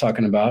Bible, it's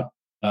talking about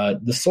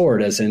the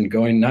sword, as in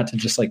going not to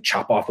just like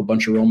chop off a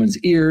bunch of Romans'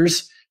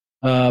 ears,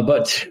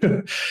 but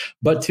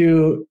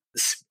to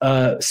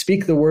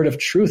speak the word of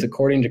truth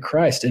according to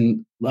Christ,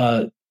 and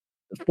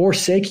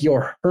forsake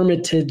your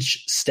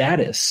hermitage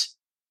status,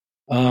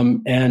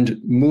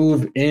 and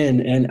move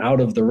in and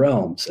out of the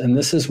realms. And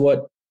this is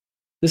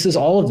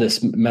all of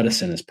this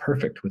medicine is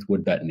perfect with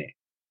wood betony.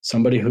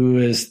 Somebody who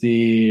is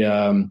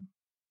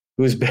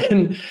who's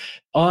been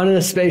on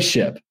a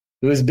spaceship,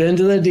 who has been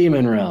to the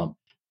demon realm,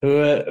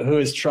 who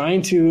is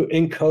trying to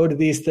encode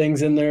these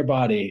things in their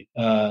body,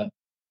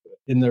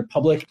 in their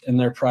public and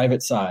their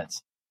private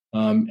sides.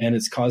 And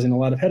it's causing a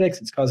lot of headaches.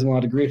 It's causing a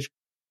lot of grief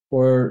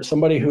for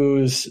somebody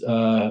who's,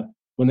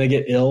 when they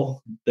get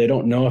ill, they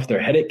don't know if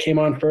their headache came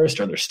on first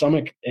or their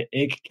stomach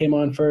ache came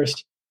on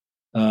first,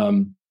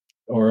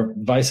 or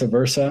vice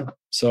versa.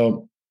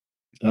 So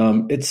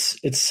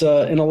it's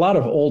in a lot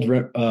of old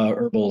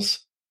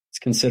herbals, it's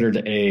considered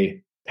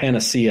a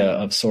panacea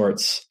of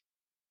sorts,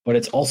 but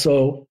it's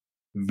also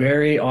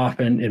very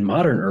often in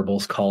modern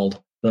herbals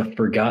called the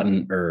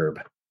forgotten herb,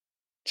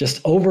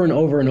 just over and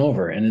over and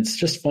over. And it's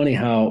just funny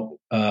how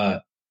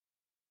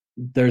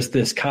there's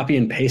this copy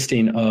and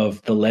pasting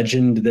of the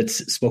legend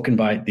that's spoken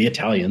by the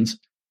Italians,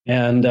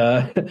 and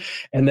that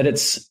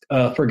it's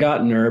a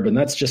forgotten herb, and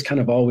that's just kind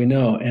of all we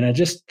know. And I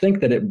just think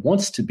that it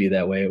wants to be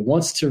that way. It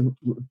wants to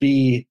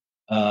be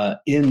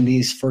in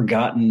these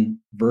forgotten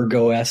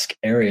Virgo-esque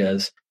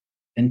areas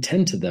and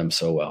tend to them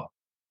so well.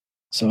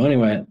 So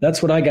anyway,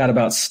 that's what I got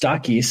about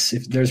Stachys.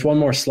 If there's one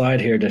more slide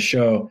here to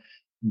show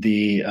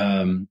the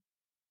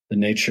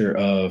nature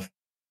of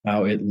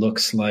how it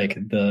looks like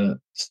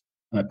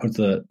I put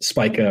the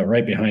spica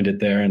right behind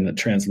it there in the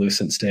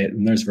translucent state,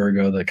 and there's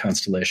Virgo, the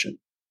constellation.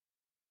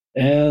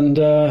 And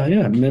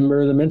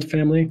member of the mint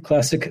family,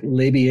 classic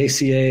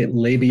Labiaceae,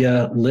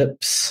 labia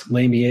lips,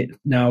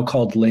 now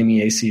called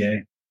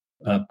Lamiaceae,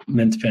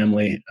 mint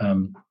family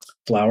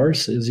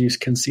flowers, as you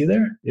can see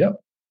there.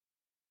 Yep.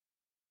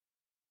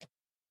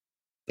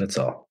 That's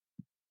all.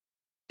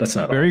 That's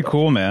not very all,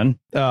 cool, man.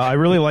 I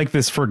really like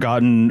this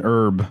forgotten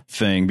herb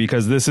thing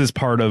because this is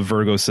part of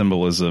Virgo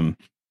symbolism.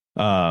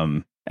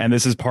 And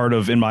this is part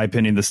of, in my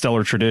opinion, the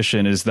stellar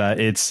tradition is that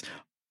it's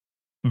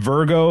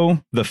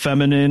Virgo, the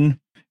feminine,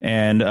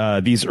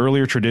 and these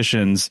earlier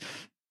traditions,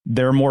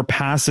 they're more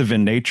passive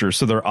in nature,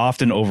 so they're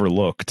often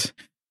overlooked.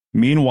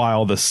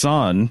 Meanwhile, the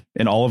sun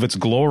in all of its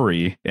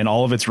glory and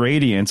all of its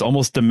radiance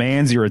almost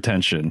demands your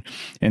attention.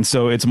 And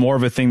so it's more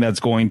of a thing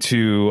that's going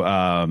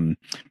to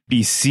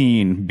be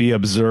seen, be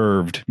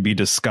observed, be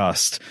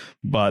discussed.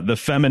 But the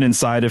feminine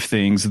side of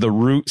things, the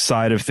root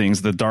side of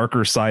things, the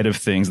darker side of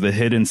things, the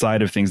hidden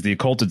side of things, the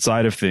occulted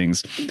side of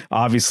things,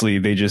 obviously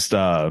they just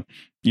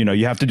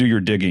you have to do your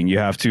digging. You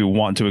have to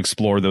want to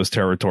explore those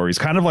territories.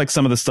 Kind of like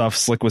some of the stuff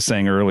Slick was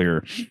saying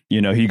earlier.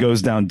 He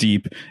goes down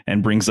deep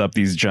and brings up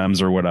these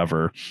gems or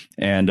whatever.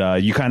 And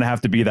you kind of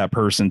have to be that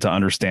person to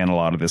understand a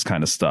lot of this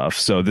kind of stuff.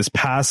 So this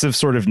passive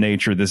sort of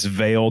nature, this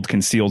veiled,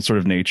 concealed sort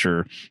of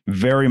nature,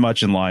 very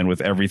much in line with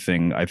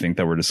everything I think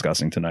that we're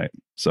discussing tonight.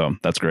 So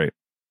that's great.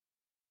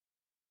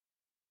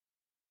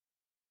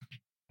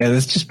 Yeah,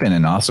 this has just been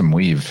an awesome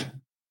weave.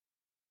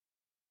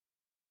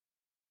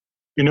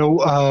 In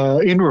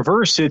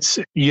reverse, it's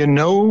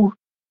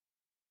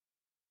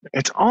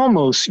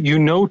almost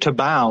to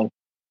bow.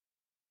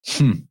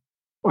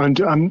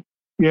 And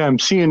I'm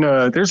seeing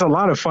there's a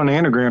lot of fun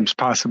anagrams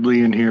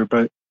possibly in here,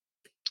 but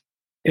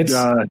it's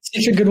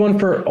such a good one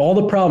for all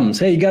the problems.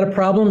 Hey, you got a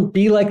problem?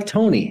 Be like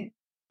Tony.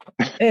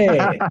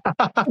 Hey,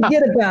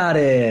 forget about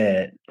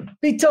it.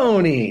 Be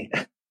Tony.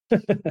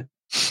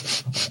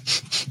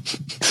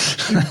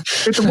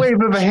 It's a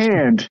wave of a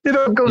hand.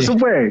 It goes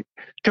away.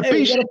 Hey,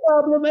 you got a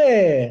problem?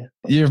 Hey.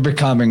 You're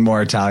becoming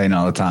more Italian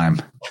all the time.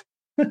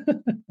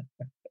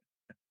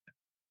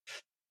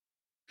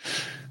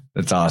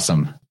 That's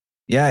awesome.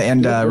 Yeah,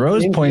 and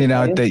Rose pointed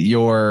out that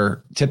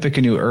your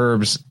Tippecanoe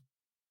herbs,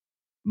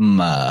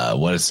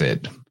 what is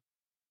it?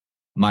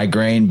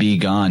 Migraine Be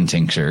Gone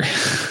tincture.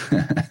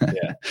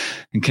 Yeah.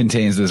 It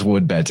contains this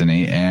wood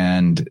betony,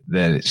 and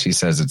that she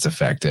says it's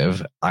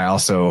effective. I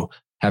also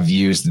have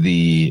used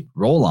the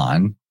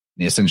roll-on,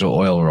 the essential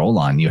oil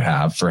roll-on you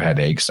have for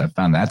headaches. I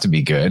found that to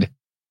be good.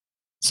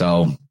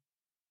 So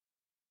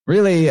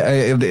really,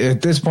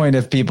 at this point,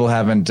 if people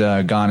haven't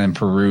gone and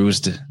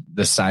perused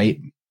the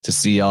site to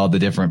see all the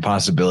different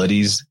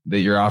possibilities that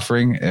you're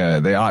offering,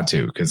 they ought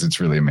to, because it's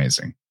really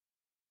amazing.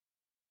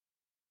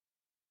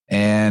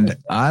 And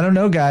I don't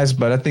know, guys,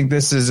 but I think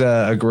this is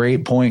a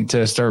great point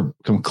to start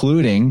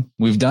concluding.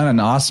 We've done an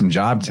awesome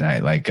job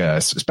tonight, like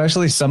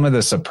especially some of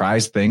the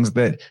surprise things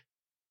that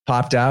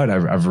popped out.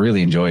 I've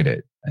really enjoyed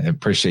it. I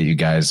appreciate you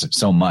guys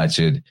so much.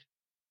 It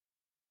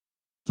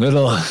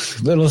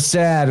little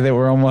sad that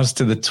we're almost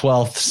to the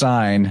 12th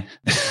sign.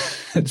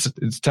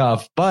 It's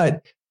tough,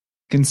 but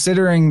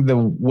considering the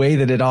way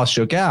that it all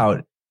shook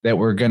out, that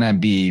we're going to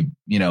be,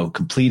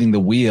 completing the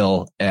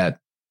wheel at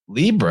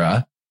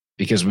Libra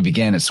because we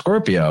began at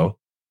Scorpio,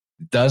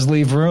 it does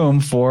leave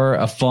room for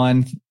a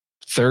fun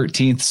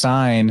 13th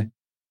sign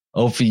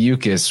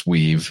Ophiuchus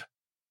weave.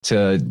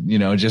 to,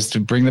 just to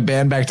bring the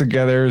band back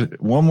together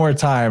one more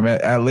time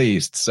at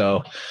least.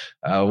 So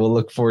we'll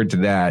look forward to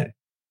that.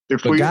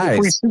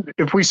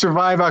 If we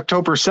survive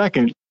October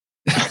 2nd,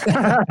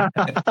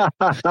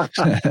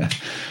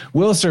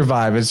 we'll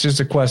survive. It's just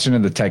a question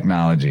of the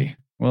technology.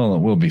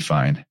 We'll be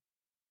fine.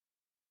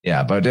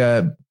 Yeah, but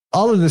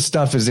all of this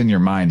stuff is in your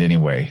mind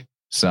anyway.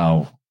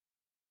 So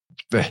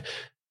the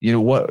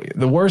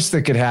worst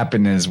that could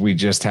happen is we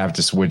just have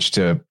to switch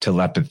to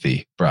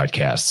telepathy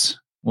broadcasts.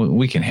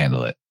 We can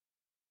handle it.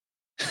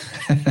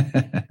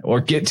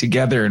 Or get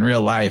together in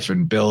real life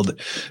and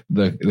build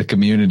the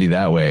community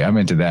that way. I'm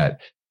into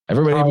that.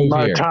 Everybody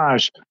move here.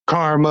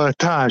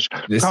 Karmatage.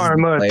 This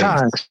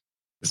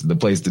is the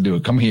place to do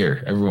it. Come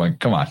here, everyone.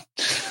 Come on.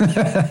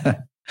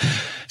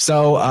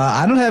 So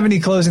I don't have any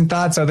closing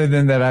thoughts other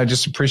than that I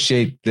just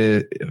appreciate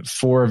the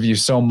four of you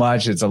so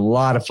much. It's a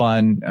lot of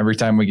fun every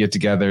time we get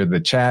together. The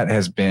chat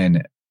has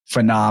been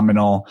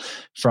phenomenal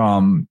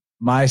from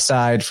my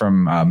side,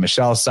 from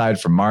Michelle's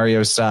side, from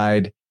Mario's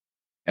side.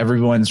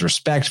 Everyone's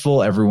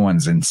respectful.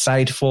 Everyone's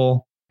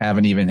insightful.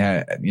 Haven't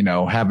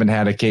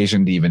had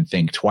occasion to even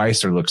think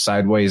twice or look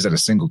sideways at a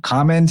single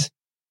comment.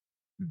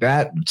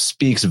 That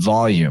speaks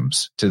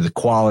volumes to the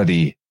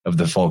quality of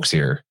the folks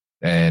here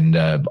and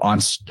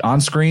on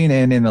screen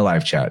and in the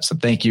live chat. So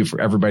thank you for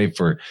everybody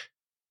for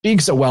being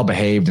so well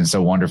behaved and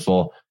so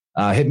wonderful.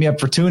 Hit me up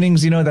for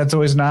tunings. That's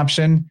always an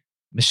option.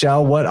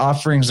 Michelle, what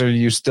offerings are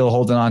you still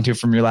holding on to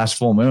from your last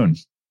full moon?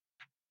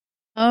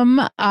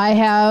 I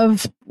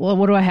have,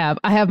 what do I have?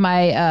 I have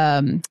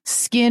my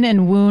skin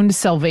and wound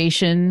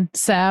salvation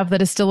salve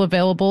that is still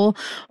available.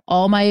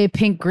 All my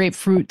pink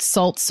grapefruit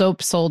salt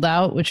soap sold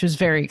out, which was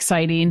very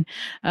exciting.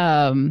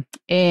 And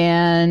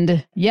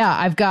yeah,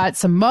 I've got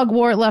some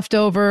mugwort left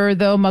over,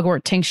 though,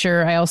 mugwort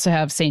tincture. I also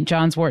have St.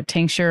 John's wort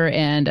tincture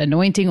and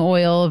anointing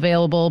oil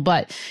available,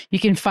 but you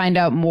can find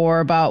out more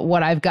about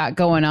what I've got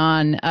going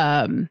on.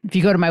 If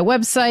you go to my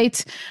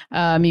website,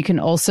 you can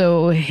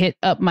also hit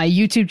up my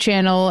YouTube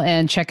channel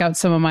and check out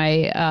some of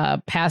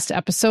my past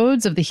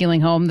episodes of The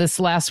Healing Home. This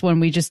last one,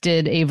 we just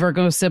did a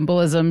Virgo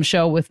symbolism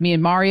show with me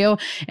and Mario,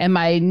 and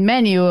my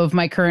menu of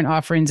my current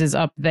offerings is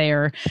up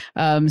there.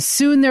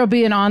 Soon there'll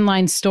be an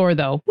online store,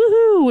 though,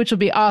 woohoo, which will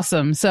be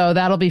awesome. So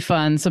that'll be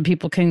fun. So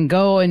people can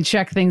go and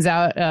check things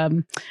out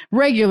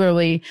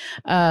regularly.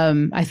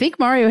 I think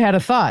Mario had a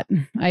thought.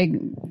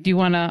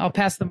 I'll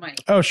pass the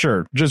mic. Oh,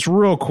 sure. Just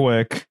real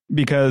quick,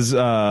 because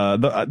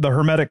the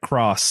Hermetic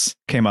Cross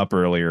came up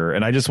earlier,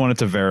 and I just wanted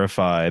to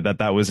verify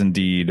that was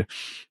indeed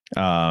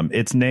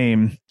its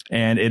name.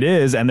 And it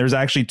is, and there's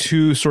actually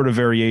two sort of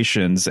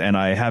variations, and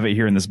I have it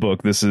here in this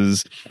book. This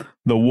is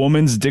the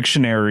Woman's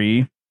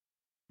Dictionary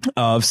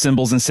of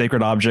Symbols and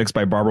Sacred Objects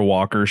by Barbara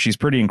Walker. She's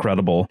pretty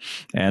incredible,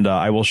 and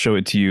I will show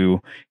it to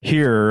you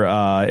here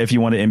if you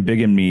want to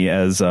embiggen me,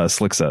 as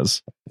Slick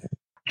says.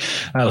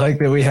 I like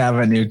that we have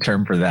a new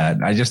term for that.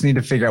 I just need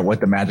to figure out what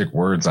the magic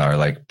words are,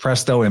 like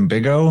presto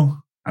ambigo.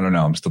 I don't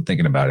know. I'm still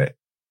thinking about it.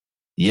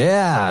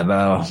 Yeah,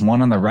 the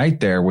one on the right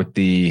there with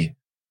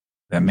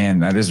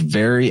that is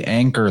very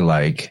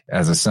anchor-like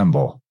as a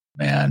symbol,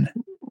 man.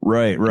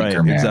 Right,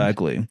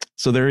 exactly.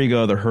 So there you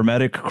go, the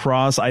Hermetic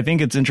Cross. I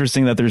think it's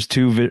interesting that there's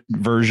two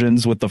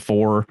versions with the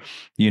four,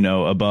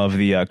 above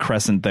the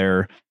crescent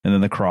there, and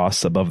then the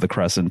cross above the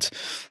crescent.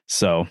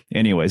 So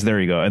anyways,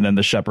 there you go. And then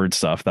the shepherd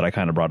stuff that I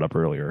kind of brought up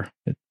earlier,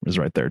 it was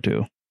right there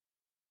too.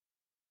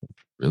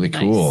 Really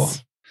cool.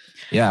 Nice.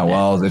 Yeah,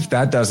 well, if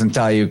that doesn't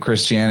tell you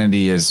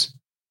Christianity is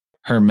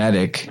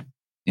hermetic,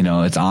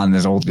 it's on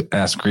this old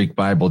ass Greek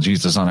Bible,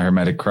 Jesus on a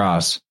hermetic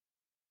cross.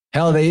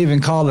 Hell, they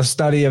even call the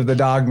study of the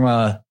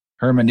dogma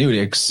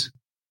hermeneutics.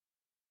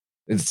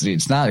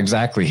 It's not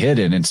exactly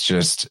hidden. It's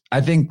just,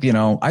 I think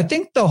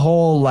the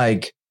whole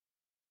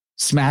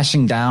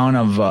smashing down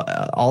of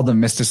all the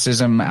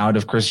mysticism out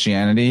of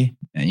Christianity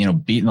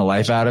and, beating the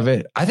life out of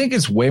it, I think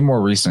it's way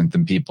more recent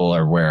than people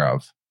are aware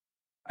of.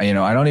 I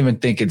don't even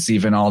think it's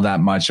even all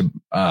that much.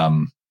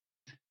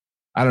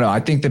 I don't know. I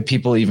think that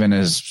people even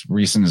as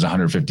recent as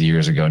 150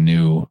 years ago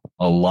knew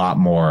a lot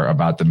more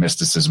about the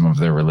mysticism of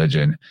their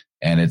religion.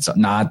 And it's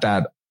not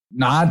that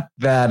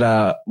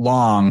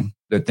long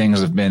that things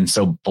have been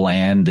so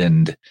bland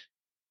and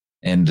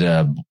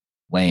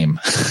lame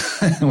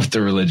with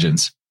the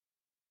religions.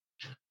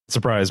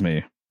 Surprised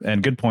me.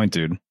 And good point,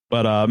 dude.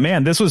 But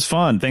man, this was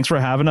fun. Thanks for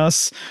having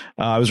us.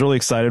 I was really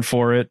excited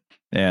for it.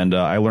 And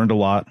I learned a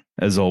lot,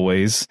 as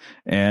always.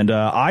 And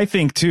I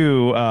think,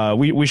 too,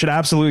 we should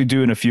absolutely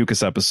do an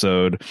Ophiuchus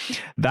episode.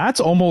 That's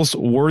almost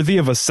worthy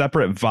of a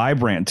separate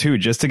Vibrant, too,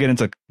 just to get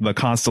into the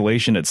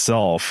constellation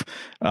itself,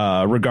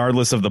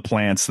 regardless of the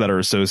plants that are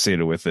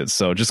associated with it.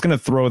 So just going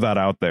to throw that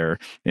out there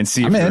and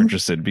see if you're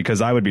interested,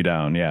 because I would be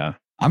down. Yeah,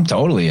 I'm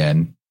totally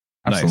in.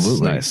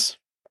 Absolutely. Nice.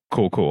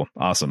 Cool.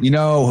 Awesome.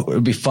 It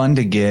would be fun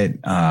to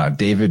get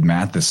David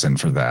Matheson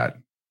for that.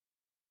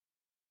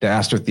 The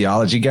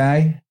astrotheology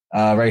guy.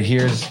 Right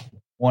here's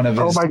one of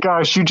his. Oh my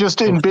gosh, you just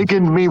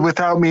embiggened me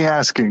without me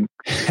asking.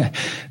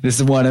 This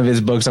is one of his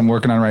books I'm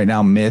working on right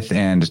now, Myth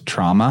and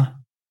Trauma,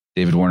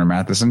 David Warner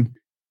Matheson.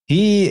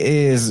 He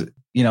is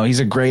he's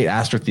a great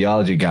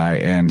astrotheology guy,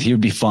 and he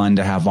would be fun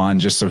to have on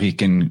just so he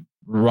can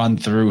run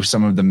through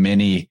some of the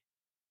many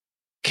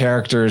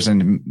characters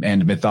and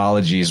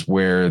mythologies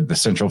where the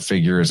central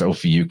figure is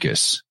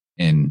Ophiuchus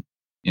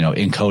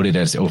encoded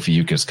as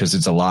Ophiuchus, because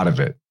it's a lot of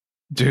it.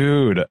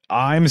 Dude,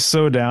 I'm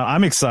so down.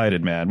 I'm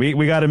excited, man.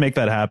 We got to make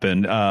that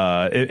happen.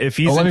 If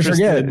he's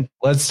interested,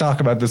 let's talk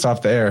about this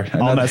off the air.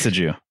 I'll message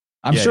you.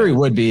 I'm sure he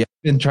would be. I've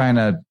been trying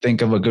to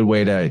think of a good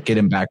way to get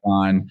him back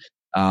on.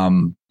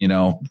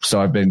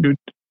 So I've been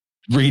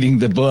reading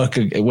the book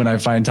when I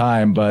find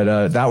time,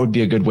 but that would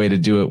be a good way to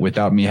do it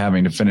without me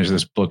having to finish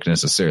this book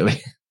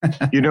necessarily.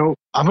 I'm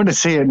going to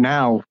say it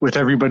now with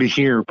everybody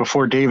here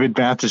before David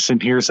Matheson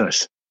hears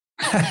us.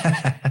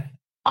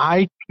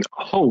 I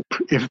hope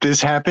if this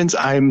happens,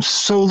 I'm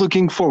so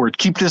looking forward.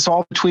 Keep this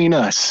all between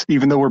us,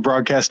 even though we're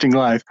broadcasting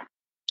live.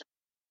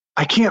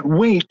 I can't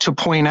wait to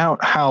point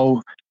out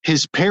how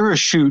his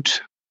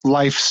parachute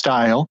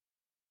lifestyle,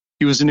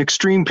 he was an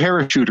extreme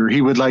parachuter.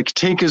 He would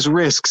take his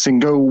risks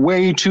and go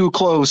way too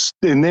close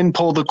and then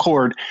pull the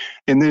cord.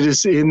 And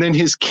then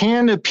his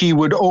canopy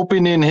would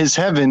open in his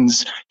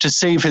heavens to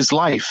save his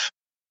life.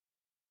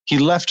 He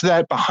left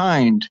that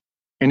behind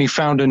and he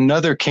found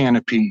another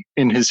canopy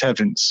in his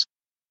heavens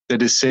that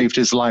has saved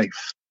his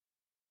life.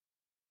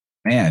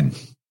 Man,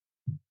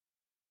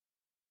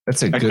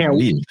 that's a good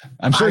lead.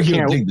 I'm sure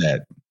he'll dig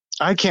that.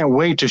 I can't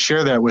wait to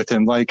share that with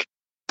him. There's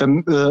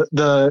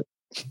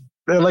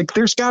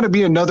got to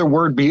be another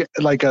word,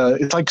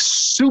 it's like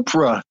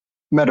supra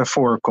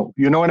metaphorical.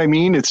 You know what I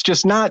mean? It's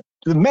just not,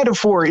 the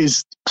metaphor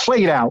is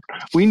played out.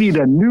 We need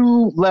a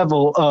new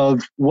level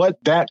of what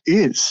that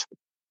is.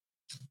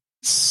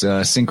 It's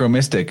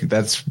synchromistic.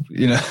 That's,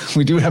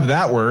 we do have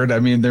that word. I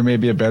mean, there may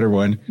be a better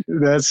one.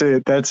 That's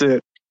it.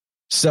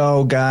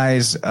 So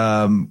guys,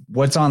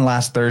 what's on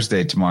last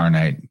Thursday tomorrow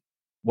night?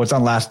 What's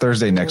on last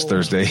Thursday, next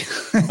Thursday?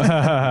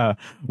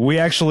 We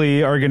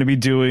actually are going to be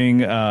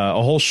doing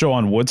a whole show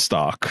on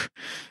Woodstock.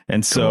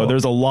 And so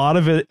there's a lot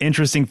of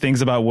interesting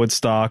things about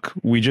Woodstock.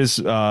 We just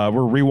we're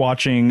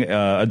rewatching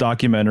a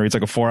documentary. It's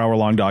like a 4-hour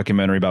long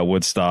documentary about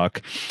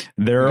Woodstock.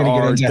 There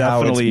are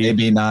definitely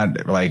maybe not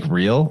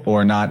real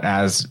or not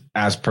as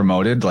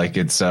promoted, like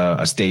it's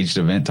a staged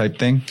event type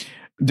thing.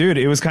 Dude,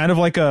 it was kind of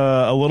like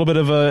a little bit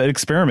of an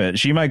experiment.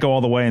 She might go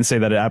all the way and say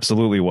that it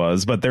absolutely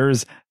was, but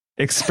there's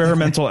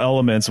experimental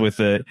elements with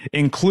it,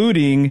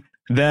 including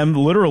them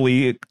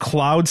literally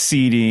cloud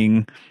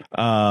seeding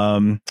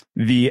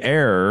the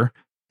air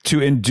to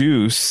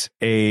induce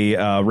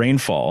a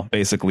rainfall,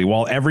 basically,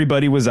 while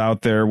everybody was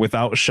out there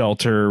without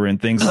shelter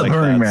and things like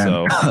that. Man.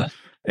 So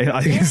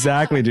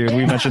exactly, dude.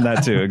 We mentioned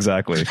that too.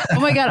 Exactly. Oh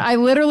my God. I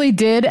literally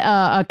did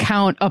a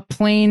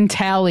plane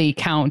tally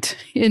count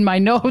in my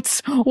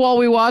notes while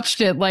we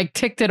watched it,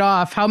 ticked it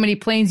off how many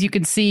planes you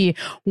can see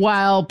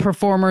while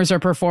performers are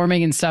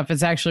performing and stuff.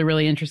 It's actually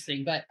really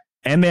interesting.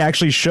 And they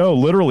actually show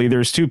literally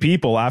there's 2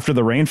 people after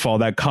the rainfall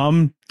that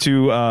come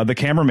to the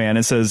cameraman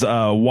and says,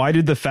 why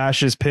did the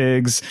fascist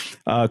pigs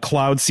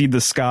cloud seed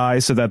the sky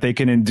so that they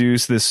can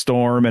induce this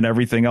storm and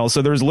everything else?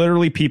 So there's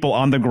literally people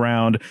on the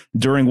ground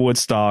during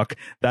Woodstock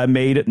that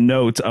made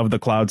note of the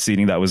cloud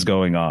seeding that was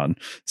going on.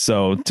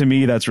 So to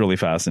me, that's really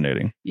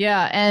fascinating.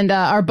 Yeah. And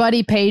our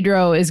buddy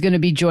Pedro is going to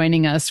be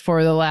joining us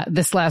for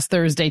this last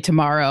Thursday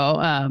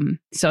tomorrow.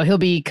 So he'll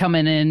be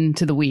coming in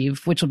to the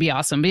Weave, which will be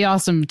awesome. Be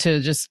awesome to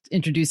just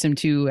introduce him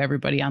to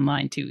everybody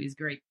online too. He's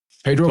great.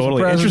 Pedro,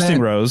 totally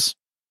interesting, Rose.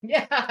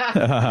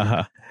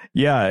 Yeah.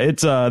 Yeah,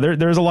 it's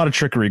there's a lot of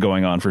trickery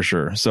going on for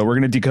sure. So we're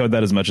going to decode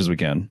that as much as we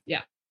can.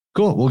 Yeah.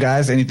 Cool. Well,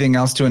 guys, anything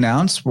else to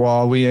announce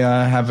while we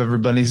have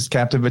everybody's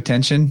captive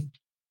attention?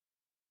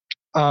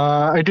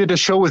 I did a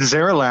show with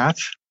Zaralath.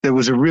 That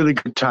was a really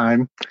good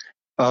time.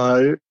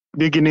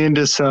 Digging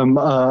into some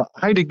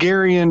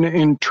Heideggerian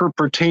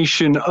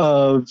interpretation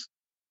of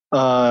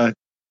 2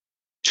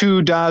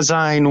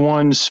 Dasein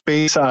 1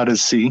 Space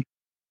Odyssey.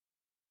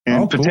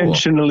 And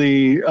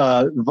potentially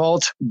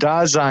Walt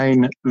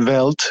Dasein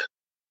Welt.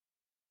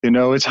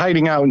 It's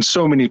hiding out in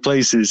so many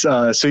places.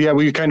 So yeah,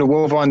 we kind of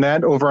wove on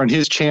that over on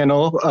his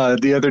channel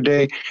the other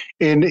day.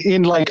 And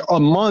in a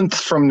month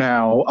from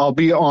now, I'll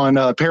be on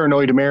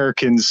Paranoid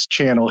American's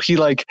channel. He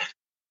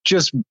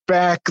just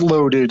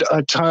backloaded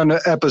a ton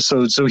of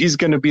episodes. So he's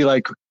going to be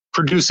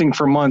producing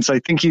for months. I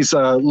think he's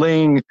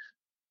laying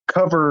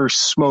cover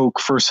smoke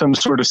for some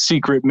sort of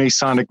secret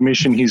Masonic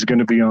mission he's going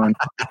to be on.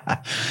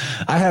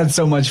 I had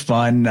so much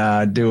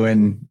fun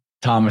doing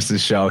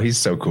Thomas's show. He's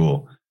so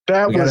cool.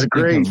 That was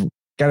great.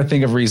 Got to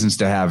think of reasons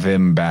to have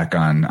him back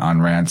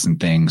on Rants and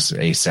Things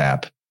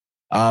ASAP.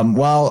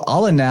 Well,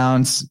 I'll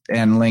announce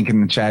and link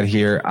in the chat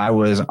here. I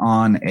was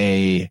on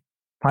a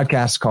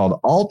podcast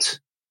called Alt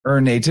or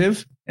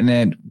Native, and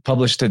then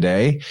published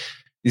today.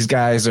 These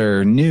guys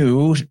are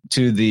new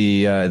to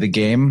the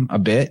game a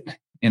bit.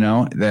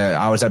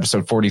 I was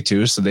episode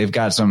 42, so they've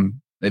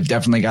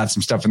definitely got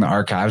some stuff in the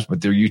archives,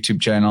 but their YouTube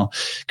channel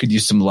could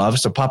use some love.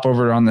 So pop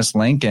over on this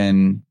link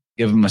and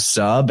give them a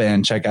sub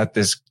and check out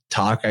this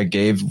talk I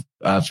gave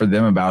for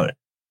them about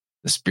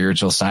the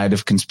spiritual side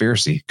of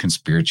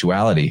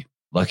conspirituality.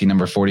 lucky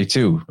number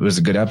 42. It was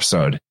a good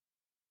episode.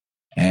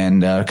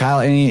 And Kyle,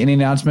 any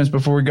announcements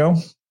before we go?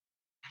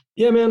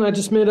 Yeah, man, I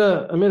just made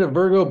a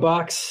Virgo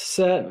box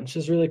set, which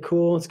is really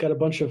cool. It's got a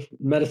bunch of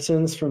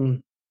medicines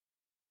from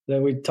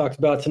that we talked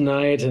about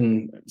tonight,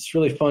 and it's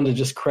really fun to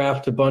just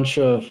craft a bunch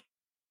of,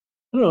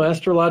 I don't know,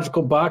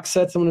 astrological box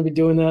sets. I'm going to be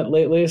doing that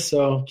lately,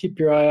 so keep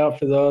your eye out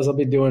for those. I'll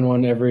be doing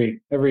one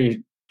every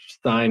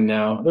sign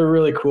now. They're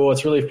really cool.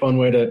 It's a really fun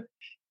way to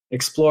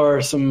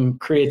explore some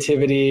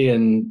creativity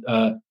and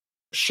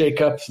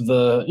shake up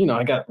the,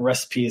 I got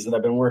recipes that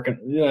I've been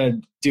working. I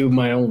do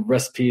my own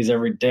recipes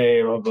every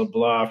day, blah, blah,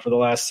 blah, for the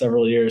last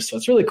several years. So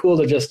it's really cool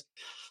to just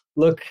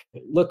look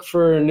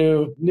for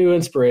new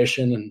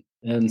inspiration.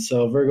 And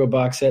so Virgo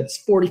box set is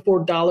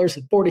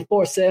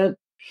 $44.44.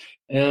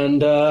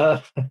 And,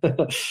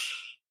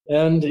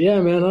 and yeah,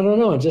 man, I don't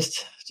know.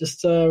 Just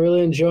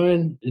really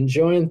enjoying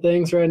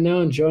things right now,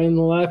 enjoying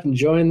the life,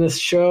 enjoying this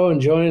show,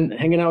 enjoying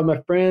hanging out with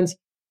my friends,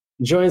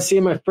 enjoying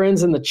seeing my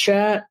friends in the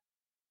chat.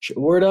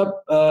 Word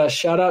up,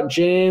 shout out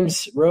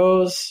James,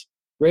 Rose,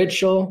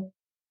 Rachel.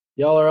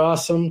 Y'all are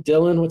awesome.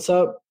 Dylan, what's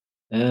up?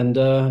 And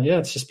yeah,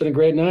 it's just been a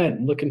great night.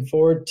 I'm looking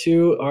forward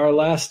to our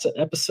last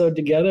episode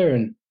together.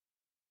 And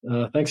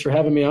thanks for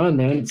having me on,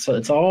 man.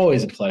 It's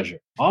always a pleasure.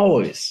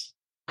 Always.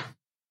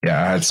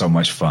 Yeah, I had so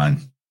much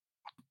fun.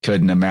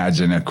 Couldn't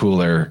imagine a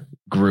cooler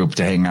group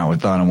to hang out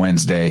with on a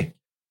Wednesday.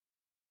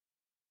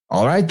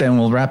 All right, then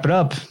we'll wrap it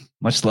up.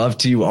 Much love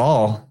to you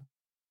all.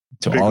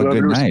 To Big all, love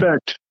good and night.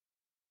 respect.